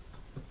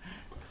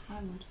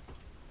 Island.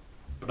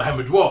 But I'm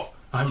a dwarf.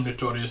 I'm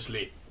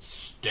notoriously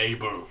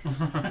stable.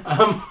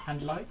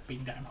 And like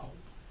being down holes.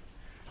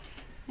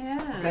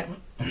 Yeah. Okay.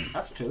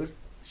 That's true.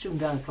 Shove them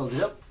down and close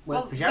it up.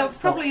 Well, for there shout to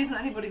stop. probably isn't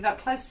anybody that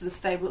close to the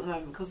stable at the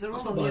moment because they're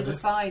That's all on not the bad, other is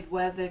it? side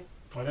where the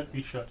Why don't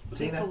we shut the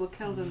Tina? people were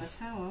killed in the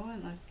tower,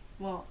 weren't they?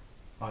 What?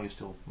 Oh, you're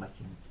still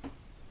making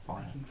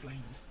fire. Making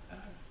flames.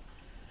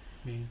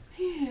 Yeah, it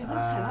won't take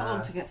that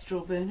long to get straw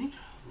burning.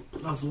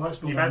 That's a light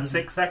spell. You've had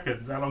 6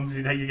 seconds. How long does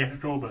it take you to get a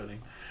straw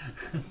burning?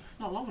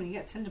 Not long when you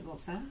get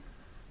tinderbox out.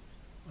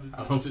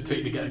 How long does it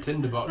take to get a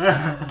tinderbox?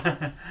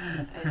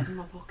 It's in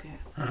my pocket.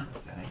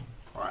 Okay.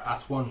 Right,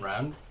 that's one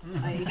round.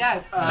 There you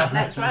go.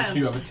 Next round.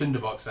 You have a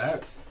tinderbox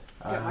out.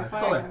 Get my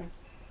fire Colin.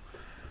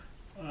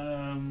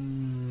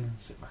 going.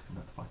 Sit back and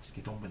let the fighters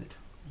get on with it.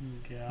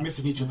 Yeah.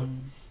 Missing each other.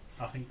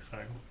 I think so.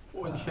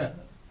 Yeah.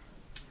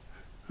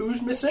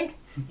 Who's missing?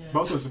 Yeah.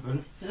 Both of us have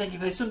It's like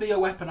if they sunder your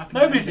weapon, I can.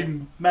 Nobody's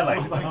in melee,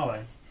 Oh, thanks. are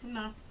they?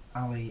 No.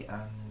 Ali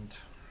and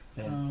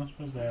Then I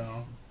suppose they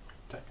are.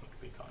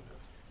 Technically, kind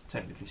of.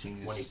 technically seeing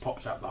as When he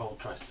pops out the hole,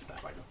 tries to snap,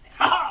 I go,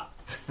 ha!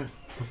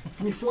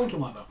 Can you flank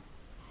him like that?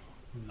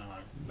 No.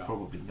 No.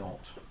 probably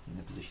not in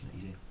the position that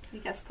he's in. You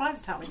get a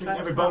surprise attack when I he think tries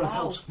every to come out bonus the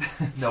hole.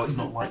 helps. No, it's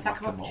not like Attack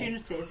of whack-a-mole.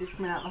 opportunity as he's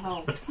coming out the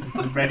hole.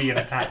 Ready an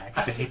attack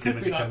to hit him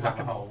as he Could be comes like out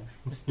the hole.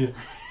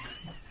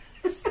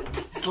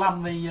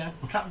 Slam the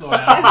trapdoor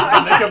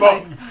out.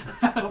 Exactly.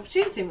 Attack of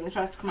opportunity when he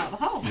tries to come out the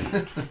hole.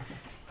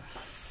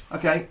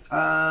 Okay.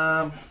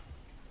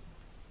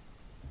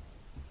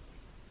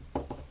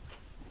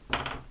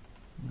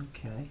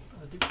 Okay.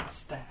 I do have a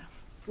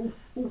staff.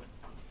 You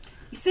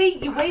see,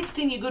 you're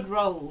wasting your good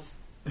rolls.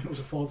 It was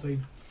a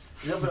 14.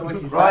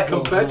 Right,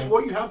 Compared to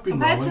what you have been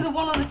Compared to rolling. the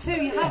 1 or the 2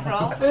 you have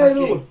rolled. Hey,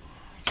 no one.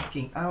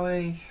 Attacking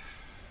alley.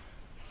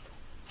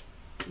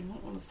 You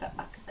might want to step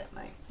back a bit,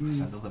 mate. That's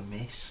another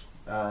miss.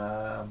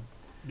 Yeah.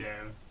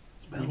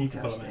 Spell You need to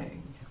pull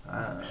casting.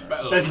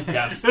 Spell There's-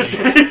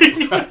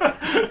 casting.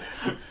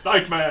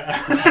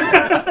 Nightmare.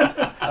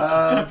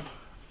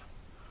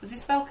 Was he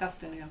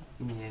spellcasting again?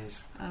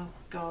 Yes. Oh,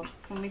 God.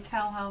 Can we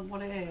tell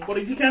what it is? What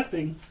is he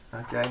casting?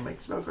 Okay, make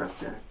a spellcraft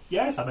check.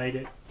 Yes, I made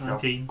it.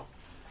 19. Oh,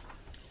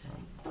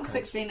 Okay.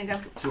 16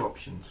 again. Got 2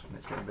 options, and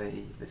it's going to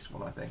be this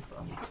one, I think. But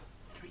I need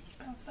 3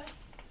 spells there.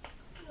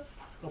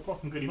 Well, apart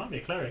from good, he might be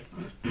a cleric.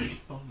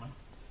 Oh, my.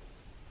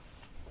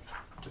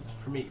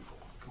 For me,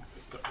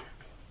 it's got to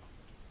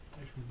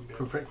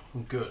be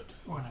from good.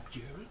 Or an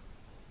abjurer.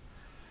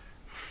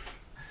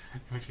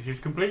 Which is his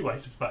complete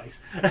waste of space.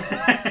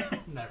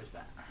 There is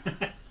that.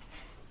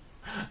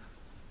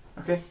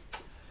 Okay.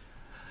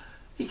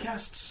 He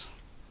casts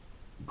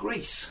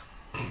grease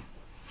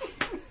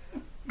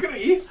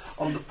Grease?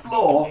 on the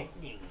floor.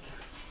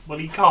 Well,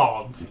 he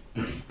can't.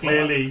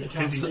 Clearly, You can't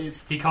because see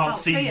it. he can't Can't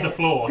see see the it.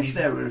 floor. It's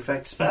an area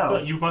effect But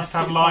spell. you must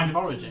That's have the line point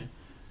of origin.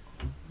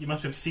 You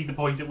must be able to see the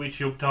point at which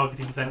you're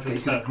targeting the centre Okay, of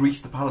he's the going to spell.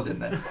 grease the paladin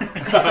then.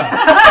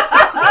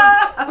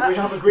 We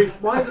have a grief.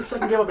 Why is the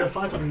second game I've been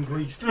fighting being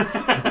greased?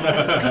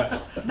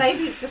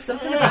 Maybe it's just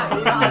something about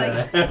you,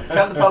 Ali.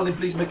 Can the paladin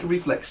please make a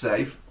reflex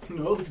save?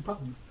 No, it's a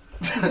pattern.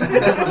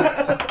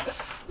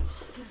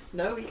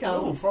 No, we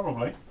Oh, can't.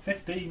 probably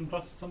 15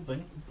 plus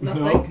something.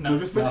 Nothing. No,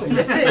 just 15.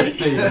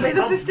 15. Only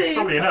the 15.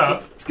 Probably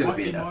enough. It's going to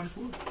be Might enough.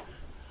 -1.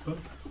 Huh?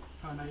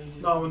 Oh, no, he's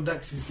No, and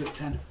Dex is at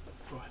 10.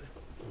 That's right.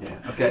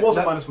 Yeah. Okay. It was a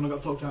that- minus when I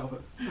got talked out of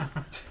it.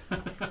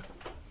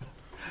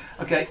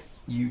 Okay.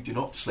 You do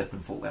not slip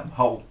and fall down the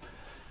hole,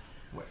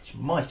 which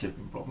might have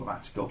been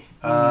problematical.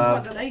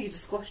 I don't know, you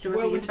just squashed her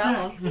Well, over your with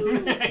fell attack.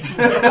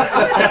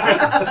 on.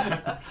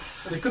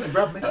 They couldn't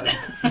grab me.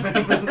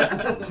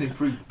 It's an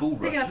improved bull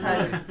Big rush.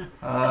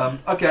 up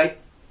Okay.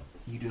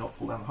 You do not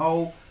fall down the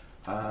hole.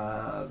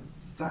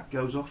 That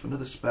goes off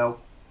another spell.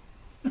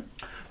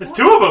 There's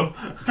 2 of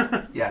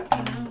them. Yeah.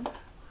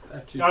 I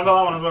got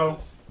that one as well.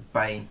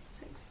 Bane.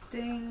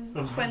 16,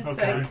 Oh, 20.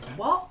 okay.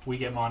 What? We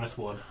get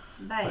 -1.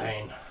 Bane.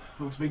 Bane.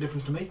 Makes a big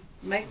difference to me.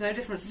 Makes no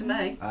difference to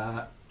me.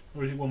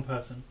 Or is it one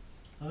person?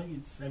 I think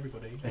it's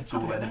everybody. It's I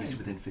all don't enemies know.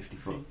 within 50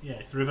 foot. Yeah,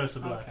 it's the reverse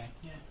of Okay, bless.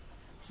 yeah.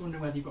 Just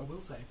wondering whether you've got a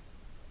will save.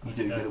 You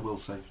do get a will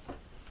save.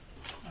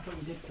 I thought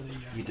you did for the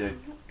You do.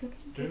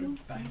 Do?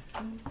 Bane.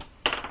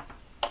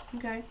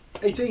 Okay.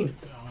 18.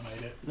 Oh, I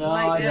made it. No,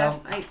 Right, I yeah,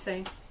 don't.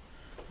 18.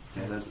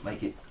 Yeah, those that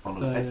make it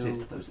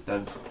unaffected, those that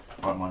don't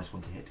are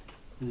 -1 to hit.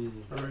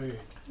 Hooray.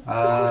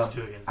 Always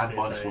 2 against And fear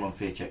 -1 save. on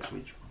fear checks,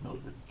 which would not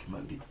have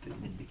commoded the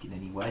Nimbic in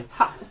any way,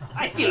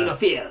 I feel no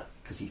fear.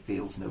 because he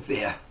feels no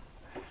fear.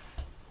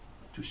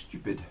 Too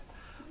stupid.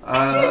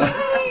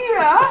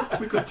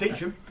 We could teach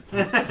him.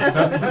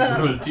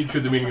 We'll teach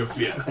you the meaning of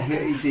fear.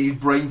 You see his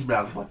brains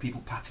rounded by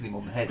people patting him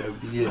on the head over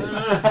the years.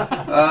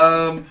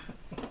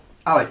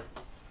 Ali, I'm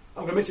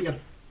going to miss again.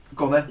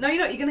 go on then. No, you're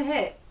not. You're going to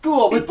hit.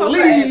 Go on, we You're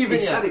believe He in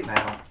said you. it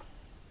now.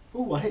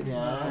 Ooh, I hit.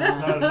 Yeah.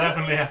 No,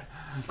 definitely.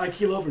 I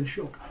keel over in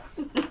shock.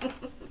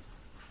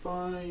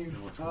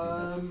 5, What's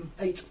gonna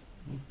 8.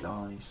 He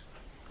dies.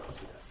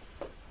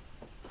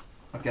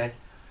 Okay.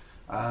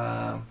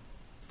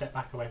 Step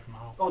back away from the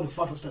hole. Oh, there's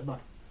 5 foot step back.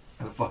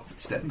 And a 5 foot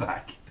step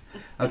back.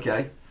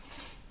 Okay.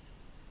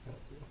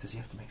 Does he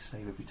have to make a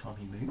save every time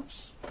he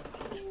moves?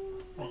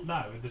 Well,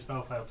 no, the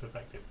spell failed to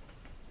affect it.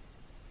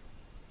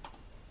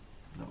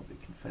 No,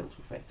 it can fail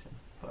to affect him.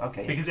 But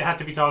okay. Because it had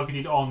to be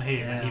targeted on him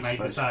Yeah, and he I made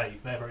the suppose.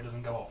 save, therefore it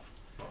doesn't go off.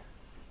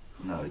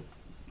 No,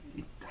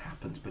 it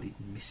happens, but it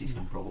misses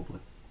him probably.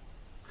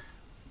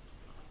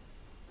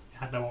 He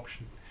had no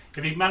option.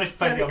 If he managed to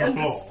So place it on the the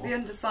floor,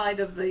 underside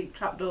of the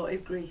trapdoor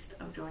is greased.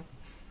 Oh, joy.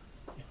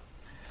 Yeah.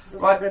 So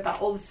that's Right. worry about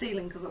all the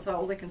ceiling because that's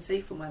all they can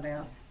see from where they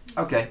are.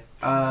 Okay.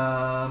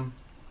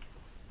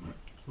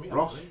 Me,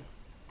 Ross? actually.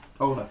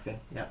 Oh no, Finn.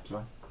 Yeah,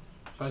 sorry.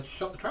 So I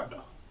shut the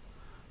trapdoor.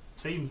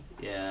 seems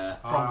Yeah.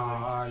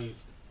 Promising. I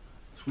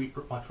sweep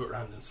my foot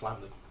round and slam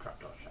the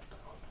trapdoor shut.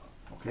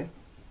 Okay.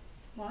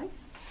 Why?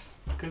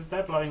 because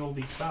they're blowing all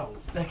these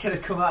spells. They're going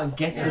to come out and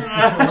get us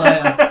sooner or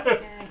later.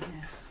 Yeah.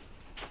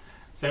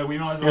 So we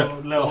might as well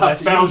let We'll all their have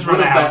to spells use one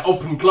run of their out.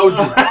 open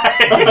closes.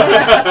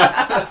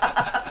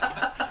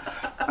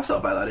 That's not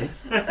a bad idea.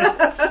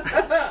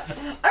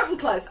 Open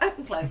close,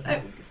 open close,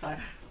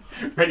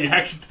 your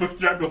action to push the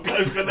trapdoor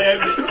closed when they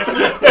open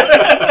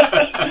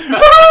it.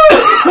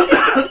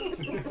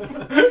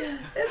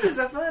 This is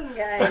a fun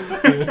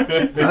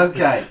game.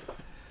 Okay.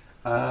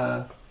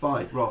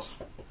 5, Ross.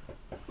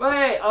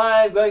 Right,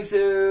 I'm going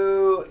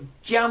to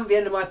jam the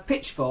end of my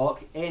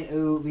pitchfork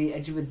into the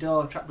edge of the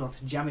door, trapdoor,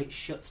 to jam it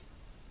shut.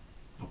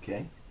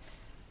 Okay.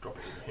 Drop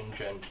it in the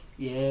hinge end.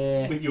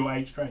 Yeah. With your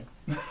 8 strength.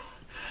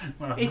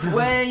 Well. It's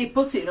where you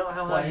put it, not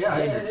how hard you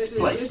take it.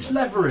 It's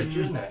leverage,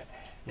 isn't it?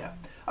 Yeah.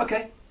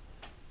 Okay.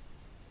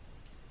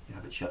 You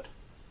have it shut.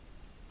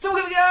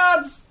 Someone get the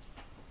guards!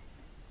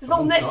 There's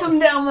no nest of them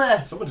down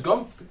there! Someone's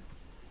gone for the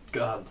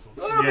guards.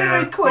 Oh, Yeah,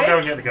 very we'll quick! go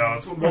and get the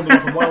guards. Someone wandered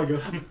off a while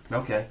ago.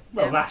 Okay.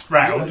 Well, last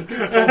round.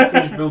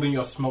 Finish building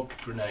your smoke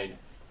grenade.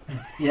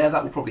 Yeah,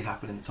 that will probably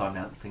happen in the time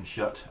now that thing's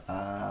shut.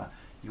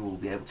 You will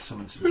be able to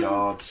summon some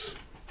guards.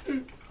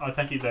 I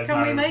take it there's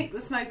Can no... we make the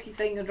smoky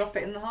thing and drop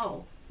it in the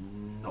hole?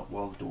 Not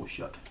while the door's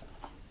shut.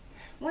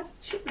 Why did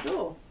you shut the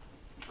door?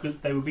 Because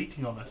they were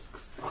beating on us.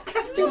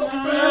 Casting spells.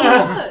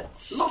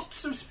 Much.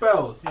 Lots of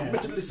spells. Yeah.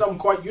 Admittedly, some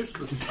quite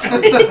useless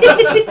spells.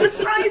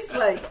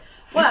 Precisely.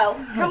 Well,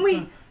 can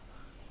we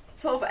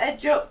sort of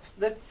edge up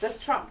the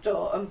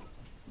trapdoor and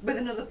with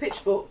another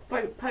pitchfork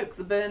poke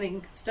the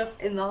burning stuff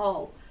in the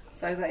hole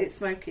so that it's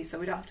smoky, so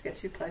we don't have to get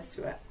too close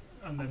to it?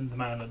 And then the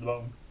man at the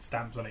bottom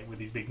stamps on it with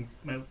his big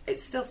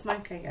It's still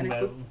smoky, and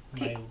if we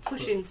keep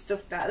pushing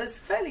stuff down, there's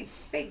fairly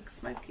big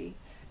smoky.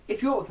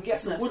 If you can get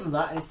some Goodness. wood and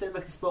that, and instead of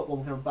making a spot one,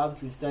 we can have a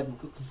barbecue instead and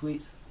cook some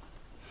sweets.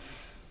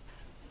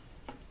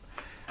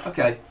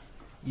 Okay.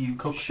 You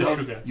Cook the shove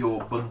sugar.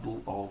 your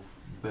bundle of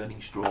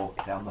burning straw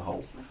down the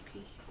hole.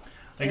 Smoky.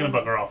 They're going to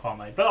bugger off, aren't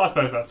they? But I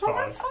suppose that's Well,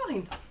 fine. that's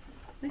fine.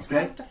 At least we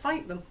Okay. don't have to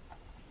fight them.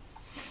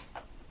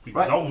 We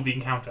Right. resolved the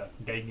encounter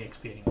and gained the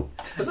XP anyway.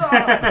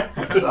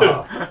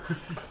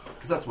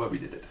 Because that's where we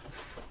did it.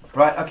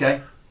 Right,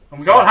 okay. And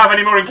we can't have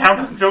any more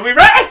encounters until we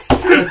rest!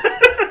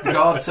 The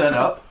guard turn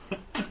up.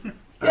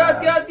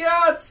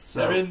 Guards! So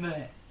They're in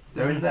there.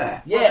 they're in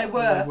there. Yeah.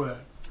 Well, they were.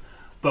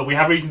 But we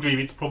have reason to believe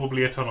it's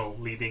probably a tunnel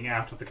leading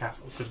out of the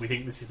castle, because we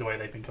think this is the way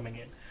they've been coming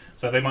in.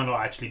 So they might not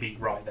actually be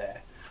right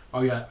there.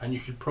 Oh yeah, and you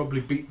should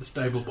probably beat the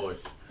stable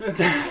boys.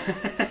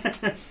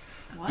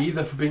 What?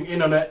 Either for being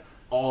in on it,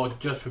 or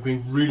just for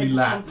being really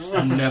lax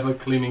and never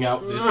cleaning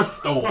out this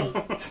stall.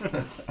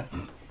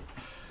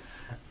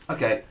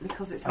 Okay.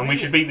 Because it's And we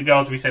really- should beat the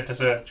guards we sent to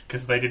search,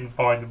 because they didn't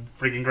find the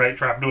frigging great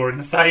trapdoor in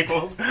the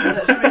stables.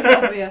 That's really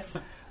obvious.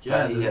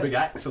 Yeah, there's Yeah. a big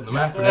axe on the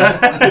map.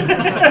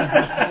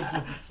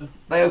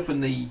 They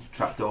open the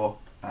trapdoor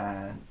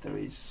and there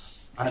is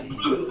a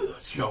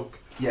Choke.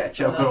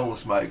 choke on all the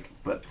smoke,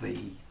 but the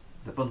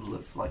bundle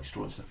of like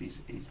straw and stuff is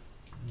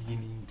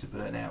beginning to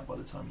burn out by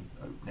the time you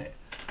open it.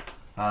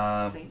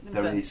 See, the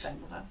There burnt is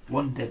thing will have-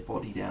 one dead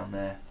body down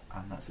there,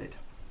 and that's it.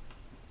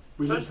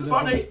 Search the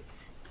body!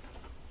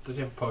 Does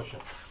he have a potion?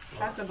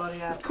 Have the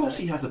body out. Of course,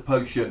 he has a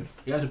potion.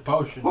 He has a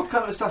potion. What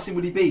kind of assassin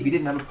would he be if he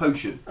didn't have a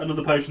potion?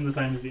 Another potion the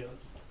same as the others.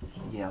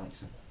 Yeah, I think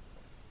so.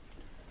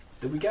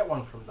 Did we get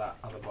one from that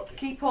other body?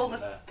 Keep all the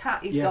In there?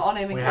 tat he's Yes, got on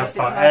him in We case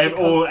have it's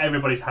magical.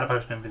 everybody's had a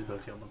potion of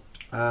invisibility on them.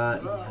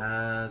 He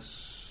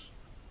has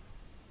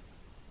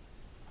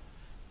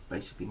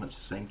basically much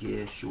the same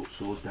gear: short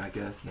sword,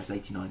 dagger. He has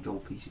 89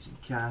 gold pieces in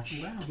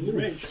cash. Wow, he's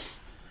rich.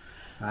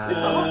 We've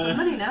got lots Uh, of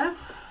money now.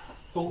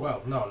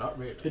 Well, no, not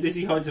really. The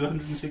Dizzy hides of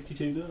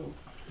 162 gold.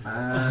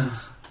 and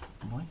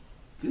my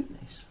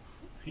goodness,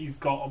 He's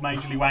got a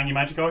majorly wangy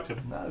magic item.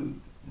 no,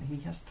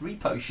 he has 3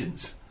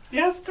 potions. He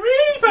has 3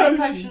 Three potions!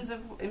 potions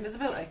of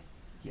invisibility.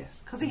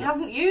 Yes, Because he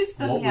hasn't used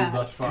them What we yet.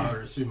 thus far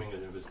are assuming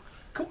is invisible.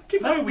 Can we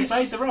give No, out we this-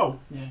 made the roll.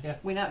 Yeah.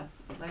 We know.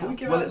 They Can we are.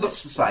 give Well, out it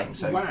looks the this same,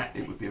 so whack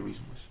it would be a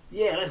reasonable.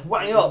 Yeah, let's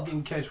whack it up.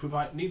 in case we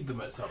might need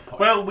them at some point?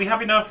 Well, we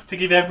have enough to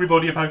give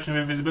everybody a potion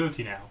of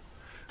invisibility now.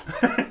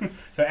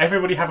 So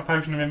everybody have a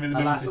potion of alas,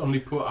 invisibility. only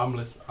poor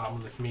armless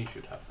me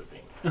should have the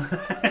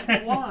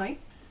thing. Why?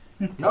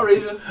 No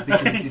reason.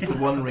 Because it is the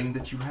one ring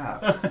that you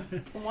have,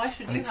 Well, why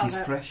should and you it have is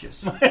it?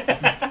 precious.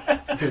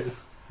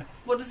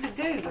 What does it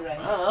do, the ring?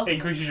 I don't know. It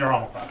increases your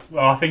armor class.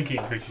 Well, I think it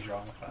increases your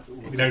armor class.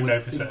 We don't know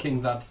for certain.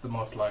 Thinking that's the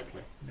most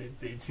likely.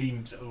 It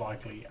seems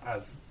likely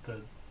as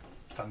the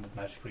standard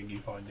magic ring you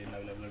find in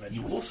low-level You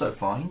adventures. also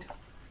find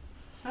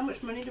How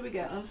much money do we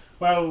get them?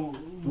 Well,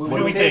 We, what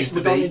do we appears think? to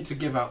we don't be need to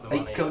give out the a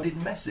money.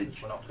 coded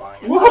message. We're not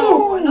buying it.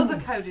 Oh, another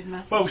coded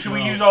message. Well, should we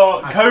No. use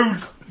our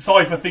code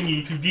cipher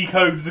thingy to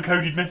decode the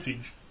coded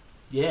message?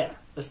 Yeah,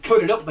 let's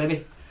put it up,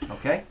 baby.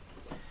 Okay,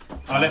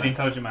 I'll let the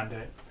intelligent man do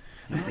it.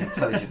 the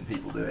intelligent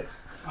people do it.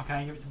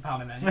 Okay, give it to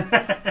Paladin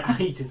then.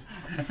 Eat it.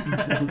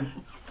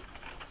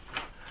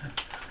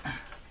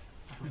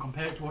 We'll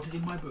compare it to what is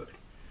in my book.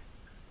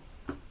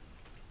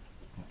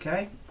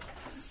 Okay,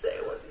 Say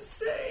what you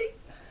say.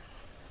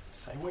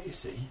 Say what you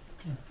see.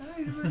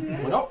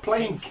 We're not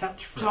playing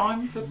catch phrase.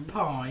 Time for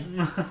pie.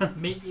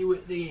 Meet you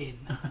at the inn.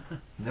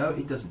 no,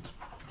 it doesn't.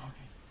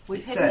 We've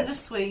it hidden says- the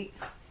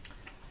sweets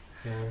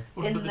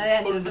Under in the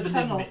end of the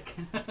tunnel.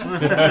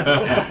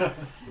 Nimbic.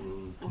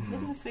 We've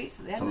hidden the sweets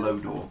at the It's end a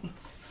of the low tunnel.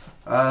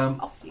 door.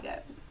 Off you go.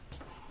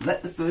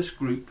 Let the first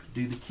group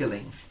do the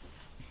killing.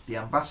 the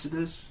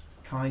ambassadors,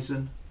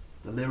 Kaizen,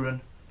 the Liren,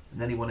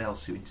 and anyone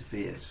else who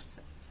interferes. It's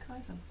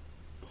Kaizen.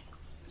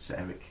 Sir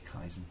Eric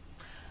Kaizen.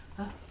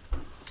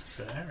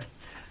 Sir Eric.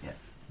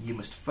 You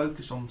must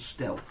focus on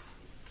stealth.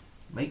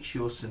 Make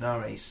sure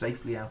Sonare is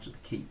safely out of the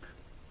keep.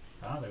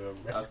 Ah, they were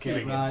Okay,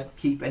 rescuing him. right.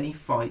 Keep any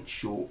fight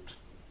short.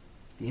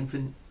 The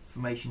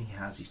information he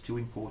has is too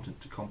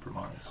important to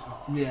compromise.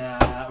 Yeah,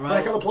 Back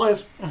right. on the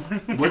players.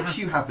 Once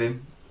you have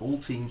him, all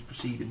teams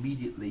proceed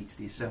immediately to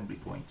the assembly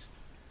point.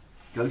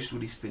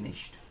 Ghostwood is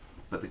finished,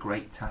 but the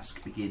great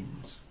task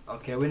begins.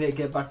 Okay, we need to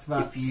get back to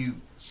that. If you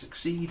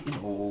succeed in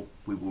all,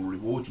 we will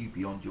reward you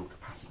beyond your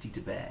capacity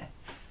to bear.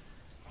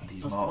 And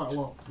he's That's marked quite a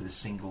lot. with a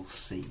single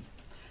C.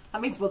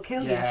 That means we'll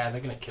kill Yeah, they're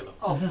going to kill him.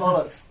 Oh,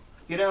 bollocks.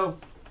 You know,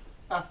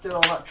 after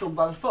all that trouble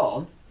by the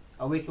phone,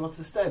 and we come up to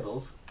the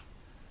stables,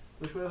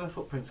 which way are the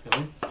footprints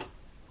going?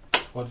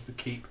 What's the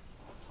keep?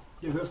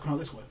 Yeah, let's come out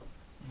this way.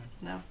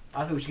 you. No.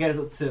 I think we should get it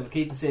up to the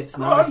keep and see if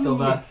Sonari's still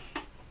there.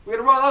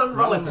 We're going to run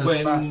Run like the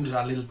as fast wind. as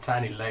our little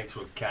tiny legs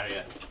will carry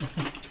us.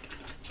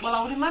 Well,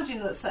 I would imagine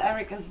that Sir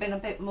Eric has been a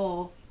bit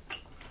more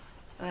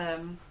Yeah,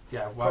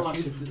 well,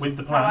 Proactive. she's... With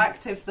the plan.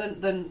 proactive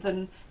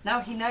than now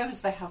he knows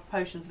they have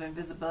potions of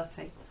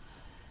invisibility.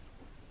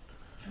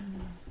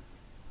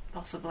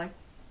 Possibly.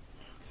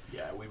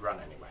 Yeah, we run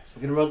anyway.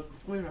 We're going to run.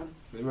 We run.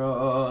 We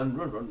run,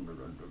 run.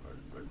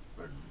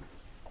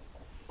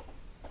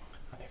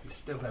 And if he's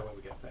still there when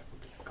we get there, we're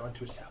going to go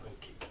into a cell and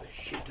keep the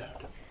shit out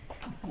of him.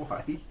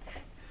 Why? It's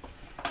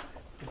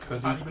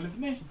Because valuable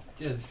information.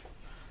 Yes.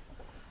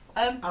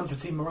 And for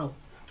team morale.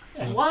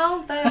 Yeah.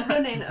 While they're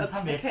running up to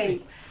And the the XP.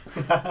 keep,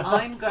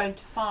 I'm going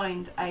to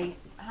find a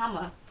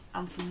hammer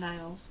and some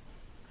nails.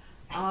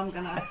 I'm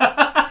going to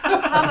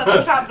hammer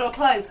the trapdoor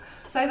closed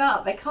so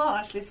that they can't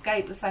actually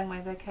escape the same way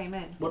they came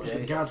in. What was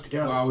Okay. the guards to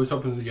guard? Well, I was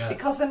hoping that,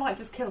 Because they might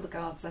just kill the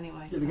guards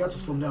anyway. Yeah, the guards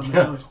will slow them down.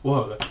 Yeah. Nice.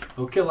 Whoa,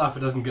 they'll kill half a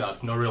dozen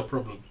guards, no real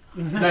problem.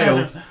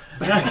 Nails.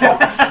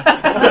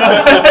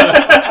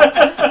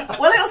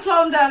 Well, it'll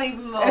slow them down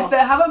even more. If they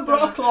haven't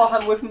brought a claw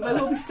hand with them, they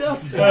will be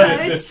stuffed.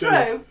 Yeah, it's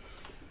true.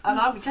 And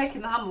I'll be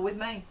taking the hammer with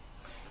me.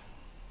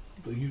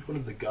 They'll use one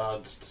of the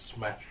guards to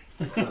smash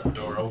the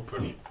door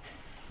open.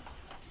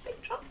 It's a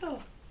big trapdoor.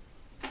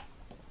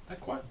 They're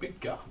quite big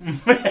guards.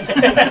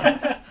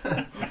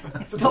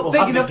 It's a Not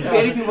big enough to be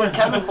anything but a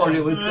cannon for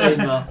you, would say,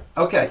 no.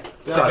 Okay,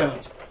 Yeah, so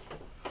guards.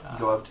 you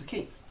go over to the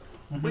keep.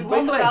 We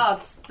warn the Quickly.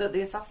 guards that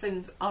the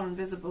assassins are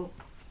invisible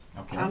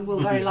Okay. and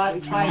will very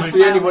likely try If and you see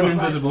come out anyone this way.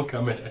 invisible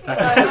come in, attack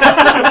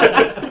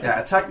Yeah,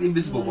 attack the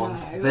invisible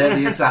ones. No. They're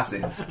the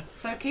assassins.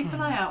 So keep an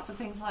eye out for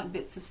things like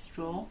bits of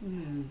straw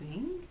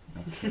moving,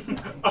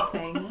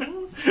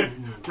 things,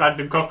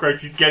 Random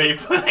cockroaches get it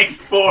for the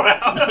next 4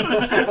 hours.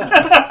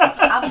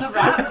 and the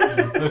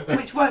rats,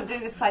 which won't do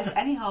this place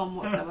any harm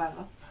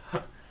whatsoever.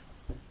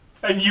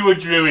 And you a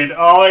druid.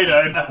 Oh, I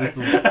don't know.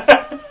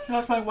 Shall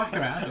I play whack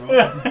around or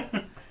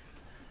what?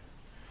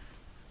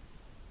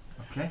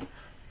 Okay.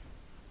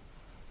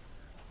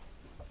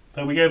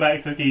 So we go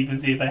back to the keep and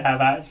see if they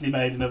have actually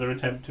made another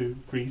attempt to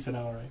free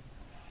Sonare.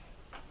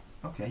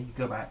 Okay, you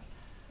go back,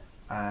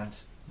 and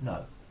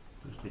no,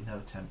 there's been no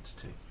attempt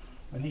to.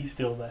 And he's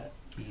still there.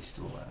 He's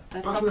still there.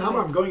 They're Pass me the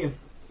hammer, I'm going in.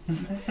 We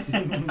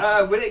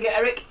didn't get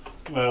Eric.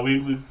 Well,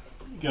 we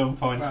go and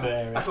find Well, Sir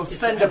Eric. I shall It's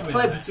send a Edwin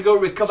pleb there. to go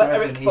recover Sir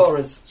Eric Edwin, for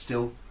he's us.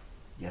 Still,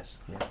 yes,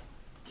 yeah.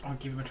 I'll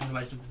give him a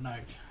translation of the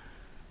note.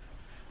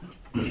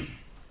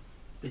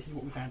 This is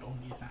what we found on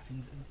the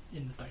assassins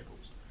in the stables.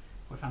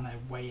 We found their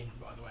way in,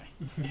 by the way.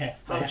 Yeah.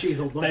 Oh, cheese,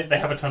 old man. They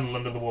have a tunnel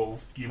under the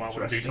walls. You might want to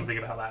do Interesting. something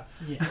about that.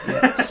 Yeah.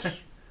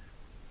 Yes.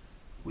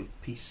 With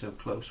peace so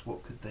close,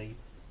 what could they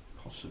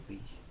possibly?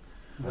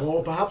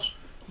 War, perhaps?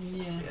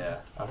 Yeah. Yeah,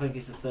 I think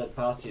it's a third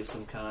party of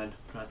some kind,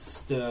 trying to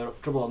stir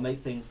up trouble and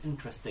make things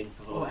interesting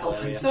for the Oh, local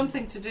elf. area.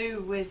 Something to do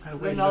with Kind of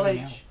the way of living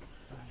knowledge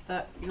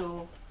that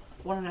your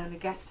one and only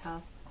guest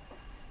has.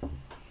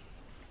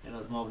 He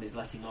knows more than he's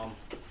letting on.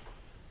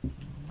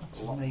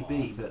 That A lot may more.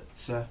 be, but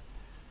Sir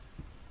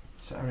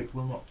Eric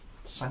will not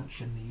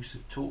sanction the use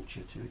of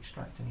torture to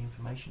extract any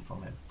information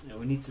from him. You know,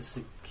 we need to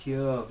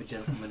secure the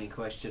gentleman in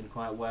question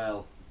quite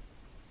well.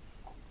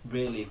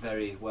 Really,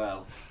 very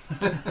well.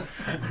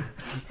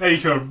 Maybe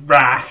to a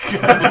rack.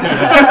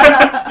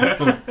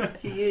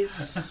 He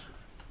is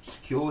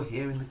secure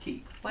here in the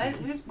keep.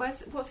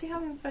 What's he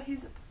having for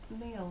his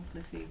meal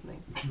this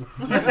evening?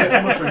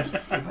 Mushrooms.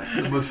 Back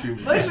to the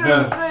mushrooms.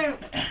 Mushroom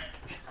soup!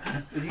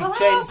 Is he Well, how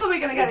chained? else are we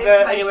going to get Is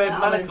there any information way of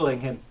out of him? manacling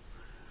him?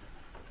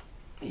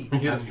 He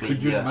Yeah, can you be,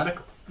 could use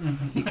manacles.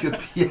 he could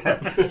be,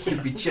 he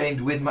could be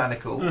chained with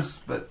manacles,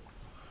 but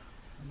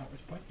And at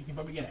this point, you can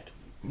probably get it.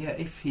 yeah,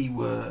 if he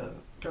were,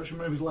 Can't you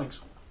remove his legs?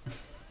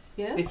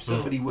 Yeah? if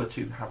somebody were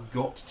to have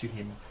got to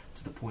him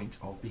to the point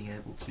of being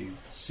able to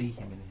see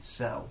him in his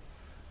cell,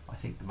 I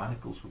think the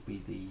manacles would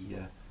be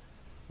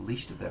the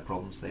least of their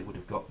problems. They would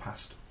have got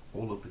past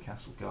all of the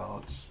castle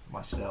guards,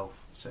 myself,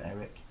 Sir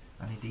Eric,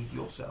 and indeed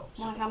yourselves.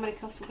 Why, how many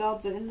castle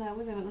guards are in there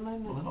with him at the Well, they're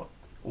moment? not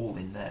all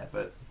in there,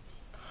 but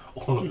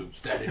All of them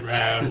standing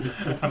round.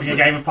 Having a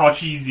game of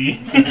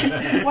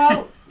Parcheesi.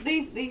 Well,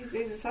 these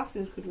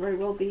assassins could very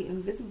well be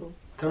invisible.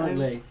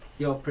 Currently,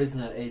 your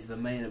prisoner is the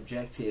main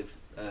objective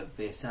of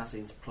the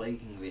assassins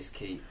plaguing this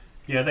keep.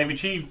 Yeah, they've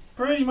achieved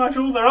pretty much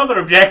all their other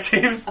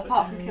objectives.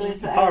 Apart from killing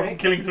Sir Apart from Eric.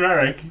 killing Sir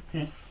Eric.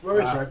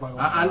 Where is Eric, by the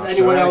way? And Sir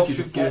anyone Eric else is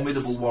a who gets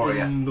formidable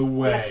warrior. in the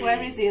way. Yes,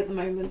 where is he at the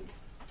moment?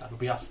 That'll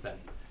be us then.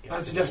 Gets I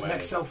in suggest the way.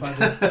 next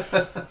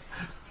self-idea.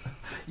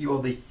 You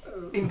are the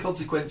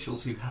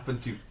inconsequentials who happen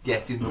to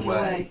get in the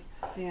way.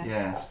 Yeah.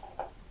 Yes.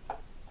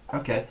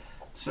 Okay.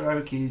 Sir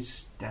Eric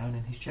is down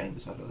in his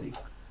chambers, I believe.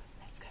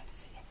 Let's go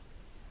visit him.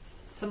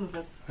 Some of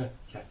us. Yeah.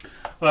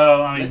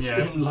 Well, I mean, Let's yeah.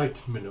 do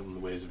enlightenment on the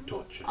ways of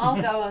torture. I'll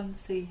go and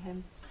see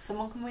him.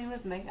 Someone come in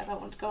with me. I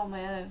don't want to go on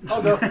my own.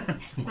 I'll go.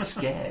 He's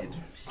scared.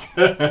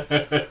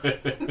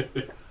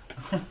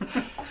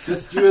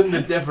 Just you and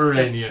the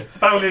Deveranian.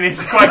 Bolin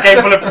is quite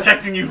capable of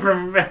protecting you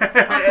from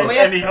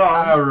any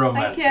harm. How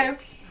romantic. Thank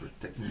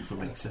Protecting you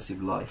from an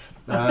excessive life.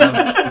 you.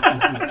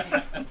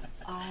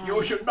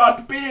 You should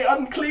not be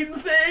unclean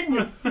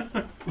thing.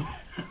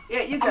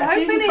 Yeah, you I'm guys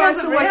see if hoping you he find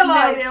hasn't some way to nail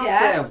realised the elf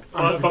yet.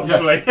 down.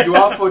 Possibly. You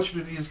are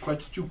fortunate he is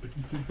quite stupid.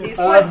 He's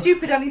quite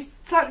stupid and he's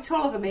slightly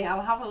taller than me.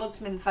 I haven't looked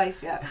him in the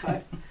face yet,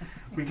 so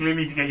We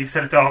clearly need to get you a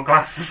set of dark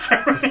glasses.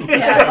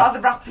 yeah, rather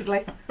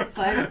rapidly.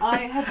 So I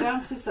head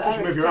down to Sir Just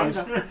Eric's move your eyes.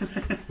 chamber.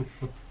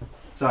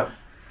 So,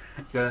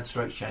 go down to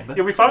Sir Eric's chamber.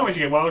 You'll be fine when you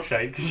get wild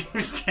shape.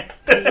 'Cause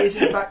He is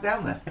in fact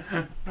down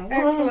there.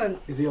 Excellent.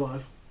 Is he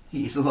alive?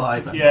 He is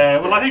alive. and yeah,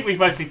 not well, I dead. think we've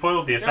mostly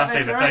foiled the Yeah, that's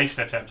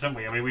assassination attempts, haven't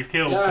we? I mean, we've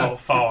killed Yeah, what,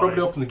 5.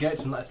 probably open the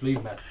gates and let us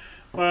leave now.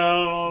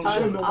 Well, Show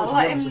him I'll what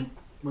let was him.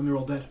 when they're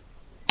all dead.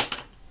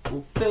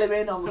 We'll fill him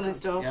in on On his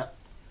door. Yeah.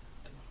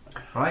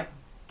 Right.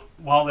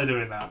 while they're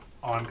doing that,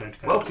 I'm going to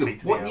go Welcome. speak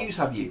to What the news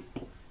elves. have you?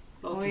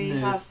 Lots We of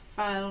news. have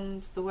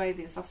found the way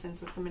the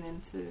assassins were coming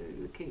into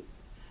the keep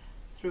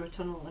through a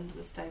tunnel under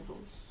the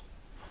stables.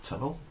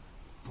 Tunnel.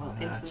 Well,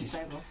 it into the is-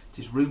 stables. It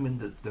is rumoured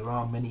that there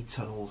are many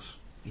tunnels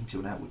into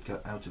and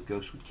out of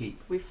Ghostwood Keep.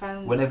 We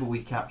found. Whenever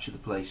we capture the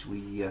place,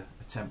 we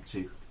attempt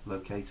to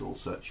locate all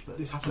such. But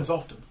This happens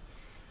often.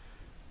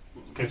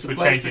 it's a Ghostwood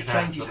place changes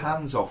that changes hands.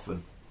 hands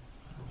often.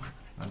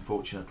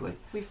 Unfortunately.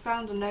 We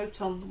found a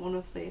note on one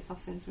of the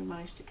assassins we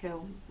managed to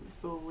kill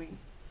before we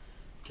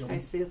Kill them.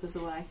 chased the others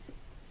away.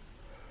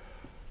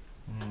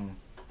 Hmm.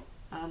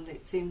 And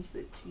it seems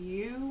that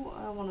you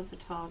are one of the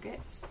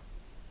targets,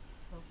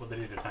 Well, they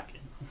did attack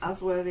him.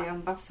 as were the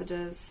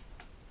ambassadors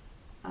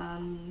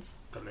and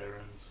The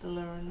Lyrans. the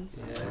Lurans.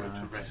 Yeah. to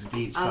Right, it's rescue.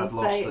 indeed sad And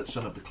loss they- that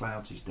Son of the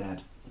Clouds is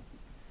dead.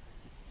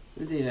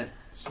 Who's he then?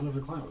 Son of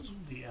the Clouds.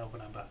 The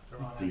Elven ambassador. The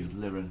Right?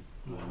 Lyran.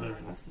 The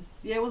Lyrans.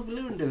 Yeah, what's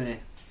Balloon doing here?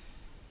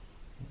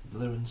 The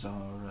Lyrans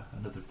are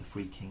another of the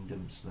Free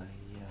Kingdoms.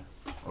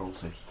 They are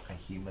also a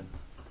human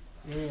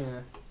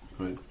Yeah.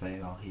 group.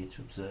 They are here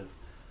to observe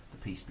the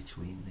peace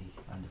between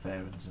the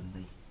Andavarans and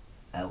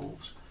the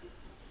elves,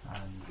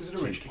 and Is it a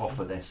rich to kingdom?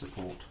 offer their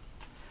support.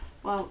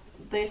 Well,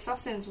 the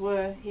assassins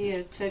were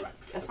here to Right.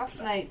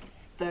 assassinate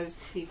those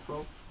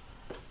people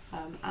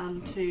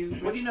and to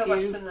What do you know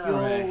rescue about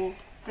Sonare? your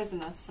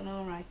prisoner,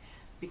 Sonare,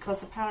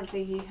 because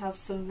apparently he has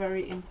some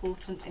very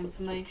important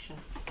information.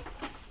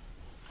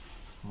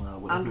 Well,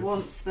 whatever. And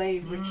once they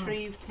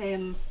retrieved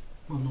him,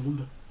 Well, no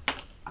wonder.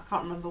 I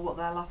can't remember what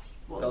the They'll last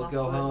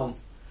go word home.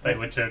 was, They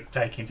were to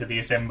take him to the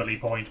assembly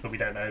point, but we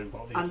don't know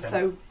what the and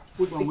assembly... so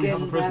would Well, we have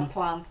a begin their prisoner.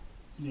 plan.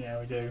 Yeah,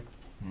 we do.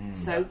 Hmm.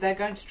 So they're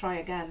going to try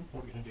again.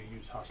 What are we going to do?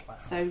 Use house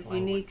So you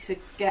need to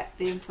get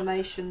the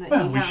information that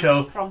Well, he we has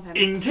shall from him.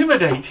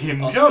 Intimidate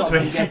him, I'll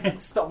shan't stop, we?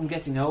 stop them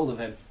getting hold of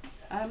him.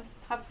 Have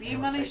you Yeah,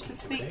 managed take to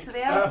speak to the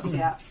intimidate. elves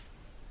yet?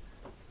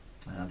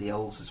 The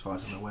elves, as far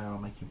as I'm aware, are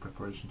making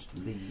preparations to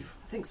leave.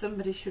 I think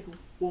somebody should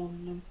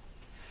warn them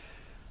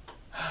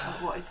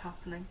of what is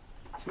happening.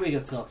 So we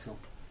got to talk to him.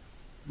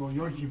 Well,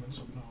 you're a human,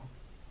 so no.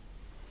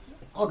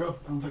 I'll go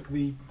and take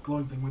the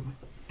glowing thing with me.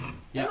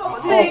 Yeah.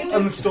 What did you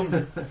And the just, stun.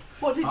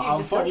 what did you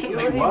just say? Unfortunately, You're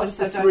a human, whilst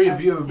so the don't three go.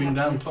 of you have been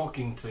Yeah. down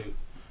talking to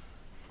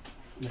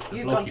Mr. You've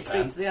gone Lucky to speak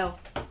Pants, to the elf.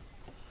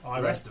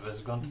 the rest of us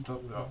have gone to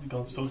talk to Gone to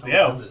talk to some the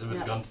elves. others of us Yeah.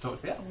 have gone to talk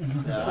to the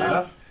elves. Yeah. So-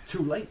 Enough.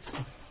 Too late.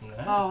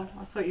 Yeah. Oh,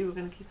 I thought you were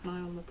going to keep an eye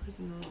on the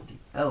prisoner.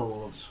 The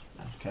elves.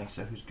 Okay,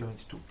 so who's going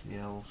to talk to the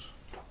elves?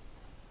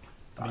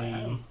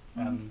 Me.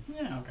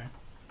 Yeah, okay.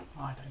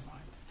 I don't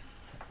mind.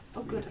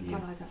 Oh, good. I'm Yeah.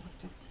 glad I don't have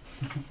to.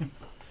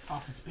 I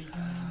can speak.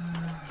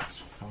 That's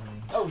fine.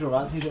 That was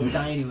alright, so you don't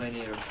die anywhere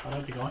near him. I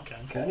don't think I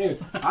can. Can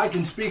you? I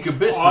can speak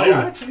Abyssal. I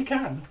actually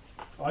can.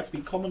 I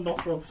speak Common,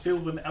 Nothrog,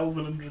 Sylvan,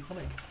 Elven, and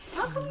Draconic.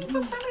 How come you've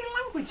got so many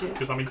languages?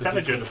 Because I'm Because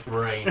you've intelligent. got a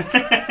brain.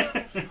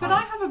 But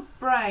I have a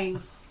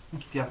brain.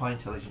 If you have high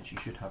intelligence, you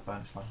should have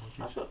bonus I've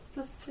languages. got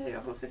 +2.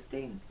 I've got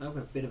 15. I've got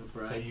a bit of a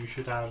So brain. you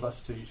should have...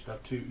 +2, you should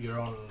have 2. You're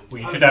on.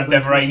 Well, you I've should got have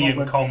a small Deveranian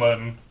brain.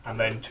 Common, and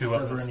then 2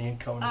 others. Deveranian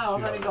Common. Oh,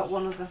 I've only got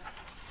one other.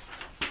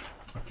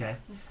 Okay.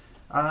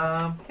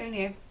 Who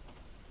knew?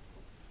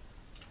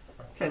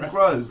 Okay, the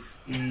Grove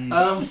is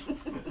Um,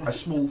 a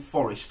small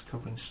forest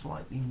covering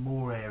slightly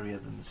more area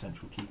than the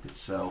central keep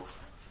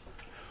itself.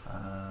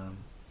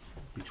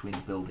 between the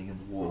building and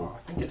the Oh, wall.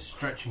 I think it's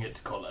stretching it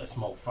to call it a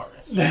small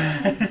forest. A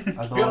To be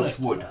large honest,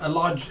 wood. a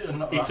large.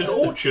 It's an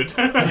orchard.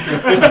 You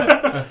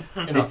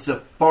know, It's a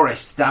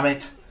forest, damn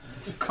it!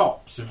 it's a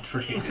copse of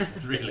trees,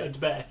 really. At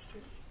best.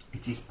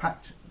 It is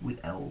packed with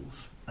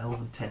elves.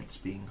 Elven tents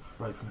being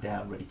broken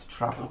down, ready to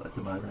travel at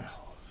the moment.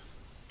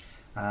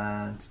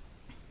 And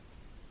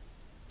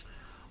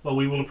Well,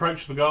 we will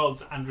approach the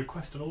guards and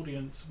request an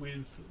audience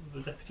with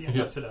the deputy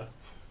ambassador.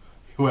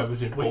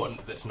 Whoever's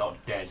important that's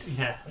not dead.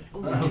 Yeah.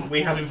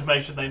 We have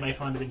information they may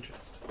find of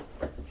interest.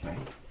 okay.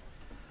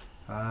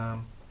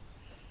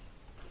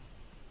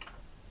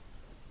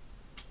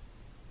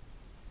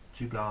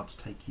 Two guards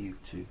take you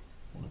to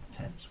one of the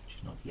tents, which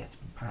has not yet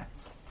been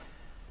packed.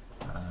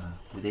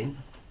 Within,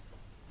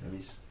 there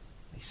is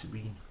a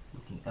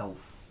serene-looking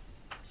elf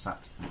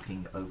sat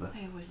looking over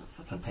They always look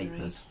her fucking serene.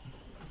 papers.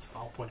 That's the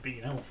whole point of being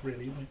an elf,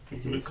 really, isn't it?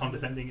 It You look is.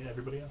 condescending at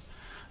everybody else.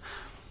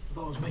 I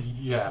thought it was me.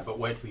 Yeah, but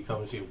wait till he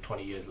comes here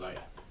 20 years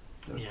later.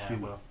 There are Yeah, two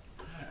well.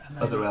 And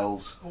they other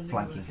elves all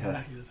flanking look her,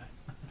 exactly the same.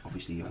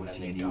 obviously And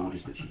awaiting then any they die.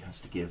 orders that she has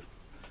to give.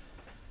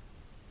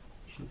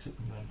 She looks up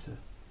when you enter.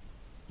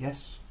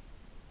 Yes?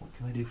 What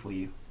can I do for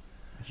you?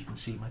 As you can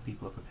see, my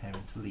people are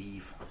preparing to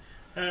leave.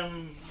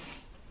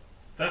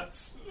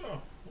 That's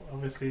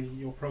obviously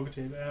your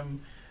prerogative.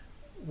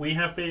 We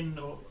have been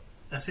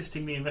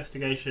assisting the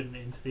investigation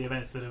into the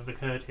events that have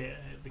occurred here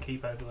at the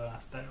keep over the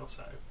last day or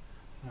so.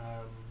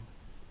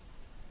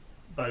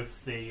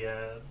 Both the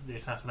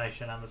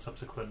assassination and the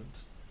subsequent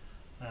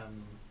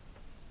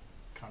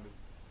kind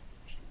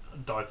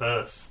of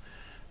diverse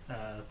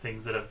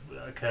things that have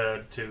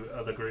occurred to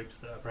other groups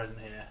that are present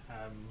here,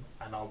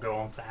 and I'll go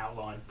on to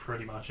outline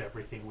pretty much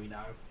everything we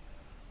know.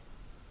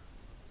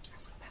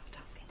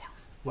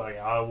 Well,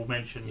 yeah, I will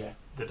mention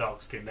the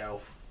dark-skinned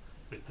elf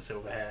with the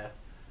silver hair.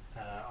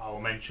 I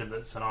will mention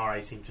that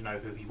Sonare seemed to know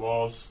who he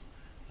was,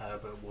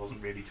 but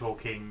wasn't really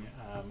talking,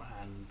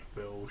 and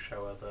we'll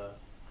show her the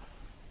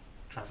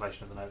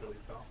translation of the note that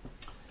we've got.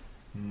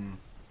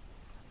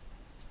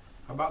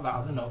 How about that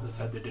other note that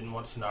said they didn't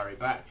want Sonari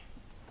back?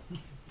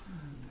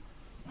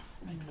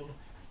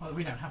 Well,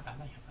 we don't have that.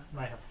 They have that.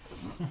 They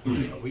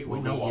have. we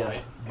Will know the of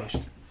it.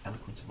 most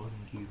eloquent among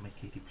you make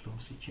a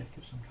diplomacy check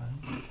of some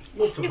kind?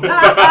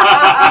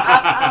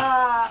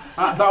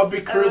 That would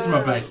be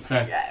charisma based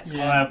then. Yes. I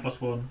have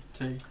 +1,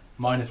 2.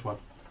 -1.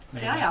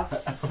 See, I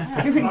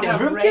have. You would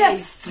never have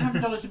guessed. I have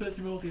knowledge,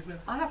 ability, ability as well.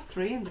 I have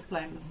 3 in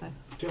diplomacy.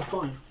 Do you have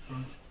 5?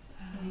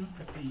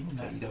 15.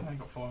 No, Okay, you don't. I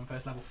got 4 on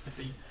first level.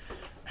 15.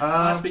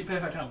 I Um, speak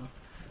perfect Elven.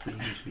 but you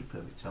do speak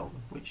perfect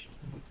Elven, which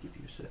would give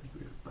you a certain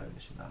degree of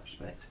bonus in that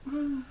respect.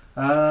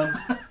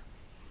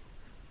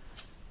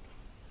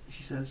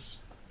 She says,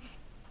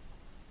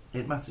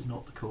 it matters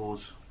not the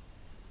cause.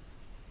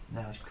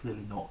 Now is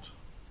clearly not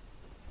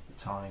the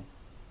time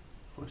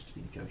for us to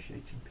be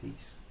negotiating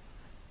peace.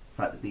 The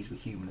fact that these were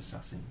human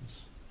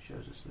assassins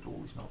shows us that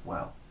all is not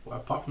well. Well,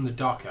 apart from the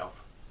dark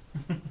elf.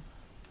 I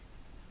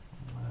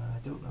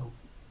don't know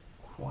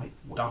quite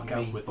what Dark you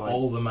elf mean with by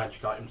all the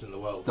magic items in the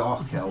world.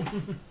 dark elf.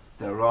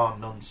 There are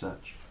none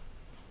such.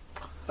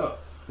 Oh,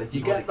 They do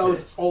you not get those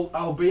exist. old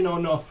albino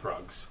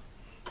Northrugs.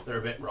 They're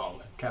a bit wrong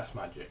and cast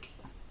magic.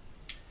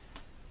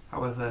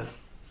 However,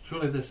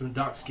 Surely there's some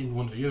dark-skinned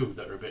ones of you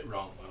that are a bit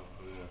wrong. Oh,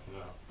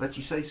 no. that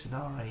you say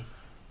Sonare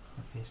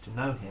appears to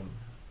know him,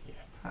 Yeah.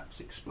 perhaps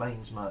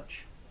explains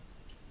much.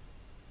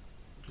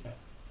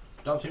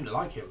 Don't seem to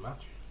like him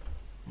much.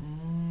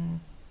 Mm,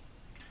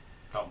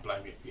 Can't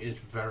blame you. He is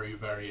very,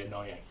 very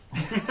annoying.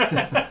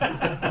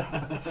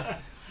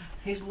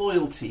 his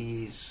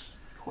loyalty is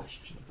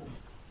questionable.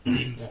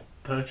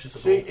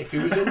 Purchasable. See, if he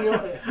was in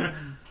your...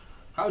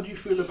 How do you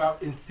feel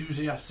about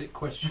enthusiastic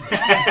questions?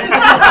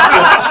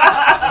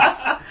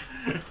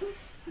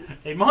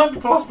 It might be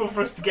possible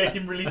for us to get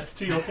him released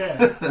to your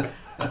care.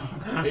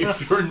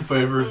 If you're in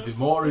favour of the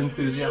more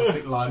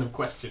enthusiastic line of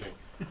questioning.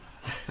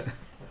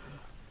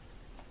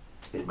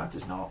 It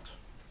matters not.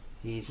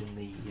 He is in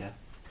the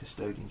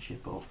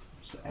custodianship of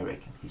Sir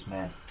Eric and his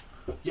men.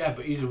 Yeah,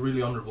 but he's a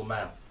really honourable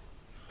man.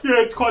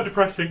 Yeah, it's quite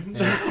depressing.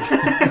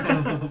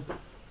 Yeah.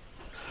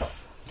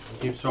 He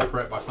seems to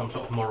operate by some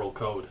sort of moral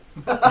code.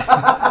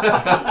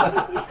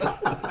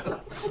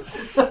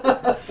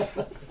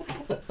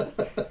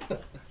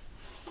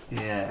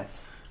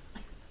 Yes.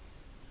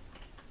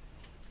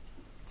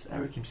 Sir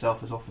Eric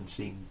himself has often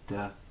seemed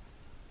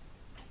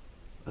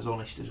as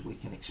honest as we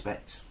can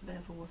expect Bit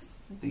of a wuss.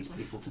 these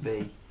people to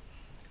be.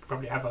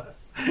 Probably have us.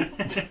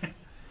 The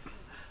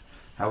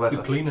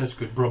However, cleaners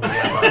could probably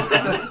have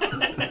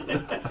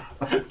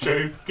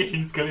True.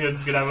 Kitchen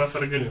scullions could have us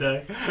on a good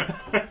day.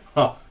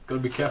 Got to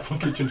be careful,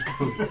 kitchen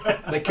scullions.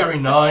 They carry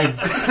knives.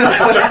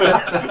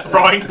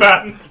 Frying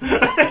pans.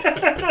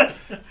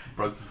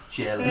 broken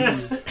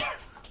jellies.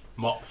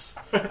 Mops.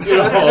 You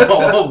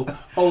know,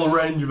 whole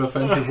range of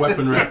offensive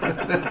weaponry.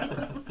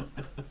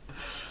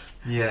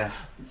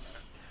 Yes.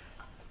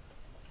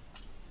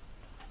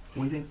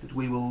 We think that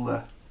we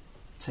will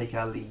take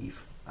our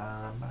leave.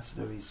 Our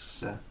ambassador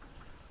is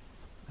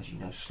as you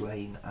know,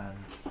 slain, and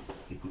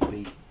it would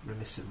be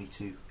remiss of me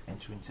to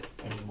enter into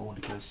any more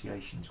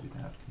negotiations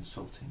without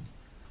consulting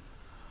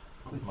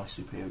with my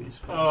superiors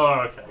first.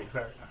 Oh, okay,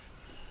 fair enough.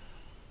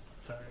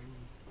 So,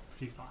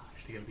 she's not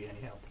actually going to be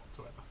any help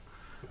whatsoever.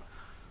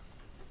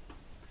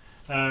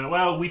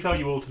 Well, we felt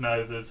you all to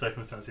know the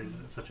circumstances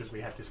such as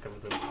we have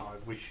discovered them. I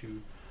wish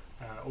you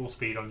all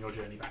speed on your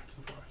journey back to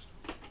the forest.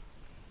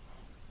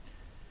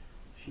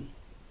 She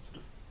sort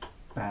of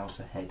bows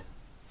her head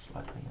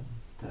slightly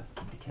and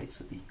indicates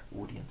that the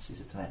audience is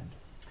at an end.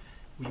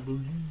 We will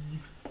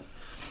leave.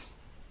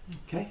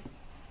 Okay.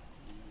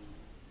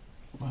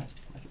 Right,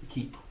 back at the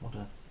keep. What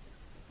are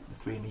the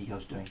three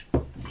amigos doing?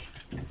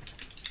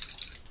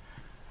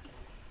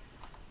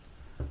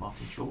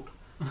 Martin Short.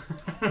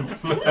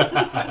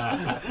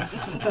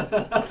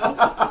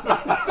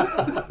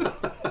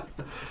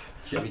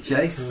 Chevy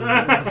Chase.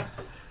 And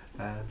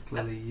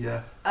clearly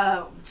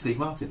Steve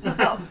Martin.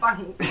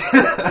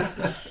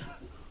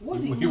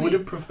 Was it You would weird?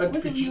 have preferred to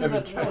Was it be you Chevy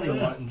that Chase wanted or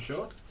it? Martin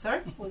Short. Sorry?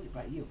 What was it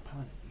about you?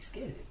 Apparently, you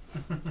scared it.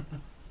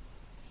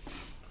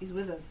 He's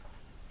with us.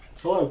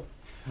 Hello.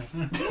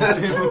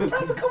 Have a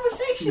proper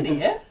conversation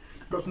here.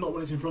 Perhaps not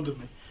when it's in front of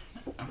me.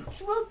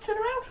 Well, turn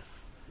around.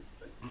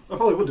 I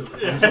probably would do.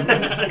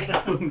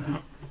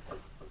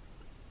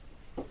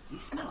 You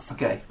smell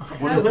something. Okay.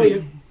 What So are, there the,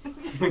 you.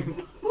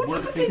 What what, do are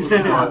you the put in people your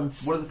at the Grove,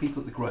 hands? what are the people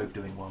at the Grove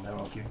doing while they're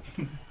arguing?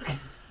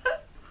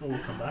 We'll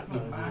come back.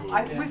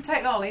 We've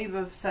taken our leave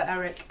of Sir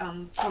Eric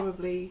and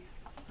probably...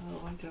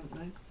 Oh, I don't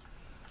know.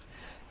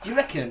 Do you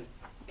reckon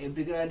it would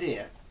be a good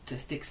idea to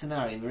stick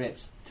Sonari in the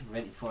ribs to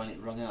prevent it falling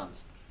into the wrong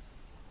hands?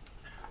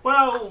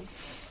 Well,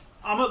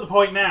 I'm at the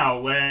point now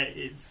where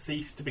it's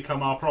ceased to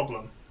become our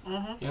problem.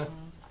 Mm-hmm. Yeah.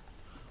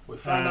 We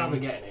found out they're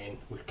getting in.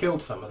 We've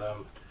killed some of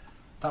them.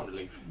 Don't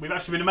leave. We've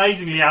actually been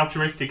amazingly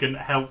altruistic and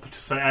helped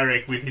Sir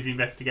Eric with his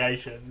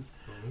investigations.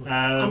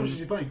 How much is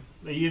he paying?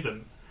 He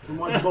isn't. Then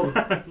why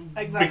bother?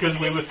 Exactly.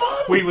 Because It's fun!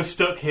 we were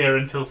stuck here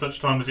until such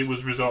time as it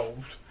was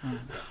resolved.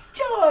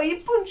 Joe, you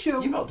bunch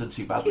of... You've not done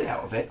too badly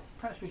out of it.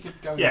 Perhaps we could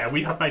go. Yeah,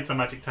 we have made some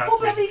magic What about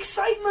the tactics.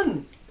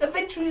 excitement?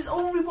 Adventure is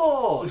own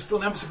reward. There's still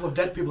an embassy full of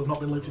dead people who have not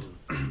been looted.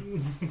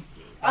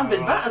 And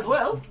there's that as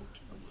well.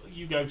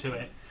 You go to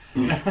it.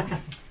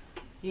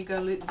 You go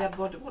loot the dead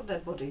body. What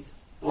dead bodies?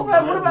 What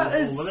about All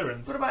us? the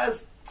Lyrans. What about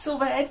us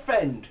silverhead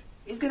friend?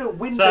 He's going to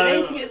win So- the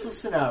anything against the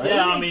scenario.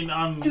 Yeah, isn't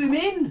I he? mean, Do him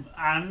in.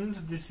 and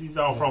this is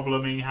our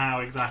problem. How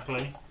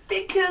exactly?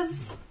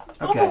 Because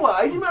Okay.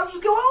 otherwise you might as well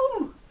just go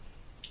home.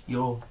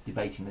 You're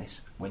debating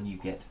this when you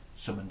get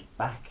summoned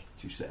back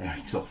to Sir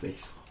Eric's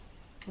office.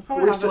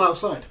 We're still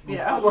outside.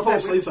 Yeah, I was We're gonna probably say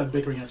still inside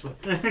bickering actually.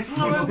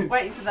 No, we're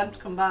waiting for them to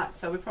come back,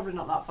 so we're probably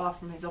not that far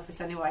from his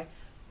office anyway.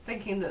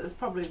 Thinking that there's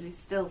probably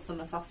still some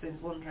assassins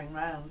wandering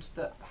around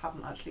that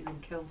haven't actually been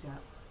killed yet.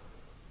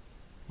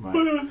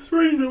 Right.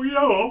 3 that we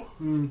know of.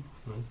 Hmm.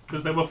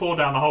 Because there were 4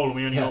 down the hole and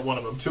we only Yeah. got one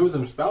of them. 2 of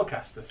them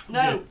spellcasters. No,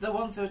 Yeah. the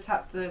ones who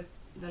attacked the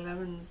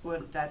Lyrans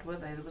weren't dead, were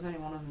they? There was only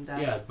one of them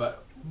dead. Yeah,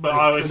 but But they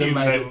I could assume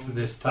have they made it to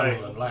this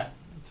tunnel and left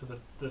to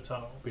the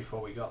tunnel.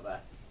 before we got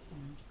there.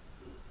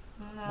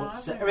 No,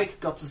 What's I think- Eric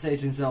got to say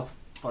to himself?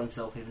 For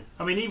himself, even.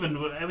 I mean,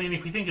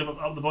 if we think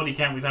of the body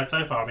count we've had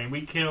so far, I mean,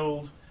 we've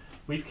killed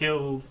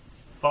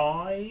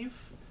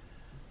 5.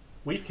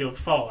 We've killed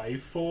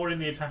 5. 4 in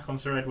the attack on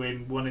Sir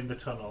Edwin, 1 in the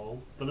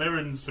tunnel. The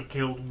Lyrans have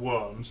killed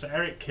 1. So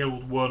Eric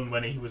killed 1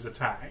 when he was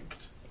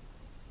attacked,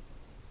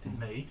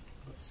 didn't he?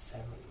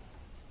 7.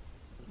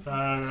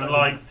 So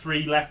like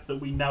 3 left that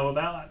we know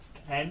about. That's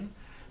 10.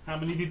 How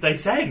many did they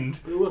send?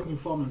 We're working in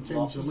four-man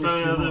teams, so at least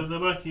So two more. they're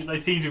working. They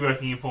seem to be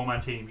working in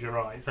 4-man teams. You're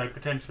right. So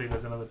potentially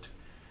there's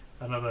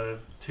another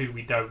 2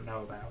 we don't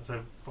know about.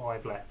 So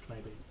 5 left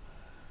maybe,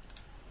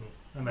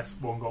 unless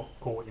one got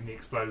caught in the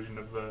explosion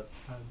of the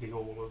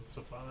hall and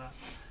stuff like that.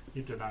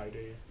 You don't know, do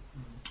you?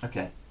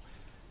 Okay.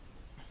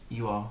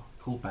 You are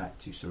called back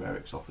to Sir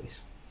Eric's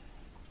office.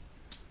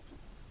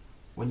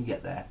 When you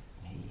get there,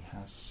 he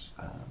has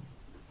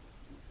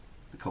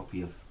the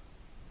copy of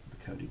the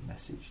coded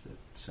message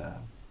that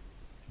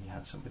he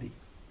had somebody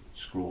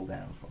scroll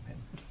down from him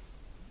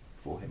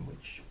for him,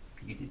 which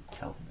you did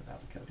tell him about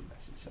the coded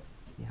message, so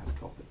he has a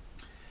copy.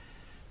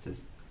 It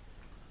says,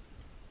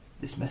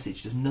 "This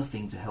message does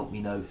nothing to help me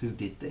know who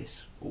did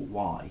this or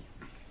why.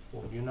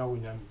 Well, you know we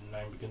know the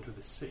name begins with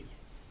a C.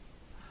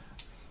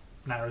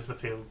 Narrows the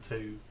field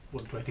to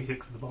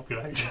 1/26 of the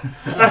population.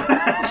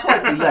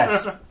 Slightly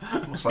less,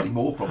 or slightly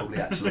more probably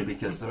actually,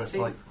 because there are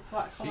like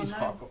Quite a common She's name.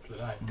 quite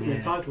popular name. Could be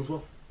a title as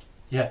well.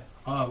 Yeah.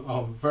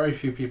 Very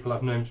few people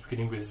have names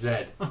beginning with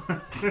Z.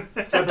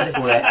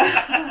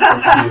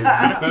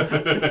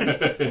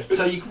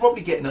 So you could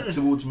probably get up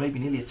towards maybe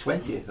nearly a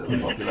 20th of the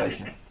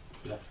population.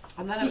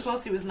 And then, of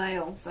course, he was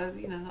male, so,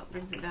 that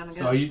brings it down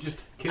again. So you just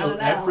killed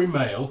And an L. every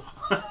male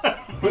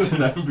with a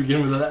name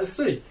beginning with a letter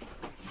C.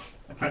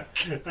 And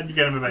you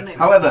get them eventually.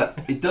 However,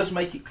 it does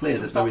make it clear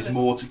that there is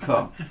more to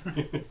come.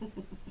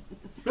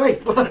 Hey!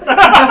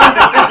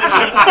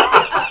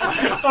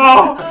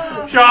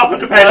 Oh, sharp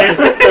as a penny.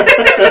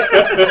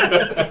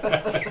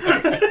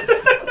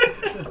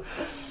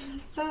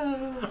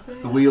 Oh, dear.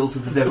 The wheels wheels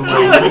of the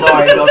devil-may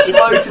mind are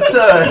slow to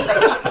turn.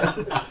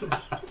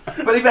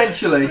 But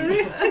eventually,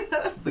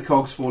 the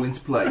cogs fall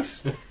into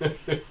place. And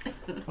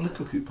the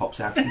cuckoo pops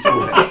out of his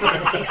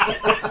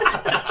forehead.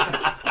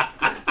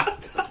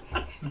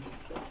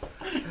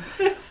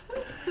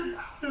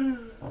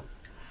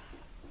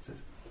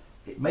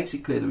 It makes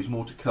it clear there is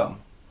more to come.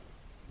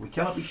 We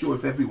cannot be sure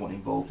if everyone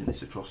involved in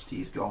this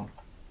atrocity is gone,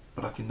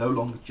 but I can no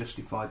longer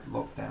justify the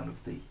lockdown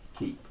of the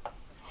keep.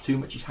 Too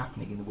much is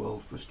happening in the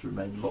world for us to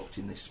remain locked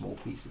in this small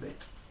piece of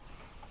it.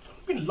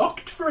 I've been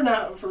locked for an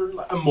hour, for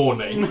like a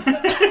morning.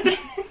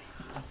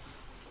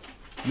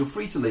 You're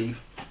free to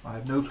leave. I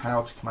have no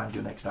power to command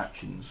your next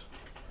actions,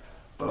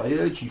 but I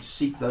urge you to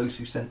seek those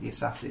who sent the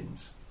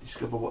assassins,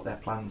 discover what their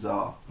plans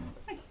are.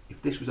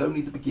 If this was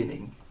only the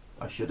beginning,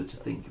 I shudder to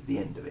think of the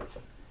end of it.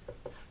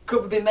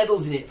 Could there be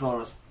medals in it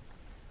for us?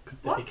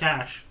 Could there be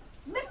cash?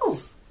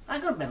 Medals? I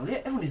ain't got a medal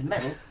yet. Everyone needs a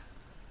medal.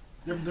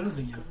 You haven't done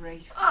anything yet.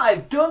 Grief.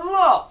 I've done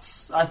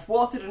lots. I've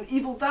thwarted an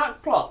evil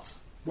dark plot.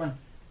 When?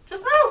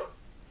 Just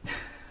now.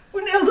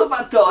 We nailed up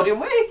that door, didn't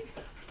we?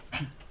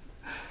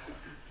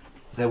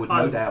 There would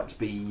no doubt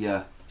be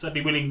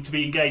Certainly willing to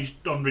be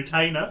engaged on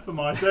retainer for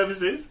my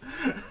services.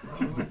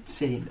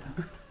 tin.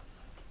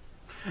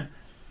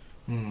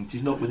 It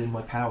is not within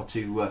my power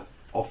to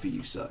offer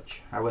you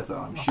such. However,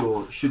 I'm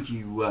sure should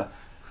you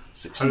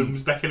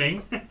Holmes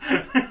beckoning.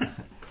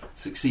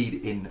 succeed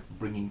in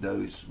bringing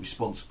those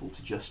responsible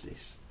to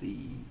justice, the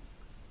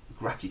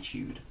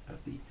gratitude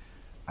of the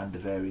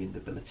Andavarian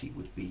nobility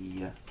would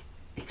be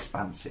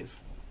expansive.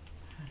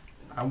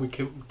 And we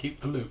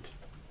keep the loot.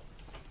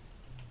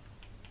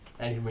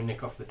 Anything we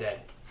nick off the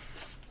dead.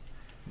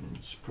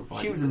 It's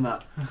provided Shoes and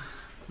that.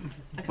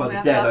 by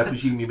the dead, I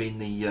presume you mean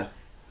the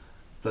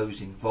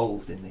those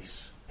involved in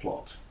this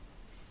plot.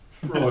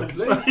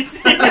 Broadly.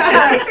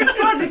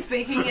 Broadly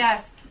speaking,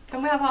 yes.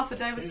 Can we have half a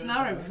day with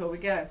scenario before we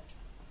go?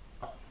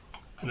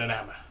 And an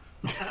hammer.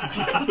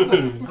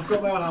 I've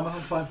got my own hammer,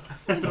 I'm fine.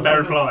 A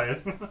pair of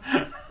pliers.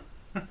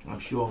 I'm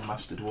sure,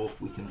 Master Dwarf,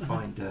 we can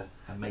find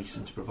a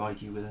mason to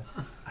provide you with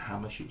a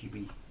hammer should you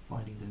be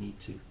finding the need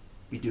to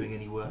be doing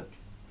any work.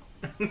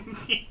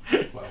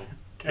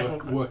 Well,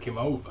 work him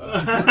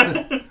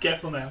over.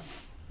 Careful now.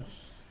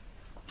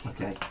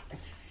 Okay.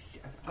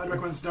 I'd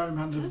recommend scenario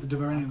hand of the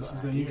Devaranians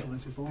as they're neutral in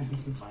this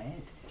instance. My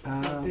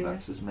head.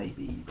 That's as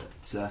maybe,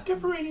 but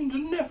Devaranians are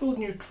never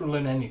neutral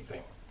in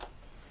anything.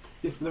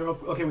 Yes, but they're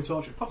okay with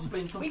torture.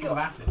 Possibly in some We sort of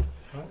got- acid.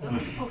 How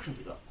many potions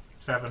we got?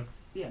 7.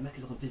 Yeah, make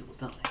us look invisible,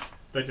 don't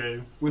They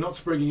do. We're not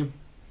springing him.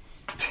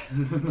 they?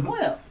 Why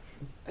not?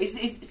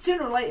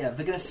 Sooner or later,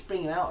 they're going to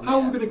spring him out. How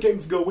are we going to get him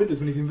to go with us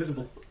when he's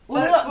invisible?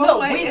 Well, That's no,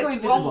 one way, we go it's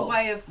invisible. one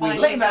way of We let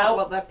finding him out out,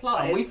 what their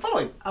plot and we is. follow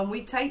him. And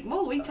we take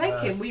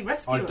him, we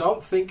rescue I him.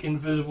 don't think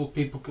invisible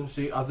people can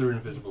see other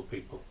invisible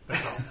people. They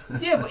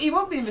can't. Yeah, but he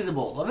won't be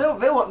invisible.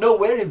 They won't know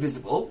we're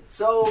invisible,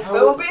 so they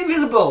won't be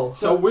invisible.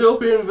 So we'll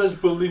be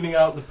invisible, leading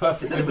out the is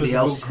perfectly anybody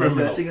invisible else's head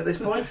criminal. hurting at this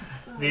point?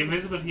 The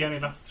invisibility only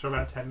lasts for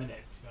about 10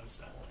 minutes, you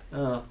understand?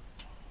 Oh.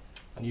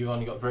 And you've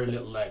only got very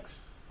little legs.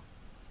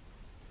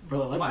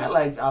 My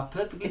legs are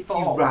perfectly If you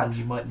formed. ran,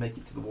 you might make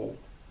it to the wall.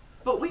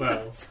 But we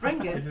Well, could spring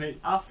him Isn't it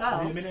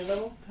ourselves. a minute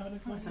level? 10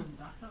 minutes Oh, it's level?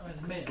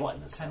 a minute. Slightly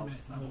 10 ourselves.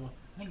 minutes level.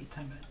 I think it's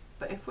 10 minutes.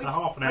 But if we So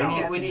half an spring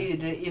hour. him, We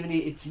need either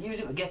need to use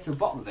him to get to the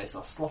bottom of this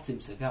or slot him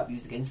so he can't be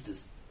used against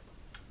us.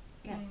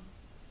 yeah.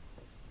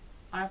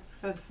 I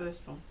prefer the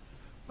first one.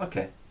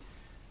 Okay.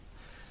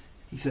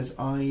 He says,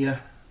 I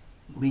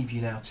leave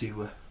you now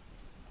to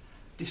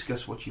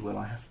discuss what you will.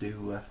 I have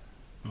to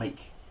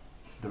make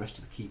the rest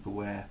of the keep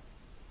aware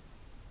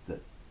that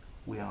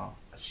we are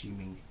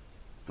assuming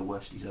the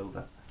worst is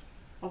over.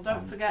 Well,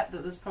 don't forget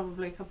that there's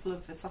probably a couple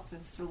of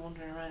assassins still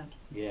wandering around.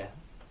 Yeah.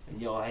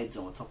 And your head's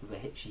on the top of a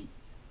hit sheet.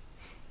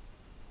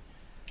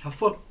 Have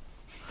fun.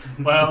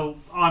 Well,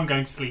 I'm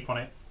going to sleep on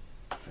it.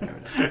 Fair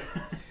enough.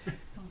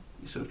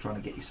 You're sort of trying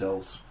to get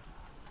yourselves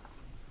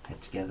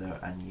head together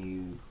and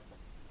you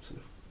sort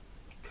of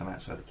come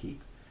outside the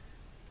keep.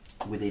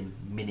 Within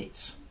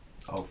minutes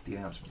of the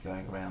announcement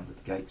going around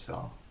that the gates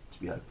are to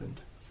be opened,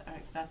 So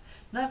Eric's down.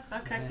 No,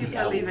 okay, Yeah. people the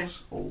are leaving.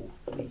 elves all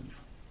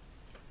leave.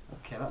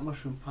 Okay, that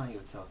mushroom pie you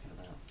were talking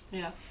about.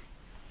 Yeah.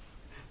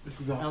 This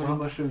is How our many plan.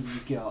 mushrooms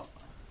have you got?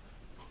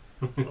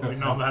 Probably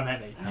not that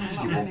many. How much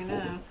Not do you want many for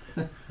now.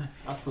 them?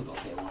 I've still got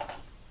a bit of one.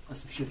 And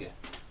some sugar.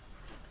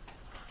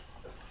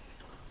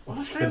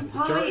 Mushroom The pie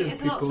majority of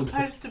is not people-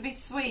 supposed to be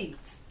sweet.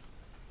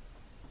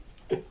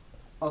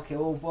 Okay,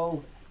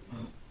 well,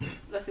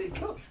 let's get it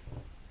cooked.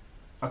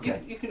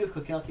 Okay. You can do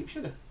cooking, I'll keep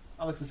sugar.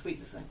 I'll make some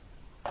sweets the same.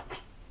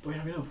 Do we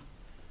have enough?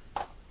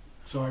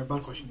 Sorry,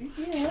 bad question.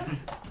 Yeah.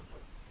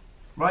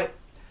 Right.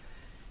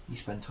 You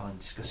spend time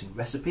discussing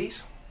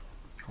recipes.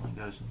 Colin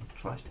goes and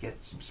tries to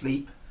get some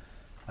sleep.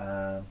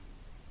 I'm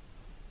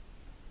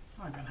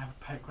going to have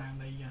a poke around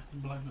the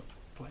blown up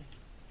place.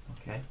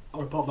 Okay.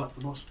 I'll report back to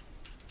the boss.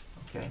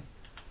 Okay.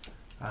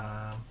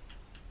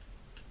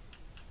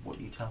 What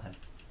do you tell him?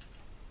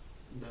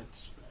 That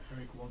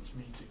Eric wants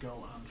me to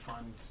go and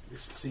find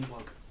this sea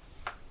log.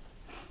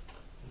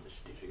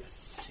 mysterious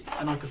sea.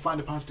 And I could find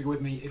a pass to go with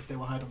me if they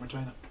were hired on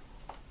retainer.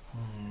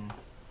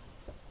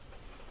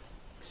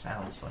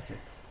 Sounds like a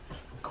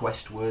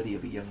quest worthy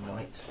of a young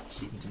knight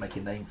seeking to make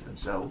a name for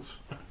themselves.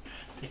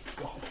 Hey,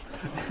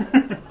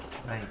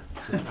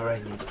 the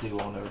Varanians do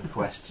honour and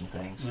quests and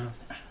things. Yeah.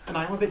 And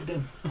I am a bit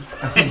dim.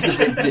 He's a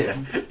bit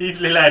dim.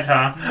 Easily led,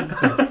 huh?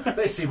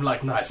 They seem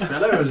like nice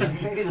fellows. He's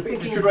a You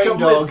thinking should brain come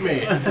dog.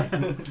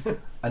 with me.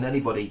 And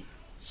anybody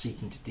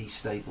seeking to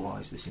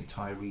destabilise this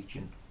entire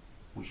region,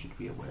 we should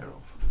be aware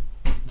of.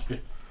 If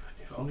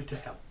only to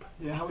help.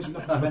 Yeah, how is it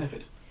not in our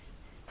benefit?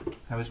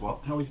 How is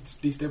what? How is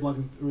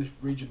destabilising the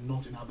region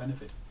not in our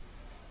benefit?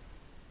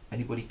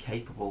 Anybody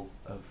capable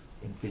of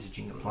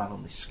envisaging a plan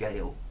on this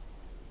scale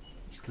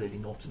is clearly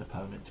not an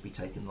opponent to be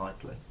taken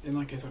lightly. In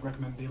that case, I'd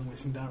recommend dealing with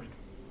Sindarian.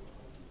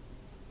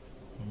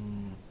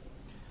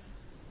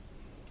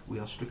 We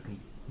are strictly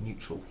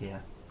neutral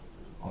here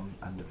on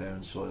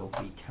Andavaran soil.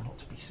 We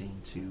cannot be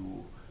seen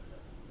to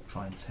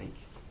try and take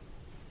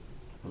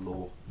the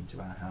law into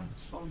our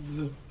hands. Oh,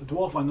 there's a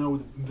dwarf I know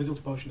with an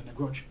invisibility potion and a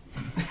grudge.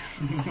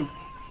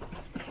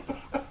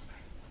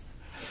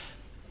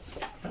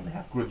 Don't they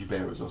have grudge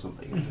bearers or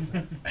something? In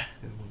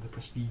one of the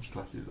prestige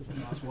classes or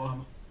something? That's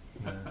Warhammer.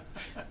 Yeah.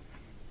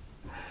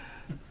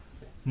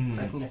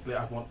 Technically,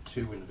 I want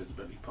 2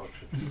 invisibility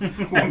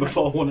potions. One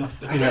before, one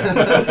after.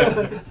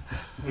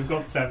 We've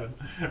got 7.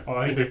 Well,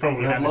 I think we probably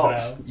We have handed it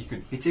lots. out. You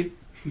can hit him,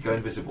 go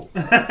invisible.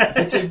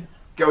 Hit him,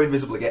 go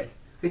invisible again.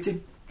 Hit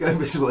him, go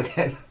invisible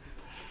again.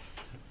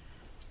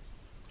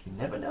 You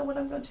never know when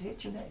I'm going to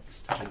hit you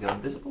next. If I go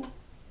invisible,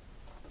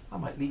 I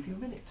might leave you a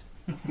minute.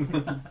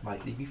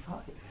 Might leave you 5.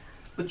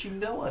 But you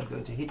know I'm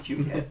going to hit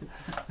you again.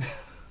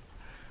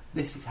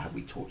 This is how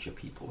we torture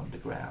people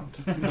underground.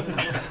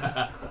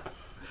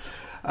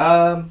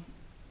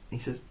 He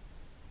says,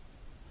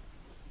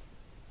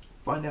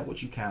 find out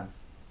what you can.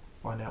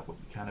 Find out what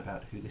you can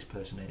about who this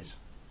person is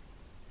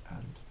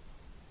and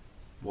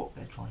what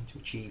they're trying to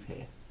achieve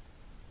here.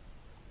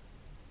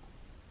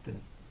 The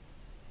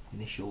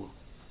initial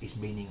is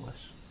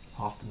meaningless.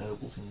 Half the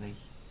nobles in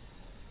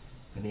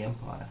the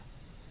Empire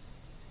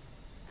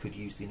could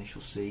use the initial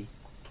C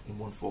in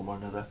one form or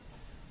another,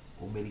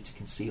 or merely to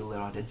conceal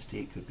their identity.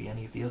 It could be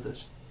any of the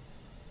others.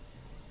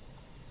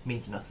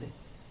 Means nothing.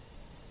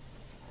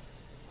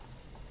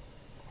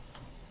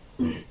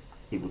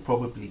 It would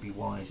probably be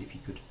wise if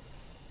you could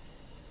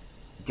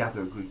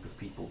gather a group of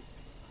people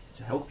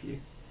to help you.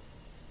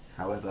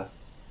 However,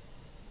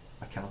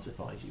 I cannot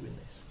advise you in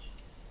this.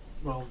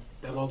 Well,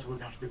 their lords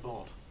wouldn't have to be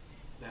bought.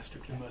 They're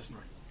strictly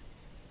mercenary.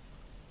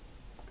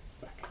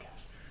 Back again.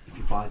 If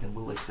you buy them,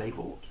 will they stay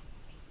bought?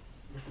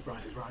 If the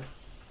price is right.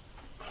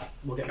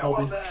 We'll get Come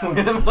on bobbing. there. We'll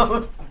get them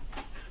bobbing.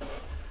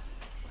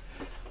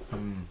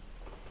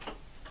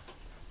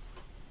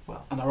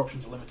 Well, And our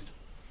options are limited.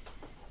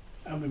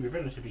 And they'll be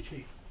relatively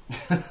cheap.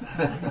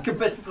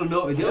 Compared to people who know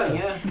what we're doing,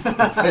 yeah.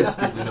 depends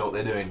if you know what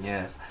they're doing,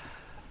 yes.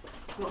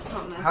 What's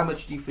happening? How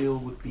much do you feel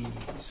would be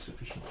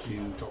sufficient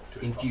to Talk to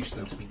induce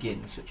them to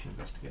begin such an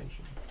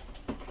investigation?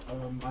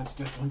 I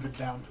suggest 100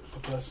 down per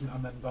person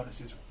and then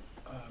bonuses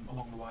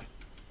along the way.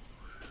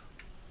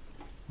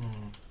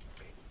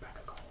 Back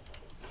a call.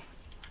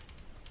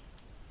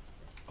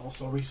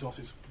 Also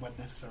resources when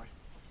necessary.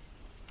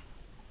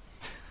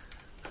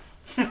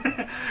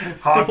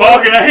 Hard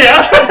bargainer here!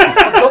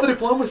 I've got the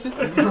diplomacy.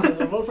 I'm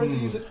not afraid to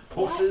use it.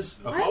 Horses,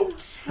 a Why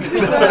boat.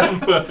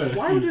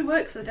 Why would we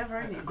work for the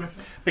Deveronians?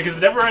 Because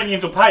the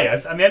Deveranians will pay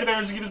us, and the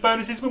Deveranians will give us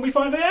bonuses when we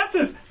find the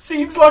answers.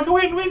 Seems like a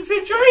win-win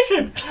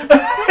situation. Fair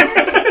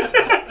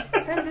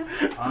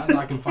enough. And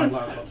I can find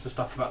out lots of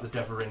stuff about the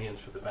Deveranians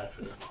for the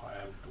benefit of my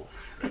own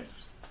dwarfish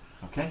race.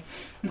 Okay,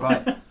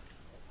 right.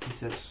 He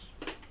says,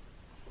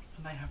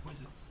 And they have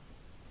wizards.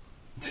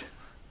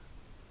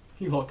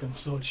 You lot come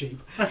so cheap.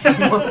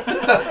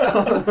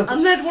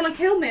 And they'd want to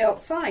kill me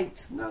outside.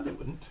 no, they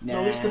wouldn't.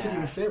 No, we just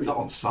consider it theory. Not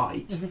on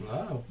sight.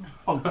 No.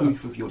 On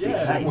proof of your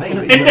Yeah. DNA,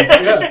 maybe.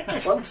 Yeah.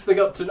 Once they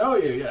got to know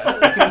you,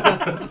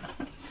 yeah.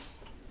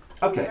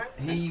 Okay,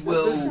 he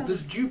will.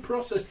 There's due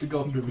process to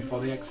go through before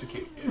they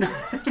execute you.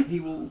 He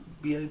will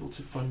be able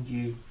to fund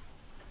you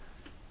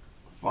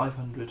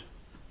 500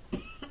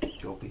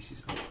 gold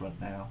pieces up front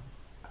now,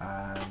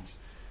 and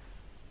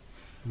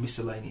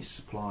miscellaneous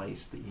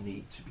supplies that you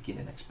need to begin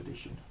an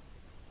expedition.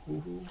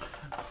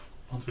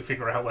 Once we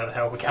figure out where the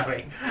hell we're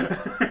going.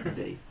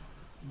 Indeed.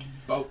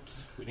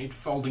 Boats. We need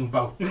folding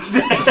boats. Portable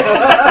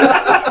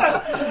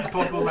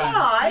van.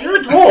 Why? You're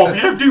a dwarf,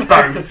 you don't do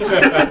boats.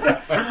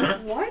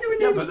 Why do we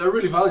Yeah, need but they're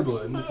really valuable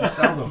and you can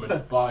sell them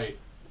and buy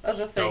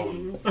other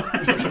stone. things?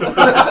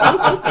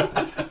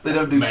 They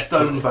don't do Metal.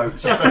 stone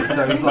boats, you see,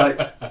 so it's like...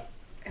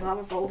 I'll have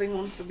a folding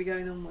one to be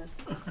going on with.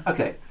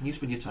 Okay, you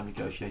spend your time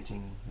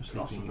negotiating, It's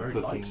not some sleeping, very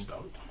you're light cooking,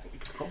 stone. I think we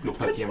could you're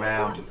probably poking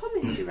around. What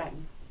pumice do you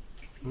reckon?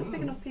 A big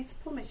Mm. enough piece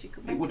of pumice you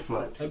could It make would a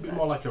float. It'd be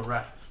more like a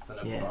raft than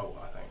a Yeah. boat,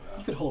 I think.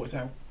 You could hollow it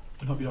out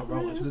and hope you don't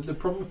roll it. The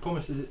problem with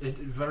pumice is it's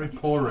very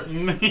porous.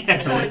 Yeah.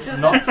 So it it's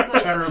doesn't not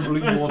float.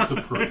 terribly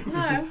waterproof.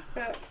 No,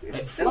 but it's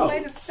It still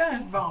made of floats.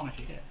 stone. Varnish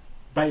it.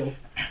 Bail.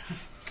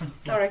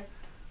 Sorry.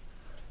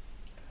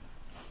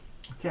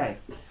 Okay.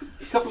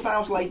 A couple of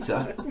hours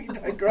later, We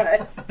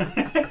digress.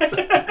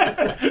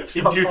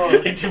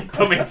 into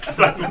Cummins'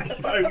 flaming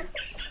boat.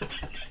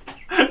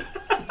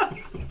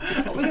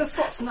 Are we going to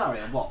slot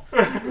scenario? What?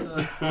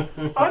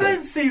 I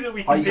don't see that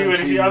we Are can you do going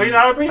anything. to I mean,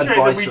 I appreciate that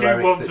advise we Sir do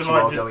Eric want that to you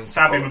are like going just to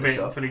stab him follow a this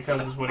bit up? until he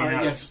tells us what he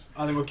knows. Yes,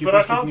 I think we'll keep But I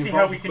best can't keeping see you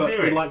how involved, we can but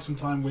do we'd it. like some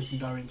time with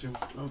Sindari to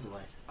Loads of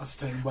ways.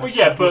 ascertain Well, where.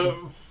 yeah, but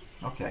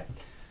okay.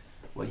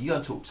 Well, you go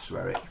and talk to Sir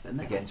Eric Then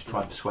they- again to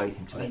try and persuade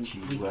him to I mean, let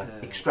you we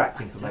could- extract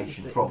I could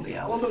information take from this- the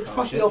Well, elf. look, to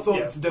pass the elf over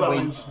Yeah, to well,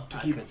 Deverans to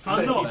I keep could it I'm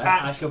safe. not I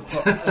actually- could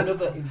put another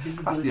That's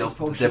invisibility the elf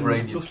for the potion,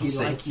 Deveranians for lucky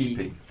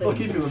safekeeping. We'll Keep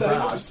keep him him safe.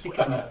 apart, stick it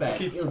on his bed,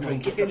 Keep- he'll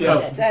drink it. Keep him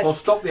Yeah, dead. or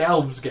stop the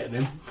elves getting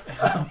him.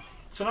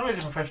 so now he's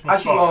a professional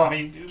As you spy. are I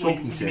mean,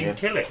 talking we to mean him-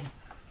 kill him.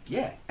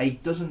 Yeah. A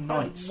dozen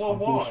knights Well, on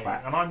why?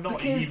 horseback And I'm not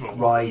Because- evil.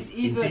 ride He's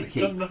into either- the He's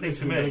done keep. nothing This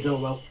to is going to me. go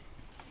well.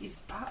 He's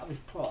part of his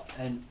plot,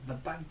 and the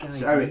bad guys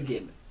So Eric need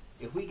him.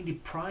 If we can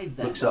deprive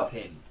them looks of up.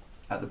 him,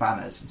 At the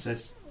banners and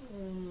says,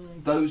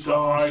 "Those But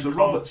are I Sir can't-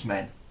 Robert's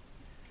men,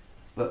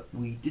 but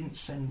we didn't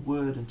send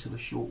word until a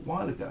short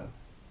while ago."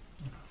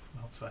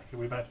 For God's sake,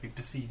 we're about to be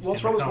besieged.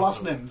 What's in the Robert's last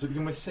castle. name? Does it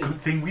begin with C?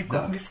 Good thing we've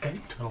got No. an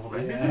escape tunnel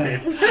then, Yeah.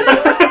 isn't it?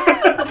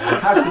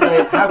 How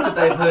could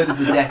they have heard of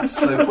the deaths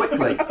so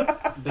quickly?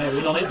 They're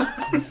in on it.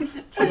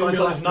 You'll Not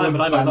until have it's to 9, but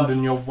I know that.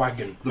 abandon your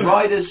wagon. The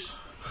riders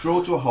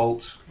draw to a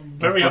halt. I'm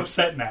very in front-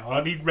 upset now.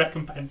 I need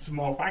recompense for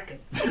my wagon.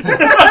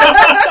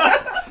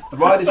 The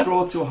riders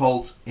draw to a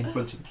halt in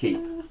front of the keep,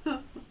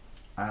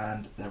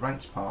 and their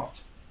ranks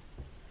part.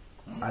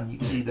 And you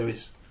can see there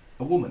is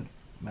a woman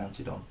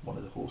mounted on one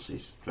of the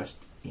horses, dressed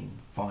in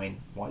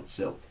fine white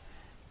silk.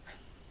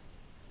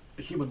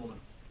 A human woman.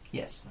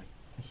 Yes,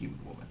 a human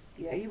woman.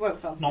 Yeah, you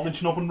won't fancy Knowledge it.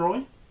 Snob and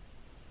Roy?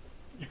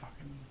 If I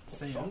can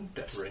say Some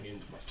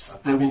Deveranians must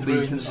have. There will be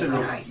Deveranians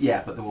considerable. Guys.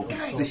 Yeah, but there will be.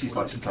 Guys. This is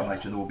like some time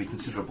later, and there will be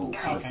considerable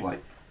sort of Guys.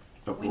 like.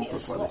 we need a like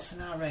slot this.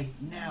 scenario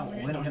now, or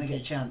we're not going to get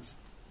a chance.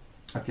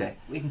 Okay,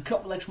 We can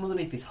cut the legs from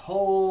underneath this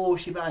whole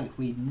shebang if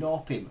we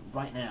knock him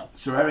right now.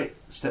 Sir Eric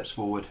steps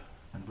forward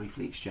and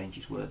briefly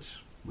exchanges words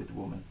with the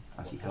woman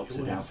as he helps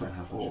her down from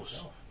her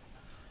horse.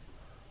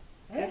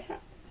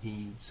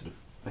 He sort of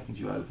beckons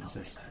you over and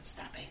says,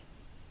 Stab him.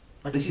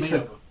 Like This it's is me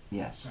her- over.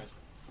 "Yes, Right.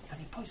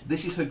 Any poison?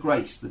 this is Her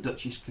Grace, the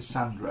Duchess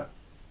Cassandra,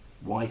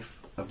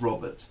 wife of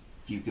Robert,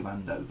 Duke of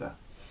Andover.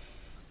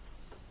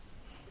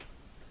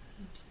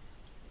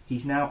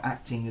 He's now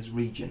acting as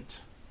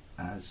regent,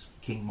 as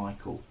King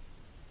Michael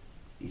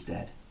is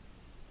dead.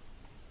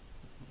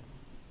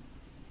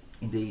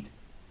 Indeed,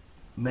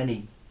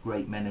 many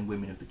great men and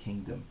women of the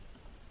kingdom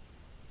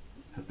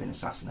have been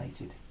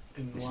assassinated.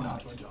 In the This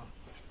last night. 20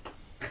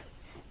 hours.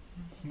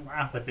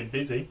 Wow, they've been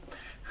busy.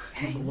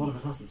 That's a lot of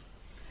assassins.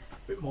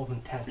 A bit more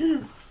than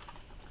 10.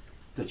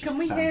 Duchess Can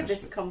we hear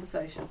Cassandra's- this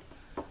conversation?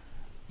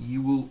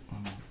 You will.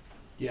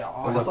 Yeah,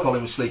 Although thought-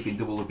 Colin was sleeping,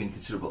 there will have been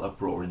considerable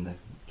uproar in the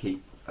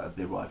keep at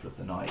the arrival of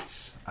the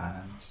knights,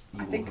 and you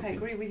I will think have I been-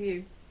 agree with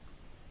you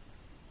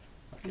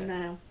Okay.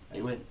 now. Are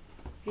you in?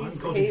 I'm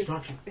causing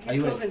distraction. Are He's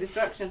you in? causing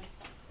distraction.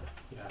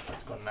 yeah,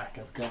 that's got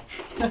knackered.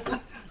 Let's go.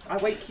 I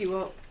wake you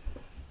up.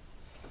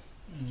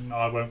 No,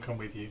 I won't come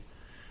with you.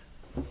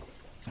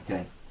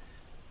 Okay.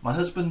 My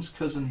husband's I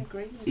cousin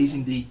agree with is you.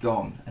 indeed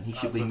gone, and he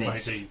should be As may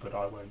missed. be, but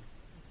I won't.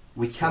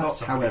 We sort cannot,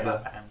 somebody out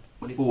however, the hand.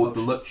 afford the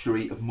Potions.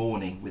 luxury of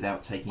mourning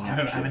without taking I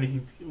don't have action.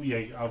 anything.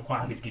 Yeah, I'm quite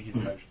happy to give you the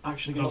potion.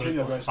 Action I'm against you,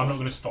 Your Grace. not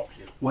going to stop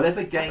you.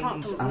 Whatever I can't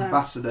gains come- no, I'm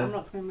Ambassador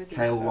not coming with you.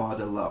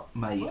 Kael'wada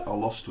made are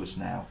lost to us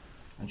now,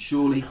 and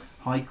surely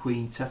High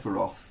Queen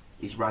Teferoth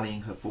is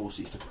rallying her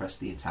forces to press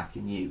the attack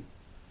anew.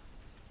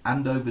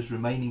 Andover's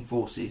remaining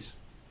forces,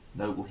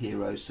 noble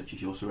heroes such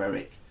as your Sir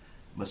Eric,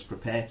 must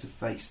prepare to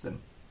face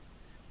them.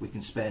 We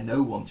can spare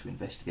no one to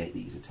investigate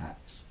these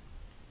attacks,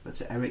 but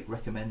Sir Eric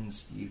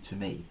recommends you to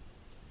me.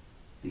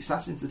 The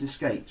assassins that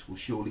escaped will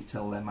surely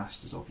tell their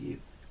masters of you,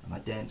 and I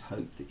daren't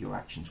hope that your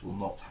actions will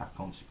not have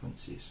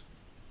consequences.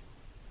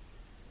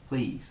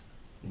 Please,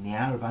 in the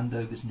hour of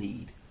Andover's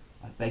need,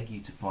 I beg you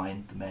to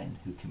find the men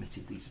who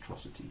committed these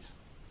atrocities."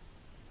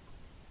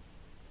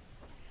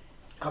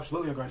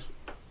 Absolutely, Your Grace.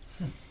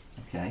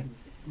 Okay?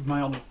 With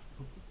my honour.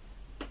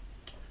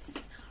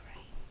 Then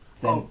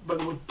Oh,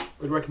 but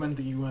we'd recommend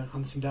that you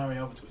hand Sindari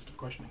over to us for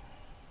questioning.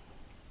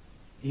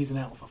 He's an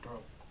elf, after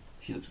all.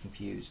 she looks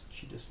confused.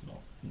 She does not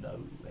know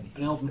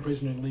anything. An elven of this.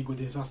 prisoner in league with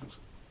the assassins.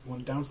 Who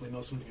undoubtedly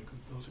knows something who can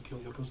also kill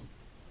your cousin.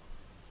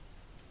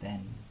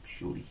 Then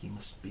surely he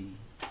must be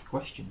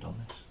questioned on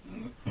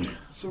this.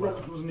 Sir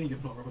Robert was an eager,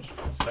 not Robert.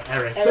 So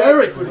Eric Sir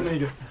Eric was an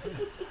eager.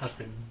 has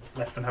been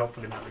less than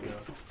helpful in that regard.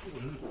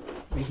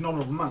 He's an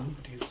honourable man,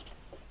 but he's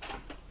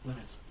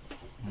limits.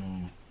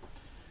 Hmm.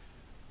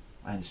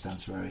 I understand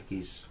Sir Eric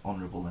is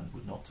honourable and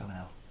would not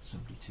allow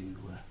somebody to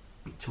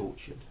be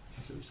tortured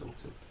as a result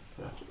of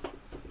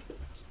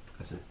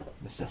as a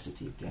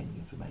necessity of gaining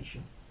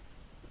information.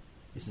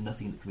 Is there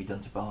nothing that can be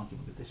done to bargain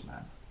with this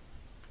man?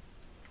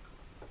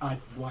 I'd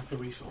like the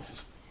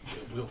resources.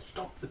 We'll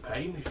stop the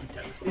pain if you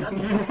tell us the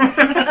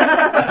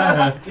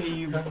answer.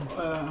 He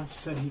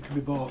said he could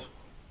be bought.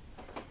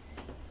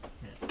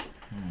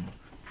 Hmm.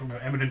 from your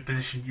eminent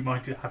position, you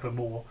might have a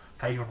more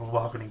favourable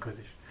bargaining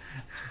position.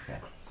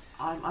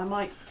 I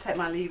might take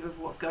my leave of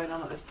what's going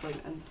on at this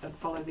point and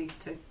follow these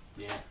two.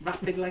 Yeah.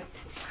 Rapidly.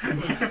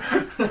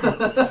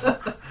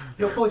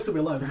 He'll probably still be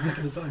alive. I'm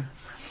taking the time.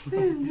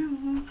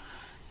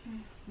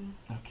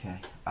 Okay.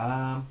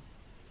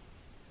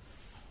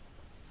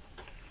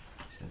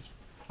 It says,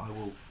 I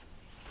will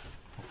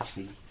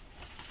obviously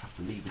have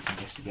to leave this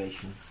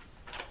investigation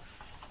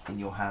in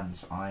your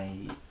hands.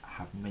 I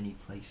have many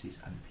places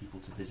and people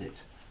to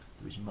visit.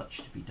 There is much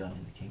to be done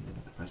in the kingdom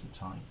at the present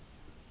time.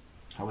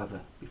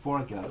 However, before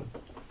I go,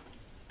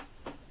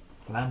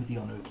 allow me the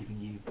honour of giving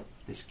you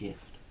this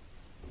gift.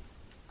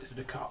 Is it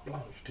a carte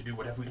blanche to do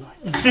whatever we like?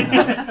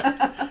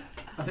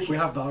 I think we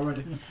have that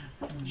already.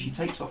 She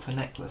takes off her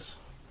necklace.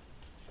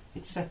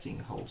 Its setting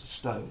holds a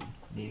stone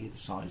nearly the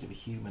size of a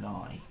human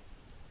eye,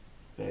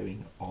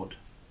 bearing odd,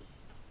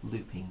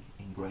 looping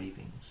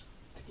engravings.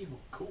 Evil,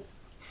 cool.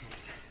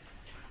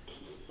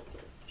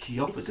 She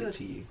offers it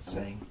to you,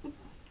 saying,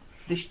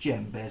 "This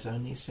gem bears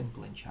only a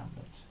simple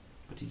enchantment,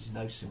 but it is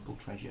no simple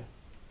treasure.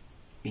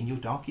 In your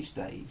darkest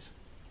days,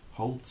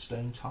 hold the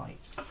stone tight,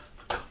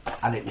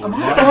 and it will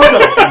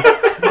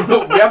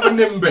Look, we have a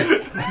nimby.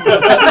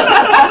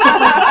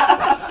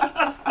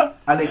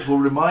 and it will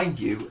remind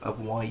you of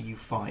why you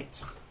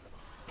fight.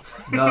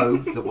 Know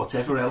that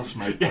whatever else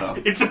may Yes,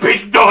 come, it's a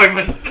big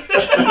diamond!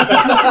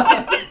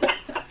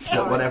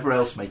 that whatever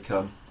else may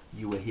come,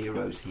 you were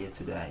heroes here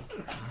today."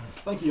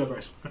 Thank you, Your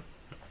Grace.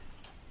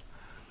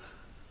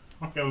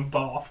 I'll go and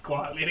bath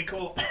quietly in a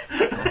court.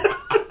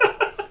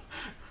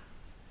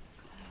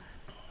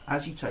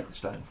 As you take the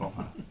stone from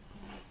her,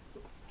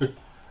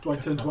 Do I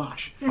turn to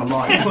ash? a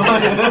light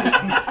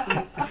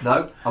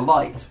a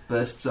light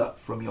bursts up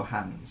from your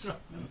hands,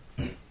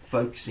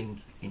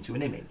 focusing into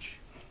an image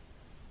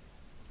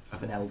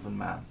of an elven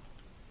man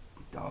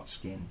with dark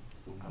skin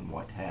and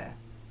white hair.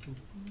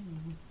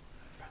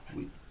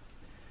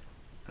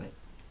 And it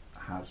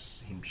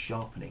has him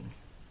sharpening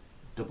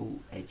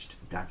double-edged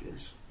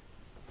daggers.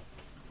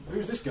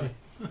 Who's this guy?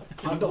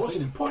 I've not What's seen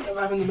the him. point of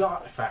having the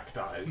artefact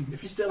eyes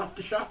if you still have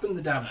to sharpen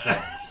the damn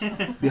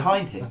thing?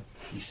 Behind him,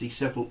 you see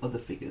several other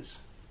figures,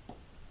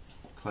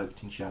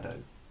 cloaked in shadow.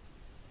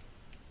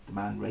 The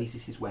man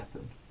raises his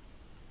weapon,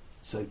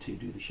 so too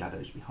do the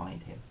shadows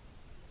behind him.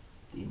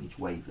 The image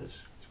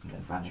wavers and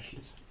then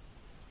vanishes.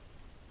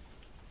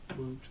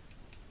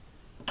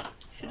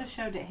 Should have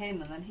showed it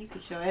him, and then he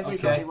could show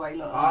everybody what he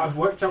looked like. I've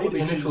worked out what the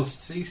He didn't initial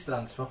see C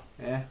stands for.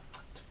 Yeah.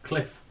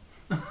 Cliff.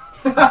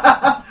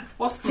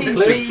 What's Team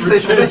Cliff B?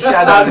 Cliff the And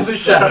shadows. the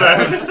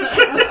shadows.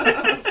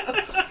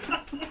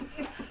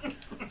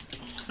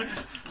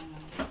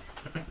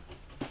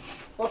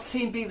 What's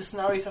Team B versus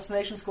Scenario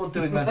Assassination Squad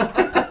doing then?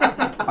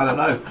 I don't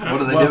know.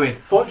 What are they Well, doing?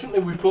 Fortunately,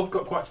 we've both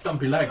got quite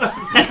stumpy legs.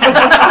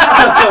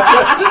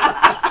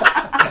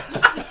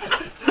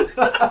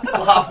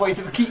 Still halfway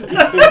to the keep.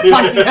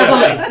 Panting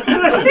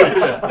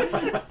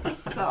heavily.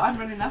 So I'm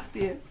running after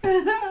you.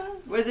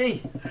 Where's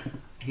he?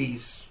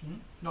 He's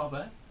Not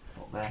there.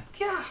 not there.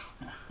 Yeah.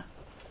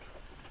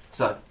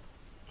 So,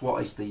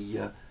 what is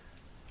the...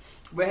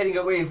 We're heading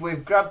up.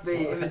 We've grabbed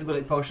the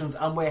invisibility potions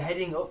and we're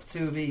heading up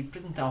to the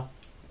prison town.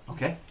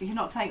 okay. You're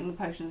not taking the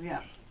potions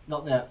yet.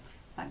 Not there.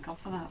 Thank God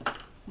for that.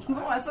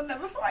 Otherwise I'd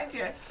never find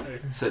you.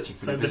 Searching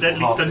for So the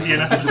invisible deadly halfling.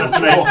 Stundian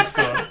assassination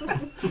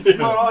squad.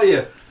 Where are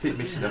you? Keep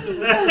missing them.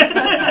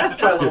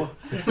 Try lower.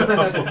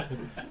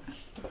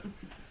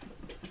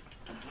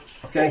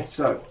 Okay,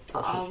 so...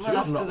 I'll run I'm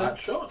after not them. that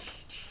short.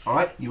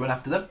 Alright, you run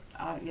after them.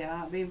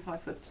 Yeah, being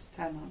 5'10",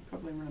 I'll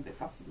probably run a bit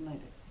faster than they do.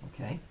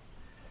 Okay.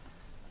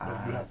 You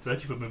have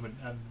 30-foot movement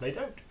and they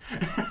don't.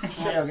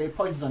 Sure, I'll get your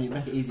poisons on you.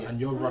 Make it easier. And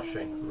you're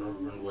rushing,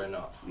 and we're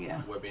not.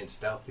 Yeah. We're being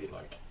stealthy,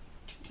 like.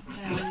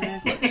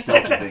 Like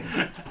stealthy things.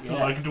 Yeah.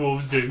 Like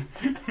dwarves do.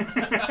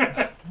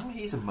 Well,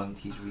 he's a monk,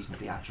 he's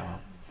reasonably agile.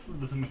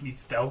 Doesn't mean he's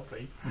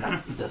stealthy. No,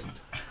 he doesn't.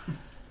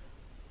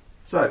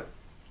 So,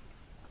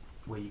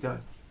 where are you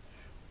going?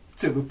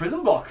 To the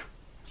prison block.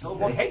 So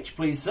Okay. 1H,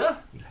 please, sir.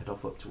 You head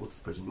off up towards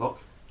the prison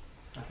block.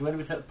 Okay, where do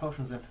we take the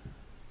potions in?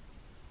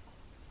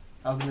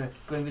 I'm going to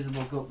go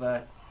invisible, go up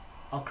there.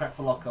 I'll crack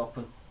the lock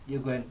open. You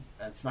go in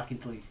and smack him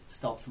till he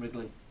stops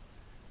wriggling.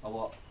 Or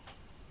what?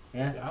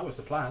 Yeah? Yeah, that was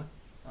the plan.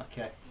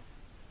 Okay.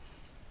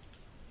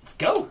 Let's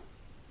go!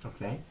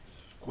 Okay.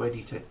 Where do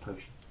you take the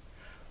potion?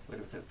 Where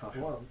do we take the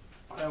potion? Well,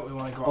 I don't really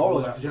want to go All all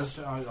of that that, just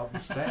up the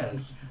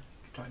stairs.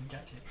 Try and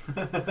catch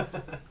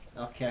it.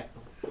 Okay.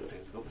 So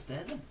let's go up the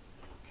stairs then.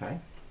 Okay.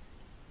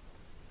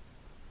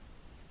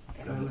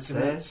 Anyway, Go we can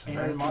upstairs. make-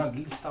 Bear in mind,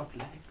 little stout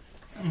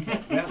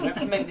legs. we have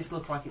to make this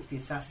look like it's the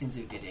assassins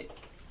who did it.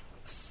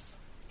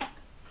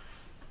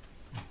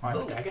 I have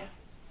Ooh. a dagger.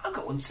 I've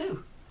got one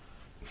too.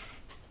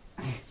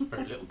 It's a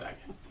very little dagger.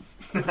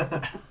 No,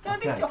 I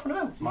didn't Okay. soften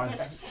them out. Mine's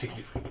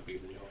significantly bigger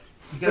than yours.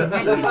 You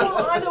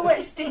go I know where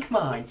to stick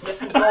mine to make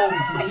them all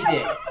need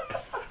it.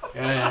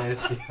 Yeah. I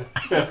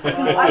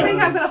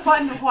think I'm going to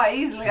find them quite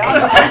easily. I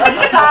don't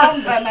know the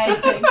sound they're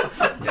making.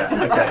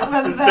 Yeah, okay.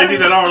 Whether They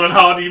did an Laurel and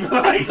Hardy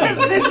like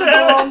visible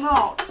or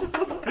not.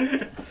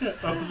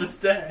 up the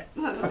stair.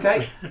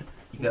 Okay.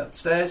 You get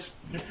upstairs,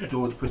 the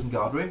door of the prison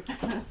guard room.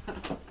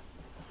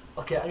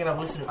 Okay, I'm going to have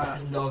a listen at the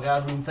prison door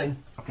guard room thing.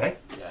 Okay.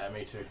 Yeah,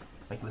 me too.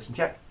 Make a listen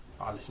check.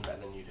 I listen better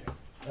than you do.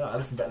 Oh, I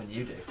listen better than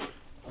you do.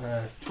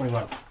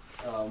 21.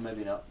 Oh,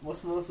 maybe not.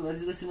 What's does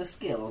he listen a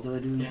skill or do I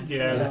do?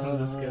 Yeah, listen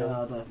as a skill. I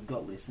don't know if I've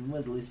got listen.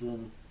 Where's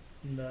listen?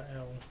 The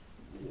L.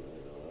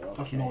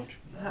 That's knowledge.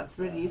 That's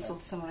really useful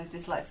to someone who's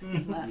dyslexic,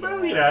 isn't it?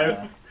 Well, you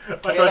know, I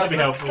Okay, tried to be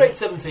that's helpful. straight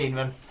 17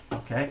 then.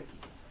 Okay.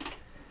 Do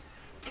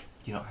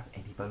you not have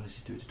any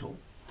bonuses to it at all?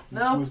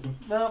 No, Wisdom.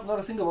 no, not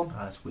a single one.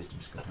 That's wisdom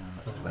skill.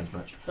 That explains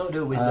much. Don't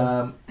do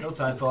wisdom. No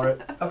time for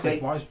it. Okay.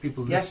 Wise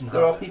people Yes, listen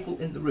there are harder. people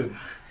in the room.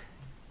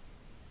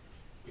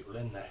 People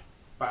in there.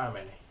 But how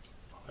many?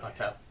 Can I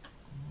tell?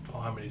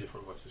 Or how many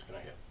different voices can I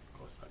get? Of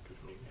course, that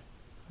gives me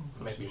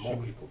maybe more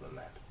people than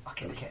that.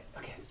 Okay.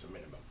 It's a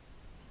minimum.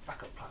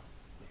 Backup plan.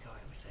 We go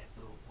in, we say,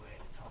 oh, we're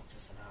going to talk to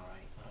Sonara.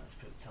 Let's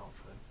talk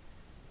to him.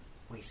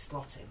 We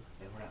slot him,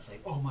 then we're out saying,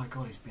 oh my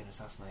god, he's been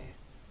assassinated.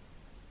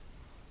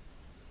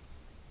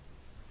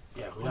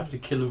 Yeah, we'd have to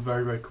kill him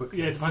very, very quickly.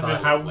 Yeah, and depending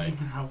on silently.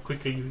 how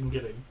quickly you can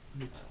get him.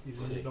 He's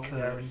Sick. not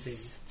guaranteed.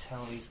 Because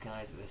tell these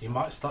guys that He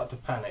might start to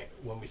panic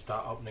when we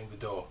start opening the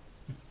door.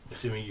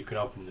 Assuming you can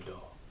open the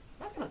door.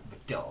 I can open the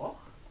door.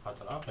 I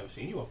don't know, I've never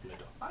seen you open the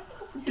door. I can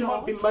open You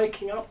might be doors.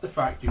 making up the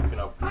fact you can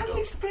open the I'm an door.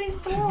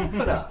 experienced door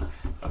opener.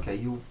 Okay,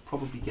 you'll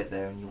probably get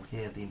there and you'll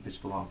hear the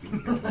invisible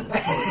argument going on.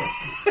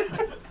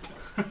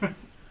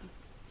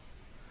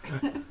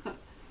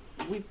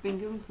 We've been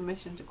given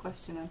permission to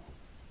question him.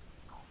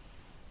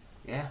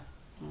 Yeah,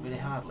 really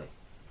hardly.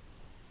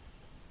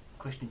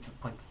 Questioning to the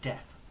point of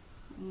death.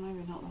 Maybe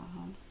not that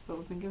hard, but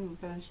we've been given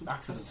permission to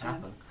Accidents question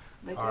happen. him.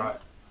 They do. Alright.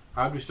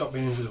 How do we stop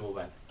being invisible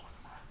then?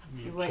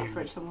 You wait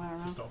for it choose somewhere to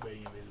around. stop being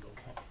invisible.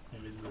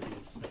 Invisibility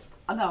is dismissed.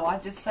 I know, I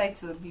just say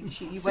to them, you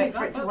See, wait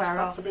for it to wear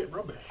that's off. a bit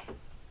rubbish.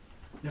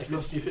 You have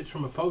If it's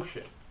from a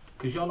potion.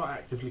 Because you're not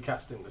actively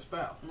casting the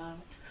spell. No.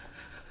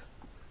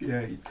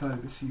 Yeah, you'd kind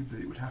of assume that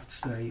it would have to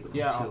stay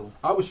Yeah, until...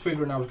 I was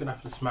figuring I was going to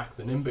have to smack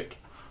the Nimbic.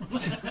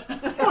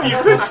 Oh, you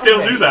could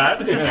still do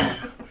that. Yeah.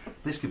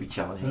 This could be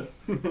challenging.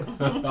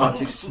 Trying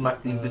to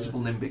smack the invisible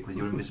Nimbic with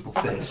your invisible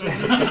fist. See,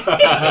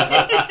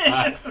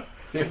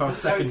 if I was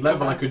second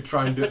level, I could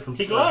try and do it from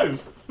He side.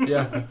 glows.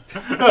 Yeah.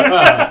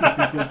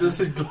 Does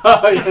his glow?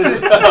 Oh,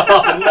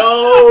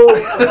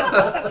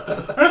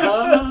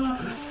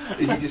 no!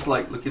 Is he just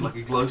like looking like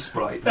a glow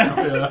sprite now?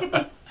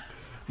 Yeah.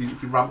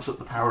 If he ramps up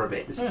the power a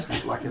bit, does he just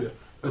look like a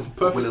There's a Will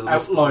perfect of the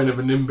Wisp or outline of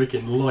a Nimbic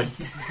in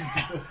light.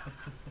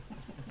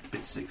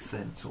 bit Sixth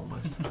Sense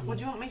almost? Would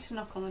you want me to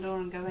knock on the door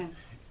and go in?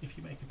 If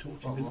you make a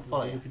torch Well, we'll invisible,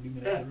 follow you. it could be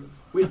made Yeah. in the room.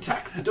 We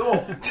attack the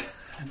door.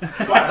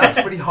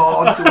 That's pretty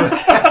hard to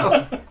work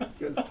out.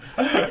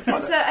 Is it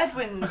Sir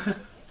Edwin's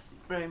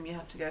room you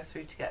have to go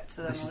through to get to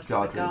them? This or is it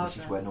guard the room, guard this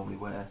is room? where normally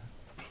where...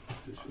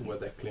 Where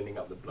they're cleaning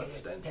up the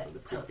bloodstains from the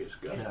previous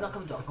guy. Let's knock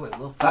on the door. Go in,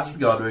 we'll That's the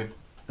guard room.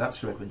 That's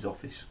Sir Edwin's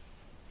office.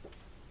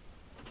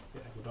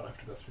 Yeah, we don't have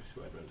to go through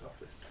Sir Edwin's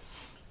office.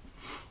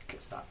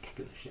 Get start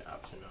kicking the shit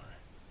out of Sonara.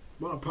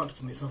 Why not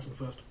practice on the assassin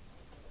first?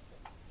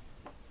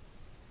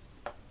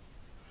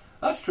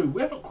 That's true.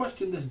 We haven't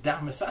questioned this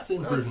damn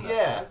assassin prisoner.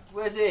 Yeah,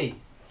 where's he?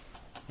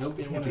 He'll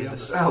be in one of He'll the be other in the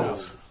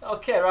cells. cells.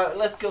 Okay, right,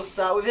 let's go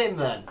start with him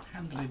then.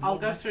 Handily I'll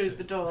not go next through to.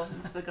 the door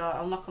into the guard.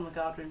 I'll knock on the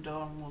guard room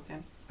door and walk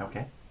in.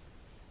 Okay.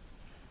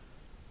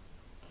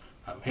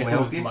 I'm Can we here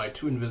help with you? my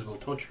two invisible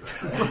torturers.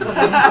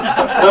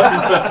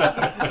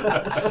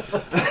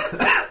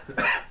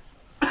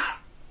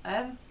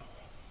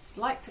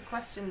 Like to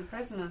question the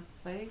prisoner,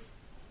 please.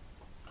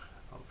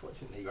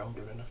 Unfortunately, you haven't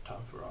given enough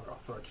time for our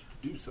authority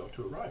to do so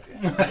to arrive here.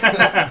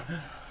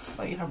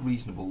 Well, you have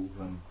reasonable...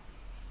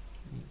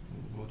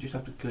 we'll just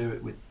have to clear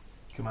it with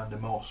Commander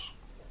Moss.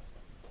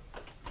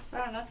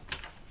 Fair enough.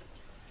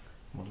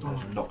 One of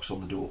those knocks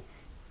on the door.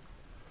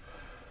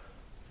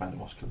 Commander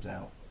Moss comes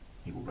out.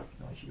 He will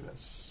recognise you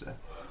as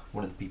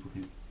one of the people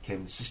who came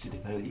and assisted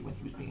him earlier when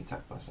he was being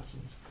attacked by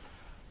assassins.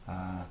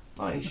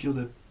 Is you're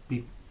the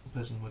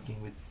person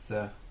working with...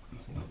 I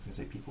was going to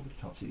say people, but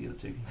you can't see the other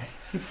two.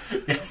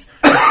 Yes.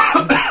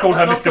 Called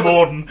her Mr.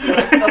 Morden.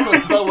 That's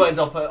what spellways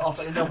off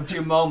at an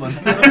opportune moment.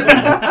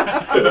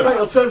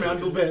 I'll turn around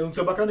a little bit and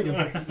turn back around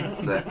again.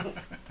 That's it.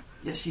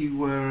 Yes, you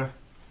were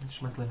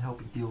instrumental in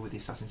helping deal with the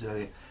assassins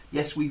earlier.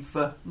 Yes, we've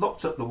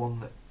locked up the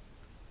one that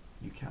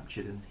you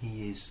captured, and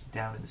he is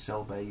down in the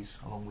cell bays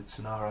along with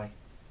Sonare.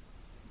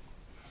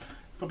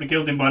 Probably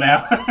killed him by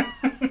now.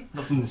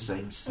 Not in the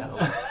same cell.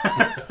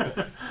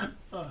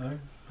 Uh-oh.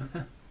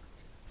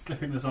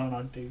 Slipping the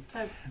cyanide tooth.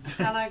 So,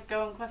 can I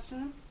go and question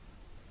them?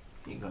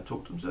 You can go and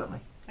talk to him, certainly.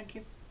 Thank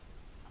you.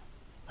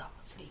 Oh,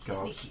 sneaky,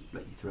 Guards sneaky.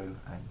 let you through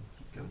and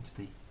you go into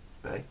the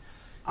bay.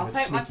 I'll You're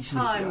take my sneaky,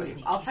 sneaky, time. are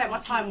you? I'll take my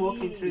time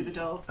walking through the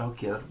door,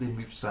 Okay, that'll be a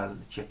move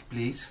silent check,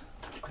 please.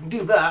 I can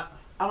do that.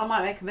 and I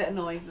might make a bit of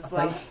noise as I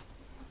well. think.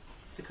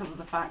 to cover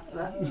the fact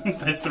that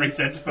There's 3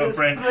 sets of there's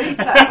footprint. 3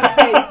 sets of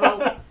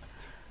people.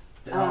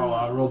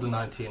 I rolled a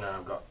 19 and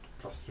I've got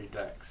 +3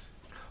 dex.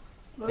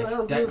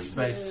 It's dex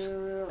space.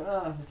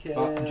 Okay.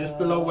 Just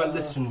below where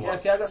listen was. Yeah,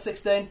 okay, I got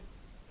 16.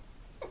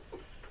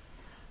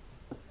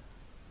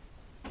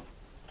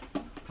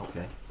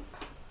 Okay.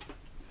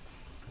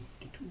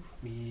 22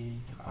 for me.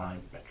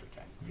 Fine. Better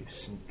attack.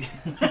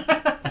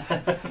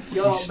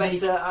 You're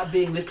sneak- better at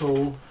being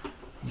little.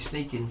 You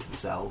sneak into the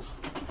cells.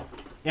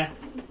 Yeah.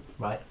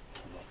 Right.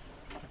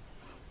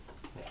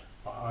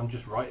 I'm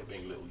just right at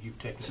being little. You've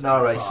taken it too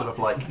Sonare far. sort of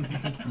like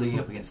leaning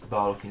up against the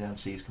bar, looking down,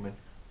 see who's coming.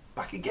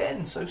 Back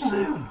again so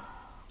soon.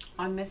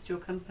 I missed your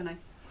company.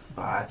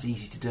 But it's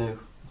easy to do.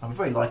 I'm a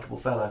very likeable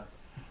fellow.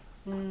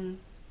 Mm.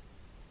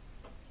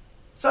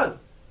 So,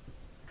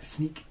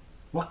 sneak.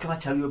 What can I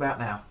tell you about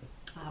now?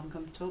 I haven't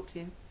come to talk to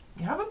you.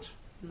 You haven't?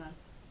 No.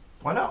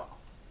 Why not?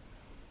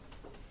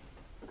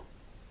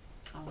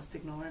 I'll just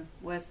ignore him.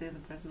 Where's the other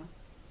prisoner?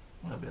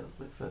 Well, a bit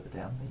further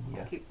down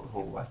the Keep walking.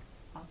 hallway.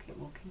 I'll keep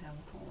walking down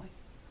the hallway.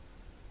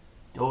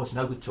 Oh, it's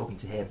no good talking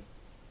to him.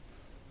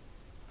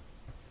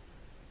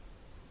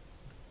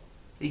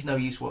 He's no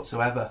use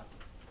whatsoever.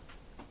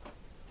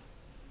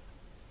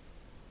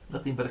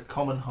 Nothing but a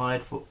common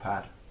hired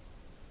footpad.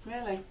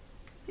 Really?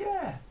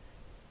 Yeah.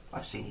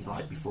 I've seen his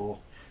like before.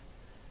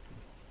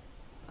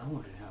 I'm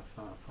wondering how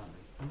far apart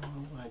these. Oh,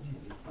 why do you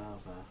think these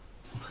bars are?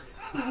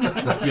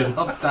 You're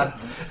not that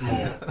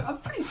small. I'm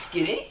pretty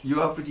skinny.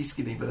 You are pretty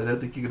skinny, but I don't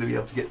think you're going to be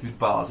able to get through the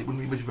bars. It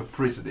wouldn't be much of a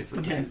prison if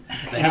it Yeah.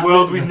 In a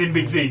world with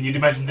nimbics in, you'd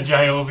imagine the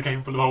jails are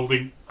capable of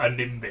holding a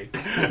nimbic.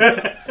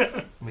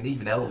 I mean,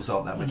 even elves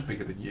aren't that much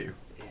bigger than you.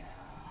 Yeah.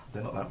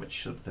 They're not that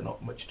much. They're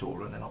not much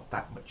taller, and they're not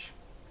that much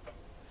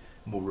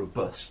more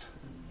robust.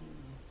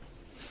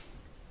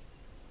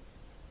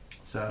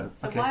 So,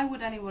 So okay. why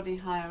would anybody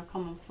hire a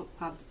common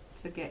footpad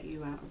to get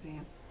you out of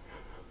here?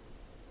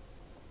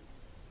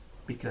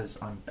 Because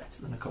I'm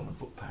better than a common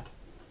footpad.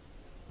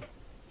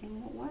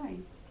 In what way?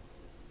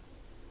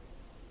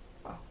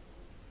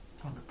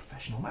 I'm a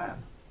professional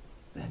man.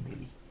 They're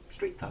merely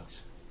street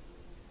thugs.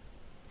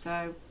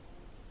 So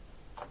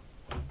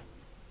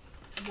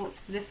what's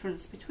the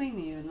difference between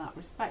you in that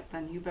respect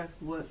then? You both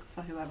work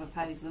for whoever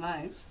pays the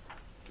most.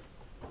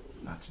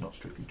 That's not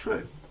strictly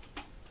true.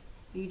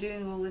 Are you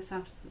doing all this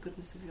out of the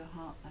goodness of your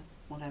heart then?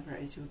 Whatever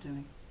it is you're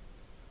doing.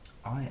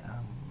 I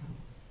am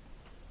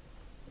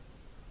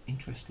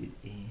interested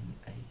in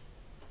a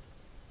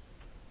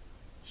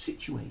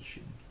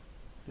situation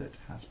that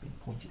has been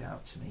pointed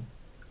out to me,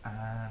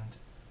 and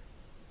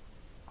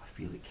I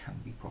feel it can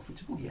be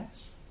profitable,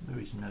 yes. There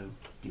is no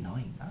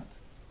denying that.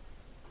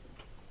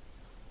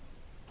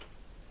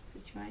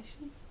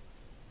 Situation?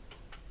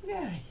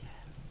 Yeah.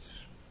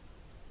 It's...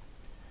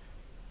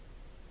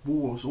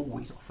 Wars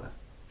always offer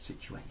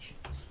situations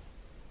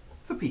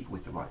for people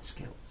with the right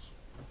skills.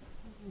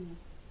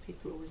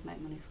 People always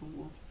make money from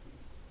war.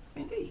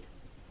 Indeed.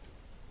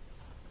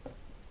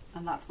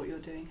 And that's what you're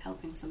doing,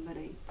 helping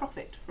somebody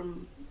profit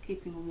from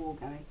keeping a war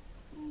going.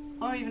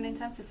 Or even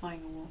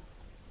intensifying a war.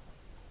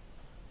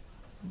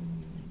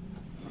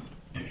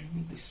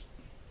 This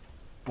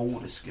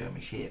border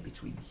skirmish here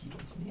between the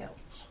humans and the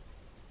elves.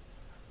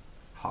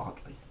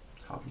 Hardly.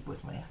 It's hardly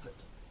worth my effort.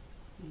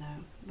 No,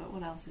 but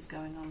what else is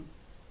going on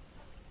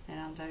in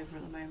Andover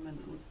at the moment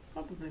that would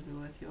probably be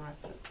worth your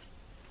effort?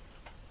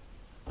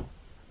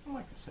 Well,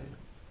 like I say,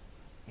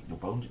 make no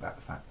bones about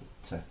the fact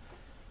that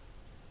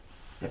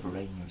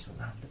Deverania is a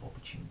land of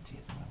opportunity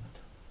at the moment.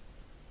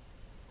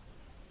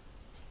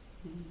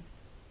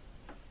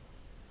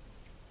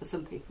 For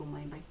some people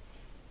maybe,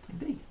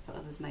 Indeed. for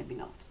others maybe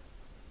not.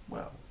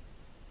 Well,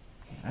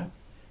 you know,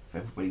 if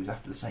everybody was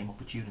after the same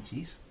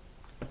opportunities,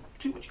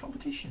 too much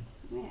competition.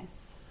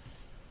 Yes.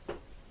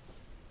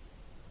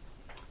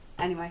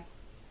 Anyway,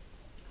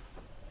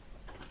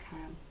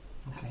 carry on.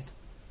 Okay. Past.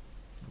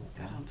 Walk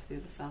Go down. down to the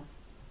other cell.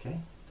 Okay,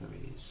 there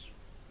is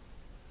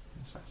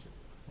an assassin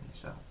in the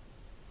cell.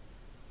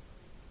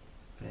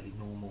 Fairly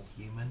normal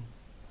human,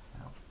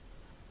 about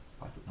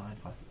 5'9",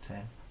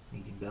 5'10",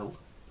 medium build.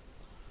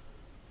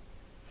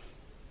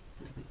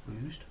 A little bit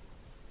bruised.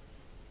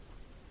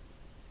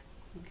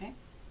 Okay.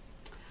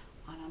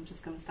 And I'm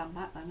just going to stand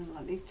back then and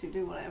let these two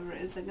do whatever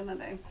it is they're going to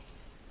do.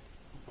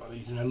 Well,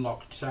 he's in a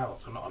locked cell,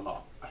 so not a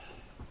lot.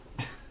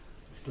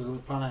 Still got the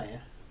plan out, yeah?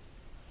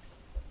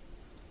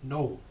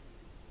 No.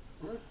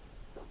 What?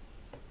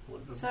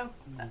 We're So,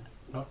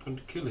 not going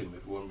to kill him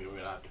if we're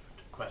allowed to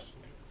question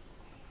him.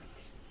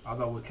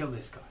 Although we'll kill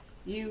this guy.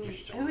 you,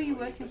 Just so who are you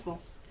we're in working for?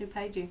 business. Who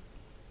paid you?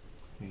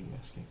 Who are you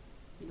asking?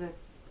 The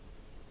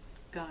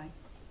guy.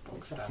 Bog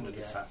Assassin standard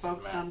guy. assassin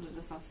Bog man. standard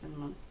assassin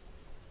man.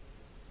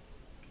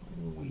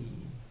 We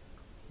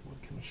were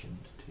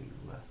commissioned to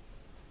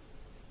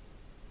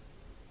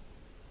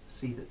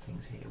see that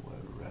things here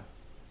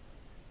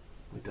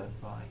were done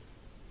by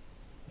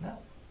an elf.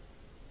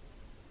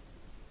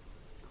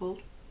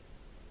 Called?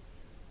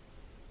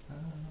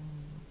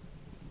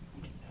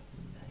 We didn't have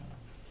the name.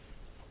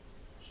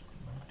 Sorry,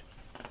 mate.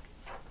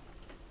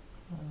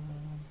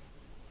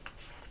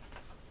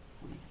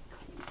 What are you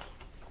called?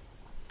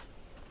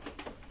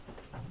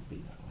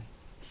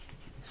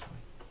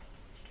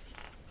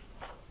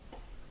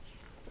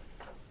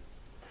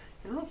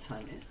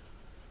 time it?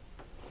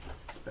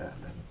 It's about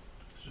 11.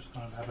 It's just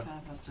kind of It's 11.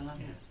 10 past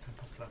 11. Yeah, it's 10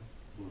 past 11.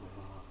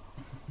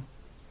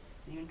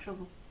 Are you in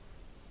trouble?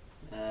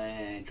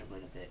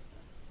 Troubling a bit.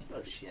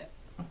 Not just yet.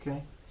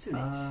 Okay.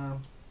 Soonish.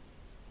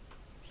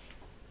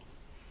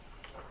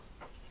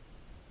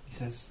 He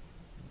says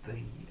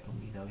they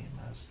only know him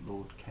as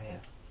Lord Kea.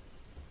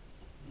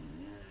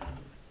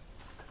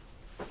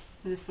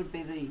 This would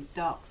be the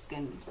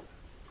dark-skinned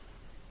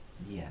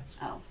Yes.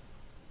 elf.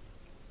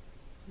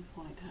 With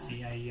white hair.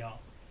 C-A-E-R.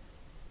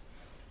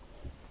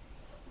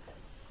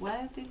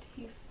 Where did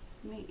he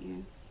meet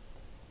you?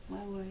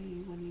 Where were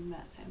you when you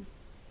met him?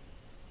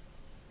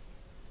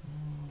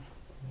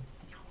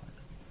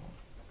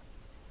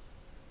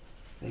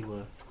 They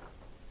were.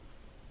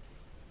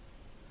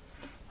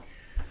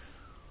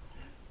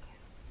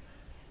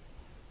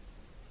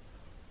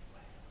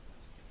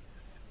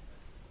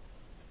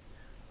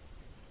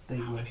 They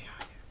were.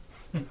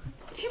 Do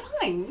you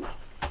mind?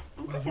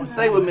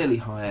 They were merely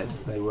hired.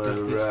 They were.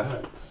 Does this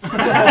hurt?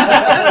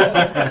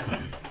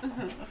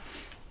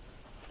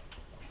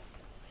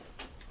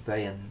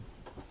 They and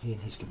he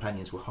and his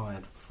companions were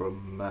hired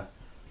from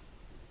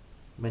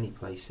many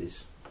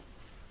places.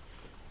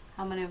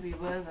 How many of you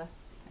were there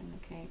in the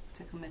keep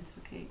to come into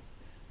the keep?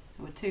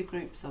 There were 2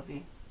 groups of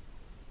you.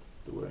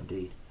 There were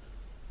indeed.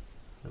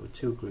 There were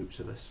 2 groups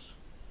of us.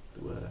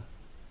 There were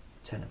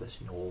 10 of us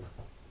in all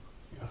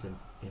that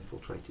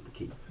infiltrated the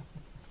keep.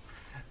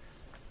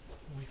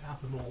 We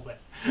have them all there.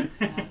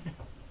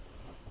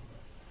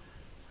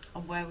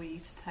 And where were you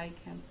to take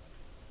him?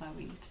 Where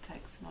were you to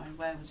take Simone?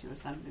 Where was your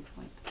assembly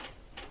point?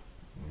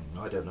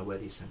 I don't know where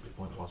the assembly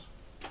point was.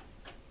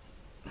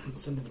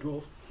 Send in the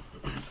dwarf.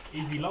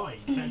 Is he lying?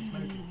 Don't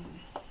smoking.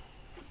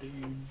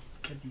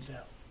 Can you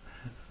tell?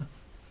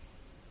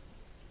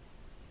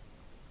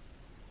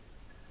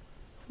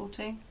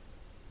 14?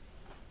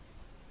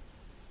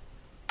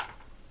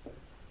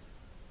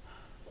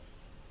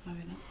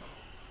 Maybe not.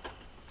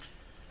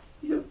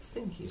 You don't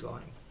think he's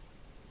lying?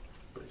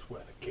 But it's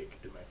where the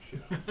kick to make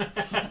sure.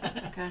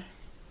 Okay.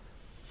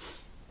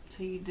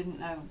 So you don't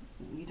know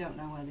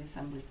where the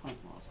assembly point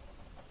was?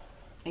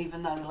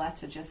 Even though the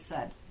letter just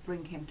said,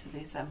 bring him to the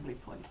assembly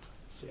point.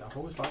 See, I've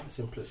always liked the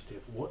simplicity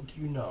of what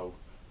do you know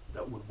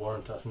that would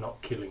warrant us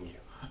not killing you?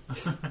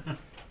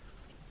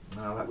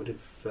 No, that would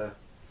have.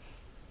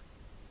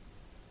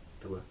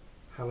 There were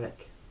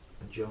Halleck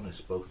and Jonas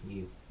both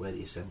knew where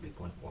the assembly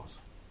point was.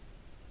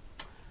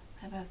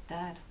 They're both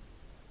dead.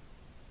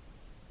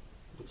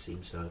 It would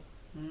seem so.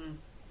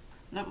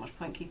 Not much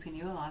point keeping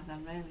you alive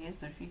then, really, is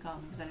there, if you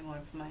can't give us any more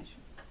information?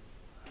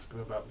 Ask him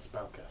about the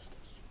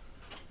spellcasters.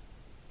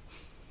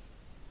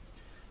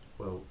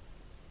 Well,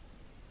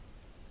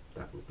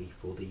 that would be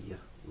for the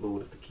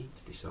Lord of the Keep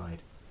to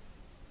decide.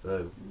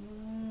 Though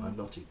I'm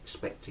not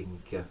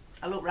expecting.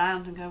 I look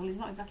round and go, well, he's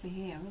not exactly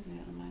here, is he,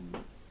 at the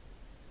moment?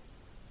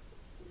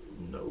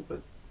 No,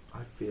 but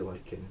I feel I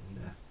can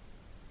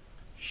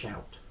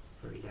shout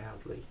very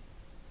loudly.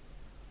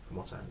 From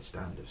what I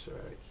understand of Sir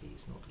Eric,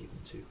 he's not given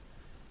to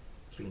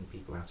killing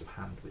people out of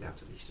hand without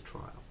at least a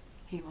trial.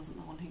 He wasn't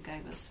the one who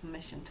gave us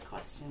permission to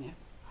question you.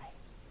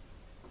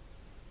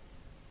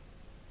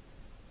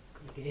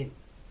 Can we get in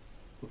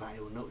without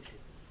anyone noticing?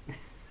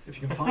 If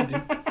you can find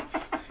him.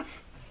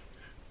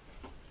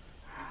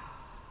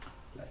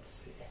 Let's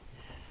see.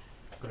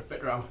 I've got a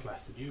better armor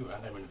class than you,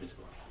 and I'm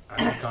invisible.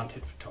 And I can't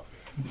hit for toffee.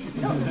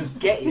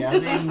 Get you,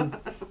 as in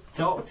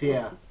talk to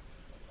you.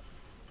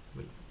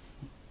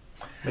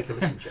 Make a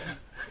listen check.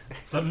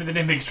 Suddenly the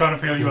Nimbic's trying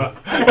to feel you up.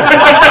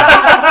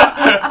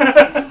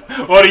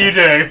 What do you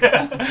do?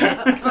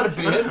 It's not a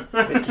beard.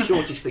 It's the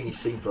shortest thing he's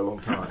seen for a long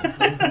time.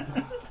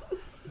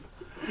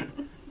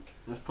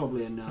 That's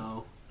probably a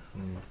no.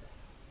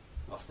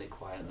 I'll stay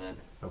quiet then.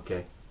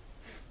 Okay.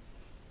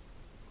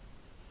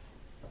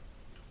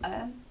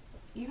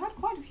 You had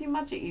quite a few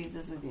magic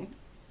users with you.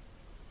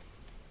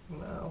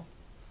 Well,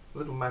 a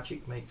little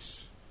magic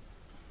makes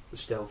the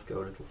stealth go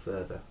a little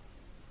further.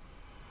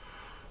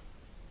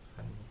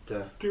 And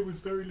There was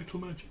very little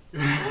magic.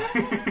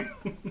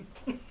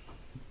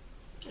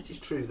 it is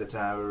true that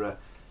our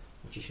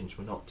magicians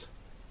were not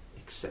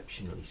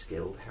exceptionally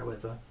skilled.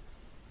 However,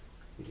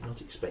 we did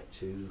not expect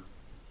to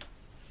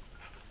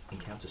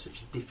encounter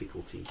such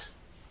difficulties.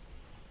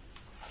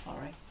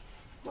 Sorry.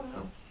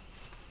 Well,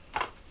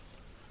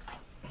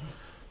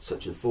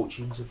 such are the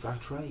fortunes of our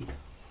trade.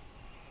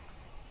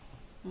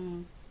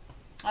 Oh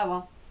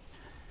well.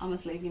 I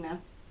must leave you now.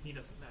 He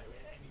doesn't know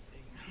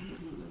anything. He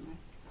doesn't, does he?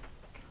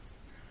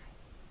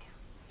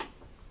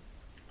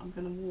 I'm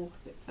going to walk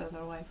a bit further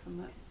away from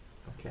it.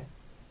 Okay.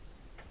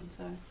 And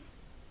so,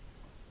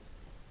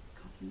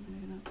 can't think of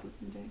anything else we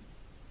can do.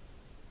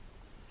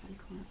 Very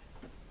quiet.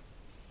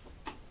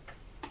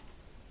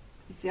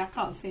 You see, I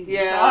can't see you,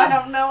 Yeah. so I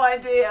have no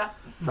idea.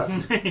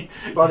 That's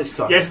by this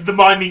time. Yes, the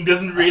miming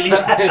doesn't really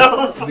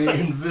help. The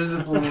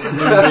invisible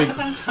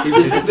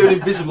Nimbic. He's doing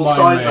invisible My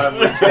sign man.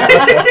 language.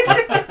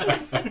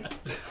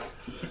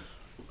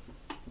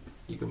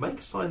 You can make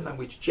a sign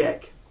language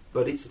check,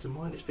 but it's at a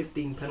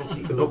 -15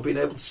 penalty for not being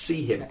able to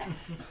see him.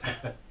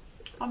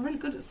 I'm really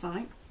good at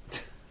sight.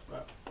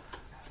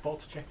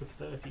 Spot check of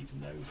 30 to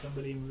know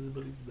somebody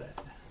invisible is there.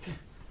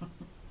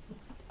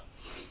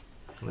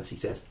 Unless he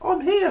says,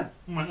 I'm here.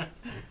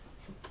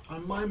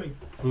 I'm miming.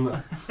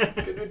 Can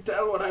you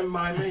tell what I'm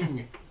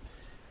miming?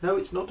 No,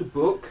 it's not a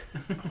book.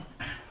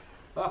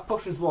 That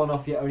potion's worn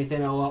off yet or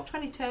anything or what?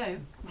 22.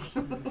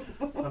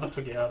 I'll have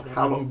to get out there.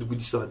 How long did we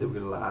decide they were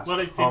going to last? Well,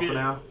 it's Half an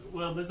hour?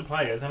 Well, there's the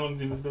players. How long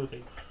is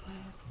invisibility?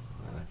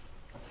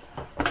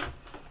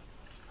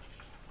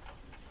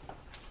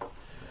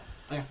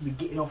 I have to be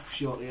getting off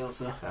shortly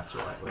also. That's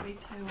alright.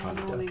 22 I'll on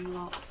be done. morning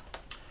lots.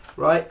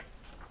 Right.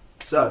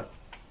 So,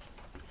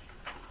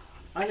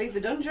 I leave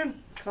the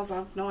dungeon because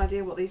I've no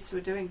idea what these two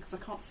are doing because I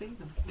can't see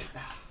them.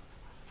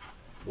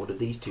 what do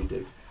these two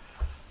do?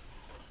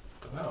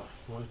 Don't know.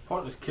 Well, it's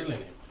pointless killing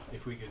him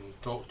if we can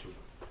talk to him.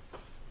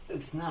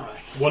 It's narrow.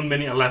 1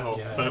 minute a level,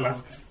 Yeah. so it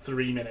lasts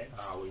 3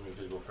 minutes. Ah, we've been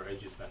invisible for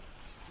ages then.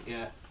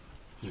 Yeah.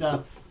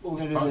 So, what we're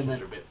going to do Potions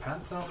then? are a bit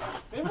pants, aren't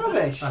they? They're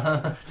rubbish.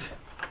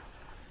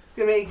 It's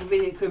going to be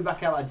inconvenient coming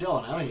back out that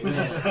door now, isn't it?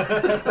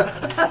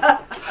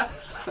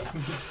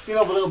 It's going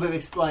to have a little bit of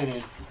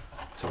explaining.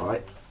 It's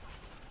alright.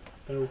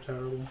 They're all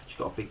terrible. She's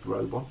got a big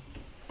robe on.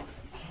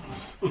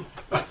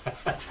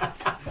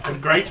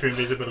 And greater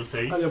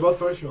invisibility, And you're both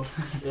very short.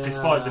 Yeah.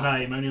 despite the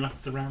name, only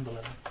lasts around the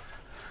level.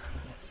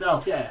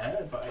 So,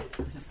 Yeah, but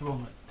Is this the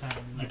one that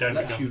You it don't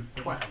lets come. you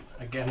twat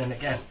again and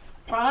again.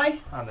 plan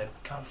And then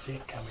can't see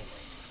it coming.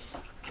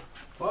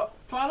 A?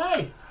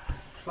 Plan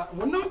Like,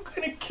 we're not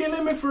going to kill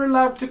him if we're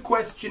allowed to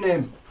question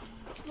him.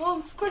 A? Well,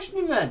 let's question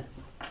him then.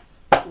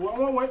 Well, I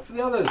won't wait for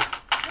the others.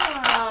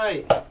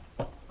 Right.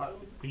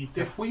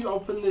 If we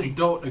open this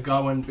door to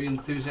go and be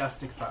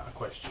enthusiastic about the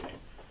questioning,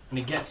 and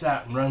he gets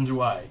out and runs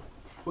away,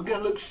 we're going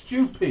to look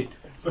stupid.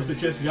 First they're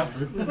chasing after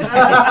him.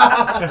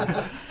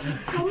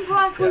 Come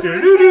back with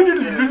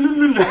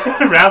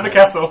Around the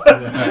castle.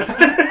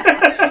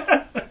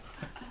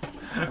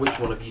 Which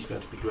one of you is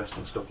going to be dressed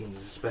in stockings and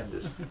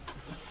suspenders?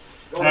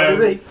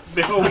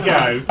 Before we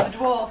go, a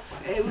dwarf.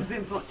 It would be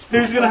much.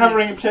 who's going to have a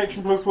ring of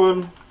protection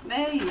 +1?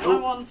 Me, I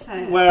want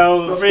it.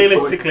 Well, That's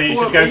realistically, it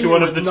good should go to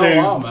one of the with two.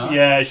 no armour.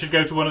 Yeah, it should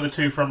go to one of the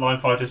two frontline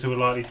fighters who are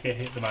likely to get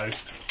hit the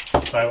most.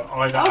 So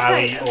either Okay,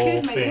 Ali or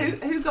excuse me.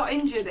 Finn. Who got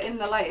injured in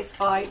the latest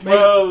fight?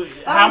 Well,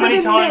 how would've many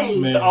been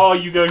times me. are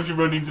you going to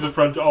run into the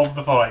front of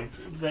the fight?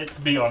 Let's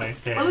be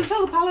honest here. Well,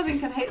 until the paladin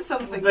can hit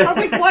something,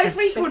 probably quite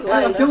frequently.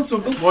 I killed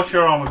something. What's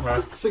your armour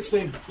class?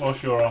 16.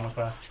 What's your armour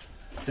class?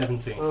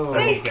 17. Oh.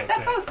 Then See, he gets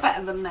they're it. both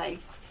better than me.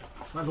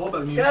 That's a lot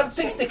better than you. Can I have a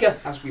big sticker?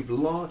 As we've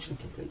largely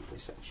completed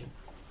this section,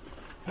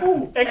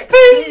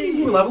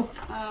 XP! We're level.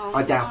 Oh,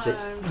 I doubt it.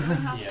 no, we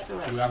have Yeah, to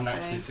we haven't XP.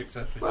 actually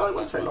successfully. well, it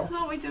won't take long.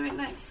 Can't we do it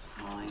next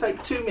time?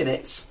 Take 2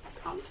 minutes.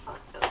 I'm tired.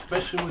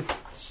 Especially with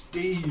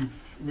Steve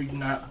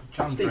reading out the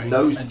challenge Steve range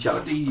knows the and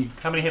challenge. Steve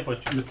How many hit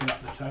points? looking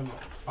at the table.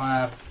 I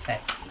have 10.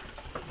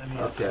 Let me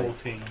have Okay.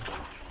 14.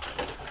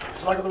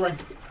 So I got the ring.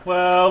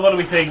 Well, what do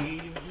we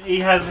think? He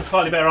has a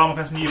slightly better armour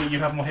class than you, but you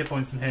have more hit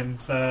points than him,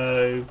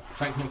 so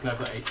Technically, I've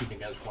got 18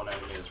 against one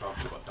enemy as well.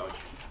 I've got dodge.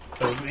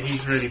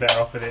 he's really better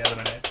off with it at the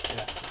minute.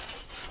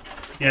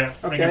 Yeah, ring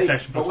of Okay,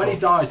 protection But when he +1.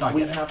 dies, I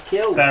We get it. have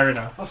killed Fair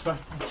enough. That's fair.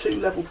 2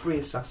 level 3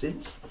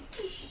 assassins.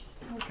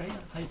 Okay,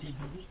 that's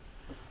 1800.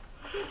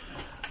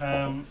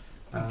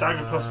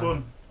 Dagger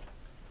 +1.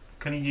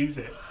 Can he use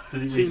it?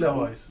 Does it 2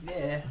 level. resize?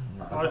 Yeah.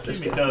 I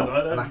assume it does.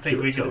 I don't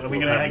think we're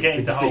going to get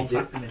into whole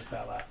happiness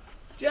about that.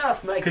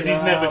 Just make Because it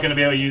he's never up. going to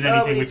be able to use No,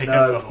 anything we we need pick to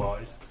up know.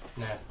 otherwise.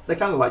 Yeah. They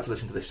kind of like to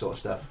listen to this sort of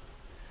stuff.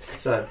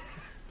 So,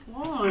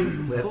 Why?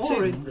 we have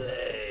Boring. two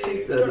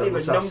Don't third level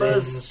even numbers.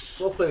 assassins,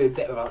 We'll play with a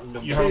bit about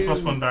numbers. You have a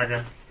 +1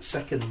 dagger,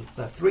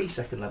 3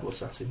 second level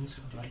assassins,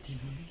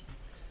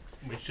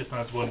 1800. which just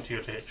adds 1 to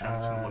your hit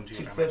chance and 1 to 2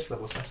 your damage. first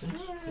level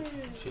assassins,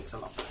 It's a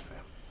lot better for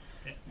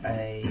him.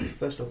 a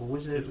first level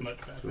wizard, It's much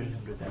better.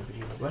 300 then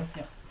presumably,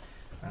 Yep.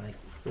 and a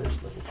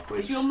first level Is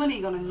priest. your money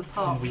gone in the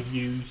pot? And we've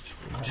used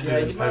Yeah, two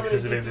do you mind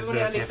potions of if you want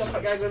to invisibility. have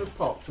that guy going to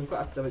pots? I'm quite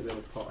happy to have it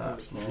going to pot.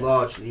 That's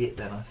largely it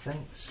then, I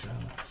think. So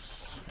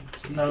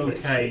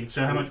Okay,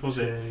 so how much was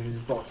it? It's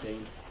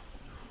 14.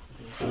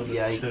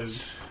 48. Two.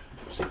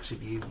 6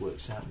 of you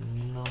works out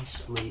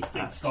nicely.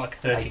 It's at like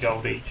 30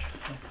 gold 800. each.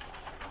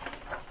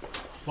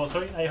 What,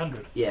 sorry?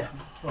 800? Yeah.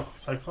 Oh,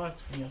 so close.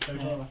 Yeah, so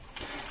close.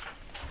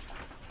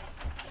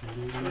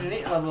 We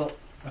need to level up.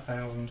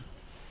 1,000.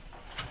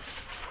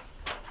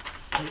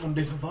 Take one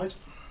decent fight.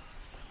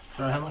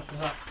 Sorry, how much was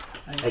that?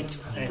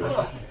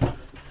 800.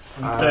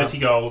 And 30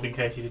 gold in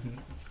case you didn't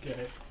get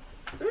it.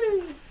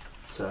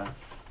 So,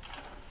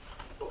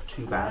 not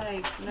too bad.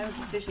 Right, no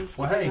decisions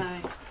to Well, be hey.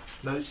 made.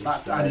 No, this is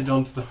That's added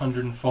on to the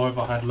 105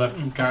 I had left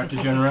from character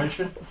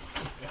generation.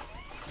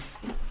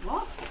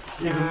 What?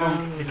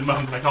 He's a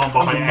monk, they can't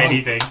buy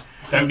anything.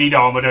 Don't need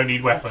armour, don't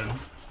need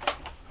weapons.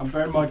 And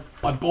bear in mind,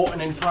 I bought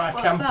an entire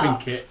What's camping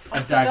that? kit, I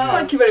a dagger. forgot.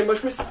 Thank you very much,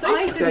 Mr. Steve.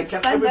 I Okay, didn't can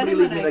spend everybody any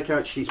leave me money. their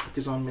character sheets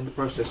because I'm in the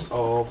process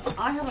of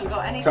I haven't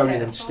got any. coning kit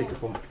them at to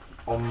stick all. up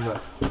on the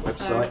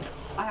website.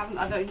 I haven't.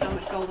 I don't even know how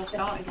much gold I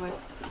started with.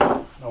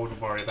 I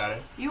wouldn't worry about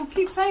it. You'll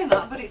keep saying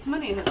that, but it's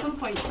money, and at some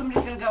point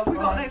somebody's going to go, we've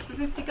got an extra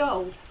 50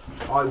 gold.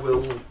 I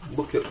will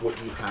look at what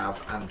you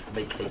have and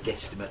make a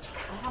guesstimate.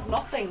 I have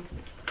nothing.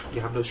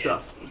 You have no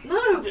stuff. No.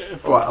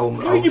 All right,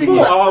 I'll give you.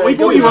 We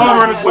bought you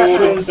armour and a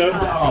sword and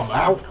stuff. Oh,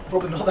 Ow,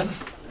 probably not then.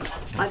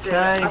 I did.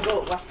 Okay. I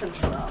bought weapons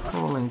for that.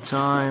 Falling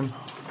time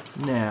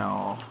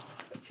now.